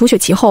说是楚雪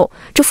琪后，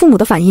这父母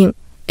的反应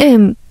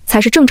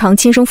才是正常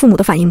亲生父母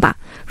的反应吧？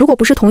如果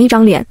不是同一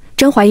张脸，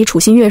真怀疑楚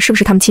新月是不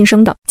是他们亲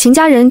生的。秦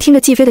家人听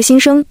着季飞的心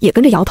声，也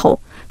跟着摇头。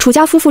楚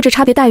家夫妇这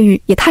差别待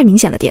遇也太明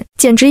显了点，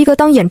简直一个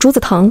当眼珠子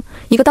疼，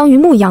一个当榆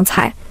木一样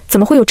踩。怎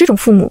么会有这种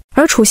父母？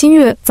而楚新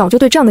月早就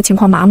对这样的情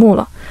况麻木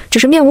了，只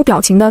是面无表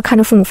情地看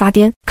着父母发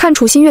癫。看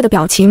楚新月的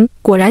表情，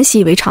果然习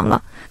以为常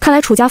了。看来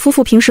楚家夫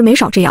妇平时没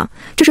少这样，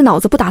这是脑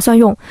子不打算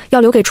用，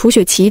要留给楚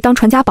雪琪当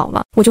传家宝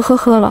了。我就呵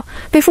呵了，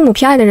被父母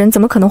偏爱的人怎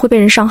么可能会被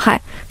人伤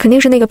害？肯定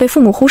是那个被父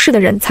母忽视的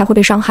人才会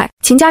被伤害。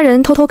秦家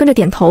人偷偷跟着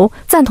点头，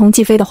赞同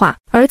季飞的话，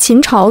而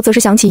秦朝则是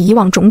想起以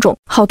往种种，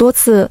好多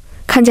次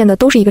看见的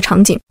都是一个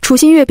场景。楚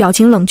新月表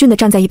情冷峻地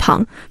站在一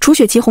旁，楚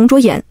雪琪红着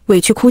眼，委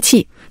屈哭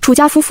泣。楚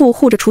家夫妇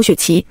护着楚雪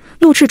琪，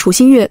怒斥楚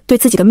新月对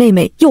自己的妹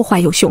妹又坏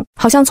又凶，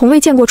好像从未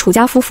见过楚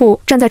家夫妇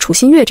站在楚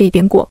新月这一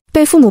边过。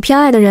被父母偏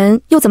爱的人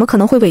又怎么可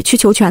能会委曲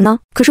求全呢？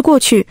可是过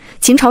去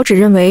秦朝只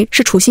认为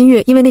是楚新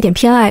月因为那点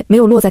偏爱没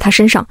有落在他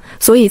身上，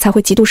所以才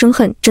会极度生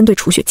恨，针对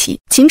楚雪琪。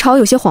秦朝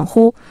有些恍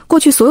惚，过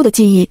去所有的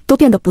记忆都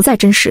变得不再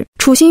真实。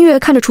楚新月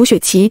看着楚雪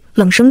琪，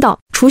冷声道：“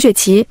楚雪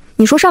琪，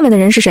你说上面的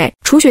人是谁？”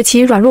楚雪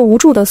琪软弱无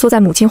助地缩在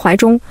母亲怀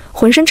中，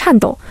浑身颤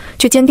抖，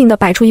却坚定地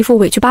摆出一副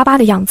委屈巴巴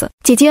的样子。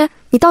姐姐，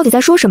你到底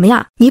在说什么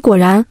呀？你果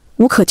然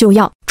无可救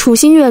药。楚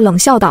新月冷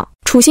笑道。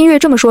楚新月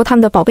这么说他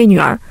们的宝贝女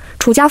儿，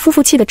楚家夫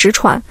妇气得直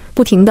喘，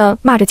不停地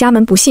骂着家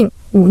门不幸，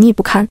忤逆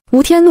不堪。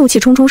吴天怒气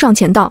冲冲上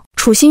前道：“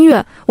楚新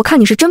月，我看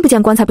你是真不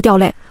见棺材不掉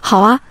泪。好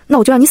啊，那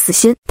我就让你死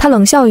心。”他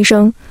冷笑一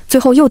声，最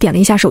后又点了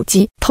一下手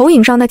机，投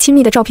影上那亲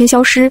密的照片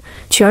消失，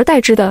取而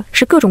代之的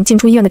是各种进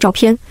出医院的照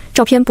片，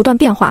照片不断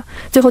变化，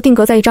最后定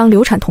格在一张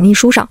流产同意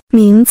书上，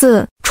名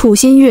字：楚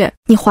新月，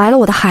你怀了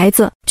我的孩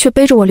子，却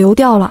背着我流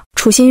掉了。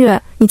楚新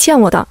月，你欠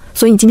我的，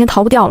所以你今天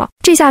逃不掉了。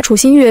这下楚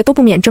新月都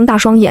不免睁大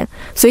双眼，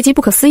随即不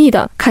可思议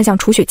地看向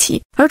楚雪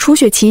琪，而楚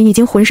雪琪已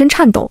经浑身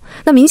颤抖，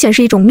那明显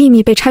是一种秘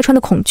密被拆穿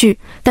的恐惧，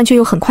但却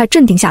又很快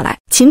镇定下来。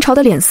秦朝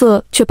的脸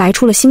色却白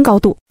出了新高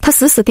度，他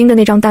死死盯着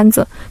那张单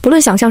子，不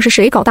论想象是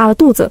谁搞大了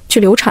肚子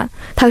去流产，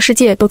他的世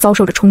界都遭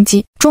受着冲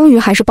击。终于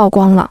还是曝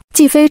光了，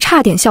季飞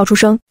差点笑出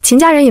声。秦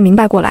家人也明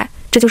白过来，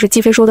这就是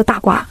季飞说的大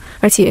瓜，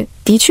而且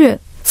的确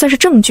算是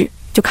证据，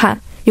就看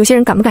有些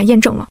人敢不敢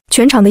验证了。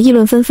全场的议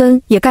论纷纷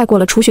也盖过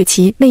了楚雪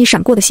琪那一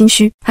闪过的心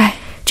虚。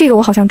这个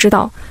我好像知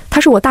道，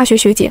她是我大学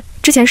学姐，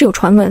之前是有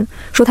传闻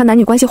说她男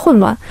女关系混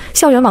乱，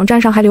校园网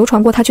站上还流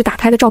传过她去打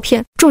胎的照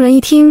片。众人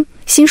一听，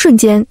心瞬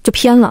间就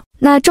偏了。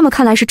那这么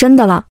看来是真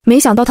的了，没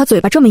想到她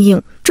嘴巴这么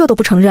硬，这都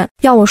不承认。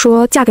要我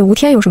说，嫁给吴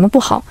天有什么不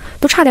好？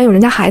都差点有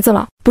人家孩子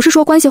了。不是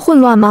说关系混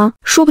乱吗？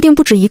说不定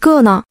不止一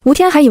个呢。吴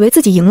天还以为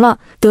自己赢了，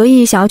得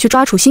意想要去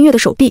抓楚新月的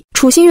手臂。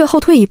楚新月后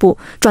退一步，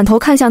转头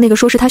看向那个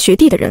说是他学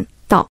弟的人，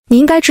道：“你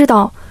应该知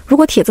道，如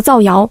果帖子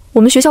造谣，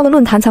我们学校的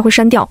论坛才会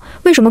删掉，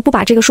为什么不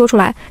把这个说出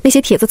来？那些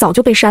帖子早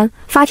就被删，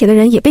发帖的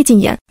人也被禁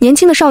言。”年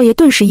轻的少爷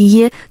顿时一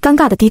噎，尴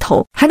尬的低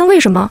头。还能为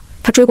什么？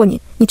他追过你，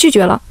你拒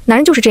绝了，男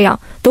人就是这样，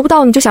得不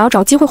到你就想要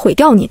找机会毁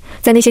掉你，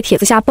在那些帖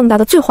子下蹦跶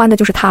的最欢的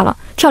就是他了，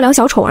跳梁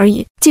小丑而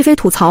已。既非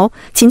吐槽，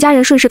秦家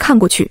人顺势看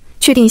过去，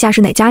确定一下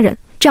是哪家人，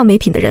这样没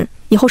品的人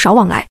以后少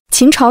往来。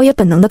秦朝也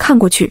本能地看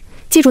过去，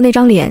记住那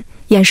张脸，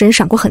眼神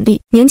闪过狠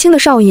厉。年轻的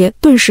少爷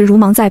顿时如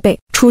芒在背。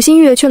楚新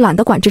月却懒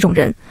得管这种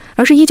人，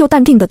而是依旧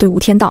淡定地对吴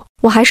天道：“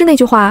我还是那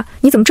句话，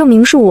你怎么证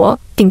明是我？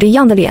顶着一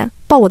样的脸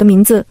报我的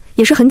名字，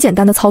也是很简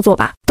单的操作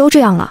吧？都这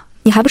样了，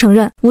你还不承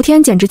认？”吴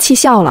天简直气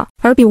笑了。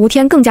而比吴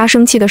天更加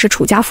生气的是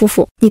楚家夫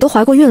妇，你都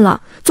怀过孕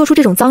了，做出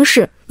这种脏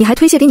事，你还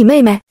推卸给你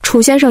妹妹？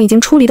楚先生已经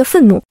出离的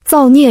愤怒，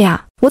造孽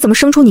呀！我怎么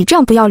生出你这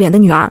样不要脸的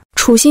女儿？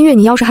楚新月，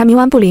你要是还冥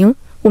顽不灵，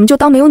我们就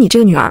当没有你这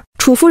个女儿。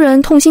楚夫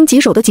人痛心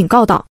疾首地警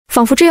告道，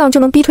仿佛这样就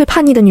能逼退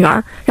叛逆的女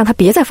儿，让她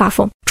别再发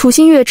疯。楚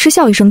新月嗤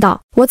笑一声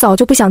道：“我早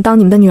就不想当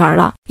你们的女儿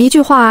了。”一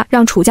句话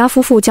让楚家夫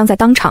妇僵在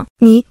当场。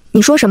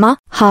你说什么？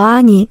好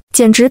啊，你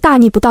简直大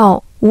逆不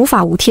道，无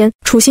法无天。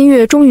楚新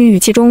月终于语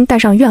气中带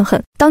上怨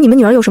恨：“当你们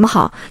女儿有什么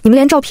好？你们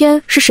连照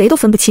片是谁都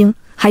分不清。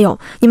还有，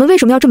你们为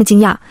什么要这么惊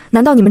讶？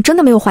难道你们真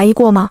的没有怀疑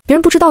过吗？别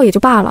人不知道也就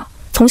罢了。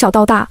从小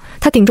到大，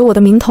他顶着我的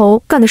名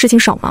头干的事情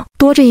少吗？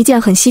多这一件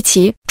很稀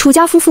奇。”楚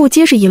家夫妇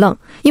皆是一愣，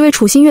因为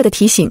楚新月的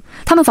提醒，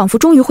他们仿佛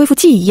终于恢复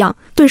记忆一样，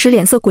顿时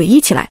脸色诡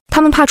异起来。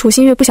他们怕楚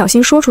新月不小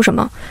心说出什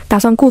么，打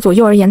算顾左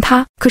右而言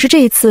他。可是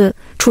这一次，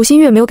楚新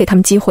月没有给他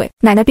们机会。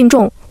奶奶病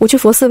重，我去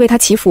佛寺为她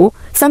祈福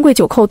，3跪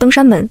9叩登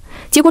山门，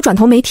结果转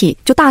头媒体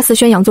就大肆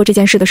宣扬做这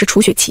件事的是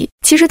楚雪琪。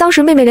其实当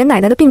时妹妹连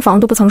奶奶的病房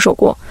都不曾守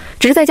过，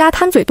只是在家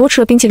贪嘴多吃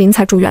了冰淇淋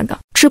才住院的。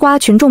吃瓜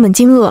群众们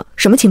惊愕，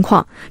什么情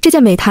况？这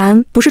件美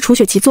谈不是楚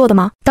雪琪做的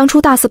吗？当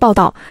初大肆报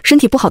道身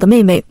体不好的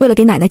妹妹为了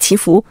给奶奶祈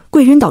福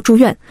跪晕倒住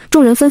院，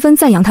众人纷纷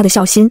赞扬她的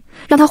孝心，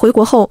让她回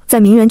国后在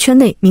名媛圈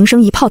内名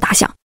声一炮打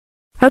响。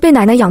而被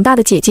奶奶养大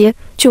的姐姐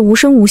却无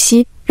声无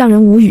息，让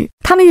人无语。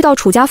他们遇到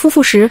楚家夫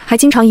妇时还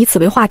经常以此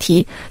为话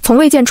题，从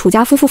未见楚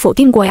家夫妇否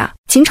定过呀。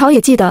秦朝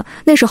也记得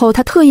那时候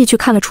他特意去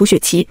看了楚雪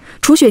琪，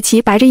楚雪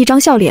琪白着一张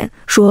笑脸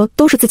说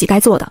都是自己该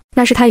做的，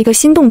那是他一个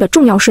心动的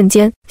重要瞬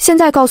间。现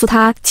在告诉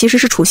他其实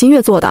是楚新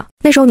月做的，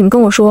那时候你们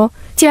跟我说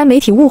既然媒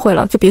体误会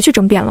了就别去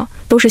争辩了，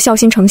都是孝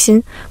心诚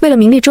心，为了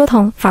名利折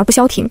腾反而不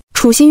消停。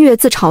楚新月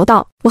自嘲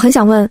道，我很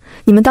想问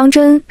你们当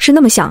真是那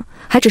么想，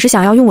还只是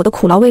想要用我的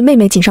苦劳为妹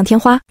妹锦上添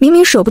花？明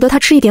明舍不得她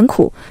吃一点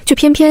苦，却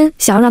偏偏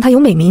想要让她有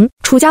美名。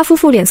楚家夫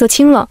妇脸色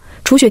青了，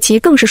楚雪琪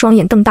更是双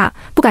眼瞪大，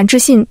不敢置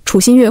信楚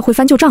新月会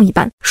翻旧账一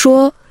般，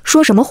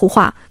说什么胡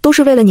话，都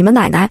是为了你们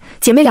奶奶，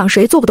姐妹俩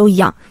谁做不都一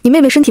样？你妹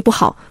妹身体不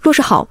好，若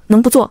是好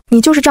能不做？你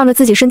就是仗着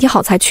自己身体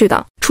好才去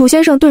的。楚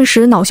先生顿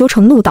时恼羞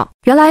成怒道，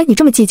原来你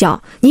这么计较，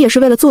你也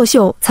是为了作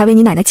秀才为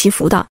你奶奶祈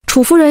福的。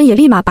楚夫人也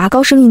立马拔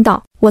高声音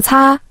道，我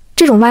擦，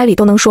这种歪理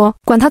都能说，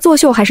管他作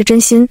秀还是真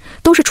心，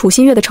都是楚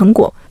新月的成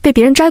果，被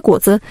别人摘果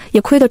子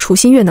也亏得楚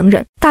新月能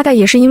忍。大概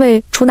也是因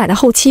为楚奶奶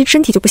后期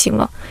身体就不行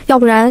了，要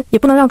不然也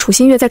不能让楚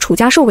新月在楚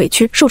家受委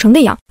屈受成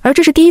那样。而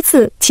这是第一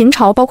次秦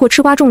朝包括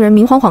吃瓜众人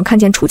明晃晃看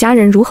见楚家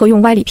人如何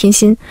用歪理偏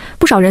心，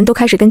不少人都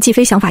开始跟季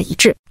飞想法一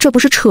致，这不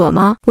是扯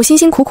吗？我辛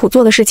辛苦苦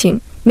做的事情，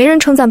没人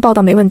称赞报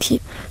道没问题，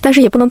但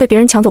是也不能被别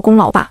人抢走功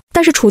劳吧。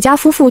但是楚家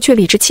夫妇却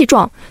理直气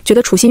壮，觉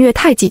得楚新月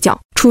太计较。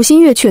楚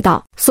新月却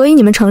道，所以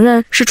你们承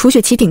认是楚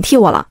雪琪顶替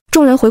我了？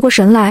众人回过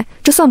神来，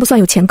这算不算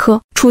有前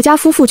科？楚家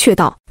夫妇却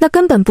道，那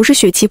根本不是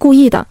雪琪故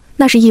意的，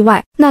那是意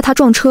外。那他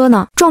撞车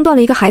呢？撞断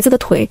了一个孩子的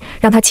腿，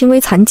让他轻微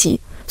残疾。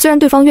虽然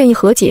对方愿意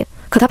和解，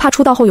可他怕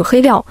出道后有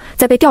黑料，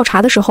在被调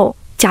查的时候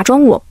假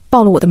装我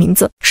报了我的名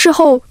字。事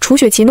后楚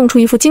雪琪弄出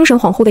一副精神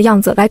恍惚的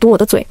样子来堵我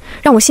的嘴，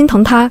让我心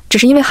疼他，只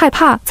是因为害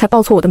怕才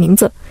报错我的名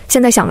字。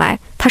现在想来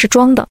他是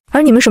装的，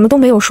而你们什么都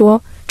没有说，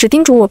只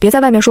叮嘱我别在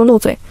外面说漏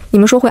嘴。你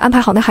们说会安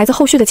排好那孩子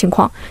后续的情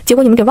况，结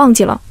果你们给忘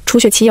记了，楚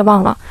雪琪也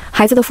忘了，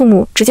孩子的父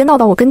母直接闹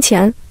到我跟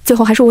前，最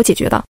后还是我解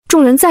决的。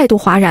众人再度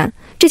哗然，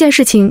这件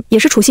事情也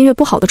是楚新月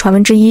不好的传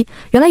闻之一，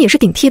原来也是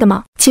顶替的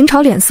吗？秦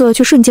朝脸色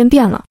却瞬间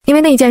变了，因为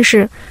那一件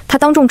事他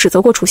当众指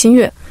责过楚新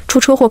月，出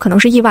车祸可能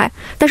是意外，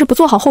但是不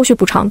做好后续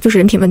补偿就是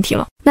人品问题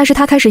了，那是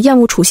他开始厌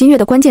恶楚新月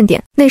的关键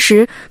点。那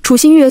时楚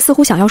新月似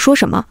乎想要说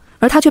什么，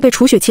而他却被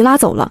楚雪琪拉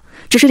走了，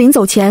只是临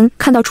走前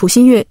看到楚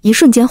新月一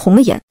瞬间红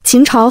了眼。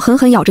秦朝狠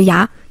狠咬着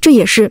牙，这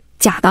也是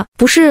假的。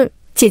不是，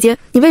姐姐，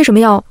你为什么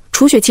要？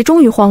楚雪琪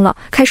终于慌了，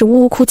开始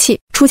呜呜哭泣。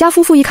楚家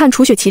夫妇一看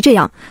楚雪琪这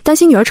样，担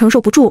心女儿承受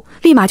不住，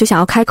立马就想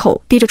要开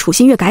口逼着楚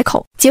新月改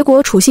口。结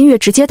果楚新月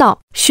直接道，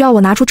需要我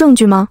拿出证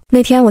据吗？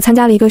那天我参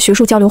加了一个学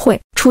术交流会。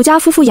楚家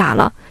夫妇哑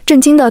了，震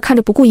惊地看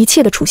着不顾一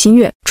切的楚新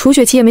月。楚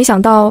雪琪也没想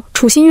到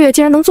楚新月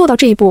竟然能做到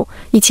这一步，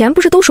以前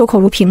不是都守口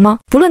如瓶吗？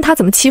不论他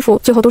怎么欺负，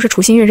最后都是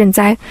楚新月认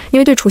栽，因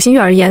为对楚新月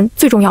而言，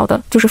最重要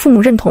的就是父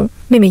母认同，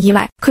妹妹依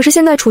赖。可是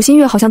现在楚新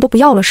月好像都不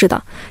要了似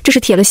的，这是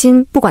铁了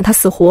心不管他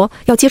死活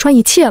要揭穿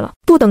一切了。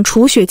不等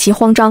楚雪琪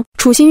慌张，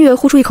楚新月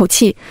呼出一口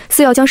气，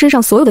似要将身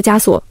上所有的枷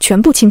锁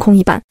全部清空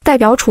一般。代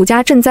表楚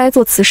家赈灾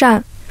做慈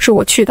善是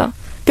我去的，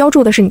标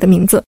注的是你的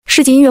名字。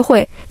世纪音乐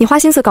会你花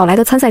心思搞来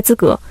的参赛资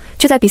格，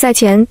却在比赛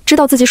前知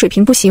道自己水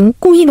平不行，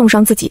故意弄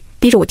伤自己，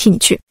逼着我替你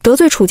去。得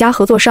罪楚家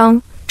合作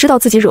商，知道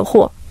自己惹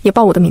祸也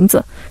报我的名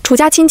字。楚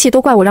家亲戚都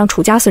怪我让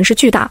楚家损失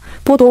巨大，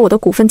剥夺我的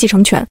股份继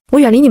承权。我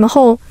远离你们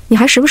后，你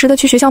还时不时的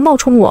去学校冒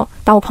充我，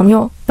把我朋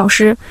友、老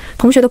师、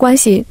同学的关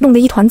系弄得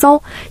一团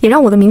糟，也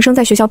让我的名声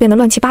在学校变得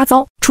乱七八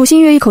糟。楚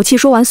新月一口气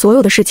说完所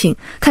有的事情，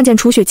看见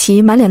楚雪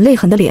琪满脸泪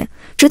痕的脸，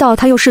知道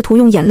他又试图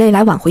用眼泪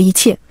来挽回一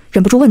切，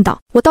忍不住问道，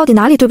我到底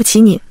哪里对不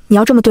起你？你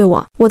要这么对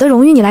我？我的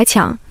荣誉你来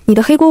抢，你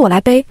的黑锅我来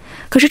背，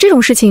可是这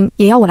种事情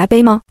也要我来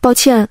背吗？抱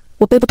歉，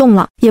我背不动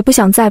了，也不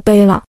想再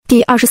背了。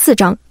第24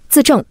章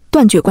自证，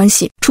断绝关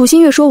系。楚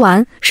新月说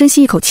完，深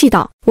吸一口气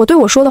道，我对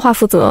我说的话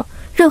负责，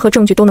任何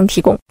证据都能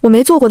提供，我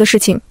没做过的事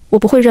情我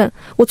不会认，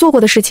我做过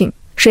的事情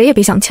谁也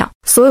别想抢。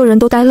所有人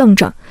都呆愣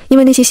着，因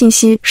为那些信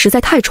息实在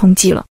太冲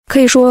击了。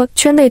可以说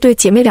圈内对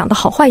姐妹俩的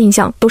好坏印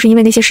象都是因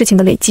为那些事情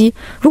的累积，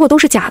如果都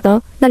是假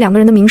的，那两个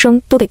人的名声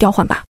都得调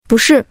换吧。不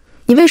是，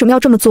你为什么要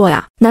这么做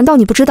呀？难道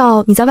你不知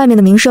道你在外面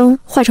的名声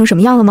坏成什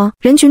么样了吗？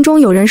人群中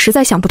有人实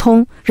在想不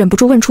通，忍不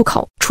住问出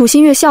口。楚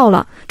新月笑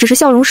了，只是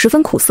笑容十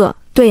分苦涩。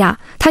对呀，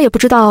他也不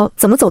知道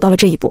怎么走到了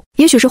这一步，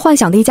也许是幻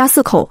想的一家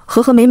4口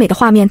和和美美的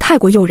画面太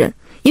过诱人，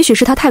也许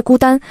是他太孤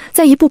单，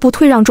在一步步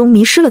退让中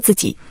迷失了自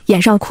己，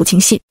演上了苦情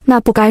戏。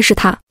那不该是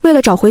他，为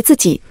了找回自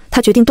己，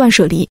他决定断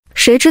舍离。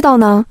谁知道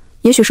呢？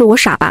也许是我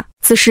傻吧。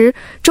此时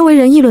周围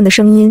人议论的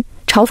声音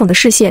嘲讽的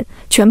视线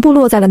全部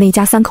落在了那一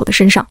家三口的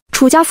身上。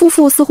楚家夫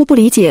妇似乎不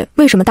理解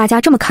为什么大家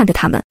这么看着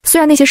他们。虽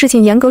然那些事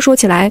情严格说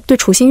起来对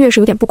楚新月是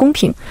有点不公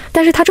平，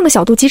但是他这么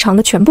小肚鸡肠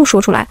的全部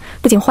说出来，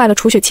不仅坏了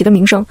楚雪琪的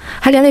名声，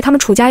还连累他们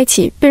楚家一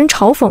起被人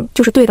嘲讽，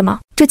就是对的吗？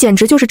这简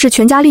直就是置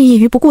全家利益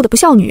于不顾的不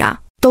孝女啊！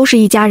都是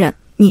一家人，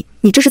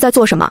你这是在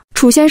做什么？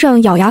楚先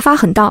生咬牙发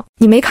狠道：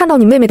你没看到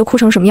你妹妹都哭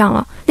成什么样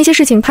了？那些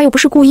事情她又不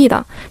是故意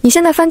的，你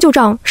现在翻旧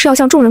账是要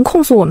向众人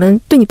控诉我们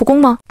对你不公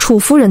吗？楚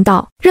夫人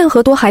道：任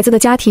何多孩子的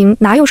家庭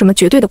哪有什么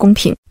绝对的公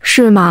平，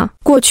是吗？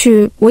过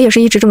去我也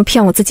是一直这么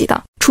骗我自己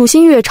的。楚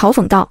新月嘲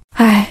讽道：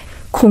唉，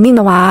苦命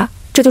的娃，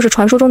这就是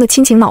传说中的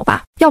亲情脑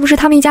吧？要不是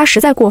他们一家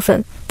实在过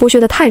分，剥削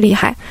得太厉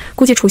害，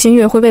估计楚新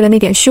月会为了那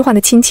点虚幻的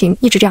亲情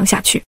一直这样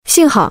下去。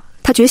幸好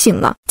他觉醒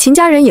了，秦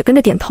家人也跟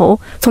着点头。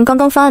从刚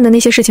刚翻案的那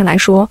些事情来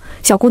说，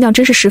小姑娘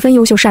真是十分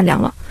优秀善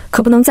良了，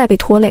可不能再被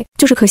拖累。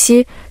就是可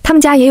惜他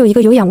们家也有一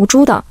个有眼无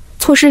珠的，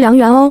错失良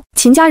缘哦。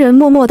秦家人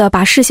默默地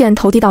把视线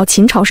投递到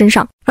秦朝身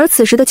上，而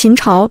此时的秦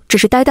朝只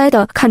是呆呆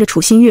地看着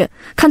楚新月，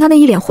看他那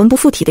一脸魂不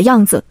附体的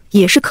样子，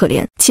也是可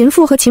怜。秦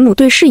父和秦母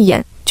对视一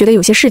眼，觉得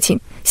有些事情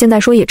现在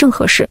说也正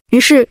合适，于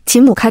是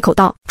秦母开口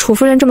道：楚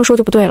夫人这么说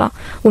就不对了，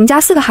我们家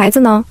4个孩子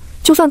呢，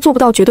就算做不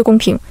到绝对公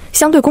平，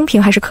相对公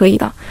平还是可以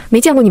的，没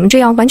见过你们这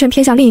样完全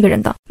偏向另一个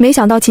人的。没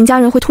想到秦家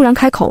人会突然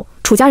开口，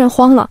楚家人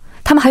慌了，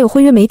他们还有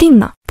婚约没定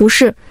呢。不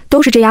是，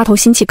都是这丫头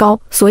心气高，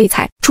所以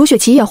才……楚雪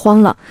琪也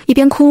慌了，一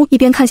边哭一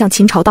边看向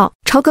秦朝道：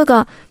朝哥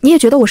哥，你也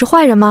觉得我是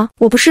坏人吗？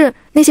我不是，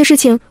那些事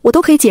情我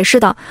都可以解释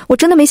的，我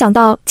真的没想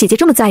到姐姐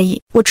这么在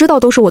意，我知道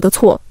都是我的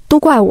错，都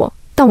怪我，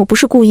但我不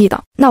是故意的。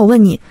那我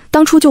问你，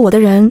当初救我的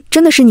人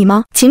真的是你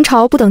吗？秦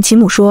朝不等秦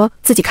母说，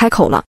自己开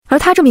口了。而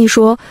他这么一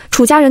说，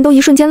楚家人都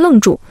一瞬间愣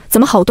住，怎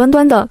么好端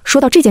端的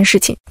说到这件事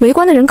情？围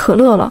观的人可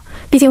乐了，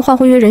毕竟换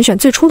婚约人选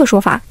最初的说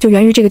法就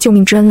源于这个救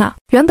命之恩了。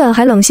原本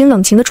还冷心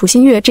冷情的楚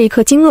新月这一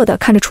刻惊愕地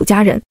看着楚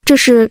家人，这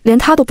是连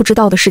他都不知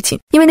道的事情。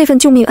因为那份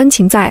救命恩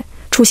情在，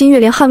楚新月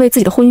连捍卫自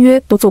己的婚约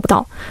都做不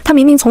到。他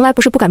明明从来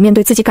不是不敢面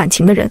对自己感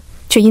情的人，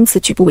却因此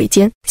举步维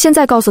艰。现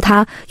在告诉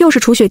他，又是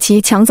楚雪琪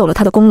抢走了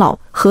他的功劳，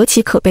何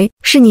其可悲！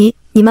是你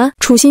们，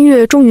楚新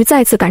月终于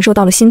再次感受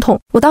到了心痛。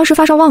我当时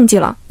发烧忘记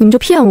了，你们就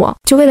骗我，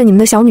就为了你们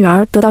的小女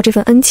儿得到这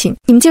份恩情，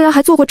你们竟然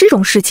还做过这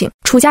种事情！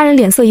楚家人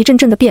脸色一阵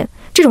阵的变，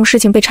这种事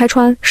情被拆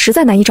穿，实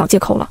在难以找借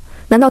口了。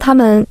难道他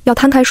们要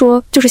摊开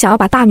说，就是想要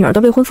把大女儿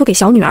的未婚夫给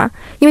小女儿，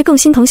因为更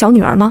心疼小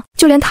女儿吗？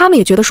就连他们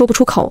也觉得说不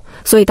出口，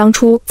所以当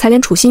初才连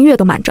楚新月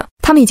都瞒着。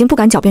他们已经不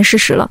敢狡辩事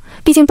实了，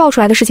毕竟爆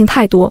出来的事情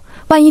太多，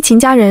万一秦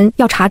家人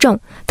要查证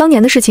当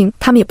年的事情，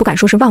他们也不敢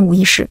说是万无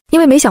一失，因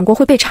为没想过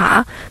会被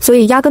查，所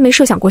以压根没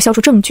设想过消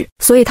除证据，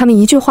所以他们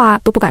一句话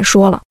都不敢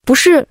说了。不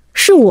是，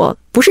是我，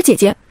不是姐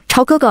姐，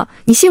朝哥哥，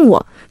你信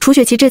我。楚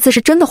雪琪这次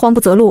是真的慌不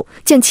择路，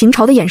见秦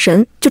朝的眼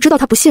神就知道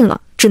他不信了，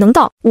只能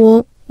道：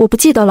我不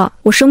记得了，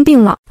我生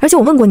病了，而且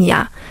我问过你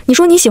啊，你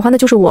说你喜欢的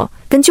就是我，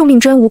跟救命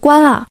之恩无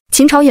关啊。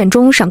秦朝眼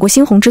中闪过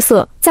猩红之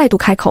色，再度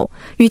开口，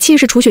语气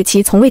是楚雪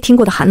琪从未听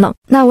过的寒冷。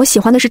那我喜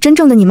欢的是真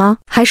正的你吗？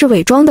还是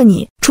伪装的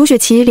你？楚雪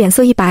琪脸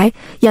色一白，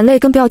眼泪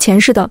跟不要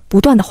钱似的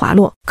不断的滑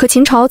落。可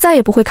秦朝再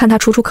也不会看他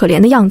楚楚可怜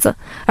的样子，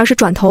而是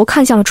转头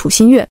看向了楚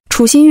新月。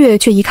楚新月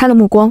却移开了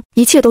目光，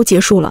一切都结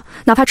束了，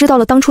哪怕知道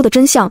了当初的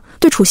真相，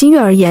对楚新月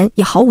而言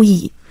也毫无意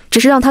义。只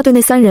是让他对那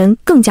3人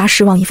更加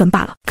失望一分罢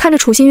了。看着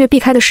楚新月避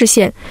开的视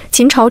线，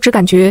秦朝只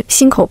感觉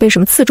心口被什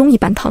么刺中一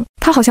般疼，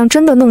他好像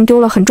真的弄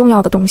丢了很重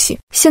要的东西。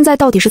现在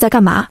到底是在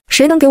干嘛？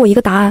谁能给我一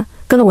个答案？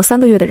跟了我3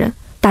个月的人，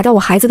打掉我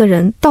孩子的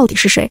人到底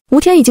是谁？吴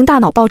天已经大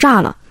脑爆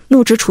炸了，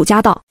怒指楚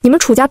家道：你们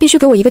楚家必须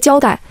给我一个交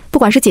代，不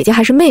管是姐姐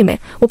还是妹妹，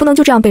我不能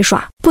就这样被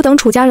耍。不等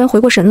楚家人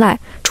回过神来，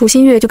楚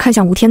新月就看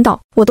向吴天道：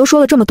我都说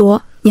了这么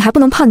多，你还不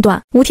能判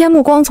断？吴天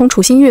目光从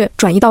楚新月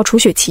转移到楚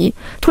雪琪，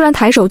突然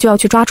抬手就要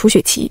去抓楚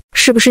雪琪。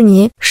是不是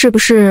你？是不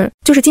是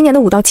就是今年的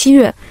5到7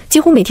月，几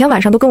乎每天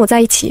晚上都跟我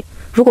在一起？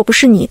如果不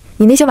是你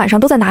那些晚上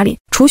都在哪里？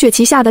楚雪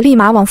琪吓得立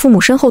马往父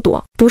母身后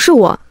躲。不是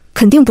我，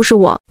肯定不是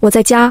我，我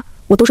在家，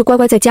我都是乖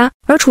乖在家。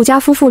而楚家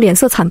夫妇脸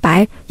色惨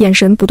白，眼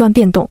神不断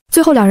变动，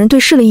最后2人对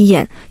视了一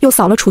眼，又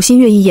扫了楚新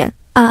月一眼，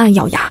暗暗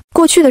咬牙。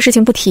过去的事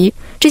情不提，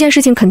这件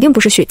事情肯定不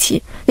是雪琪，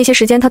那些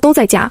时间他都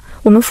在家，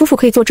我们夫妇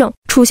可以作证。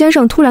楚先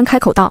生突然开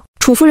口道。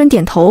楚夫人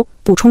点头，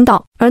补充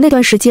道：而那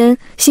段时间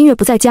新月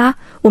不在家，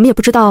我们也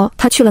不知道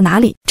她去了哪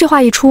里。这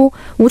话一出，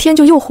吴天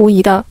就又狐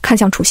疑地看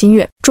向楚新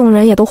月，众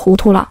人也都糊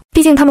涂了，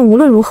毕竟他们无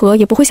论如何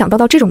也不会想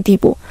到这种地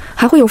步，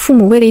还会有父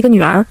母为了一个女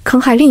儿坑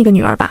害另一个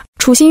女儿吧。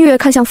楚新月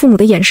看向父母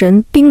的眼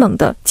神冰冷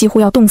的几乎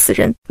要冻死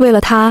人。为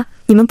了他，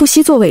你们不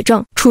惜做伪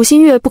证？楚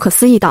新月不可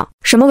思议道：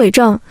什么伪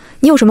证？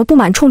你有什么不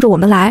满冲着我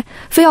们来，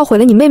非要毁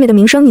了你妹妹的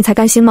名声你才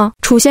甘心吗？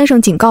楚先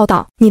生警告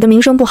道：你的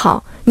名声不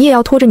好，你也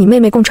要拖着你妹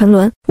妹共沉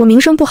沦。我名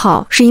声不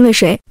好是因为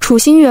谁？楚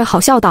新月好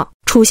笑道。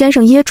楚先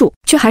生噎住，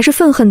却还是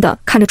愤恨地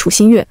看着楚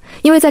新月，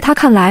因为在他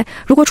看来，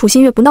如果楚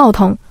新月不闹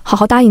腾，好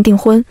好答应订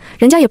婚，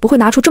人家也不会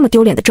拿出这么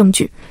丢脸的证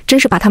据，真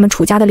是把他们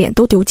楚家的脸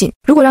都丢尽。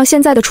如果让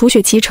现在的楚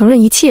雪琪承认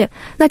一切，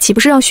那岂不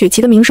是让雪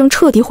琪的名声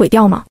彻底毁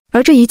掉吗？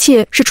而这一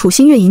切是楚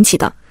新月引起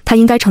的，她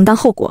应该承担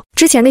后果。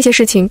之前那些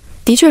事情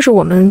的确是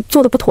我们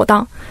做的不妥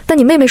当，但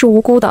你妹妹是无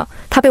辜的，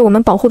她被我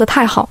们保护得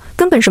太好，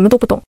根本什么都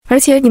不懂。而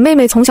且你妹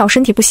妹从小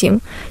身体不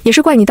行，也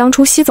是怪你当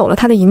初吸走了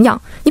她的营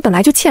养，你本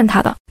来就欠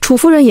她的。楚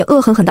夫人也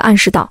恶狠狠地暗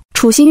示道。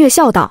楚新月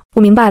笑道：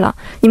我明白了，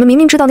你们明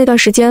明知道那段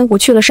时间我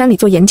去了山里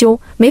做研究，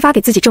没法给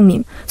自己证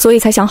明，所以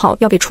才想好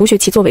要给楚雪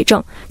琪做伪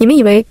证。你们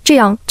以为这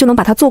样就能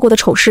把她做过的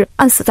丑事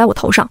按死在我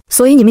头上，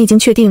所以你们已经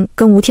确定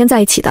跟吴天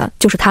在一起的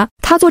就是他。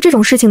他做这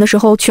种事情的时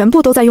候，全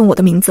部都在用我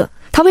的名字。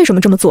他为什么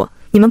这么做？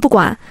你们不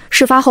管，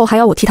事发后还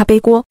要我替他背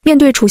锅。面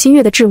对楚新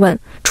月的质问，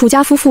楚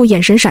家夫妇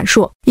眼神闪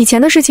烁。以前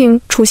的事情，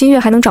楚新月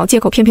还能找借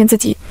口骗骗自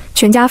己，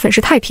全家粉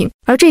饰太平。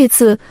而这一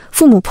次，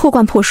父母破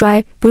罐破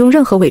摔，不用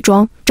任何伪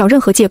装，找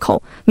任何借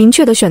口，明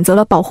确地选择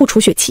了保护楚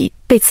雪琪，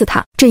背刺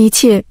他。这一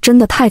切真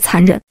的太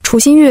残忍。楚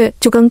新月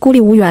就跟孤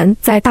立无援，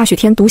在大雪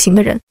天独行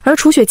的人，而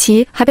楚雪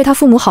琪还被他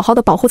父母好好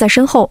的保护在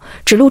身后，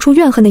只露出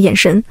怨恨的眼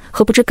神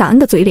和不知感恩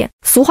的嘴脸。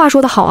俗话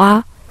说得好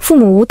啊，父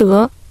母无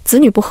德，子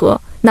女不和。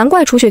难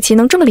怪楚雪琪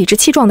能这么理直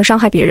气壮地伤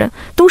害别人，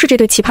都是这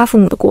对奇葩父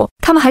母的锅。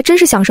他们还真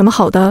是想什么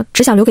好的，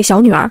只想留给小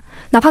女儿，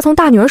哪怕从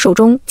大女儿手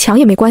中抢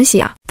也没关系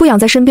啊。不养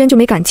在身边就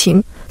没感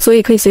情，所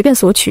以可以随便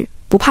索取，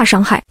不怕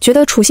伤害。觉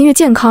得楚新月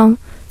健康，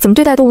怎么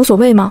对待都无所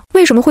谓吗？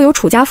为什么会有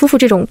楚家夫妇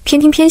这种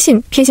偏听偏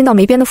信到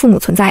没边的父母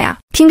存在呀？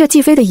听着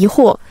季飞的疑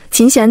惑，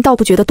秦贤倒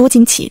不觉得多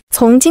惊奇。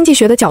从经济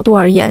学的角度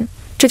而言，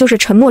这就是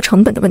沉没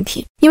成本的问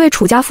题。因为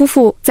楚家夫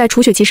妇在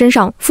楚雪琪身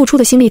上付出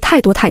的心力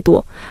太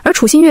多，而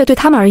楚新月对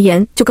他们而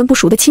言就跟不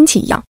熟的亲戚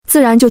一样，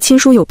自然就亲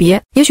疏有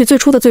别。也许最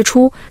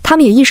初，他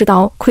们也意识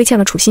到亏欠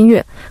了楚新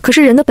月，可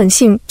是人的本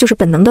性就是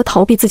本能的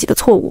逃避自己的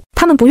错误。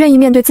他们不愿意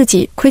面对自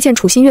己亏欠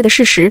楚新月的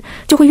事实，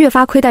就会越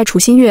发亏待楚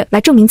新月来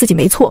证明自己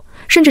没错，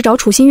甚至找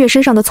楚新月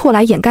身上的错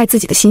来掩盖自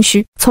己的心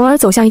虚，从而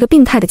走向一个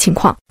病态的情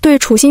况。对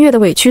楚新月的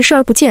委屈视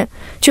而不见，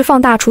却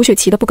放大楚雪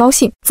琪的不高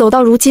兴，走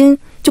到如今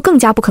就更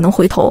加不可能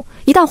回头。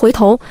一旦回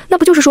头，那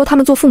不就是说他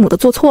们做父母的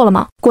做错了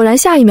吗？果然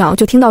下一秒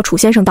就听到楚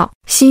先生道：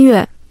新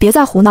月，别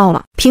再胡闹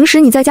了，平时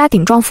你在家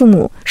顶撞父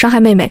母，伤害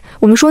妹妹，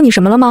我们说你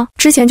什么了吗？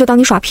之前就当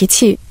你耍脾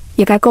气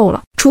也该够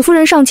了。楚夫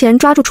人上前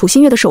抓住楚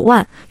新月的手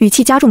腕，语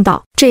气加重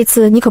道：这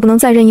次你可不能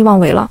再任意妄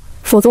为了，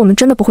否则我们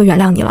真的不会原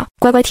谅你了。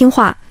乖乖听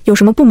话，有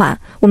什么不满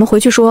我们回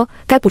去说，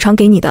该补偿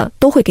给你的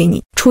都会给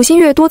你。楚新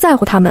月多在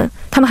乎他们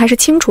还是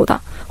清楚的。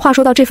话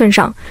说到这份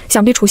上，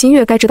想必楚新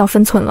月该知道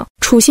分寸了。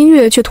楚新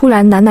月却突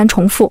然喃喃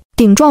重复：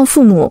顶撞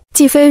父母。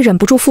季飞忍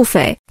不住腹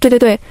诽：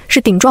对，是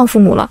顶撞父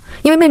母了。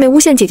因为妹妹诬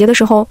陷姐姐的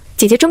时候，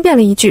姐姐争辩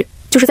了一句，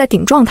就是在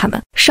顶撞他们，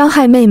伤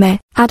害妹妹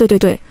啊。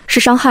对，是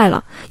伤害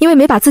了，因为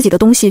没把自己的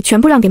东西全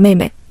部让给妹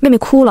妹，妹妹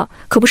哭了，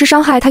可不是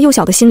伤害她幼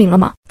小的心灵了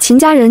吗？秦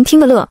家人听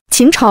得乐，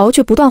秦朝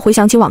却不断回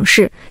想起往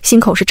事，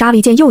心口是扎了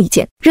一件又一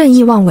件，任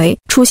意妄为。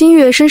楚新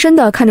月深深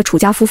地看着楚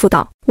家夫妇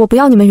道：我不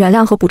要你们原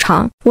谅和补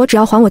偿，我只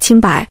要还我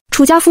清白。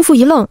楚家夫妇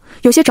一愣，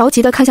有些着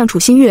急地看向楚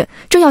新月，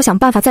正要想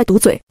办法再堵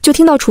嘴，就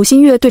听到楚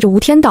新月对着吴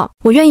天道：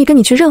我愿意跟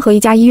你去任何一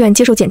家医院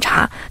接受检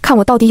查，看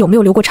我到底有没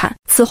有流过产。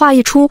此话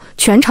一出，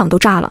全场都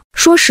炸了。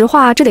说实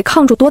话，这得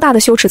抗住多大的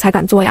羞耻才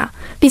敢做呀？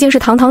毕竟是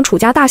堂堂楚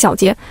家大小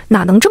姐，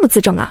哪能这么自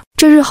证啊？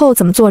这日后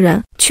怎么做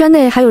人？圈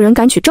内还有人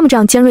敢娶这么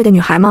尖锐的女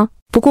孩吗？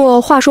不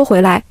过话说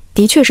回来，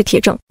的确是铁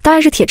证，当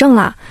然是铁证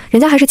啦，人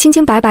家还是清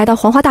清白白的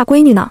黄花大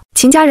闺女呢。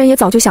秦家人也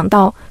早就想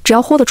到，只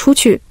要豁得出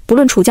去，不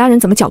论楚家人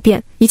怎么狡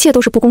辩，一切都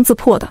是不攻自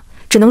破的。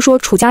只能说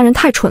楚家人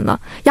太蠢了，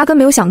压根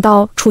没有想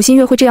到楚新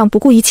月会这样不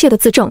顾一切的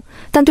自证。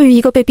但对于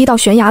一个被逼到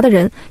悬崖的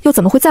人，又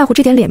怎么会在乎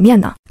这点脸面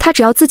呢？他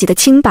只要自己的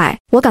清白。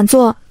我敢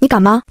做，你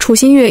敢吗？楚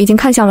新月已经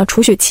看向了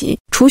楚雪琪，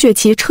楚雪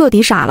琪彻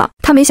底傻了，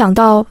他没想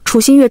到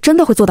楚新月真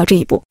的会做到这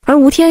一步。而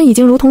吴天已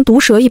经如同毒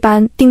蛇一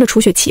般盯着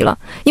楚雪琪了，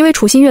因为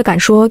楚新月敢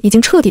说，已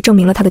经彻底证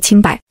明了他的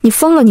清白。你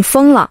疯了，你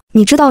疯了！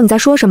你知道你在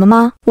说什么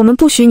吗？我们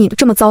不许你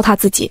这么糟蹋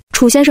自己。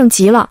楚先生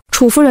急了，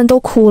楚夫人都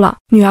哭了。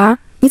女儿，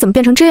你怎么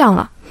变成这样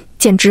了？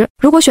简直，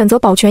如果选择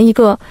保全一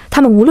个，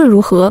他们无论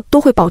如何都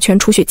会保全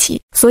楚雪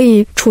琪，所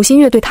以楚新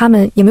月对他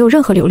们也没有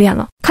任何留恋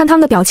了。看他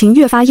们的表情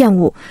越发厌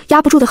恶，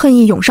压不住的恨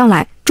意涌上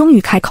来，终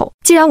于开口：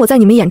既然我在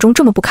你们眼中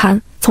这么不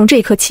堪，从这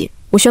一刻起，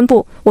我宣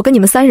布，我跟你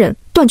们3人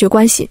断绝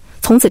关系，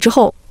从此之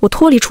后，我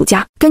脱离楚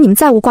家，跟你们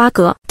再无瓜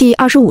葛。第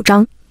25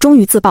章，终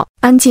于自爆。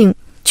安静，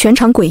全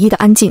场诡异的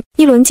安静，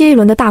一轮接一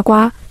轮的大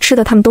瓜吃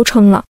得他们都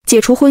撑了。解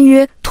除婚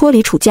约，脱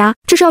离楚家，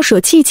这是要舍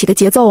弃一起的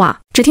节奏啊！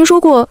只听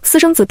说过私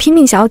生子拼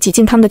命想要挤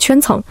进他们的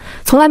圈层，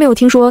从来没有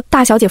听说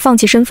大小姐放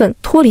弃身份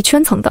脱离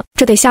圈层的，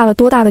这得下了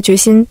多大的决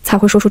心才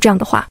会说出这样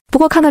的话。不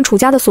过看看楚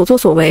家的所作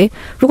所为，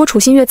如果楚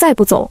新月再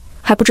不走，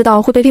还不知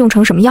道会被利用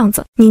成什么样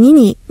子。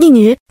你，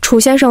楚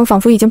先生仿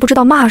佛已经不知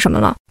道骂什么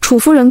了。楚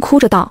夫人哭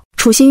着道：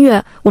楚新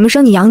月，我们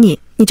生你养你，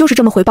你就是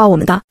这么回报我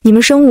们的。你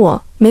们生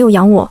我，没有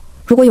养我，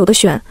如果有的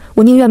选，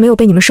我宁愿没有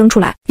被你们生出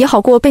来，也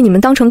好过被你们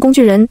当成工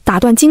具人打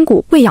断筋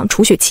骨喂养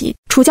楚雪琪。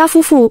楚家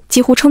夫妇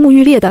几乎瞠目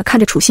欲裂地看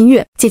着楚新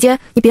月：姐姐，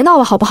你别闹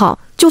了好不好？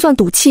就算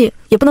赌气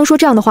也不能说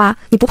这样的话，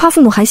你不怕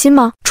父母寒心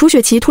吗？楚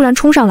雪琪突然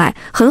冲上来，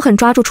狠狠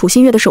抓住楚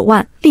新月的手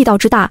腕，力道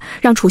之大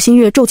让楚新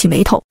月皱起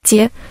眉头。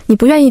姐，你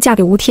不愿意嫁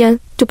给吴天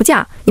就不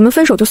嫁，你们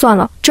分手就算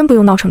了，真不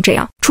用闹成这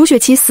样。楚雪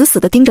琪死死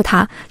地盯着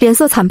他，脸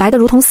色惨白得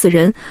如同死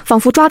人，仿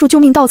佛抓住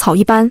救命稻草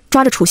一般，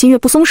抓着楚新月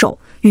不松手，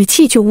语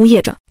气却呜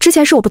咽着：之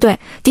前是我不对，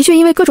的确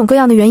因为各种各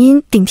样的原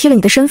因顶替了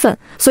你的身份，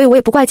所以我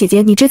也不怪姐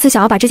姐你这次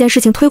想要把这件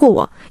事情推过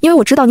我，因为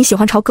我知道你喜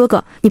欢朝哥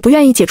哥，你不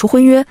愿意解除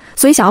婚约，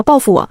所以想要报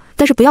复我，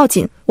但是不要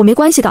紧，我没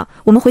关系的，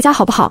我们回家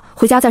好不好？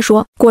回家再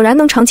说。果然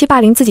能长期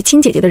霸凌自己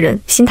亲姐姐的人，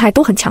心态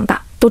都很强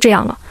大，都这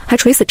样了还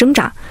垂死挣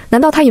扎，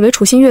难道他以为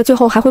楚新月最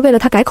后还会为了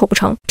他改口不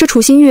成？这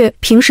楚新月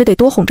平时得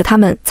多哄着他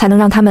们，才能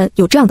让他们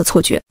有这样的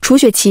错觉。楚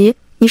雪琪，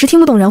你是听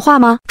不懂人话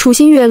吗？楚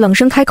新月冷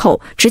声开口，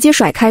直接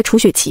甩开楚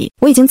雪琪。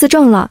我已经自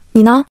证了，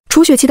你呢？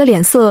楚雪琪的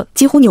脸色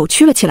几乎扭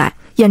曲了起来，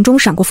眼中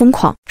闪过疯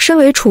狂。身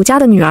为楚家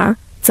的女儿，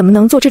怎么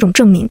能做这种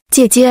证明？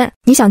姐姐，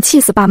你想气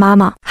死爸妈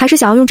吗？还是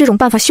想要用这种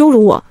办法羞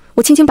辱我？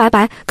我清清白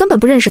白根本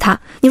不认识他，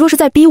你若是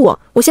再逼我，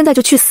我现在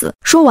就去死。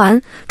说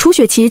完，楚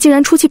雪琪竟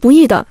然出其不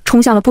意地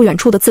冲向了不远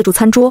处的自助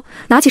餐桌，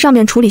拿起上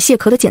面处理蟹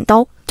壳的剪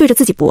刀，对着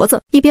自己脖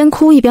子一边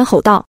哭一边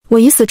吼道：我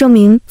以死证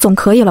明总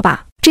可以了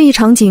吧？这一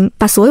场景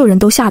把所有人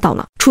都吓到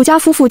了，楚家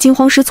夫妇惊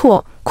慌失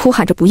措，哭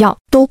喊着不要，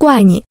都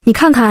怪你，你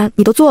看看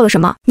你都做了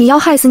什么，你要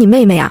害死你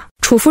妹妹啊！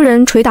楚夫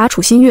人捶打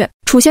楚新月，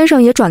楚先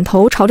生也转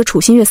头朝着楚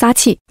新月撒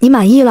气：你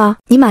满意了？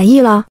你满意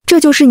了？这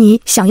就是你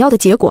想要的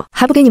结果，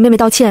还不给你妹妹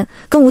道歉？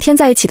跟吴天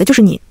在一起的就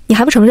是你，你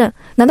还不承认？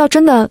难道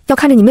真的要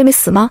看着你妹妹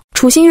死吗？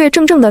楚新月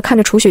怔怔地看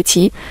着楚雪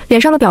琪，脸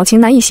上的表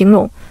情难以形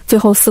容，最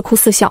后似哭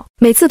似笑。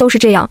每次都是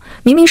这样，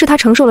明明是他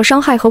承受了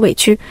伤害和委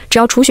屈，只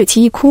要楚雪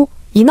琪一哭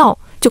一闹，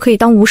就可以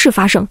当无事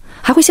发生，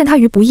还会陷他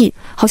于不义，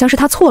好像是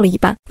他错了一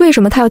般。为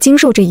什么他要经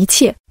受这一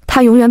切？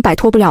他永远摆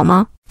脱不了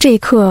吗？这一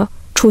刻，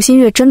楚新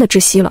月真的窒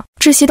息了，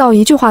窒息到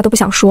一句话都不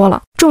想说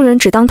了。众人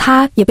只当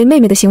他也被妹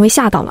妹的行为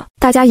吓到了，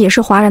大家也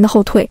是哗然的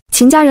后退。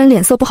秦家人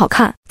脸色不好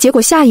看，结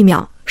果下一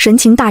秒神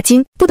情大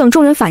惊，不等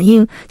众人反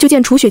应，就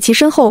见楚雪琪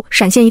身后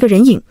闪现一个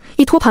人影，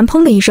一托盘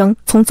砰的一声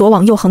从左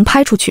往右横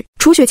拍出去，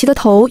楚雪琪的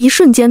头一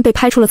瞬间被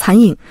拍出了残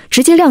影，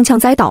直接踉跄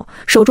栽倒，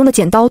手中的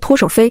剪刀脱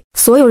手飞。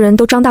所有人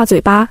都张大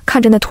嘴巴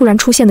看着那突然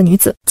出现的女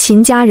子。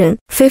秦家人，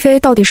菲菲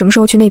到底什么时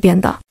候去那边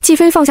的？季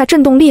飞放下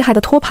震动厉害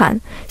的托盘，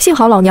幸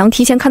好老娘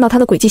提前看到他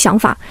的诡计想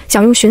法，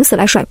想用寻死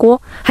来甩锅，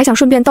还想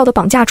顺便道德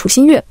绑架楚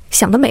新月，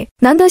想得美！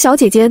难得小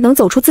姐姐能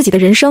走出自己的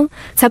人生，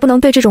才不能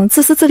被这种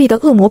自私自利的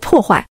恶魔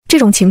破坏。这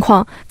种情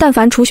况，但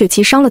凡楚雪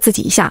琪伤了自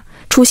己一下，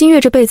楚新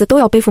月这辈子都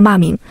要背负骂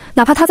名，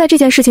哪怕他在这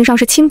件事情上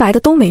是清白的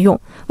都没用，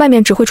外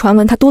面只会传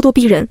闻他咄咄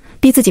逼人，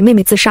逼自己妹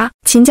妹自杀。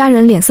秦家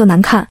人脸色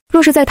难看，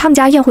若是在他们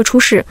家宴会出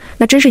事，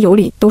那真是有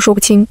理都说不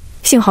清。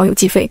幸好有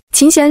季飞。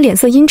秦贤脸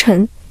色阴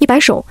沉，一摆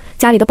手，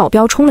家里的保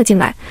镖冲了进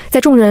来，在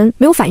众人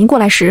没有反应过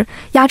来时，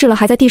压制了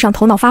还在地上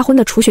头脑发昏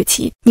的楚雪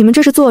琪。你们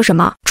这是做什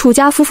么？楚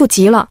家夫妇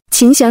急了。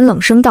秦贤冷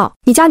声道：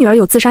你家女儿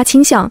有自杀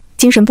倾向，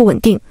精神不稳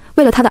定，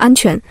为了她的安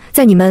全，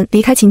在你们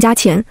离开秦家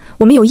前，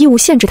我们有义务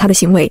限制她的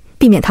行为，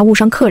避免她误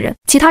伤客人。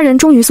其他人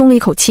终于松了一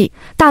口气，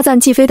大赞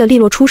季飞的利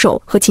落出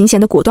手和秦贤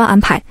的果断安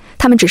排，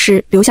他们只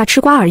是留下吃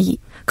瓜而已，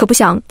可不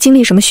想经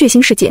历什么血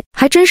腥事件。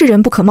还真是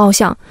人不可貌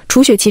相，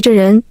楚雪琪这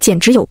人简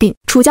直有病。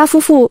楚家夫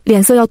妇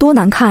脸色要多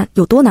难看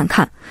有多难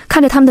看，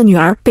看着他们的女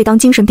儿被当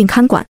精神病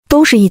看管，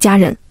都是一家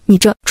人。你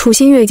这楚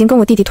新月已经跟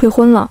我弟弟退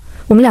婚了，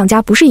我们两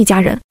家不是一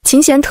家人。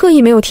秦贤特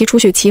意没有提楚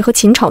雪琪和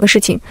秦吵的事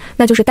情，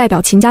那就是代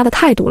表秦家的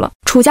态度了。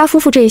楚家夫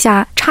妇这一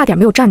下差点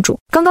没有站住，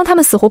刚刚他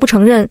们死活不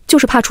承认，就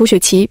是怕楚雪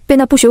琪被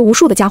那不学无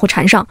术的家伙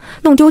缠上，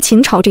弄丢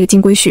秦朝这个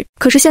金龟婿。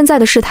可是现在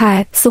的事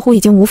态似乎已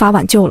经无法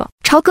挽救了。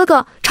朝哥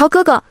哥，朝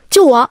哥哥，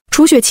救我！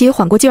楚雪琪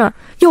缓过劲儿，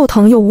又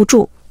疼又无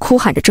助，哭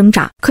喊着挣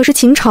扎。可是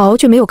秦朝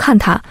却没有看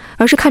他，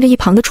而是看着一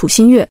旁的楚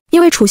新月。因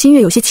为楚新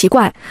月有些奇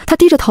怪，他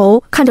低着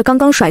头看着刚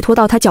刚甩脱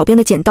到他脚边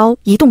的剪刀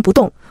一动不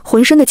动，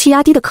浑身的气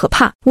压低得可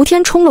怕。吴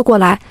天冲了过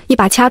来，一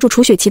把掐住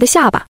楚雪琪的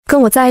下巴：跟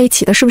我在一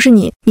起的是不是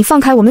你？你放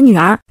开我们女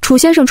儿！楚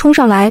先生冲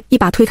上来，一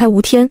把推开吴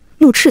天，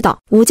怒斥道：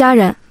吴家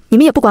人，你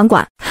们也不管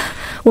管！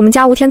我们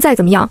家吴天再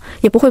怎么样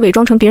也不会伪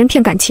装成别人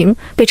骗感情，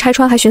被拆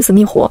穿还寻死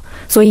觅活，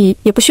所以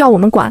也不需要我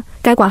们管，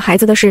该管孩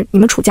子的是你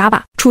们楚家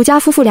吧。楚家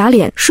夫妇俩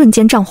脸瞬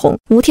间涨红。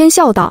吴天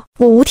笑道：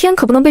我吴天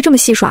可不能被这么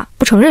戏耍，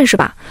不承认是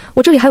吧？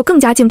我这里还有更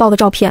加劲爆的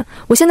照片，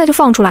我现在就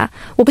放出来，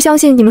我不相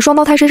信你们双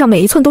胞胎身上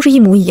每一寸都是一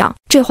模一样。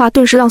这话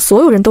顿时让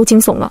所有人都惊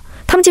悚了，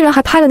他们竟然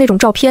还拍了那种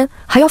照片，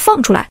还要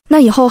放出来，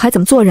那以后还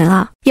怎么做人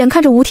啊？眼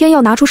看着吴天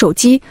要拿出手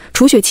机，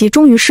楚雪琪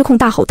终于失控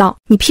大吼道：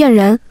你骗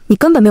人，你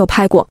根本没有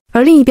拍过。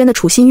而另一边的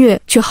楚新月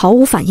却毫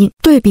无反应，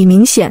对比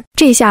明显。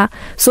这一下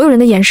所有人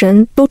的眼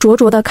神都灼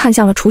灼地看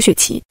向了楚雪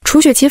琪。楚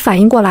雪琪反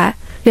应过来，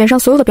脸上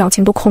所有的表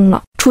情都空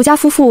了。楚家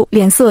夫妇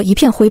脸色一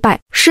片灰败：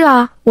是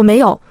啊，我没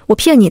有，我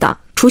骗你的。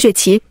楚雪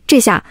琪，这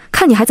下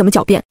看你还怎么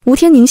狡辩。吴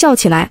天狞笑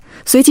起来，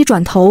随即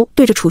转头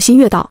对着楚新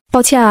月道：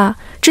抱歉啊，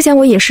之前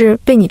我也是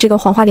被你这个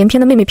谎话连篇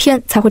的妹妹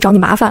骗，才会找你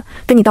麻烦，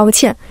跟你道个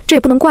歉，这也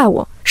不能怪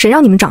我，谁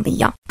让你们长得一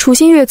样。楚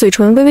新月嘴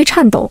唇微微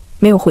颤抖，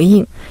没有回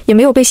应，也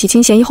没有被洗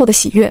清嫌疑后的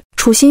喜悦。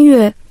楚新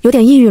月有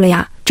点抑郁了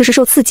呀，这是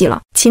受刺激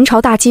了。秦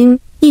朝大惊，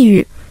抑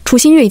郁。楚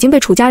新月已经被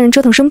楚家人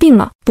折腾生病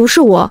了，不是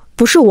我，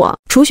不是我！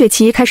楚雪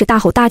琪开始大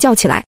吼大叫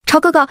起来。朝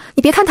哥哥，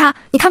你别看他，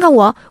你看看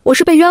我，我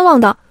是被冤枉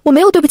的，我没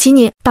有对不起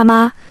你。爸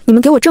妈，你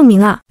们给我证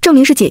明啊，证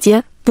明是姐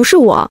姐，不是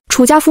我。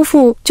楚家夫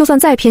妇就算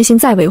再偏心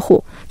再维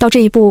护，到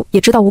这一步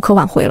也知道无可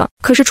挽回了。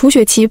可是楚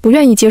雪琪不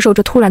愿意接受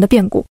这突然的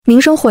变故，名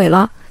声毁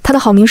了，她的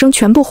好名声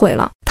全部毁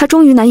了。她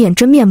终于难掩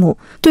真面目，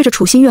对着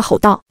楚新月吼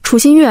道：楚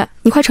新月，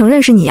你快承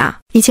认是你呀！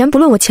以前不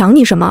论我抢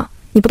你什么，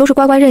你不都是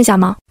乖乖认下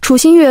吗？楚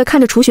新月看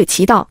着楚雪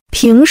琪道：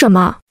凭什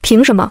么？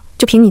凭什么？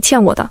就凭你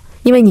欠我的，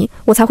因为你，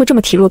我才会这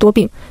么体弱多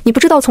病。你不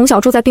知道从小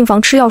住在病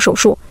房吃药手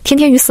术，天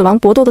天与死亡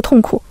搏斗的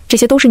痛苦，这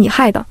些都是你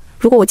害的。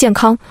如果我健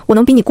康，我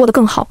能比你过得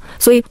更好，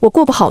所以我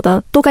过不好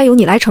的都该由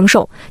你来承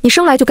受。你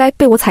生来就该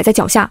被我踩在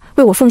脚下，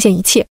为我奉献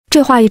一切。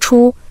这话一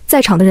出，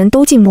在场的人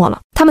都静默了。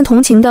他们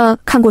同情地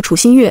看过楚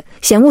新月，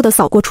嫌恶地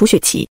扫过楚雪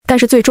琪，但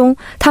是最终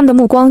他们的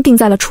目光定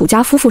在了楚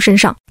家夫妇身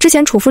上。之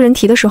前楚夫人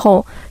提的时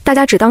候，大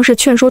家只当是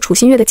劝说楚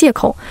新月的借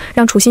口，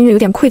让楚新月有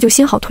点愧疚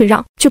心好退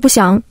让，却不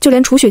想就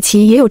连楚雪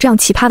琪也有这样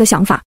奇葩的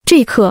想法。这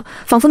一刻，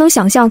仿佛能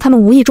想象他们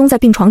无意中在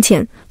病床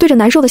前对着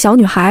难受的小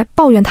女孩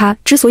抱怨她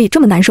之所以这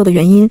么难受的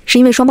原因，是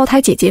因为双胞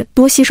胎姐姐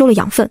多吸收了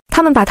养分。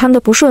他们把他们的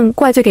不顺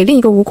怪罪给另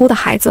一个无辜的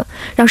孩子，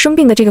让生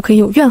病的这个可以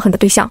有怨恨的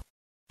对象。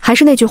还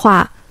是那句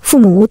话，父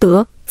母无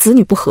德，子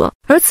女不和。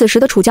而此时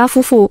的楚家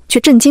夫妇却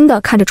震惊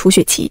地看着楚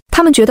雪琪，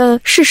他们觉得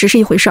事实是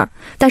一回事儿，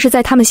但是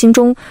在他们心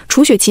中，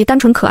楚雪琪单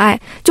纯可爱，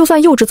就算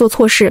幼稚做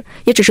错事，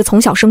也只是从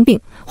小生病，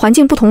环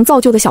境不同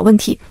造就的小问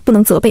题，不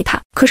能责备她。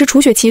可是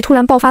楚雪琪突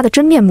然爆发的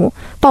真面目，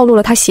暴露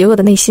了她邪恶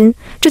的内心，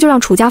这就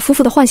让楚家夫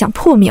妇的幻想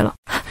破灭了。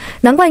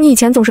难怪你以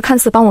前总是看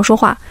似帮我说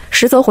话，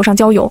实则火上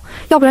浇油，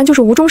要不然就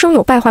是无中生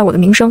有败坏我的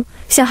名声，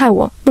陷害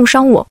我，弄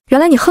伤我。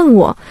原来你恨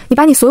我，你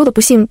把你所有的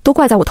不幸都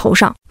怪在我头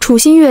上。楚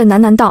新月喃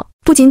喃道。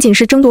不仅仅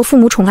是争夺父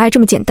母宠爱这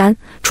么简单，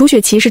楚雪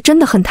琪是真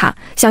的恨他，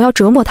想要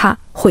折磨他，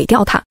毁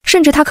掉他，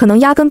甚至他可能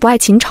压根不爱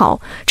秦朝，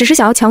只是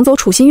想要抢走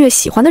楚新月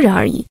喜欢的人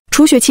而已。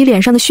楚雪琪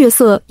脸上的血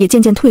色也渐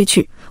渐褪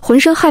去，浑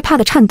身害怕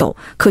的颤抖，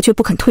可却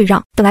不肯退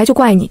让。本来就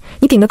怪你，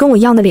你顶着跟我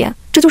一样的脸，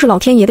这就是老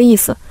天爷的意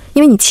思，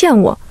因为你欠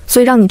我，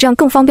所以让你这样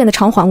更方便的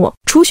偿还我。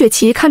楚雪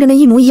琪看着那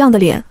一模一样的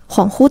脸，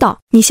恍惚道：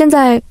你现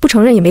在不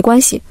承认也没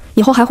关系，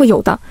以后还会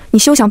有的，你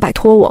休想摆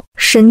脱我。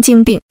神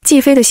经病！季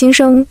飞的心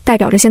声代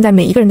表着现在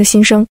每一个人的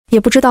心声，也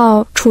不知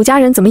道楚家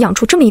人怎么养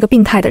出这么一个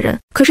病态的人。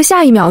可是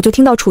下一秒就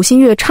听到楚新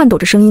月颤抖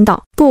着声音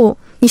道：不，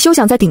你休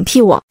想再顶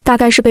替我！大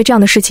概是被这样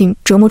的事情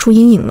折磨出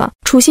阴影了，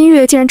楚新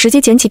月竟然直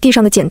接捡起地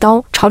上的剪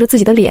刀，朝着自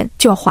己的脸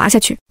就要划下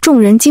去。众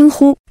人惊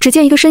呼，只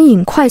见一个身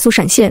影快速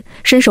闪现，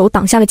伸手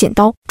挡下了剪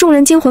刀。众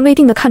人惊魂未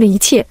定地看着一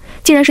切，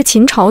竟然是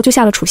秦朝救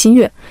下了楚新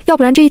月，要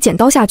不然这一剪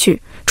刀下去，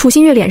楚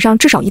新月脸上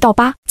至少一道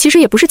疤。其实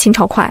也不是秦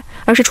朝快，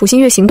而是楚新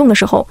月行动的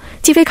时候，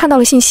季飞看到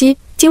了信息，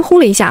惊呼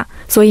了一下，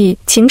所以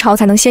秦朝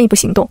才能先一步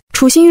行动。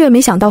楚新月没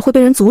想到会被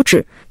人阻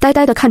止，呆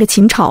呆地看着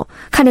秦朝，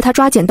看着他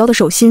抓剪刀的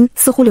手心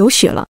似乎流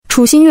血了。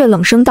楚新月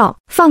冷声道：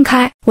放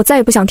开，我再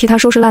也不想替他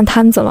收拾烂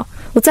摊子了，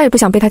我再也不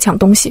想被他抢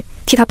东西，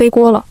替他背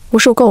锅了，我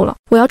受够了，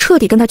我要彻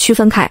底跟他区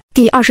分开。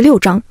第26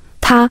章，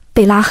他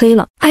被拉黑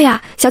了。哎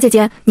呀，小姐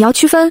姐，你要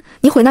区分？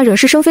你毁那惹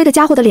是生非的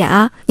家伙的脸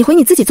啊！你毁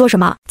你自己做什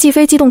么？季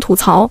飞激动吐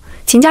槽，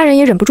秦家人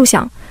也忍不住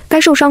想，该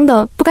受伤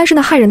的不该是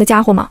那害人的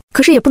家伙吗？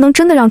可是也不能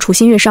真的让楚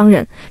新月伤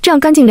人，这样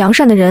干净良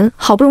善的人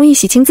好不容易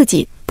洗清自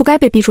己，不该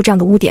被逼出这样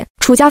的污点。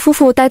楚家夫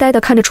妇呆呆地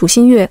看着楚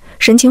新月，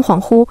神情恍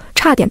惚，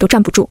差点都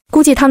站不住，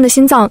估计他们的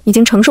心脏已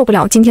经承受不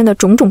了今天的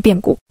种种变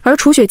故。而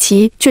楚雪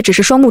琪却只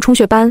是双目充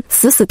血般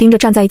死死盯着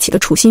站在一起的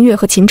楚新月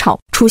和秦朝。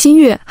楚新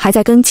月还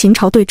在跟秦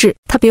朝对峙，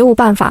他别无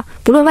办法，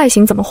不论外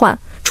形怎么换，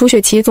楚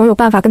雪琪总有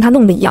办法跟他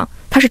弄得一样，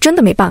他是真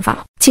的没办法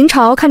了。秦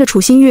朝看着楚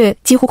新月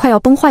几乎快要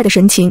崩坏的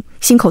神情，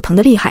心口疼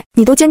得厉害。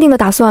你都坚定的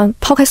打算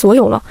抛开所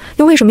有了，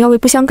又为什么要为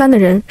不相干的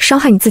人伤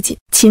害你自己？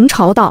秦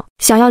朝道：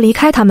想要离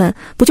开他们，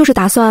不就是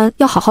打算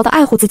要好好的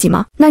爱护自己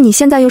吗？那你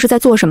现在又是在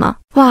做什么？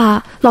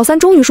哇，老三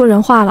终于说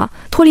人话了，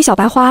脱离小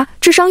白花，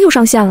智商又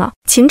上线了。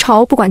秦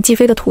朝不管季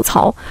飞的吐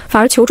槽，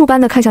反而求助般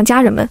的看向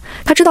家人们。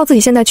他知道自己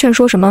现在劝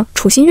说什么，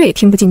楚新月也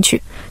听不进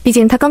去，毕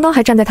竟他刚刚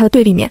还站在他的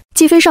对立面。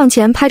季飞上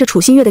前拍着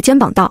楚新月的肩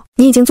膀道：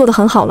你已经做得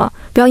很好了，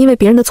不要因为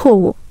别人的错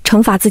误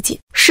惩罚自己。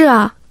是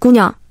啊，姑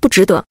娘，不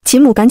值得。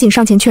秦母赶紧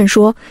上前劝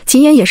说，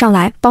秦妍也上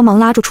来帮忙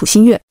拉住楚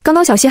新月。刚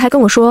刚小希还跟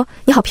我说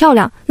你好漂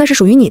亮，那是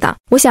属于你的。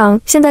我想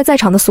现在在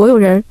场的所有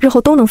人日后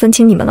都能分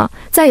清你们了，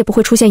再也不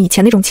会出现以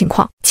前那种情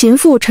况。秦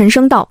父沉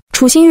声道。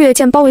楚新月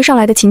见包围上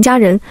来的秦家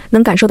人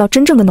能感受到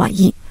真正的暖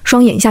意，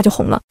双眼一下就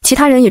红了。其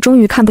他人也终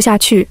于看不下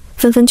去，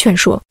纷纷劝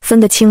说，分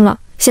得清了，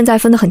现在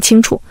分得很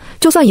清楚，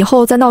就算以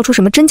后再闹出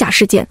什么真假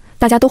事件，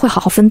大家都会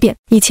好好分辨。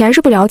以前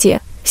是不了解，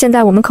现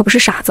在我们可不是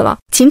傻子了。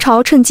秦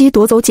朝趁机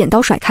夺走剪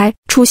刀甩开。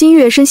楚新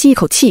月深吸一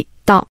口气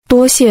道：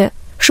多谢，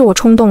是我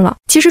冲动了。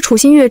其实楚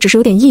新月只是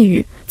有点抑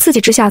郁，刺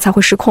激之下才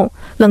会失控，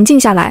冷静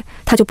下来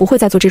他就不会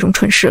再做这种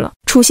蠢事了。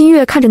楚新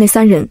月看着那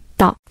三人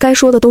道：该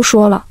说的都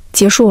说了，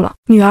结束了。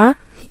女儿，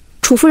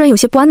楚夫人有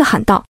些不安地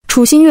喊道。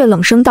楚新月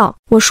冷声道：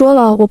我说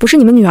了，我不是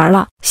你们女儿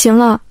了，行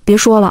了，别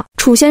说了。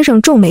楚先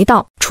生皱眉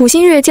道：楚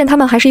新月见他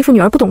们还是一副女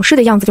儿不懂事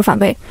的样子，就反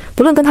问，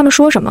不论跟他们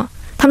说什么，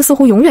他们似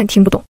乎永远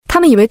听不懂。他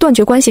们以为断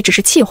绝关系只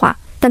是气话，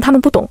但他们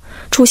不懂，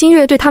楚新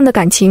月对他们的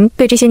感情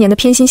被这些年的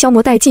偏心消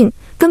磨殆尽，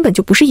根本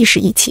就不是一时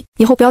意气。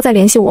以后不要再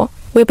联系我，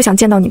我也不想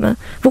见到你们。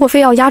如果非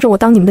要压着我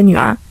当你们的女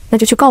儿，那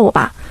就去告我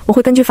吧，我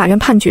会根据法院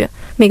判决，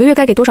每个月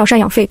该给多少赡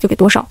养费就给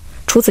多少，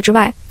除此之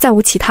外再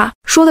无其他。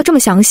说得这么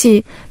详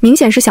细，明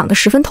显是想得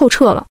十分透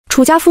彻了。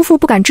楚家夫妇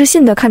不敢置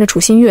信地看着楚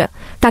新月，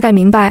大概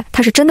明白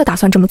他是真的打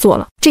算这么做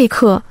了。这一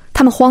刻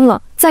他们慌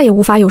了，再也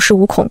无法有恃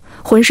无恐，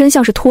浑身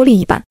像是脱力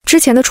一般。之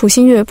前的楚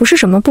新月不是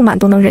什么不满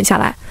都能忍下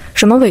来，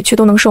什么委屈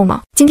都能受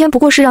吗？今天不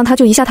过是让他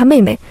救一下他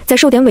妹妹，再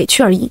受点委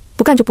屈而已，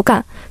不干就不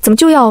干，怎么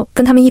就要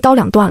跟他们一刀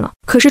两断了？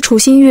可是楚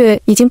新月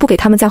已经不给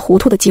他们再糊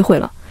涂的机会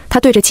了，他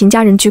对着秦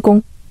家人鞠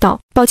躬道：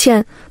抱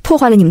歉，破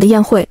坏了你们的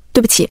宴会，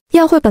对不起，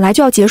宴会本来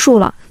就要结束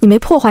了，你没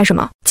破坏什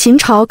么。秦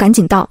朝赶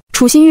紧道。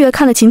楚新月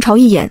看了秦朝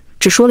一眼，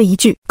只说了一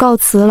句：告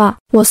辞了，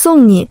我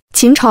送你。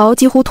秦朝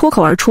几乎脱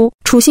口而出，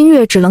楚新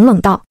月只冷冷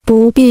道：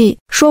不必。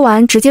说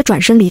完直接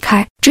转身离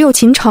开，只有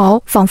秦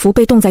朝仿佛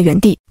被冻在原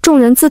地，众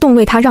人自动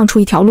为他让出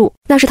一条路，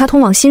那是他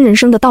通往新人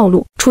生的道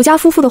路。楚家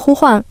夫妇的呼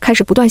唤开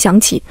始不断响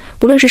起，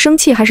不论是生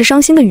气还是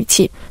伤心的语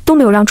气，都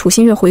没有让楚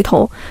新月回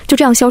头，就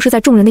这样消失在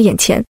众人的眼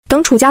前。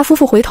等楚家夫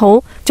妇回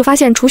头，就发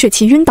现楚雪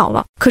琪晕倒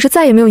了，可是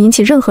再也没有引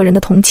起任何人的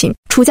同情。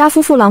楚家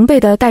夫妇狼狈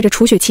地带着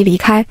楚雪琪离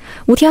开，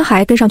吴天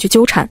还跟上去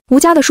纠缠。吴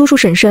家的叔叔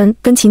婶婶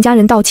跟秦家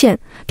人道歉，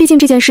毕竟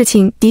这件事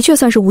情的确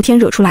算是吴天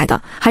惹出来的，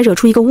还惹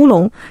出一个乌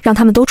龙，让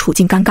他们都处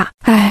境尴尬。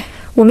唉，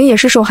我们也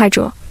是受害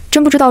者，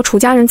真不知道楚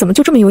家人怎么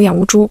就这么有眼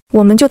无珠，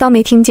我们就当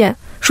没听见，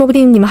说不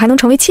定你们还能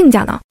成为亲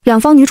家呢。两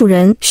方女主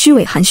人虚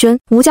伪寒暄，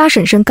吴家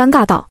婶婶尴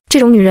尬道：这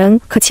种女人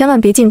可千万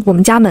别进我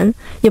们家门，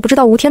也不知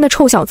道吴天的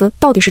臭小子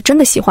到底是真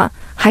的喜欢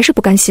还是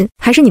不甘心，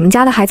还是你们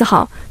家的孩子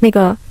好，那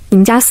个你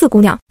们家四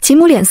姑娘。秦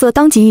母脸色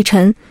当即一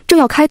沉，正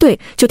要开队，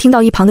就听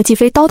到一旁的季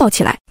飞叨叨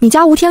起来：你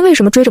家吴天为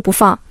什么追着不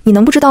放，你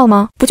能不知道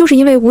吗？不就是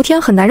因为吴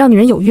天很难让女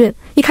人有孕，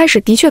一开始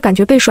的确感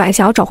觉被甩，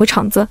想要找回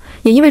场子，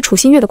也因为楚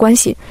新月的关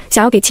系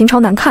想要给秦朝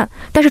难看，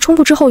但是冲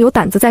突之后有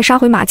胆子再杀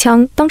回马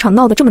枪，当场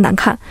闹得这么难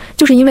看，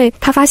就是因为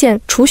他发现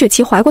楚雪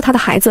琪怀过他的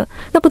孩子，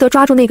那不得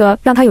抓住那个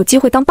让他有机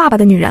会当爸爸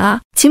的女人啊。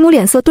秦母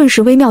脸色顿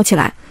时微妙起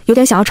来，有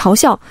点想要嘲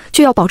笑，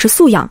却要保持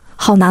素养，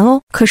好难哦。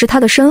可是他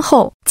的身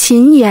后，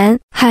秦妍，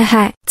嗨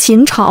嗨，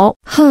秦朝，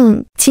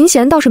哼。秦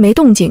贤倒是没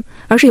动静，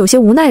而是有些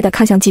无奈地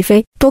看向季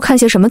飞，都看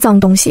些什么脏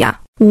东西啊？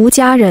吴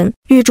家人，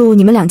预祝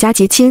你们两家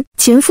结亲。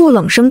秦父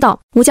冷声道。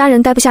吴家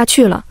人待不下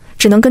去了，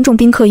只能跟众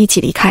宾客一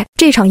起离开。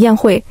这场宴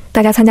会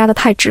大家参加的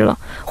太值了，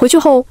回去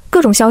后各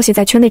种消息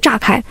在圈内炸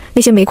开，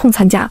那些没空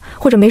参加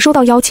或者没收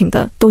到邀请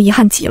的都遗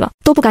憾极了，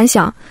都不敢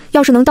想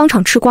要是能当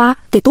场吃瓜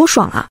得多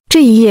爽啊。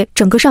这一夜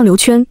整个上流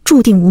圈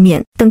注定无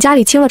眠。等家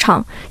里清了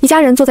场，一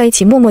家人坐在一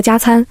起默默加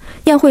餐，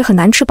宴会很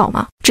难吃饱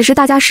吗？只是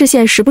大家视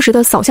线时不时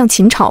地扫向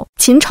秦朝，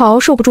秦朝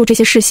受不住这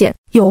些视线，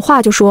有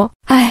话就说：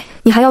哎，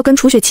你还要跟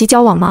楚雪琪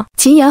交往吗？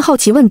秦妍好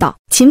奇问道。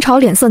秦朝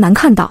脸色难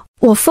看道：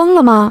我疯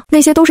了吗？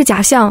那些都是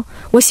假象，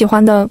我喜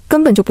欢的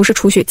根本就不是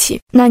楚雪琪。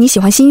那你喜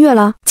欢新月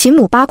了？秦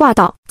母八卦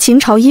道。秦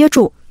朝噎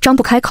住，张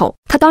不开口。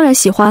他当然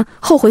喜欢，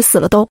后悔死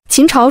了都。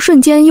秦朝瞬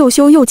间又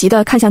羞又急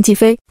地看向季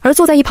飞，而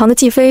坐在一旁的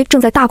季飞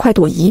正在大快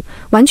朵颐，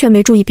完全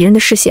没注意别人的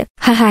视线。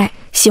嗨嗨，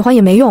喜欢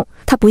也没用，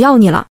他不要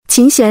你了。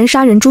秦贤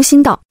杀人诛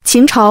心道。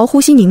秦朝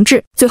呼吸凝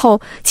滞，最后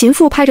秦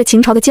父拍着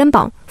秦朝的肩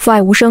膀，父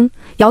爱无声，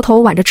摇头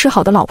挽着吃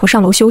好的老婆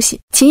上楼休息。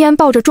秦妍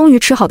抱着终于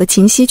吃好的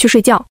秦熙去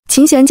睡觉。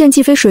秦贤见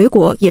季飞水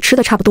果也吃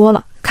得差不多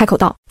了，开口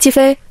道：季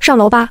飞，上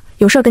楼吧，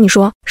有事跟你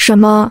说。什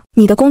么？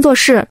你的工作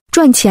室？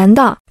赚钱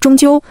的。终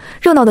究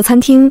热闹的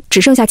餐厅只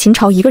剩下秦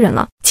朝一个人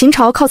了。秦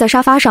朝靠在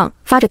沙发上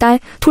发着呆，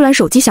突然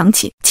手机响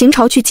起，秦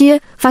朝去接，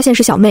发现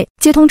是小妹。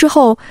接通之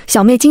后，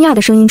小妹惊讶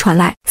的声音传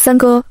来：三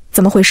哥，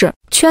怎么回事？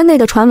圈内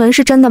的传闻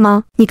是真的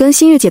吗？你跟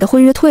新月姐的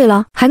婚约退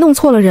了，还弄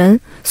错了人，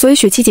所以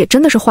雪琪姐真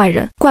的是坏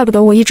人，怪不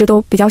得我一直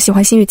都比较喜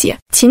欢新月姐。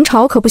秦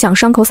朝可不想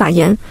伤口撒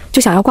盐，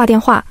就想要挂电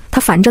话，他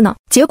烦着呢。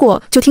结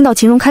果就听到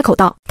秦荣开口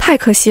道：太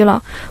可惜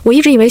了，我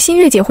一直以为新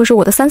月姐会是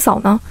我的三嫂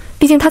呢，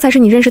毕竟她才是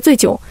你认识最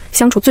久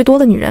相处最多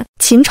的女人。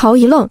秦朝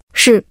一愣：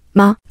是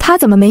吗？她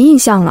怎么没印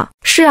象了？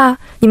是啊，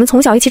你们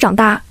从小一起长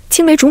大，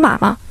青梅竹马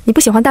嘛。你不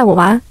喜欢带我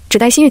玩，只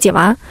带新月姐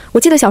玩。我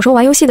记得小时候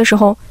玩游戏的时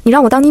候，你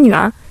让我当你女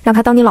儿，让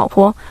她当你老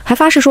婆，还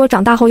发誓说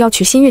长大后要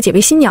娶新月姐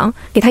为新娘，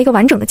给她一个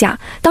完整的家。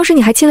当时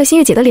你还亲了新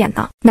月姐的脸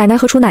呢。奶奶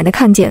和楚奶奶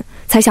看见，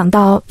才想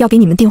到要给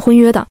你们订婚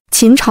约的。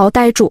秦朝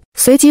呆住，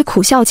随即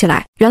苦笑起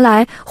来。原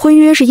来婚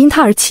约是因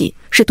他而起，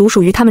是独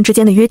属于他们之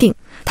间的约定。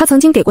他曾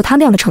经给过他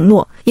那样的承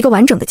诺，一个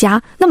完整的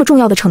家，那么重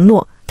要的承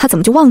诺，他怎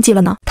么就忘记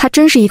了呢？他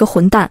真是一个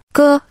混蛋。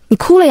哥，你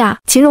哭了呀？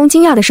秦荣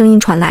惊讶的声音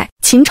传来。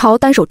秦朝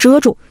单手遮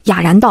住，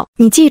哑然道：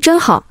你记忆真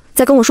好，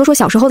再跟我说说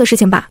小时候的事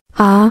情吧。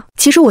啊，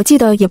其实我记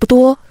得也不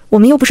多，我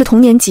们又不是同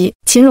年级。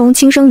秦荣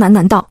轻声喃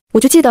喃道：我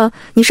就记得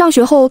你上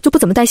学后就不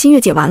怎么带新月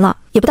姐玩了，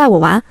也不带我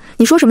玩。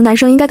你说什么男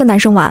生应该跟男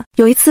生玩，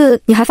有一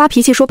次你还发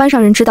脾气说班上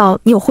人知道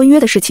你有婚约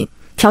的事情，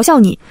调笑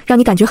你，让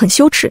你感觉很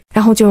羞耻，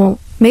然后就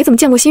没怎么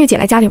见过新月姐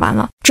来家里玩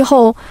了。之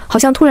后好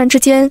像突然之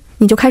间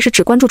你就开始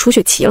只关注楚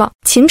雪琪了。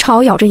秦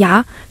朝咬着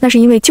牙，那是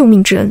因为救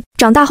命之恩。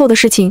长大后的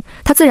事情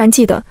他自然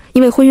记得，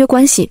因为婚约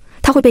关系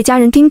他会被家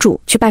人叮嘱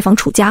去拜访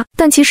楚家，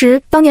但其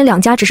实当年两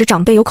家只是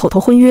长辈有口头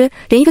婚约，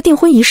连一个订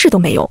婚仪式都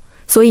没有。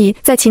所以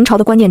在秦朝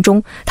的观念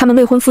中，他们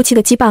未婚夫妻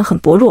的羁绊很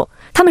薄弱，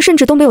他们甚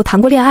至都没有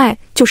谈过恋爱，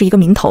就是一个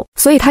名头。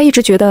所以他一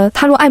直觉得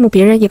他若爱慕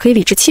别人也可以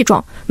理直气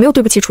壮，没有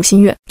对不起楚新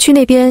月。去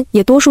那边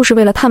也多数是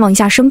为了探望一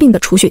下生病的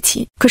楚雪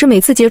琪，可是每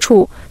次接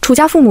触，楚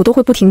家父母都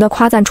会不停地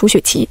夸赞楚雪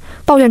琪，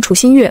抱怨楚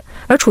新月，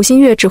而楚新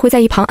月只会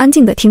在一旁安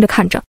静地听着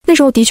看着。那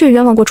时候的确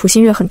冤枉过楚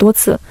新月很多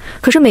次，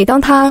可是每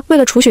当他为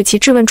了楚雪琪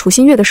质问楚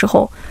新月的时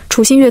候，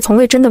楚新月从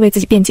未真的为自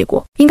己辩解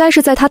过。应该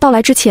是在他到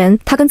来之前，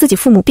他跟自己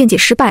父母辩解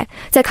失败，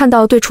在看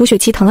到对楚雪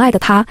琪疼爱的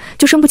他，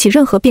就生不起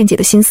任何辩解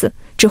的心思，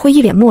只会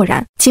一脸漠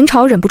然。秦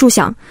朝忍不住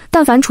想，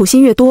但凡楚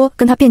新月多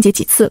跟他辩解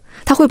几次，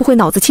他会不会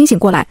脑子清醒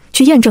过来，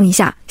去验证一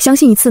下，相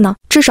信一次呢？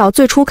至少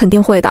最初肯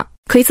定会的。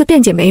可一次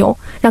辩解没有，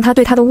让他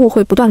对他的误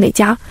会不断累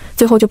加，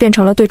最后就变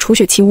成了对楚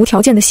雪琪无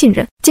条件的信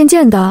任。渐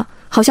渐的，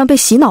好像被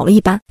洗脑了一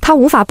般，他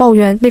无法抱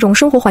怨那种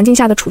生活环境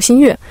下的楚新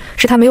月，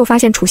是他没有发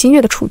现楚新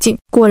月的处境。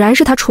果然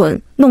是他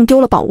蠢，弄丢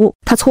了宝物，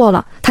他错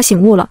了，他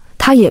醒悟了，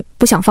他也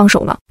不想放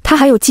手了。他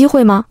还有机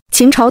会吗？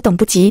秦朝等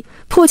不及，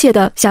迫切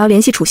地想要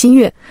联系楚新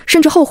月，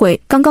甚至后悔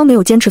刚刚没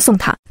有坚持送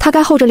他。他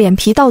该厚着脸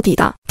皮到底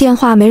的。电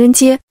话没人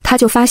接，他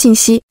就发信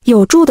息：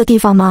有住的地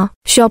方吗？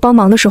需要帮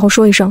忙的时候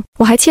说一声，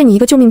我还欠你一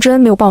个救命之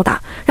恩没有报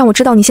答，让我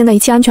知道你现在一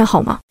切安全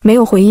好吗？没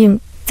有回应，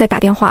再打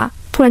电话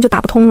突然就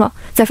打不通了，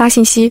再发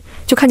信息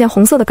就看见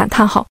红色的感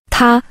叹号，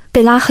他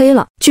被拉黑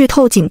了。剧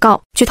透警告，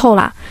剧透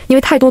啦！因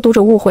为太多读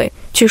者误会，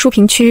去书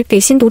评区给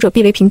新读者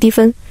避雷评低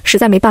分，实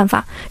在没办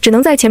法，只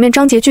能在前面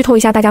章节剧透一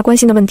下大家关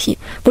心的问题。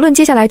不论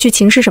接下来剧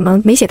情是什么，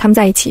没写他们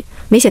在一起，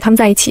没写他们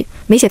在一起，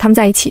没写他们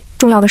在一起，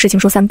重要的事情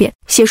说3遍。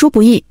写书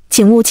不易，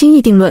请勿轻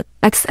易定论。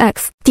XX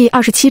第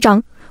27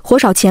章。活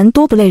少钱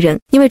多不累人，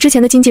因为之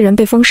前的经纪人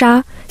被封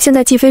杀，现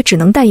在季飞只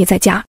能待业在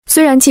家。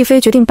虽然季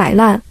飞决定摆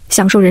烂，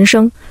享受人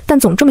生，但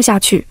总这么下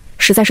去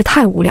实在是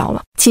太无聊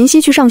了。秦熙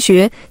去上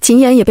学，秦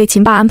妍也被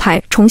秦爸安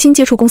排重新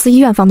接触公司医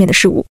院方面的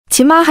事务。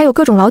秦妈还有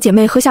各种老姐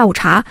妹喝下午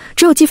茶，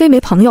只有季飞没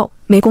朋友，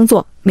没工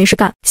作，没事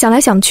干。想来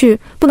想去，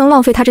不能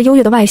浪费他这优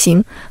越的外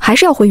形，还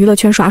是要回娱乐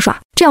圈耍耍。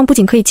这样不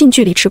仅可以近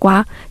距离吃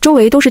瓜，周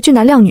围都是俊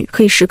男靓女，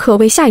可以时刻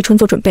为下一春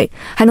做准备，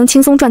还能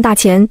轻松赚大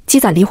钱，积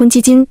攒离婚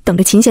基金，等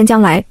着秦贤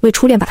将来为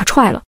初恋把他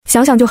踹了。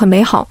想想就很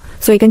美好，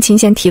所以跟秦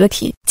贤提了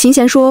提。秦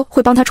贤说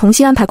会帮他重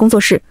新安排工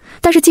作室，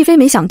但是季飞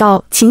没想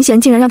到秦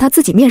贤竟然让他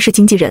自己面试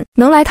经纪人，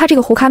能来他这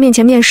个胡咖面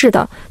前面试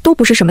的都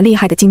不是什么厉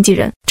害的经纪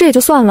人。这也就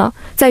算了，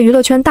在娱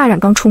乐圈大染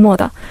缸出没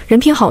的人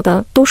品好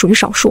的都属于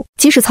少数，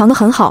即使藏得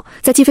很好，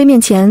在季飞面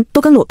前都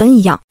跟裸奔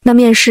一样。那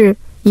面试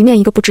一面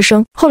一个不吱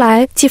声。后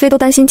来季飞都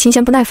担心秦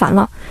贤不耐烦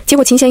了，结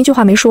果秦贤一句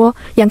话没说，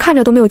眼看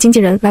着都没有经纪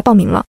人来报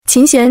名了，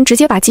秦贤直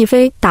接把季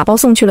飞打包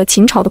送去了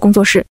秦朝的工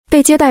作室。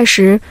被接待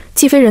时，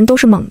季飞人都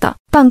是猛的，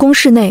办公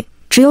室内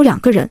只有2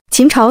个人。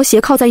秦朝斜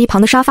靠在一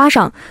旁的沙发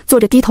上坐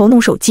着，低头弄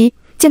手机。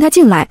见他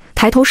进来，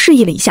抬头示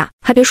意了一下。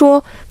还别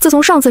说，自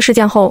从上次事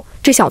件后，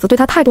这小子对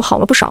他态度好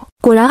了不少。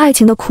果然爱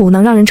情的苦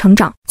能让人成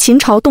长。秦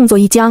朝动作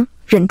一僵，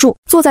忍住。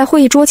坐在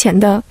会议桌前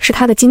的是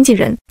他的经纪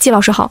人。季老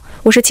师好，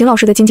我是秦老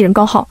师的经纪人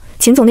高浩，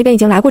秦总那边已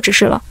经来过指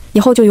示了，以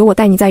后就由我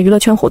带你在娱乐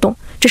圈活动，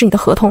这是你的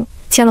合同，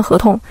签了合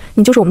同，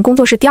你就是我们工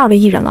作室第2位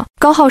艺人了。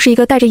高浩是一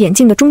个戴着眼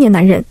镜的中年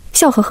男人，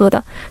笑呵呵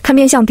的，看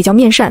面相比较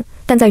面善，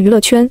但在娱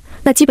乐圈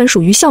那基本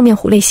属于笑面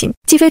虎类型。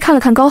季飞看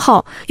了看高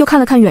浩，又看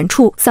了看远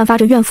处散发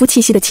着怨妇气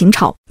息的秦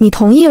朝。你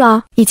同意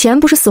了？以前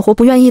不是死活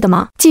不愿意的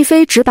吗？季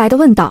飞直白地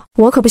问道。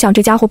我可不想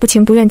这家伙不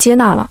情不愿接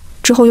纳了，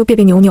之后又别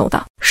别扭扭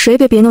的。谁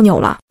别别扭扭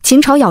了？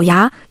秦朝咬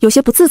牙，有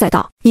些不自在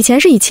道。以前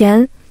是以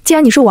前，既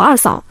然你是我二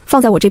嫂，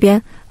放在我这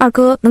边，二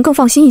哥能更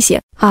放心一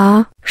些。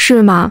啊，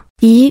是吗？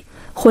咦，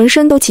浑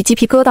身都起鸡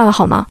皮疙瘩了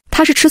好吗？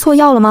他是吃错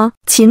药了吗？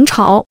秦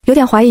朝有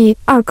点怀疑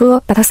二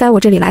哥把他塞我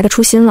这里来的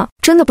初心了，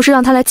真的不是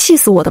让他来气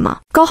死我的吗？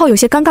高浩有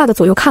些尴尬的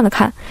左右看了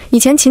看，以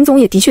前秦总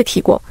也的确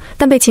提过，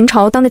但被秦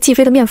朝当着季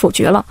飞的面否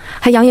决了，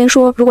还扬言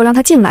说如果让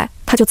他进来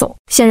他就走。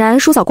显然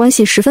叔嫂关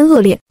系十分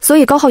恶劣，所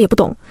以高浩也不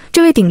懂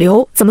这位顶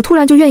流怎么突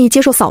然就愿意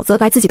接受嫂子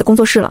来自己的工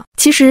作室了。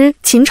其实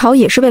秦朝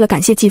也是为了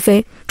感谢季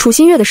飞，楚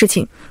新月的事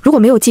情如果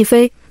没有季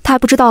飞，他还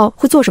不知道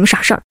会做什么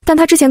傻事儿，但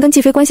他之前跟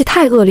季飞关系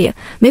太恶劣，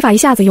没法一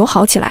下子友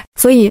好起来，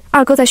所以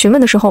二哥在询问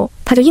的时候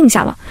他就应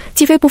下了。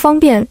季飞不方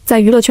便在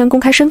娱乐圈公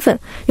开身份，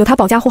有他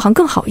保驾护航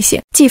更好一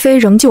些。季飞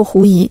仍旧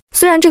狐疑，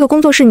虽然这个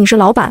工作室你是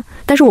老板，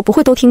但是我不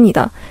会都听你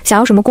的，想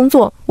要什么工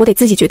作我得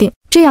自己决定，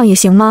这样也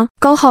行吗？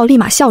高浩立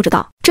马笑着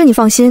道，这你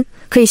放心，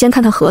可以先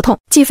看看合同。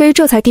季飞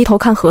这才低头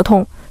看合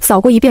同，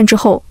扫过一遍之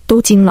后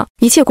都惊了，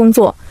一切工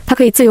作他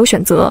可以自由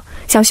选择，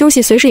想休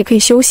息随时也可以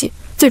休息，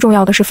最重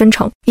要的是分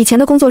成。以前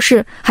的工作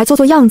室还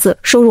做样子，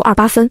收入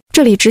28分，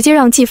这里直接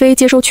让季飞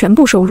接收全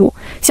部收入，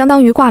相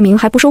当于挂名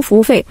还不收服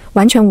务费，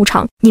完全无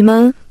偿。你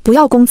们不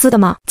要工资的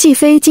吗？季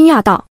飞惊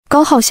讶道。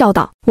高浩笑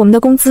道，我们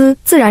的工资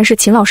自然是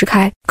秦老师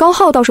开。高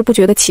浩倒是不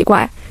觉得奇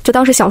怪，就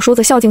当是小叔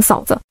子孝敬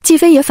嫂子。季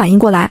飞也反应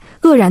过来，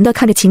愕然地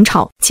看着秦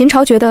朝。秦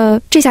朝觉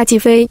得这下季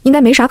飞应该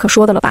没啥可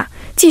说的了吧，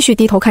继续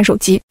低头看手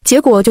机。结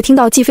果就听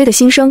到季飞的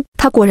心声，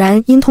他果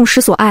然因痛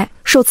失所爱，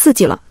受刺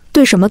激了，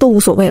对什么都无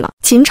所谓了。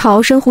秦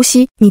朝深呼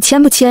吸，你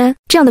签不签？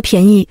这样的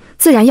便宜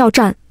自然要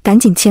占，赶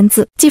紧签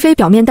字。季飞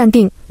表面淡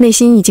定，内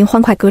心已经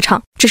欢快歌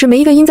唱，只是没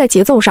一个音在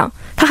节奏上，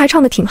他还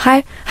唱得挺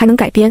嗨，还能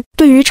改编。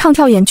对于唱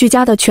跳演俱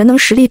佳的全能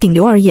实力顶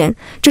流而言，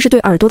这是对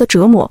耳朵的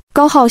折磨。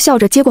高浩笑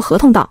着接过合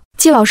同道，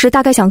季老师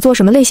大概想做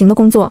什么类型的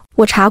工作？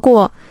我查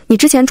过，你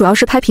之前主要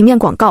是拍平面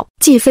广告。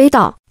季飞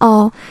道，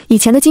哦，以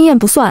前的经验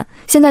不算，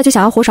现在就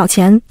想要活少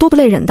钱，多不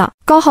累人的。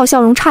高浩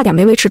笑容差点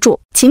没维持住。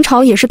秦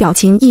朝也是表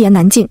情一言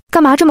难尽，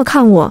干嘛这么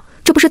看我？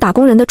这不是打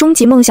工人的终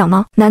极梦想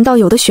吗？难道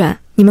有的选？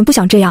你们不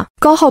想这样？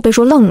高浩被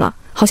说愣了，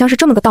好像是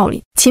这么个道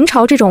理。秦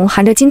朝这种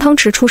含着金汤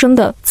匙出生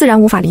的，自然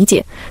无法理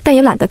解，但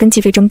也懒得跟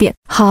季飞争辩。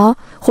好，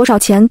活少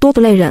钱多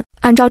不累人，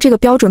按照这个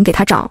标准给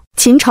他找。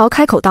秦朝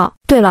开口道，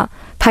对了，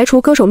排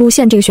除歌手路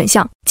线这个选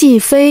项。季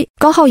飞，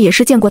高浩也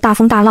是见过大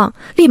风大浪，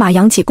立马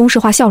扬起公式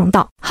化笑容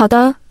道，好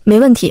的，没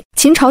问题。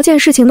秦朝见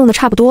事情弄得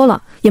差不多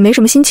了，也没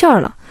什么心气儿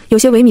了，有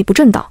些萎靡不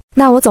振道，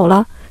那我走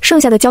了，剩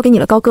下的交给你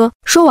了，高哥。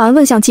说完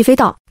问向季飞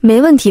道，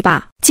没问题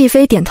吧？季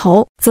飞点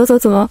头，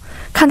啧，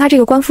看他这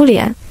个官夫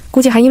脸，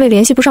估计还因为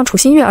联系不上楚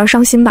新月而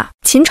伤心吧。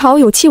秦朝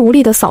有气无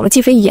力地扫了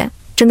季飞一眼，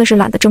真的是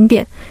懒得争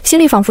辩，心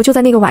里仿佛就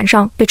在那个晚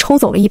上被抽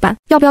走了一般。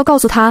要不要告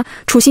诉他，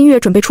楚新月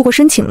准备出国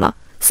申请了？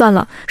算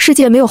了，世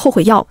界没有后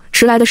悔药，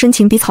迟来的深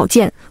情比草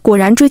贱。果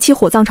然追妻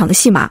火葬场的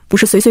戏码不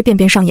是随随便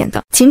便上演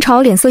的。秦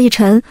朝脸色一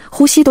沉，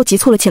呼吸都急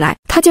促了起来。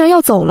他竟然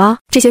要走了！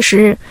这些时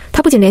日，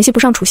他不仅联系不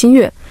上楚新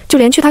月，就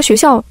连去他学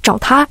校找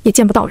他也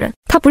见不到人。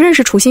他不认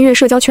识楚新月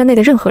社交圈内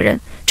的任何人，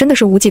真的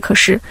是无计可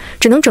施，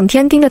只能整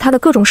天盯着他的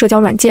各种社交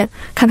软件，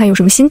看看有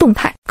什么新动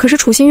态。可是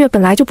楚新月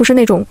本来就不是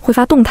那种会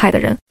发动态的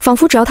人，仿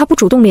佛只要他不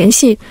主动联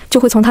系，就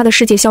会从他的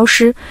世界消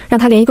失，让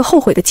他连一个后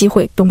悔的机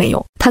会都没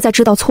有。他再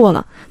知道错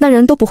了，那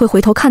人都不会回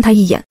头看他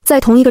一眼。在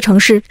同一个城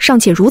市尚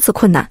且如此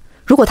困难，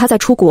如果他再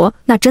出国，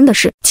那真的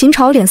是……秦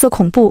朝脸色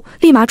恐怖，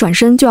立马转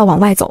身就要往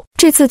外走。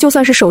这次就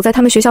算是守在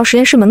他们学校实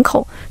验室门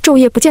口，昼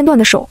夜不间断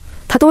的守，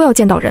他都要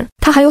见到人。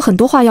他还有很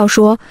多话要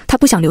说，他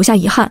不想留下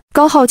遗憾。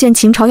高浩见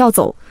秦朝要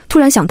走，突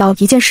然想到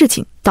一件事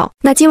情，道：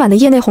那今晚的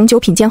业内红酒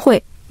品鉴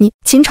会，你……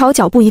秦朝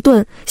脚步一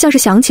顿，像是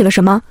想起了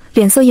什么，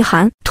脸色一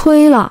寒，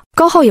推了。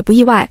高浩也不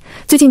意外，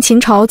最近秦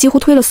朝几乎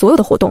推了所有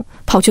的活动，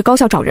跑去高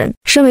校找人。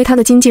身为他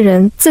的经纪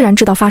人，自然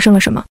知道发生了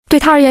什么。对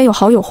他而言有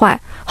好有坏，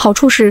好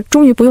处是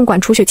终于不用管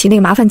楚雪琪那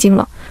个麻烦精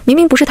了。明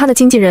明不是他的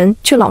经纪人，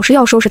却老是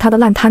要收拾他的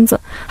烂摊子，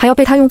还要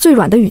被他用最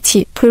软的语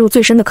气推入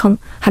最深的坑，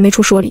还没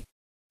出说理。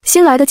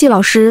新来的季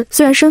老师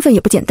虽然身份也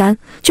不简单，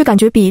却感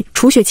觉比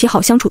楚雪琪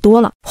好相处多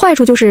了。坏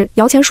处就是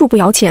摇钱树不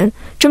摇钱，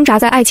挣扎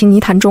在爱情泥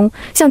潭中。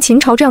像秦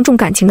朝这样重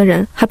感情的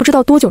人，还不知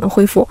道多久能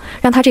恢复，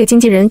让他这个经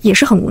纪人也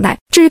是很无奈。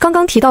至于刚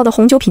刚提到的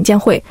红酒品鉴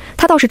会，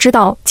他倒是知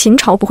道秦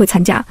朝不会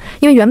参加，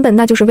因为原本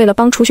那就是为了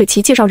帮楚雪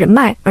琪介绍人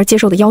脉而接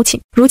受的邀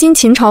请。如今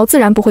秦朝自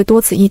然不会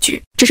多此一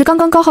举，只是刚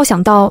刚高浩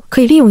想到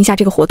可以利用一下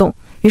这个活动，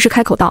于是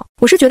开口道：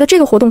我是觉得这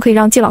个活动可以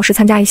让季老师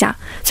参加一下，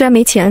虽然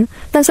没钱，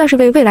但算是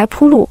为未来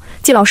铺路。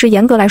季老师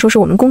严格来说是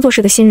我们工作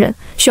室的新人，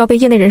需要被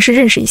业内人士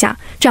认识一下，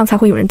这样才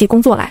会有人递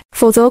工作来，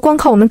否则光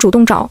靠我们主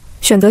动找，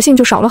选择性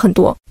就少了很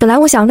多。本来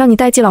我想让你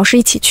带季老师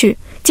一起去，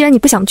既然你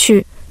不想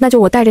去，那就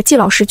我带着季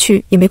老师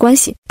去也没关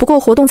系，不过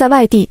活动在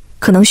外地，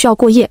可能需要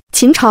过夜。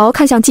秦朝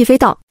看向季飞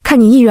道：看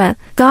你意愿，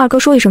跟二哥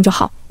说一声就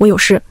好，我有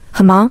事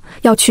很忙，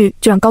要去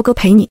就让高哥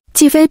陪你。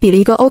季飞比了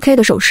一个 OK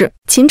的手势，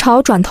秦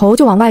朝转头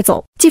就往外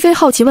走。季飞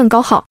好奇问高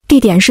浩：地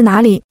点是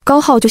哪里？高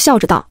浩就笑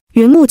着道：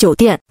云木酒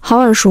店。好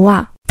耳熟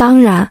啊，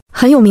当然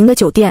很有名的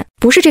酒店，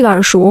不是这个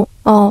耳熟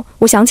哦，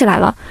我想起来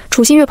了，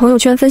楚新月朋友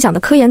圈分享的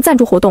科研赞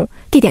助活动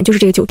地点就是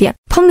这个酒店。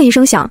砰的一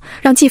声响，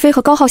让季飞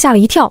和高浩吓了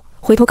一跳，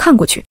回头看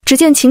过去，只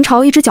见秦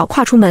朝一只脚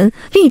跨出门，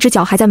另一只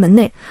脚还在门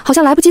内，好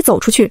像来不及走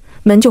出去，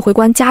门就回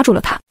关夹住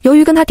了他。由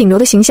于跟他顶流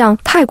的形象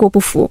太过不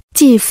符，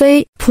季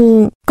飞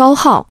噗，高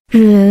浩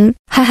人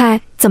嗨嗨，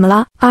怎么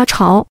了？阿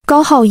朝，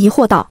高浩疑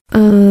惑道：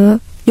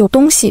有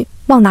东西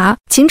忘拿。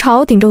秦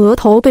朝顶着额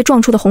头被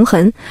撞出的红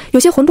痕，有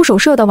些魂不守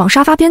舍地往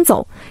沙发边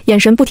走，眼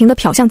神不停地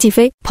瞟向季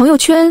飞。朋友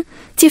圈，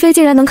季飞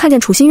竟然能看见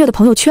楚新月的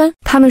朋友圈，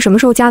他们什么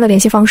时候加的联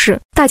系方式？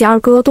大姐二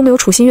哥都没有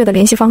楚新月的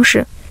联系方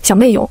式，小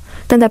妹有，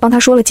但在帮他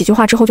说了几句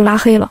话之后就拉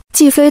黑了。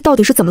季飞到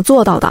底是怎么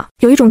做到的？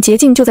有一种捷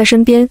径就在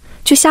身边，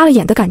却瞎了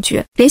眼的感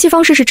觉。联系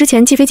方式是之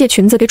前季飞借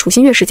裙子给楚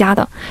新月时加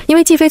的，因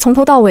为季飞从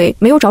头到尾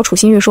没有找楚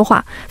新月说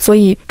话，所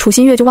以楚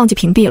新月就忘记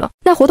屏蔽了。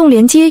那活动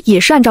连接也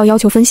是按照要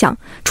求分享，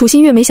楚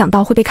新月没想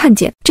到会被看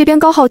见。这边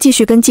高浩继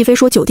续跟季飞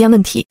说酒店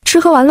问题，吃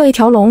喝玩乐一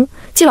条龙，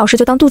季老师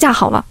就当度假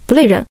好了，不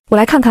累人。我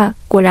来看看，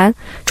果然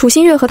楚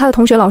新月和他的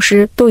同学老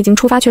师都已经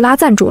出发去拉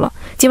赞助了，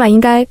今晚应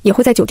该也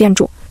会在酒店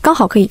住，刚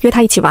好可以约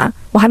他一起玩，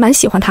我还蛮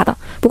喜欢他的，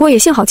不过也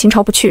幸好秦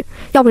朝不去，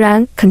要不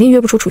然肯定约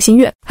不出楚新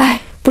月。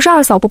唉，不是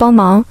二嫂不帮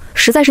忙，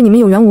实在是你们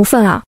有缘无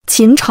分啊。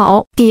秦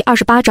朝第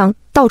28章，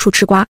到处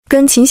吃瓜。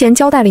跟秦贤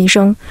交代了一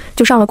声，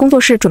就上了工作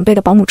室准备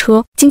的保姆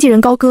车。经纪人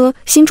高歌、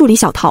新助理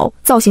小桃、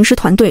造型师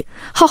团队，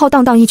浩浩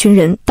荡荡一群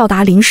人到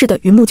达林氏的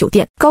云木酒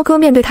店。高歌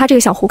面对他这个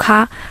小胡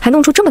咖，还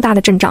弄出这么大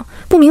的阵仗，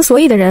不明所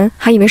以的人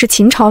还以为是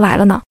秦朝来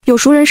了呢。有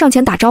熟人上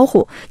前打招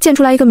呼，见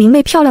出来一个明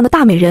媚漂亮的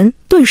大美人，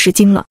顿时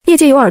惊了。业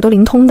界有耳朵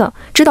灵通的，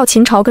知道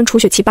秦朝跟楚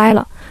雪琪掰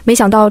了，没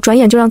想到转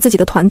眼就让自己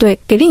的团队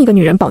给另一个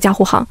女人保驾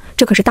护航，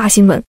这可是大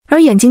新闻。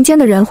而眼睛尖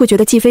的人会觉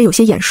得季飞有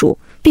些眼熟，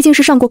毕竟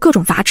是上过各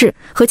种杂志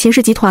和秦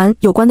氏集团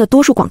有关的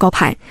多数广告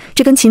牌，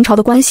这跟秦朝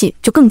的关系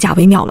就更加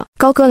微妙了。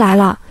高哥来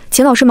了，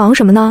秦老师忙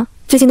什么呢？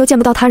最近都见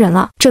不到他人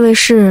了。这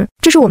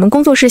是我们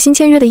工作室新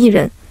签约的艺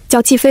人，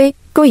叫季飞，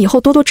各位以后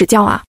多多指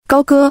教啊。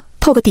高哥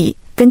透个底，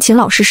跟秦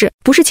老师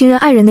不是情人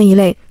爱人那一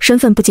类，身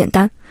份不简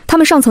单，他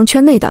们上层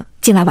圈内的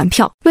进来玩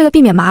票。为了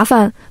避免麻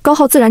烦，高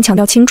浩自然强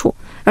调清楚，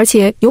而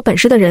且有本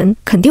事的人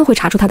肯定会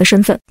查出他的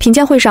身份。品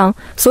鉴会上，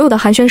所有的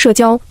寒暄社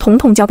交统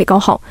统交给高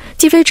浩，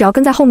季飞只要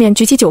跟在后面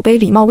举起酒杯，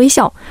礼貌微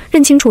笑，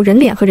认清楚人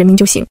脸和人名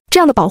就行。这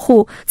样的保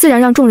护自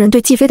然让众人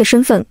对季飞的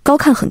身份高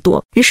看很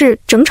多。于是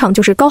整场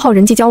就是高浩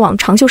人际交往，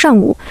长袖善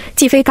舞，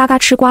季飞嘎嘎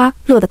吃瓜，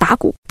乐得打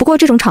鼓。不过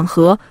这种场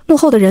合幕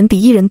后的人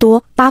比艺人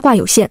多，八卦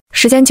有限，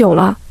时间久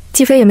了，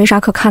季飞也没啥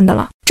可看的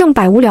了，正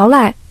百无聊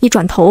赖，一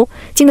转头，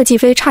惊得季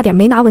飞差点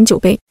没拿稳酒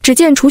杯。只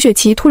见楚雪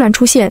琪突然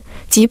出现，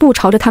疾步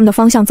朝着他们的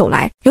方向走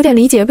来。有点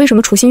理解为什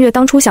么楚新月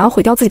当初想要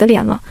毁掉自己的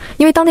脸了，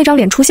因为当那张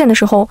脸出现的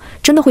时候，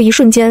真的会一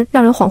瞬间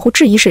让人恍惚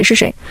质疑谁是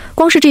谁。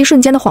光是这一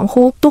瞬间的恍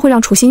惚，都会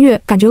让楚新月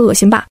感觉恶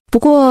心吧。不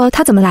过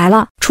他怎么来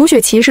了？楚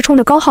雪琪是冲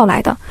着高浩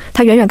来的，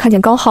他远远看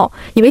见高浩，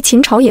以为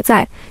秦朝也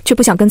在，却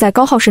不想跟在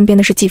高浩身边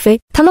的是季飞。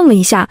他愣了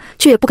一下，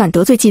却也不敢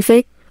得罪季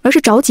飞，而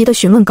是着急地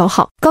询问高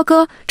浩：“高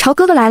哥，朝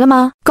哥哥来了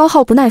吗？”高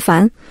浩不耐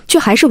烦，却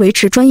还是维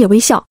持专业微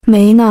笑：“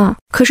没呢。”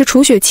可是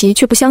楚雪琪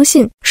却不相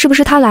信，是不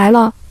是他来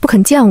了，不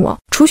肯见我？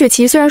楚雪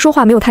琪虽然说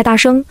话没有太大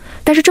声，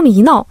但是这么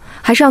一闹，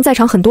还是让在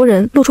场很多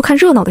人露出看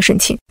热闹的神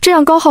情，这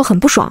让高浩很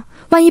不爽。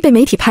万一被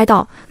媒体拍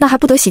到，那还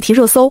不得喜提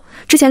热搜？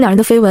之前两人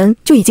的绯闻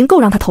就已经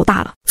够让他头大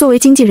了。作为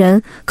经纪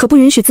人，可不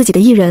允许自己的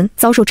艺人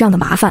遭受这样的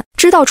麻烦。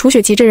知道楚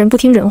雪琪这人不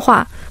听人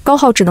话，高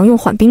浩只能用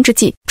缓兵之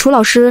计：“楚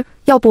老师，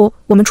要不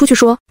我们出去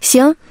说？”“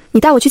行，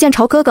你带我去见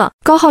朝哥哥。”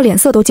高浩脸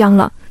色都僵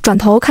了，转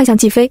头看向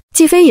季飞。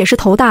季飞也是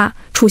头大，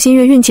楚新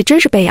月运气真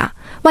是背呀，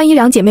万一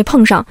两姐妹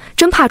碰上，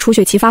真怕楚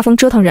雪琪发疯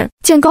折腾人。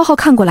见高浩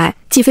看过来，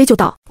季飞就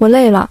道：“我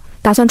累了，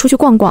打算出去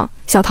逛逛，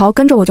小桃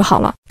跟着我就好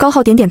了。”高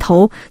浩点点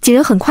头，几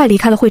人很快离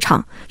开了会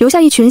场，留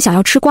下一群想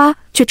要吃瓜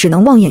却只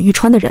能望眼欲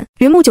穿的人。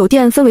云木酒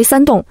店分为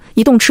3栋，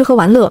一栋吃喝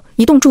玩乐，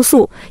一栋住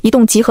宿，一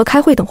栋集合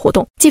开会等活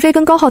动。季飞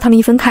跟高浩他们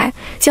一分开，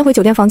先回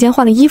酒店房间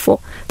换了衣服，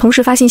同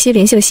时发信息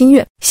联系了新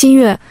月。新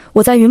月，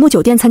我在云木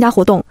酒店参加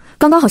活动，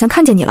刚刚好像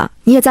看见你了，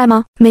你也在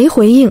吗？没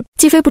回应。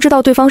季飞不知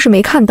道对方是没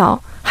看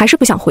到，还是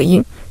不想回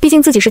应，毕竟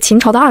自己是秦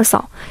朝的二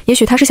嫂，也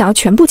许他是想要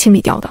全部清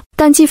理掉的。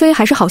但季飞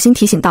还是好心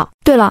提醒道：“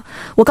对了，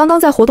我刚刚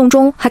在活动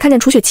中还看见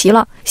楚雪琪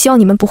了，希望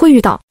你们不会遇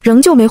到。”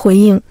仍旧没回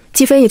应，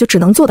季飞也就只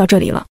能坐到这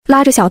里了，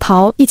拉着小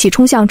桃一起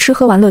冲向吃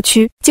喝玩乐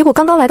区。结果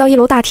刚刚来到1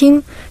楼大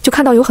厅，就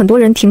看到有很多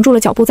人停住了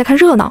脚步在看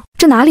热闹，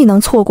这哪里能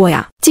错过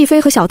呀？季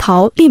飞和小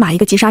桃立马一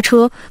个急刹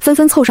车，纷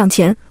纷凑上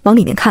前往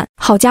里面看。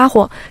好家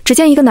伙，只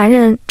见一个男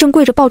人正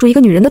跪着抱住一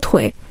个女人的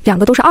腿，两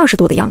个都是20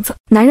多的样子。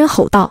男人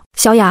吼道：“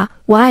小雅，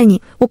我爱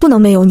你，我不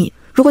能没有你，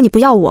如果你不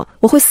要我，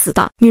我会死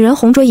的。”女人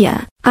红着眼：“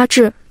阿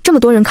志，这么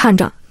多人看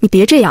着，你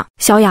别这样。”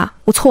小雅，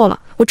我错了，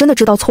我真的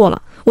知道错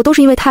了，我都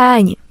是因为太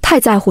爱你，太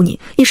在乎你，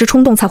一时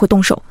冲动才会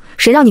动手，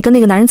谁让你跟那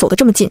个男人走得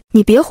这么近？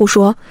你别胡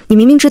说，你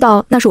明明知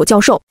道那是我教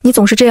授，你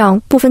总是这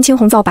样不分青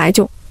红皂白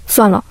就……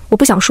算了，我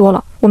不想说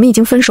了，我们已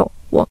经分手，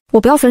我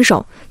不要分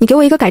手，你给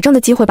我一个改正的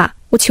机会吧，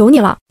我求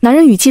你了。男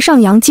人语气上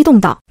扬，激动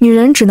道。女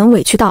人只能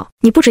委屈道：“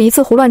你不止一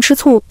次胡乱吃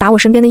醋打我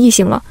身边的异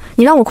性了，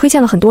你让我亏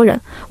欠了很多人，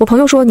我朋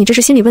友说你这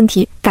是心理问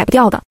题，改不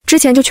掉的，之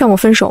前就劝我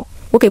分手，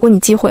我给过你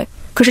机会，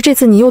可是这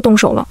次你又动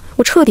手了，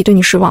我彻底对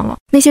你失望了。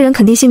那些人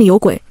肯定心里有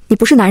鬼，你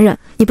不是男人，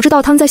你不知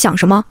道他们在想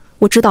什么。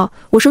我知道，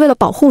我是为了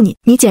保护你，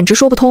你简直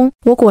说不通。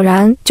我果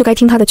然就该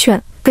听他的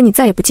劝，跟你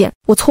再也不见。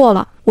我错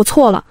了，我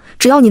错了，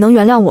只要你能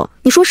原谅我，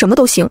你说什么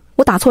都行。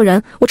我打错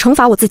人，我惩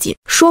罚我自己。”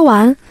说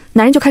完，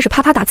男人就开始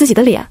啪啪打自己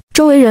的脸，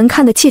周围人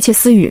看得窃窃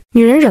私语。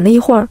女人忍了一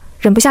会儿，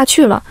忍不下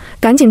去了，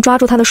赶紧抓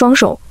住他的双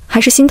手，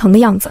还是心疼的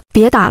样子。“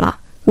别打了，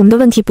我们的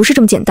问题不是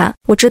这么简单。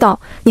我知道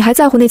你还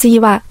在乎那次意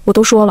外，我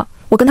都说了，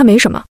我跟他没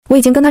什么，我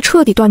已经跟他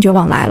彻底断绝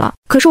往来了。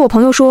可是我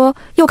朋友说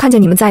又看见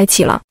你们在一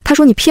起了，他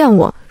说你骗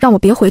我，让我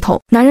别回头。”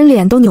男人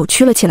脸都扭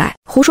曲了起来：“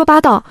胡说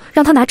八道，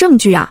让他拿证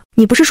据啊！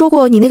你不是说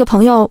过你那个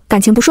朋友感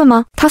情不顺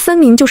吗？他分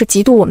明就是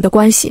嫉妒我们的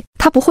关系。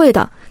他不会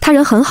的，他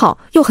人很好，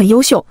又很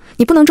优秀，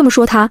你不能这么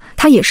说他，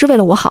他也是为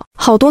了我好。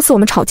好多次我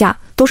们吵架，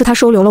都是他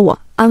收留了我，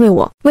安慰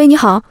我。喂，你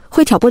好，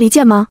会挑拨离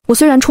间吗？我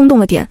虽然冲动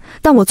了点，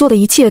但我做的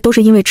一切都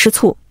是因为吃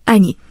醋。爱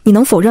你，你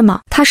能否认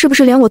吗？他是不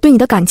是连我对你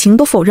的感情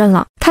都否认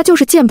了？他就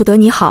是见不得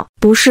你好。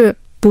不是，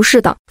不是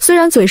的。虽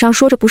然嘴上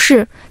说着不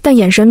是，但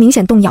眼神明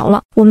显动摇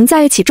了。我们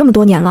在一起这么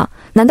多年了，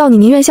难道你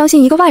宁愿相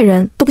信一个外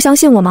人，都不相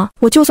信我吗？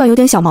我就算有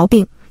点小毛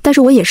病，但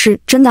是我也是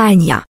真的爱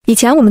你呀。以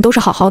前我们都是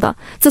好好的，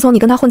自从你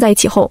跟他混在一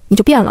起后，你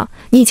就变了。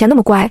你以前那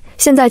么乖，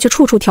现在却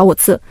处处挑我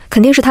刺，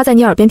肯定是他在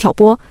你耳边挑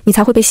拨，你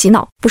才会被洗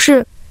脑。不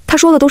是，他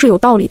说的都是有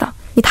道理的。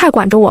你太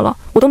管着我了，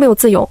我都没有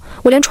自由，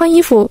我连穿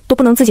衣服都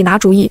不能自己拿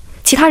主意。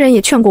其他人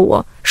也劝过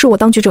我，是我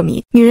当局者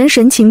迷。女人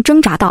神情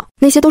挣扎道：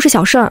那些都是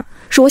小事儿，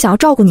是我想要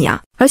照顾你啊。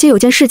而且有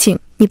件事情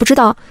你不知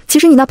道，其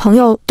实你那朋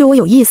友对我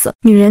有意思。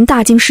女人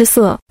大惊失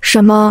色：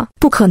什么？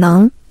不可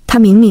能！他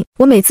明明，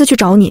我每次去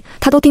找你，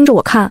他都盯着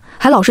我看，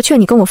还老是劝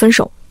你跟我分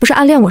手，不是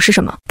暗恋我是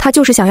什么？他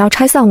就是想要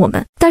拆散我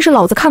们，但是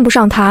老子看不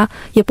上他，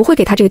也不会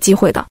给他这个机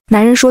会的。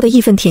男人说的义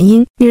愤填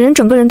膺，女人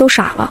整个人都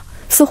傻了，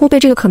似乎被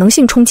这个可能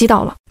性冲击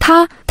到了。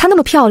她那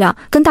么漂亮，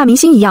跟大明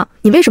星一样，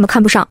你为什么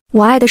看不上？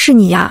我爱的是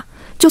你呀！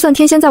就算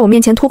天仙在我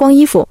面前脱光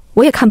衣服，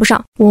我也看不上。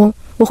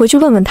我回去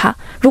问问他，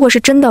如果是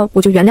真的，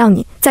我就原谅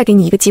你，再给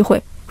你一个机会。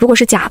如果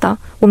是假的，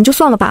我们就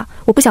算了吧，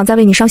我不想再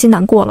为你伤心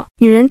难过了。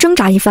女人挣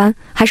扎一番，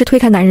还是推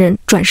开男人，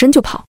转身就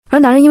跑。而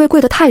男人因为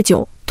跪得太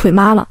久，腿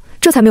麻了，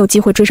这才没有机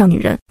会追上女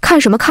人。看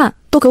什么看，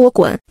都给我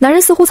滚！男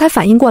人似乎才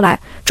反应过来，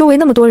周围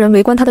那么多人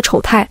围观他的丑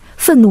态，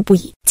愤怒不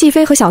已。季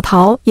飞和小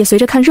桃也随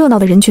着看热闹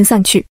的人群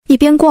散去，一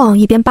边逛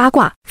一边八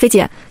卦。飞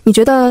姐，你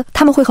觉得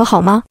他们会和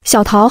好吗？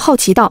小桃好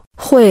奇道。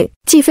会，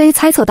季飞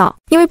猜测道，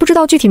因为不知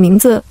道具体名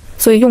字，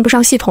所以用不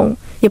上系统，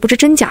也不知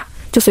真假，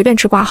就随便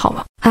吃瓜好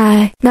了。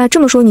哎，那这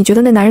么说，你觉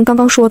得那男人刚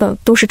刚说的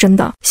都是真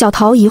的？小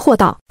桃疑惑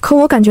道。可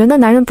我感觉那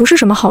男人不是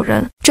什么好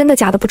人，真的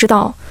假的不知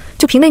道，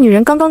就凭那女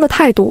人刚刚的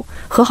态度，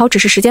和好只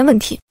是时间问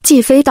题。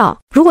季飞道。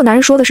如果男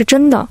人说的是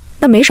真的，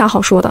那没啥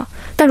好说的，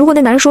但如果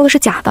那男人说的是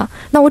假的，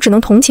那我只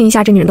能同情一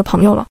下这女人的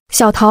朋友了。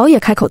小桃也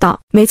开口道。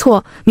没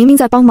错，明明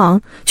在帮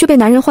忙，却被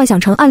男人幻想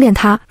成暗恋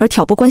他而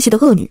挑拨关系的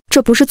恶女，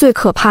这不是最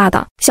可怕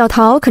的。小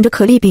桃啃着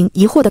可丽饼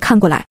疑惑地看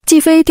过来，季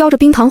飞叼着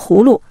冰糖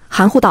葫芦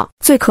含糊道，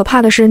最可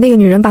怕的是那个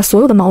女人把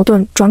所有的矛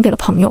盾转给了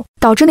朋友，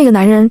导致那个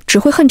男人只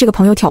会恨这个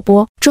朋友挑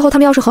拨，之后他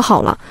们要是和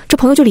好了，这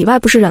朋友就里外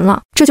不是人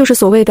了，这就是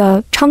所谓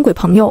的伥鬼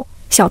朋友。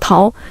小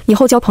桃，以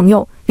后交朋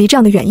友离这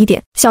样的远一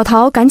点。小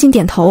桃赶紧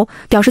点头，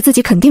表示自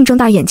己肯定睁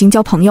大眼睛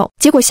交朋友。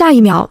结果下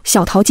一秒，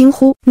小桃惊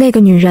呼：那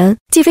个女人！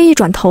季飞一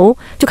转头，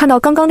就看到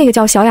刚刚那个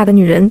叫小雅的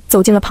女人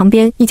走进了旁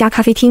边一家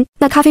咖啡厅。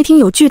那咖啡厅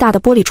有巨大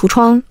的玻璃橱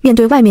窗，面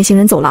对外面行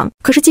人走廊。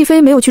可是季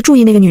飞没有去注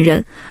意那个女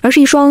人，而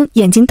是一双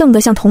眼睛瞪得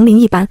像铜铃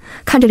一般，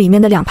看着里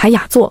面的2排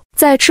雅座。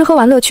在吃喝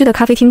玩乐区的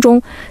咖啡厅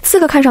中，4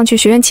个看上去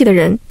学院气的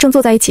人正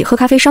坐在一起喝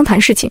咖啡商谈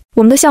事情。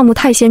我们的项目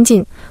太先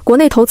进，国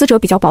内投资者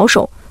比较保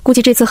守，估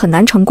计这次很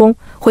难成功，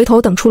回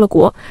头等出了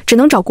国，只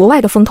能找国外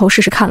的风投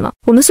试试看了。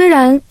我们虽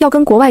然要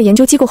跟国外研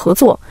究机构合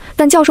作，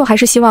但教授还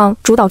是希望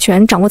主导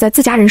权掌握在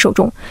自家人手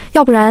中，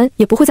要不然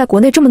也不会在国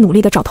内这么努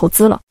力的找投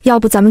资了。要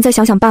不咱们再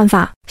想想办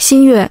法。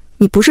新月，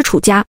你不是楚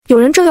家。有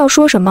人正要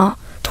说什么，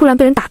突然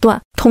被人打断。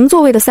同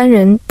座位的3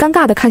人尴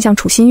尬地看向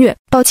楚新月，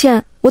抱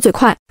歉，我嘴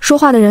快。说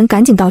话的人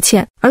赶紧道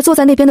歉，而坐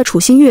在那边的楚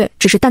新月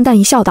只是淡淡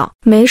一笑道，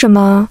没什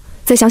么，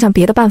再想想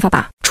别的办法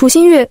吧。楚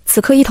新月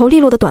此刻一头利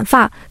落的短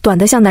发，短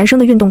得像男生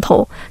的运动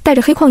头，戴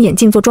着黑框眼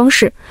镜做装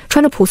饰，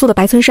穿着朴素的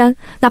白衬衫，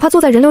哪怕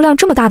坐在人流量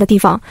这么大的地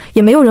方，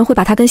也没有人会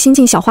把她跟新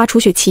晋小花楚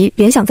雪琪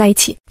联想在一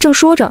起。正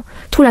说着，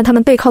突然他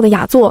们背靠的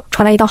雅座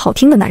传来一道好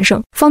听的男声，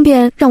方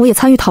便让我也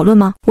参与讨论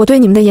吗？我对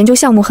你们的研究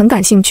项目很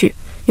感兴趣，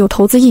有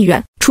投资意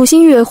愿。楚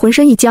新月浑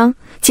身一僵，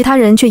其他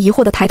人却疑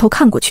惑地抬头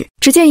看过去，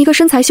只见一个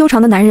身材修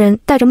长的男人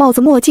戴着帽子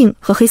墨镜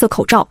和黑色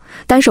口罩，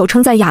单手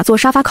撑在雅座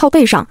沙发靠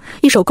背上，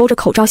一手勾着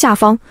口罩下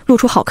方，露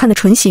出好看的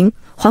唇形，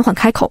缓缓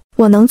开口，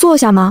我能坐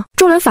下吗？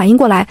众人反应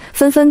过来，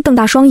纷纷瞪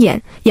大双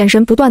眼，眼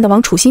神不断地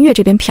往楚新月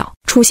这边瞟。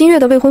楚新月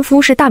的未婚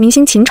夫是大明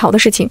星秦朝的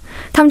事情，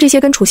他们这些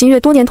跟楚新月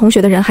多年同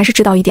学的人还是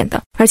知道一点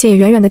的，而且也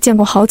远远地见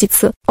过好几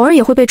次，偶尔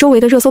也会被周围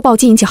的热搜报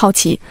记引起好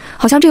奇，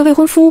好像这个未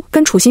婚夫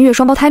跟楚新月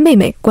双胞胎妹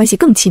妹关系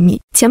更亲密。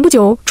前不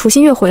久楚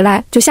新月回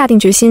来就下定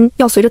决心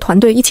要随着团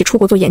队一起出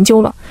国做研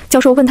究了，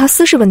教授问他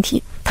私事问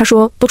题，他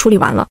说都处理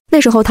完了。那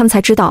时候他们才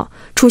知道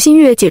楚新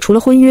月解除了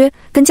婚约，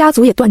跟家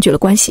族也断绝了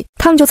关系，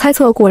他们就猜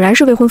测果然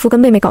是未婚夫跟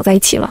妹妹搞在一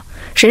起了，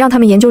谁让他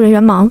们研究人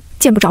员忙，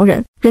见不着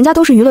人，人家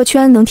都是娱乐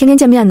圈，能天天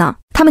见面呢。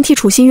他们替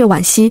楚新月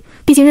惋惜，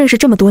毕竟认识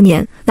这么多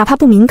年，哪怕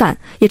不敏感，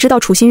也知道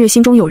楚新月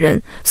心中有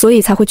人，所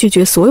以才会拒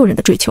绝所有人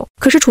的追求。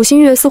可是楚新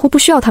月似乎不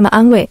需要他们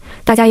安慰，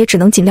大家也只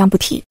能尽量不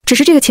提。只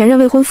是这个前任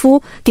未婚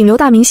夫，顶流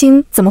大明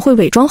星怎么会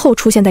伪装后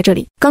出现在这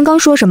里？刚刚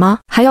说什么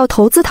还要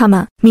投资他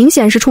们，明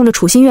显是冲着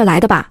楚新月来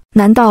的吧？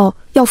难道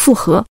要复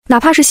合？哪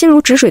怕是心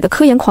如止水的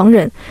科研狂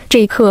人，这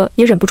一刻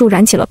也忍不住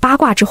燃起了八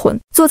卦之魂。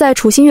坐在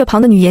楚新月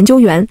旁的女研究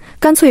员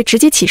干脆直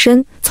接起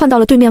身窜到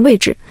了对面位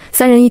置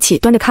，3人一起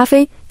端着咖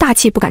啡，大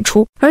气不敢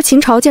出。而秦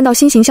朝见到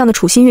新形象的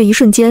楚新月，一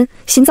瞬间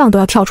心脏都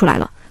要跳出来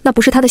了。那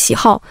不是他的喜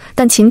好，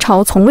但秦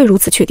朝从未如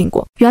此确定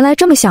过。原来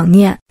这么想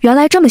念，原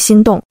来这么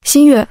心动。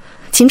新月，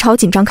秦朝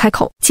紧张开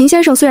口，秦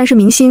先生虽然是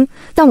明星，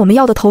但我们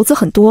要的投资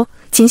很多，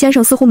秦先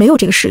生似乎没有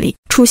这个实力。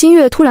楚新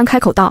月突然开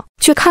口道，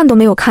却看都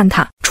没有看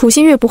他。楚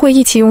新月不会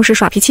意气用事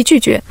耍脾气拒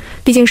绝，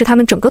毕竟是他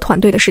们整个团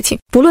队的事情。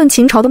不论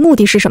秦朝的目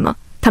的是什么，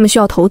他们需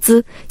要投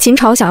资，秦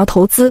朝想要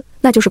投资，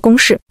那就是公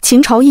事。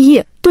秦朝异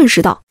业顿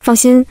时道，放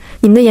心，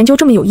你们的研究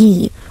这么有意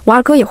义，我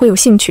二哥也会有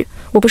兴趣。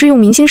我不是用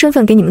明星身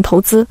份给你们投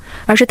资，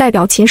而是代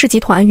表秦氏集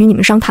团与你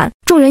们商谈。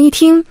众人一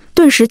听，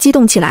顿时激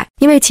动起来，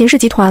因为秦氏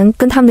集团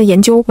跟他们的研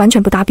究完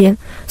全不搭边，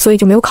所以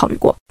就没有考虑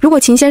过。如果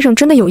秦先生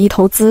真的有意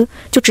投资，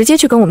就直接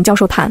去跟我们教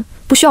授谈，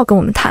不需要跟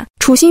我们谈。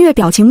楚新月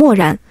表情漠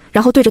然，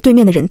然后对着对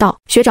面的人道，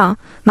学长，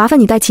麻烦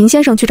你带秦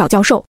先生去找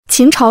教授。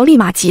秦朝立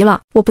马急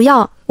了，我不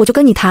要，我就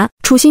跟你谈。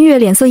楚新月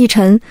脸色一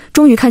沉，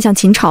终于看向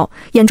秦朝，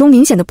眼中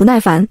明显的不耐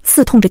烦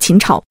刺痛着秦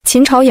朝。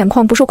秦朝眼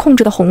眶不受控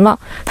制的红了，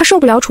他受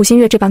不了楚新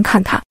月这般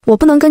看他。我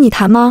不能跟你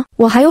谈吗？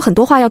我还有很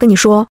多话要跟你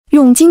说，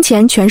用金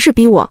钱权势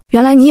逼我，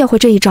原来你也会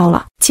这一招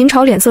了。秦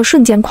朝脸色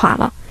瞬间垮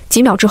了。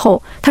几秒之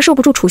后，他受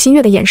不住楚新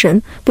月的眼神，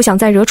不想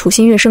再惹楚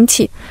新月生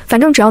气，反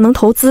正只要能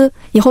投资，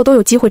以后都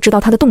有机会知道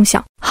他的动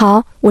向。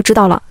好，我知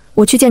道了，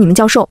我去见你们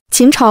教授。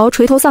秦朝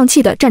垂头丧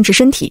气地站直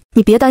身体，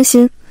你别担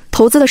心，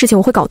投资的事情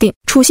我会搞定。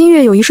楚新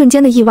月有一瞬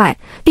间的意外，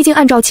毕竟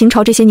按照秦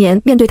朝这些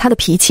年面对他的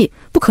脾气，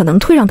不可能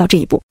退让到这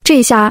一步。这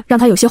一下让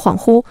他有些恍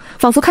惚，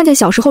仿佛看见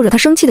小时候惹他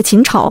生气的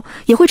秦朝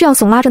也会这样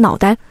耸拉着脑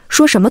袋，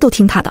说什么都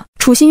听他的。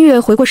楚新月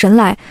回过神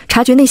来，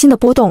察觉内心的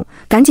波动，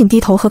赶紧低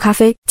头喝咖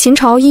啡。秦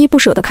朝依依不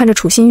舍地看着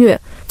楚新月，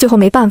最后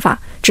没办法，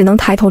只能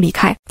抬头离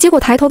开。结果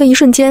抬头的一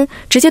瞬间，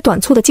直接短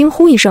促的惊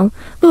呼一声，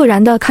愕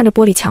然地看着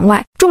玻璃墙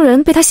外。众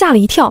人被他吓了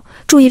一跳，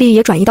注意力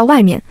也转移到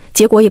外面，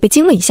结果也被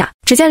惊了一下。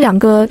只见两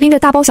个拎着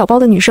大包小包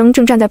的女生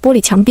正站在玻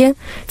璃墙边，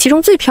其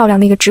中最漂亮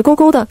的一个直勾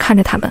勾地看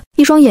着他们，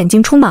一双眼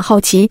睛充满好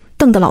奇，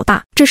瞪得老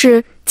大。这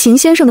是秦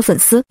先生的粉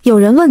丝？有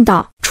人问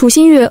道。楚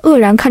新月愕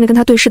然看着跟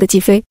他对视的季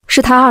飞，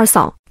是他二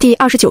嫂。第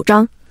29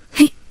章，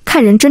嘿，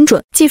看人真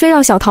准。季飞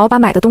让小桃把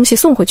买的东西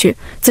送回去，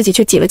自己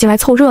却挤了进来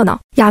凑热闹。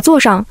雅座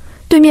上，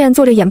对面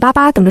坐着眼巴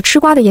巴等着吃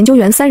瓜的研究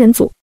员3人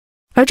组，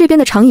而这边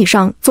的长椅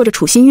上坐着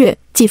楚新月、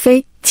季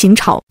飞、秦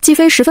朝。季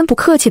飞十分不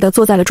客气地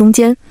坐在了中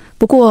间，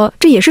不过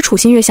这也是楚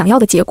新月想要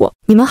的结果。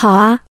你们好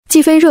啊。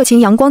季飞热情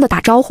阳光地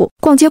打招呼。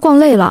逛街逛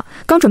累了，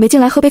刚准备进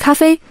来喝杯咖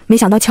啡，没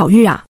想到巧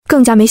遇啊，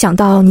更加没想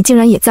到你竟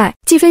然也在。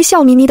季飞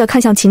笑眯眯地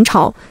看向秦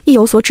朝，意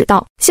有所指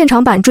道，现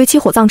场版追妻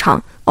火葬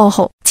场。哦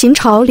吼。秦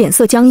朝脸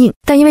色僵硬，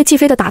但因为季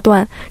飞的打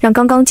断，让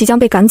刚刚即将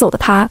被赶走的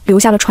他留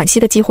下了喘息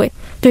的机会。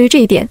对于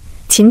这一点，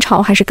秦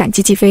朝还是感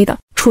激季飞的。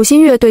楚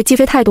新月对季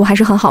飞态度还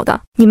是很好的。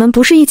你们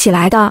不是一起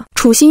来的？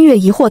楚新月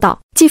疑惑道。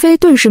季飞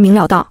顿时明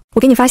了道，我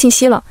给你发信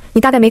息了，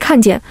你大概没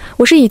看见，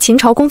我是以秦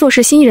朝工作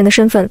室新艺人的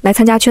身份来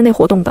参加圈内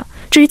活动的。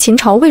至于秦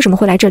朝为什么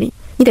会来这里，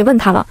你得问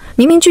他了，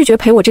明明拒绝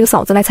陪我这个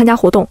嫂子来参加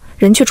活动，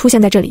人却出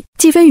现在这里。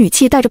季飞语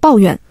气带着抱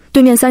怨，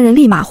对面3人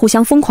立马互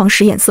相疯狂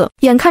使眼色，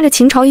眼看着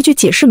秦朝一句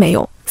解释没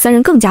有，3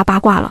人更加八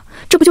卦了，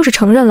这不就是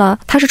承认了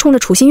他是冲着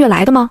楚新月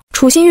来的吗？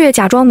楚新月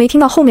假装没听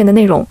到后面的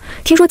内容，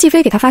听说季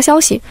飞给他发消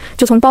息，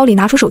就从包里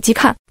拿出手机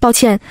看，抱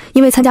歉，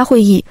因为参加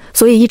会议，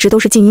所以一直都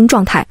是静音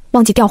状态，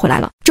忘记调回来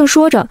了。正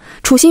说着，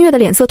楚新月的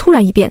脸色突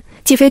然一变，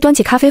季飞端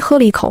起咖啡喝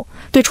了一口，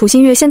对楚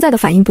新月现在的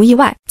反应不意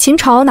外。秦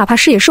朝哪怕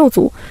视野受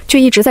阻，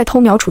却一直在偷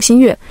瞄楚新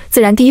月，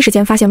自然第一时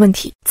间发现问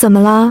题。怎么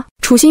了？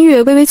楚新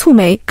月微微蹙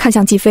眉看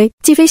向季飞，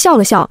季飞笑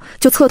了笑，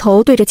就侧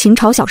头对着秦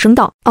朝小声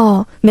道，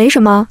哦，没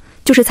什么，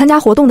就是参加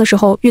活动的时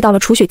候遇到了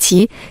楚雪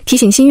琪，提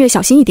醒新月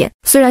小心一点。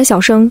虽然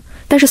小声，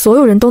但是所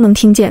有人都能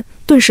听见，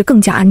顿时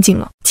更加安静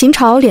了。秦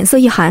朝脸色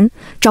一寒，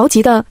着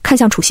急地看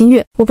向楚新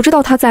月，我不知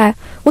道他在，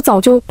我早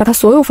就把他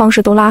所有方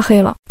式都拉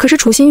黑了。可是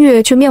楚新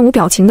月却面无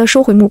表情地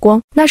收回目光，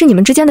那是你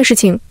们之间的事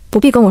情，不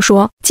必跟我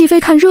说。季飞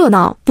看热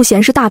闹不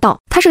嫌是大道，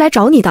他是来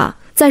找你的，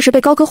暂时被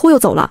高哥忽悠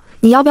走了，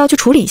你要不要去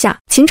处理一下？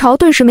秦朝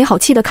顿时没好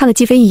气地看了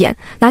季飞一眼，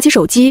拿起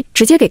手机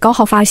直接给高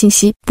浩发了信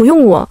息，不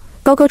用我，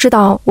高哥知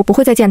道我不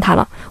会再见他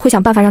了，会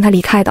想办法让他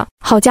离开的。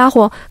好家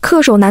伙，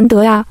恪守难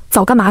得呀，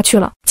早干嘛去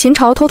了？秦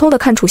朝偷偷地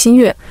看楚新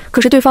月，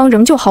可是对方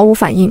仍旧毫无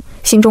反应，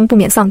心中不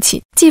免丧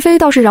气。季飞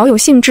倒是饶有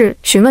兴致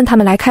询问他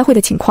们来开会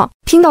的情况，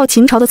听到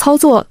秦朝的操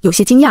作有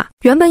些惊讶，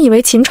原本以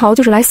为秦朝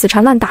就是来死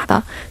缠烂打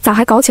的，咋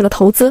还搞起了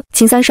投资？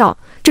秦三少，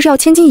这是要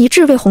千金一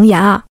掷为红颜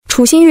啊！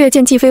楚新月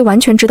见季飞完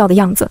全知道的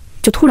样子，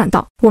就突然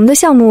道，我们的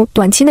项目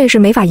短期内是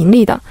没法盈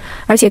利的，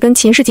而且跟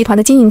秦氏集团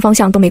的经营方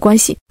向都没关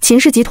系。秦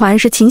氏集团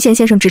是秦贤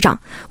先生执掌，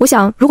我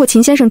想如果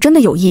秦先生真的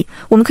有意，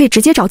我们可以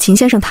直接找秦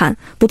先生谈，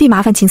不必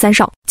麻烦秦三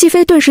少。季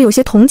飞顿时有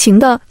些同情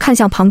地看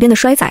向旁边的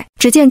衰仔，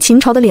只见秦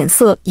朝的脸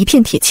色一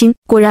片铁青。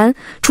果然，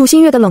楚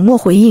新月的冷漠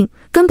回应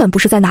根本不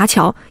是在拿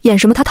巧，演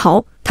什么他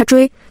逃他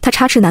追他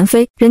插翅难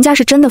飞，人家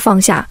是真的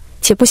放下，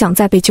且不想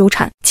再被纠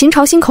缠。秦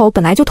朝心口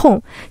本来就痛，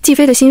季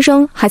飞的心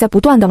声还在不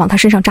断地往他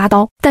身上扎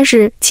刀，但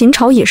是秦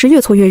朝也是越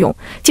挫越勇，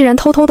竟然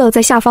偷偷地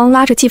在下方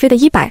拉着季飞的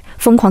衣摆，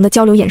疯狂地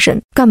交流眼神。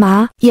干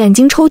嘛？眼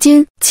睛抽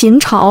筋？秦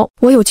朝，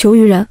我有求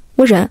于人，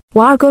我忍。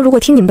我二哥如果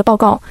听你们的报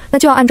告，那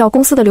就要按照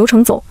公司的流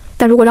程走，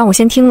但如果让我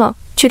先听了，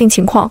确定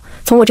情况，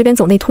从我这边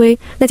走内推，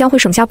那将会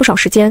省下不少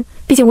时间，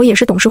毕竟我也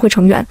是董事会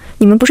成员，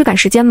你们不是赶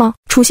时间吗？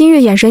楚新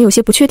月眼神有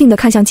些不确定地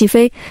看向季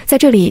飞，在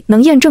这里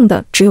能验证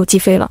的只有季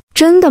飞了。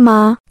真的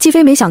吗？季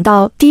飞没想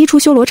到第一出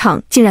修罗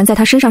场竟然在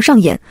他身上上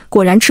演，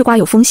果然吃瓜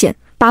有风险，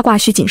八卦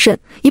需谨慎，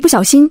一不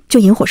小心就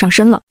引火上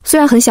身了。虽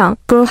然很想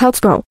girl helps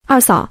girl，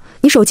 二嫂，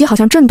你手机好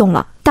像震动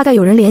了，大概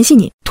有人联系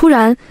你。突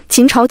然，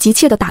秦朝急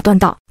切地打断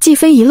道。季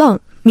飞一愣，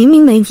明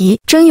明没移，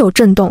真有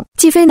震动。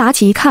季飞拿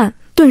起一看，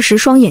顿时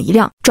双眼一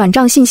亮，转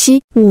账信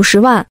息50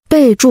万，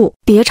备注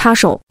别插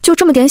手。就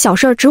这么点小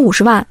事儿，值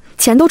50万，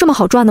钱都这么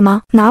好赚的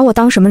吗？拿我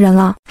当什么人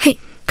了？嘿，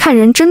看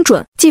人真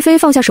准。季飞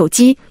放下手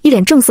机，一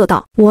脸正色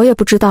道：我也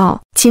不知道。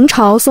秦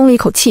朝松了一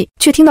口气，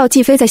却听到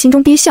季飞在心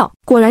中憋笑，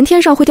果然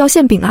天上会掉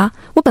馅饼啊，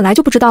我本来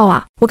就不知道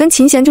啊，我跟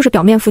秦贤就是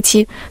表面夫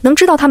妻，能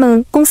知道他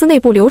们公司内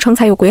部流程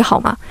才有鬼好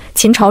吗？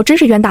秦朝真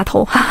是冤大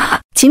头，哈哈哈。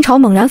秦朝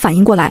猛然反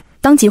应过来，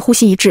当即呼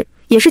吸一滞，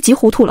也是急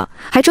糊涂了，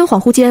还真恍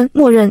惚间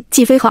默认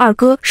季飞和二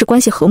哥是关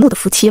系和睦的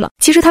夫妻了。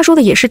其实他说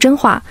的也是真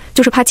话，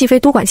就是怕季飞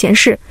多管闲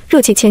事，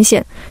热切牵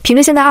线，凭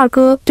着现在二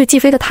哥对季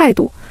飞的态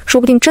度，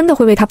说不定真的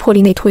会为他破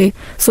例内推，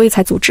所以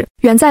才阻止。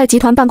远在集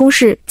团办公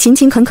室勤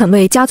勤恳恳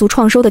为家族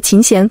创收的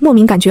秦贤莫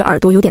名感觉耳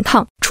朵有点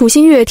烫。楚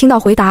新月听到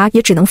回答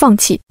也只能放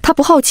弃，他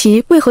不好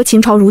奇为何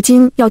秦朝如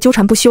今要纠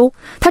缠不休，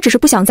他只是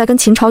不想再跟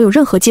秦朝有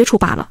任何接触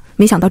罢了。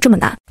没想到这么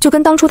难，就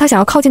跟当初他想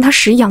要靠近他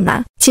时一样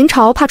难。秦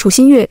朝怕楚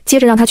新月接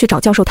着让他去找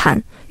教授谈，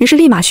于是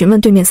立马询问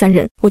对面三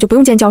人，我就不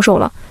用见教授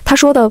了，他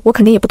说的我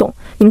肯定也不懂，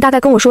你们大概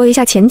跟我说了一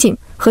下前景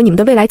和你们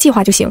的未来计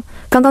划就行。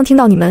刚刚听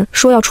到你们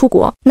说要出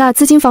国，那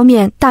资金方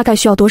面大概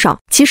需要多少？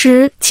其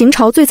实秦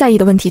朝最在意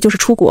的问题就是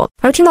出国，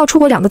而听到出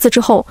国2个字之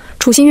后，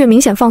楚新月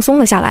明显放松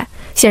了下来，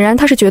显然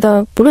他是觉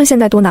得不论现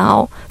在多难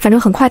熬，反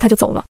正很快他就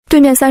走了。对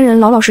面三人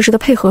老老实实的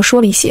配合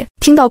说了一些，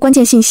听到关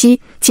键信息，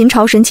秦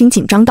朝神情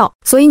紧张道：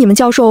所以你们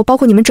教授包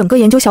括你们整个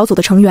研究小组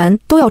的成员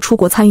都要出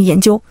国参与研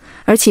究，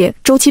而且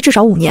周期至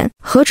少5年。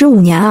何止5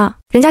年啊，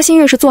人家新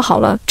月是做好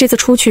了这次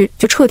出去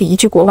就彻底移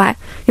居国外，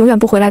永远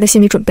不回来的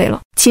心理准备了。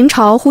秦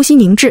朝呼吸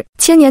凝滞，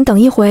千年等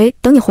一回，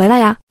等你回来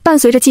呀。伴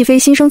随着季飞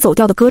新生走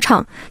调的歌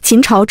唱，秦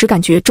朝只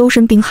感觉周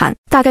身冰寒，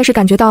大概是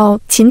感觉到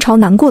秦朝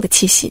难过的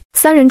气息。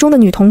三人中的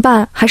女同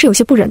伴还是有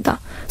些不忍的，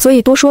所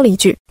以多说了一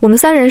句：我们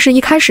3人是一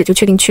开始就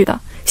确定去的，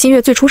新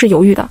月最初是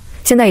犹豫的，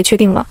现在也确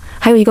定了，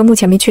还有一个目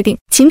前没确定。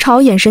秦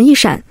朝眼神一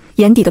闪，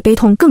眼底的悲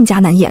痛更加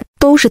难掩，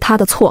都是他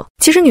的错。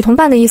其实女同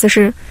伴的意思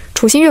是，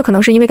楚新月可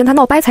能是因为跟他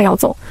闹掰才要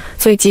走，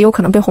所以极有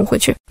可能被哄回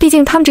去。毕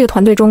竟他们这个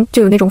团队中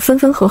就有那种分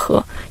分合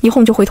合，一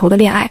哄就回头的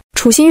恋爱。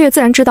楚新月自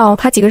然知道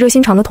他几个热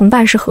心肠的同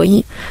伴是何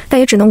意，但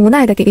也只能无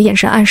奈的给个眼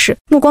神暗示，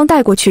目光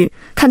带过去，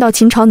看到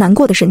秦朝难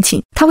过的神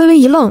情，他微微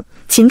一愣，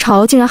秦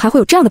朝竟然还会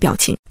有这样的表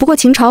情。不过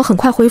秦朝很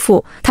快恢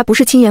复，他不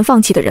是轻言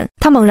放弃的人。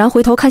他猛然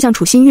回头看向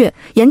楚新月，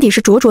眼底是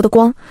灼灼的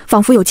光，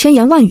仿佛有千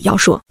言万语要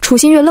说。楚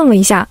新月愣了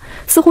一下，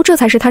似乎这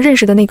才是他认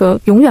识的那个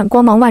永远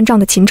光芒万丈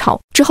的秦朝。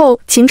之后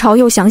秦朝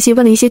又详细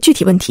问了一些具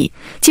体问题，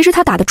其实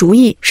他打的主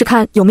意是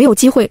看有没有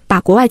机会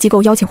把国外机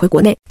构邀请回国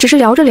内，只是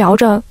聊着聊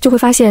着就会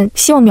发现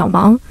希望渺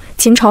茫，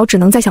秦朝只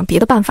能再想别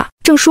的办法。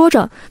正说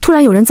着，突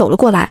然有人走了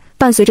过来，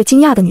伴随着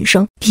惊讶的女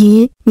声：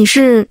咦，你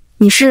是？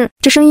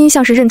这声音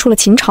像是认出了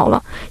秦朝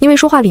了。因为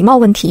说话礼貌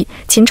问题，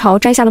秦朝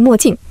摘下了墨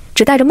镜，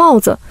只戴着帽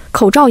子，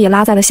口罩也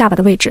拉在了下巴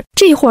的位置。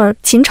这一会儿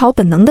秦朝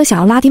本能的想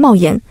要拉低帽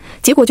檐，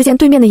结果就见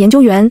对面的研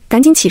究员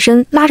赶紧起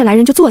身拉着来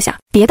人就坐下，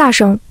别大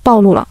声，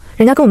暴露了，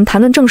人家跟我们谈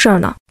论正事儿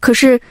呢。可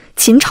是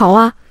秦朝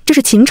啊，这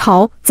是秦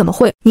朝，怎么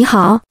会？你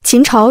好，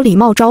秦朝礼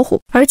貌招呼。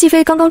而季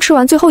飞刚刚吃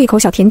完最后一口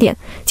小甜点，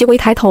结果一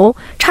抬头，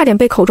差点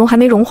被口中还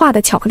没融化的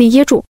巧克力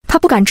噎住。他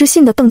不敢置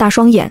信地瞪大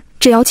双眼，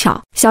这要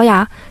巧，小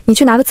雅，你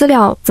去拿个资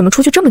料，怎么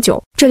出去这么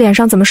久？这脸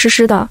上怎么湿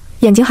湿的，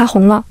眼睛还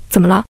红了，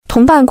怎么了？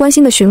同伴关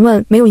心的询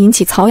问没有引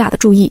起曹雅的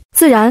注意，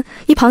自然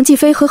一旁季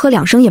飞呵呵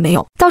2声也没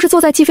有。倒是坐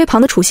在季飞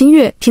旁的楚新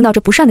月听到这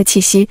不善的气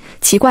息，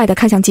奇怪地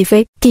看向季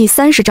飞。第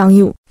30章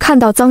U，看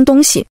到脏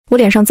东西，我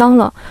脸上脏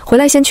了，回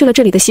来先去了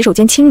这里的洗手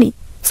间清理。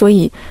所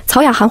以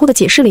曹雅含糊地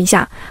解释了一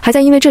下，还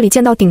在因为这里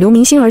见到顶流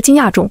明星而惊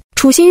讶中。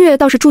楚新月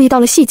倒是注意到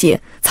了细节，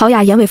曹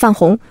雅眼尾泛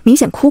红，明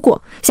显哭过，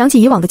想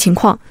起以往的情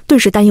况，顿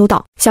时担忧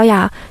道：小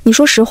雅，你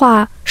说实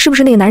话，是不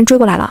是那个男人追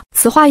过来了？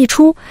此话一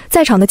出，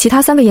在场的其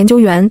他3个研究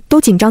员都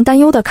紧张担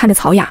忧地看着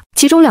曹雅，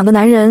其中2个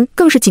男人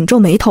更是紧皱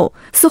眉头，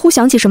似乎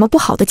想起什么不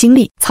好的经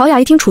历。曹雅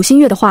一听楚新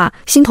月的话，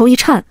心头一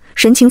颤，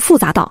神情复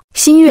杂道：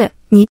新月，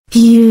你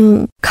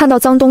看到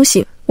脏东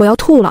西，我要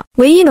吐了。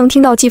唯一能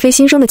听到季飞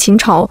心声的秦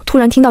朝突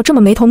然听到这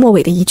么没头没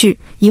尾的一句，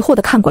疑惑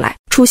地看过来。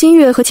楚新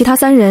月和其他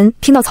3人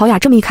听到曹雅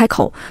这么一开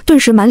口，顿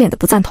时满脸的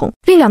不赞同。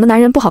另2个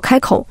男人不好开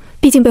口，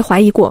毕竟被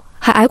怀疑过，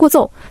还挨过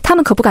揍，他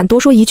们可不敢多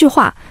说一句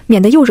话，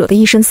免得又惹得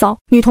一身骚。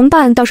女同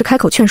伴倒是开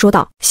口劝说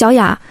道：小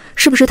雅，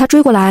是不是他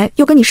追过来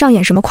又跟你上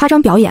演什么夸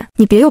张表演？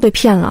你别又被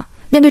骗了，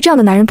面对这样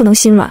的男人不能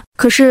心软。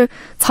可是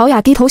曹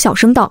雅低头小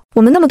声道：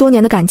我们那么多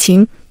年的感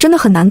情真的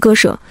很难割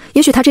舍，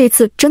也许他这一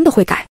次真的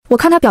会改。我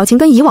看他表情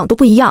跟以往都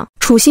不一样。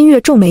楚新月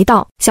皱眉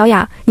道：小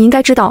雅，你应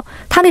该知道，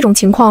他那种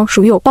情况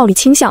属于有暴力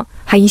倾向，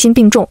还疑心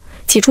病重，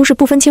起初是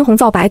不分青红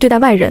皂白对待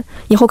外人，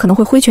以后可能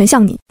会挥拳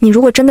向你。你如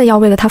果真的要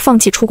为了他放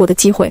弃出国的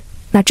机会，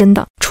那真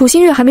的……楚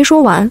新月还没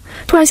说完，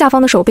突然下方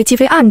的手被季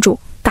飞按住，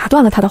打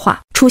断了他的话。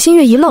楚新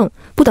月一愣，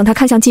不等他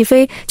看向季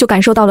飞，就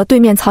感受到了对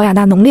面曹雅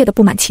那浓烈的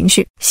不满情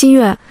绪。新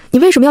月，你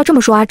为什么要这么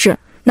说阿志？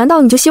难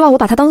道你就希望我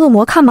把他当恶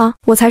魔看吗？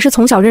我才是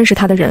从小认识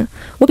他的人，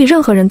我比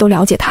任何人都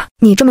了解他。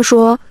你这么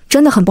说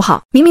真的很不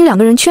好。明明两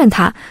个人劝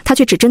他，他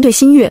却只针对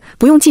新月，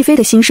不用季飞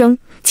的心声。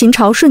秦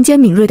朝瞬间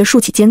敏锐地竖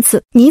起尖刺，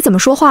你怎么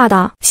说话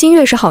的？新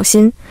月是好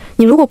心，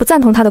你如果不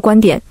赞同他的观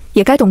点，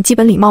也该懂基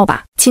本礼貌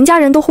吧。秦家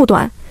人都护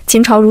短，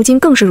秦朝如今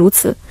更是如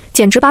此，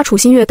简直把楚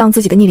新月当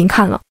自己的逆鳞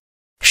看了。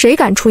谁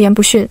敢出言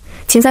不逊？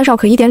秦三少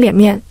可一点脸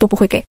面都不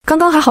会给。刚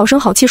刚还好声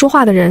好气说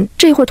话的人，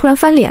这一会儿突然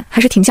翻脸，还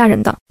是挺吓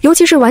人的。尤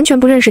其是完全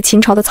不认识秦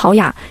朝的曹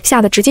雅，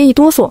吓得直接一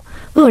哆嗦，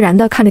愕然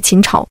地看着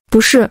秦朝。不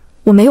是，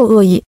我没有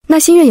恶意。那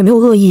新月也没有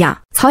恶意呀。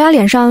曹雅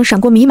脸上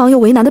闪过迷茫又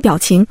为难的表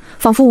情，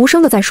仿佛无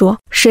声地在说：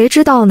谁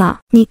知道呢？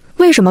你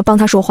为什么帮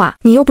他说话？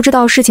你又不知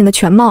道事情的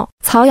全貌。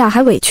曹雅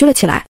还委屈了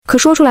起来，可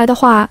说出来的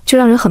话却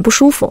让人很不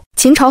舒服。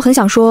秦朝很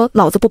想说，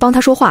老子不帮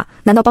他说话，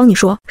难道帮你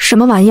说什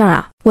么玩意儿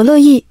啊？我乐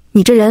意。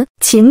你这人，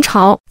秦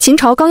朝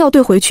刚要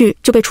对回去，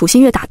就被楚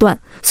新月打断。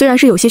虽然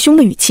是有些凶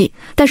的语气，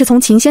但是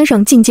从秦先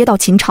生进阶到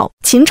秦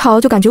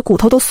朝就感觉骨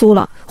头都酥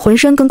了，浑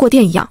身跟过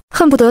电一样，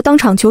恨不得当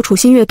场求楚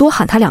新月多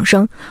喊他2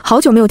声。好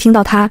久没有听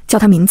到他叫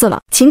他名字了。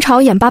秦朝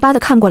眼巴巴地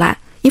看过来，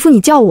一副你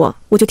叫我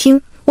就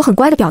听，我很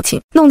乖的表情，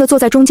弄得坐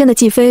在中间的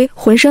季飞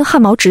浑身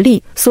汗毛直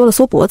立，缩了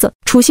缩脖子。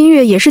楚新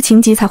月也是情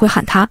急才会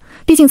喊他，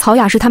毕竟曹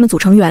雅是他们组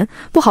成员，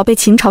不好被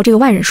秦朝这个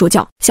外人说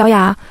教。小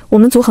雅，我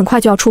们组很快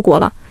就要出国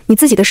了，你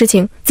自己的事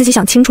情自己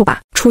想清楚吧。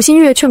楚新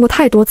月劝过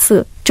太多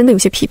次，真的有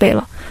些疲惫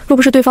了。若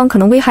不是对方可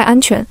能危害安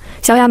全，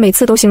小雅每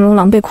次都形容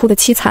狼狈哭得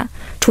凄惨，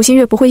楚新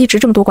月不会一直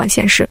这么多管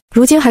闲事。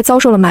如今还遭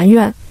受了埋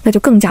怨，那就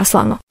更加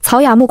酸了。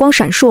曹雅目光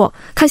闪烁，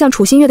看向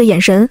楚新月的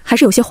眼神还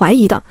是有些怀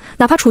疑的。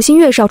哪怕楚新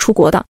月是要出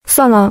国的，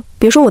算了，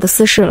别说我的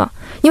私事了，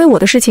因为我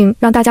的事情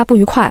让大家不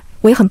愉快，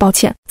我也很抱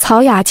歉。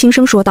曹雅轻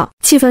声说道，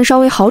气氛稍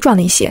微好转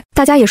了一些，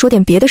大家也说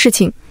点别的事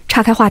情，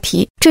岔开话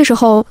题。这时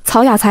候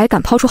曹雅才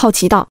敢抛出好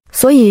奇道，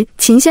所以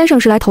秦先生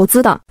是来投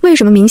资的，为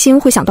什么明星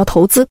会想到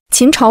投资？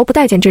秦朝不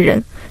待见这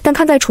人，但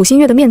看在楚新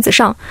月的面子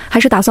上，还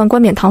是打算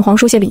冠冕堂皇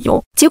说些理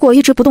由。结果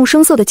一直不动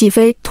声色的季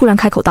飞突然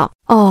开口道，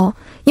哦，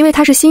因为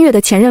他是新月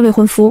的前任未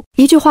婚夫。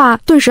一句话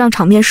顿时让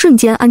场面瞬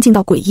间安静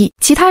到诡异，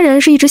其他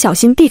人是一直小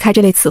心避开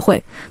这类词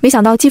汇，没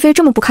想到季飞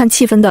这么不看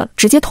气氛的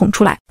直接捅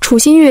出来。楚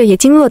新月也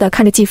惊愕地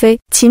看着季飞。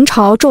秦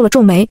朝皱了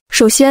皱眉，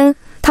首先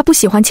他不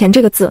喜欢钱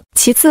这个字，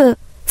其次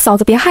嫂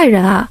子别害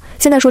人啊，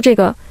现在说这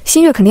个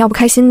新月肯定要不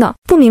开心的，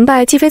不明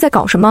白季飞在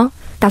搞什么，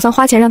打算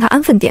花钱让他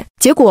安分点。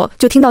结果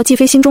就听到季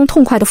飞心中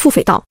痛快的腹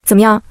诽道，怎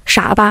么样，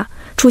傻吧？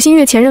楚新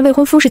月前任未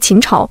婚夫是秦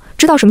朝，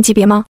知道什么级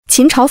别吗？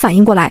秦朝反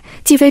应过来，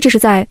季飞这是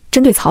在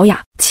针对曹雅。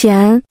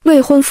前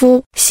未婚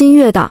夫，新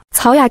月的。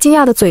曹雅惊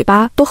讶的嘴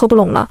巴都合不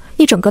拢了，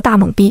一整个大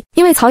懵逼。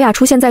因为曹雅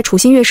出现在楚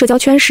新月社交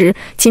圈时，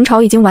秦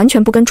朝已经完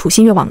全不跟楚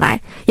新月往来，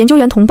研究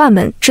员同伴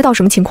们知道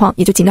什么情况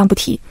也就尽量不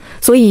提，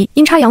所以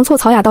阴差阳错，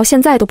曹雅到现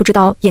在都不知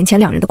道眼前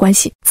两人的关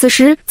系。此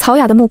时曹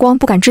雅的目光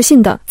不敢置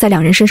信的在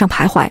两人身上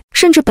徘徊，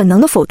甚至本能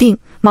的否定，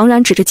茫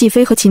然指着季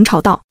飞和秦朝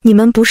道，你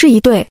们不是一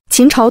对。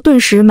秦朝顿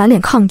时满脸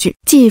抗拒，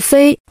季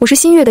飞，我是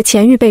新月的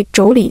前预备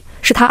妯娌，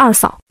是他二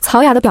嫂。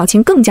曹雅的表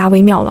情更加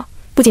微妙了，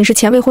不仅是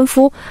前未婚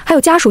夫，还有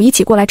家属一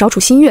起过来找楚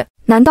新月，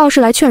难道是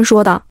来劝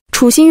说的？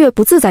楚新月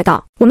不自在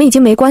道，我们已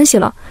经没关系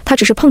了，他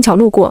只是碰巧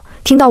路过，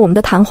听到我们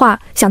的谈话，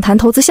想谈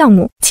投资项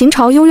目。秦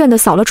朝幽怨地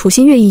扫了楚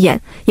新月一眼，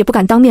也不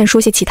敢当面说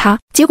些其他。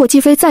结果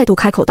季飞再度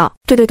开口道，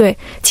对，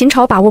秦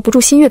朝把握不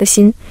住新月的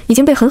心，已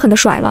经被狠狠地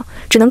甩了，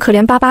只能可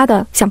怜巴巴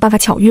地想办法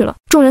巧遇了。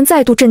众人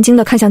再度震惊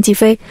地看向季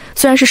飞，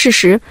虽然是事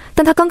实，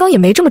但他刚刚也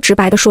没这么直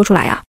白地说出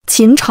来啊。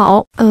秦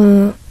朝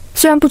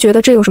虽然不觉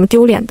得这有什么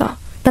丢脸的，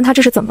但他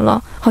这是怎么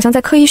了？好像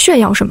在刻意炫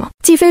耀什么。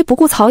季飞不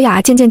顾曹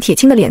雅渐渐铁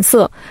青的脸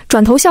色，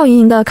转头笑盈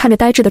盈地看着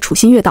呆滞的楚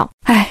新月道，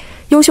哎，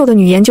优秀的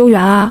女研究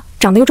员啊，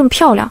长得又这么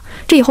漂亮，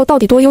这以后到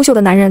底多优秀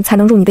的男人才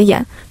能入你的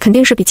眼？肯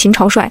定是比秦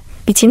朝帅，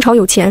比秦朝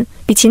有钱，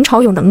比秦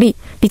朝有能力，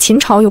比秦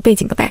朝有背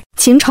景的呗。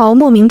秦朝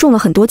莫名中了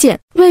很多箭。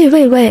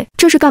喂，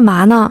这是干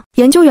嘛呢？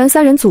研究员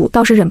三人组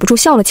倒是忍不住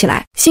笑了起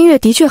来。新月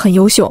的确很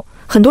优秀，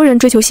很多人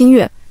追求新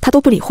月，他都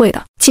不理会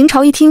的。秦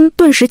朝一听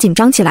顿时紧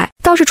张起来，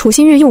倒是楚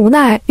新月又无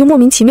奈又莫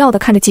名其妙地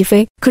看着季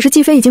飞，可是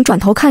季飞已经转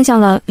头看向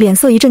了脸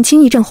色一阵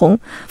青一阵红，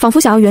仿佛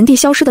想要原地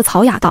消失的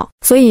曹雅道，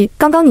所以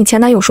刚刚你前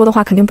男友说的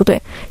话肯定不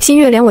对，新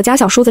月连我家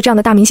小叔子这样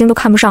的大明星都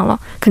看不上了，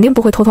肯定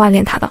不会偷偷暗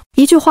恋他的。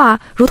一句话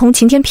如同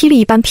晴天霹雳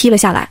一般劈了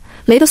下来，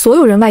雷得所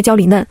有人外焦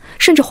里嫩，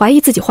甚至怀疑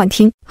自己幻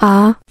听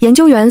啊！研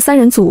究员三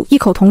人组异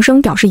口同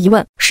声表示疑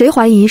问，谁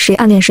怀疑谁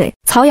暗恋谁？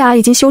曹雅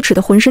已经羞耻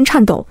得浑身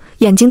颤抖，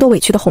眼睛都委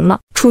屈得红了。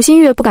楚新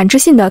月不敢置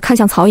信地看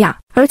向曹雅，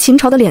而秦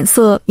朝的脸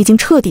色已经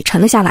彻底沉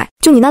了下来。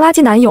就你那垃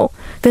圾男友，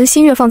跟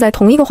新月放在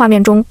同一个画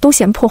面中都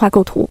嫌破坏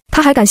构图，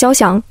他还敢肖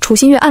想楚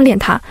新月暗恋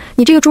他？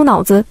你这个猪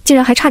脑子竟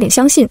然还差点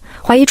相信，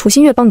怀疑楚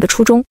新月帮你的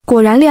初衷，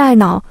果然恋爱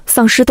脑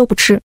丧尸都不吃。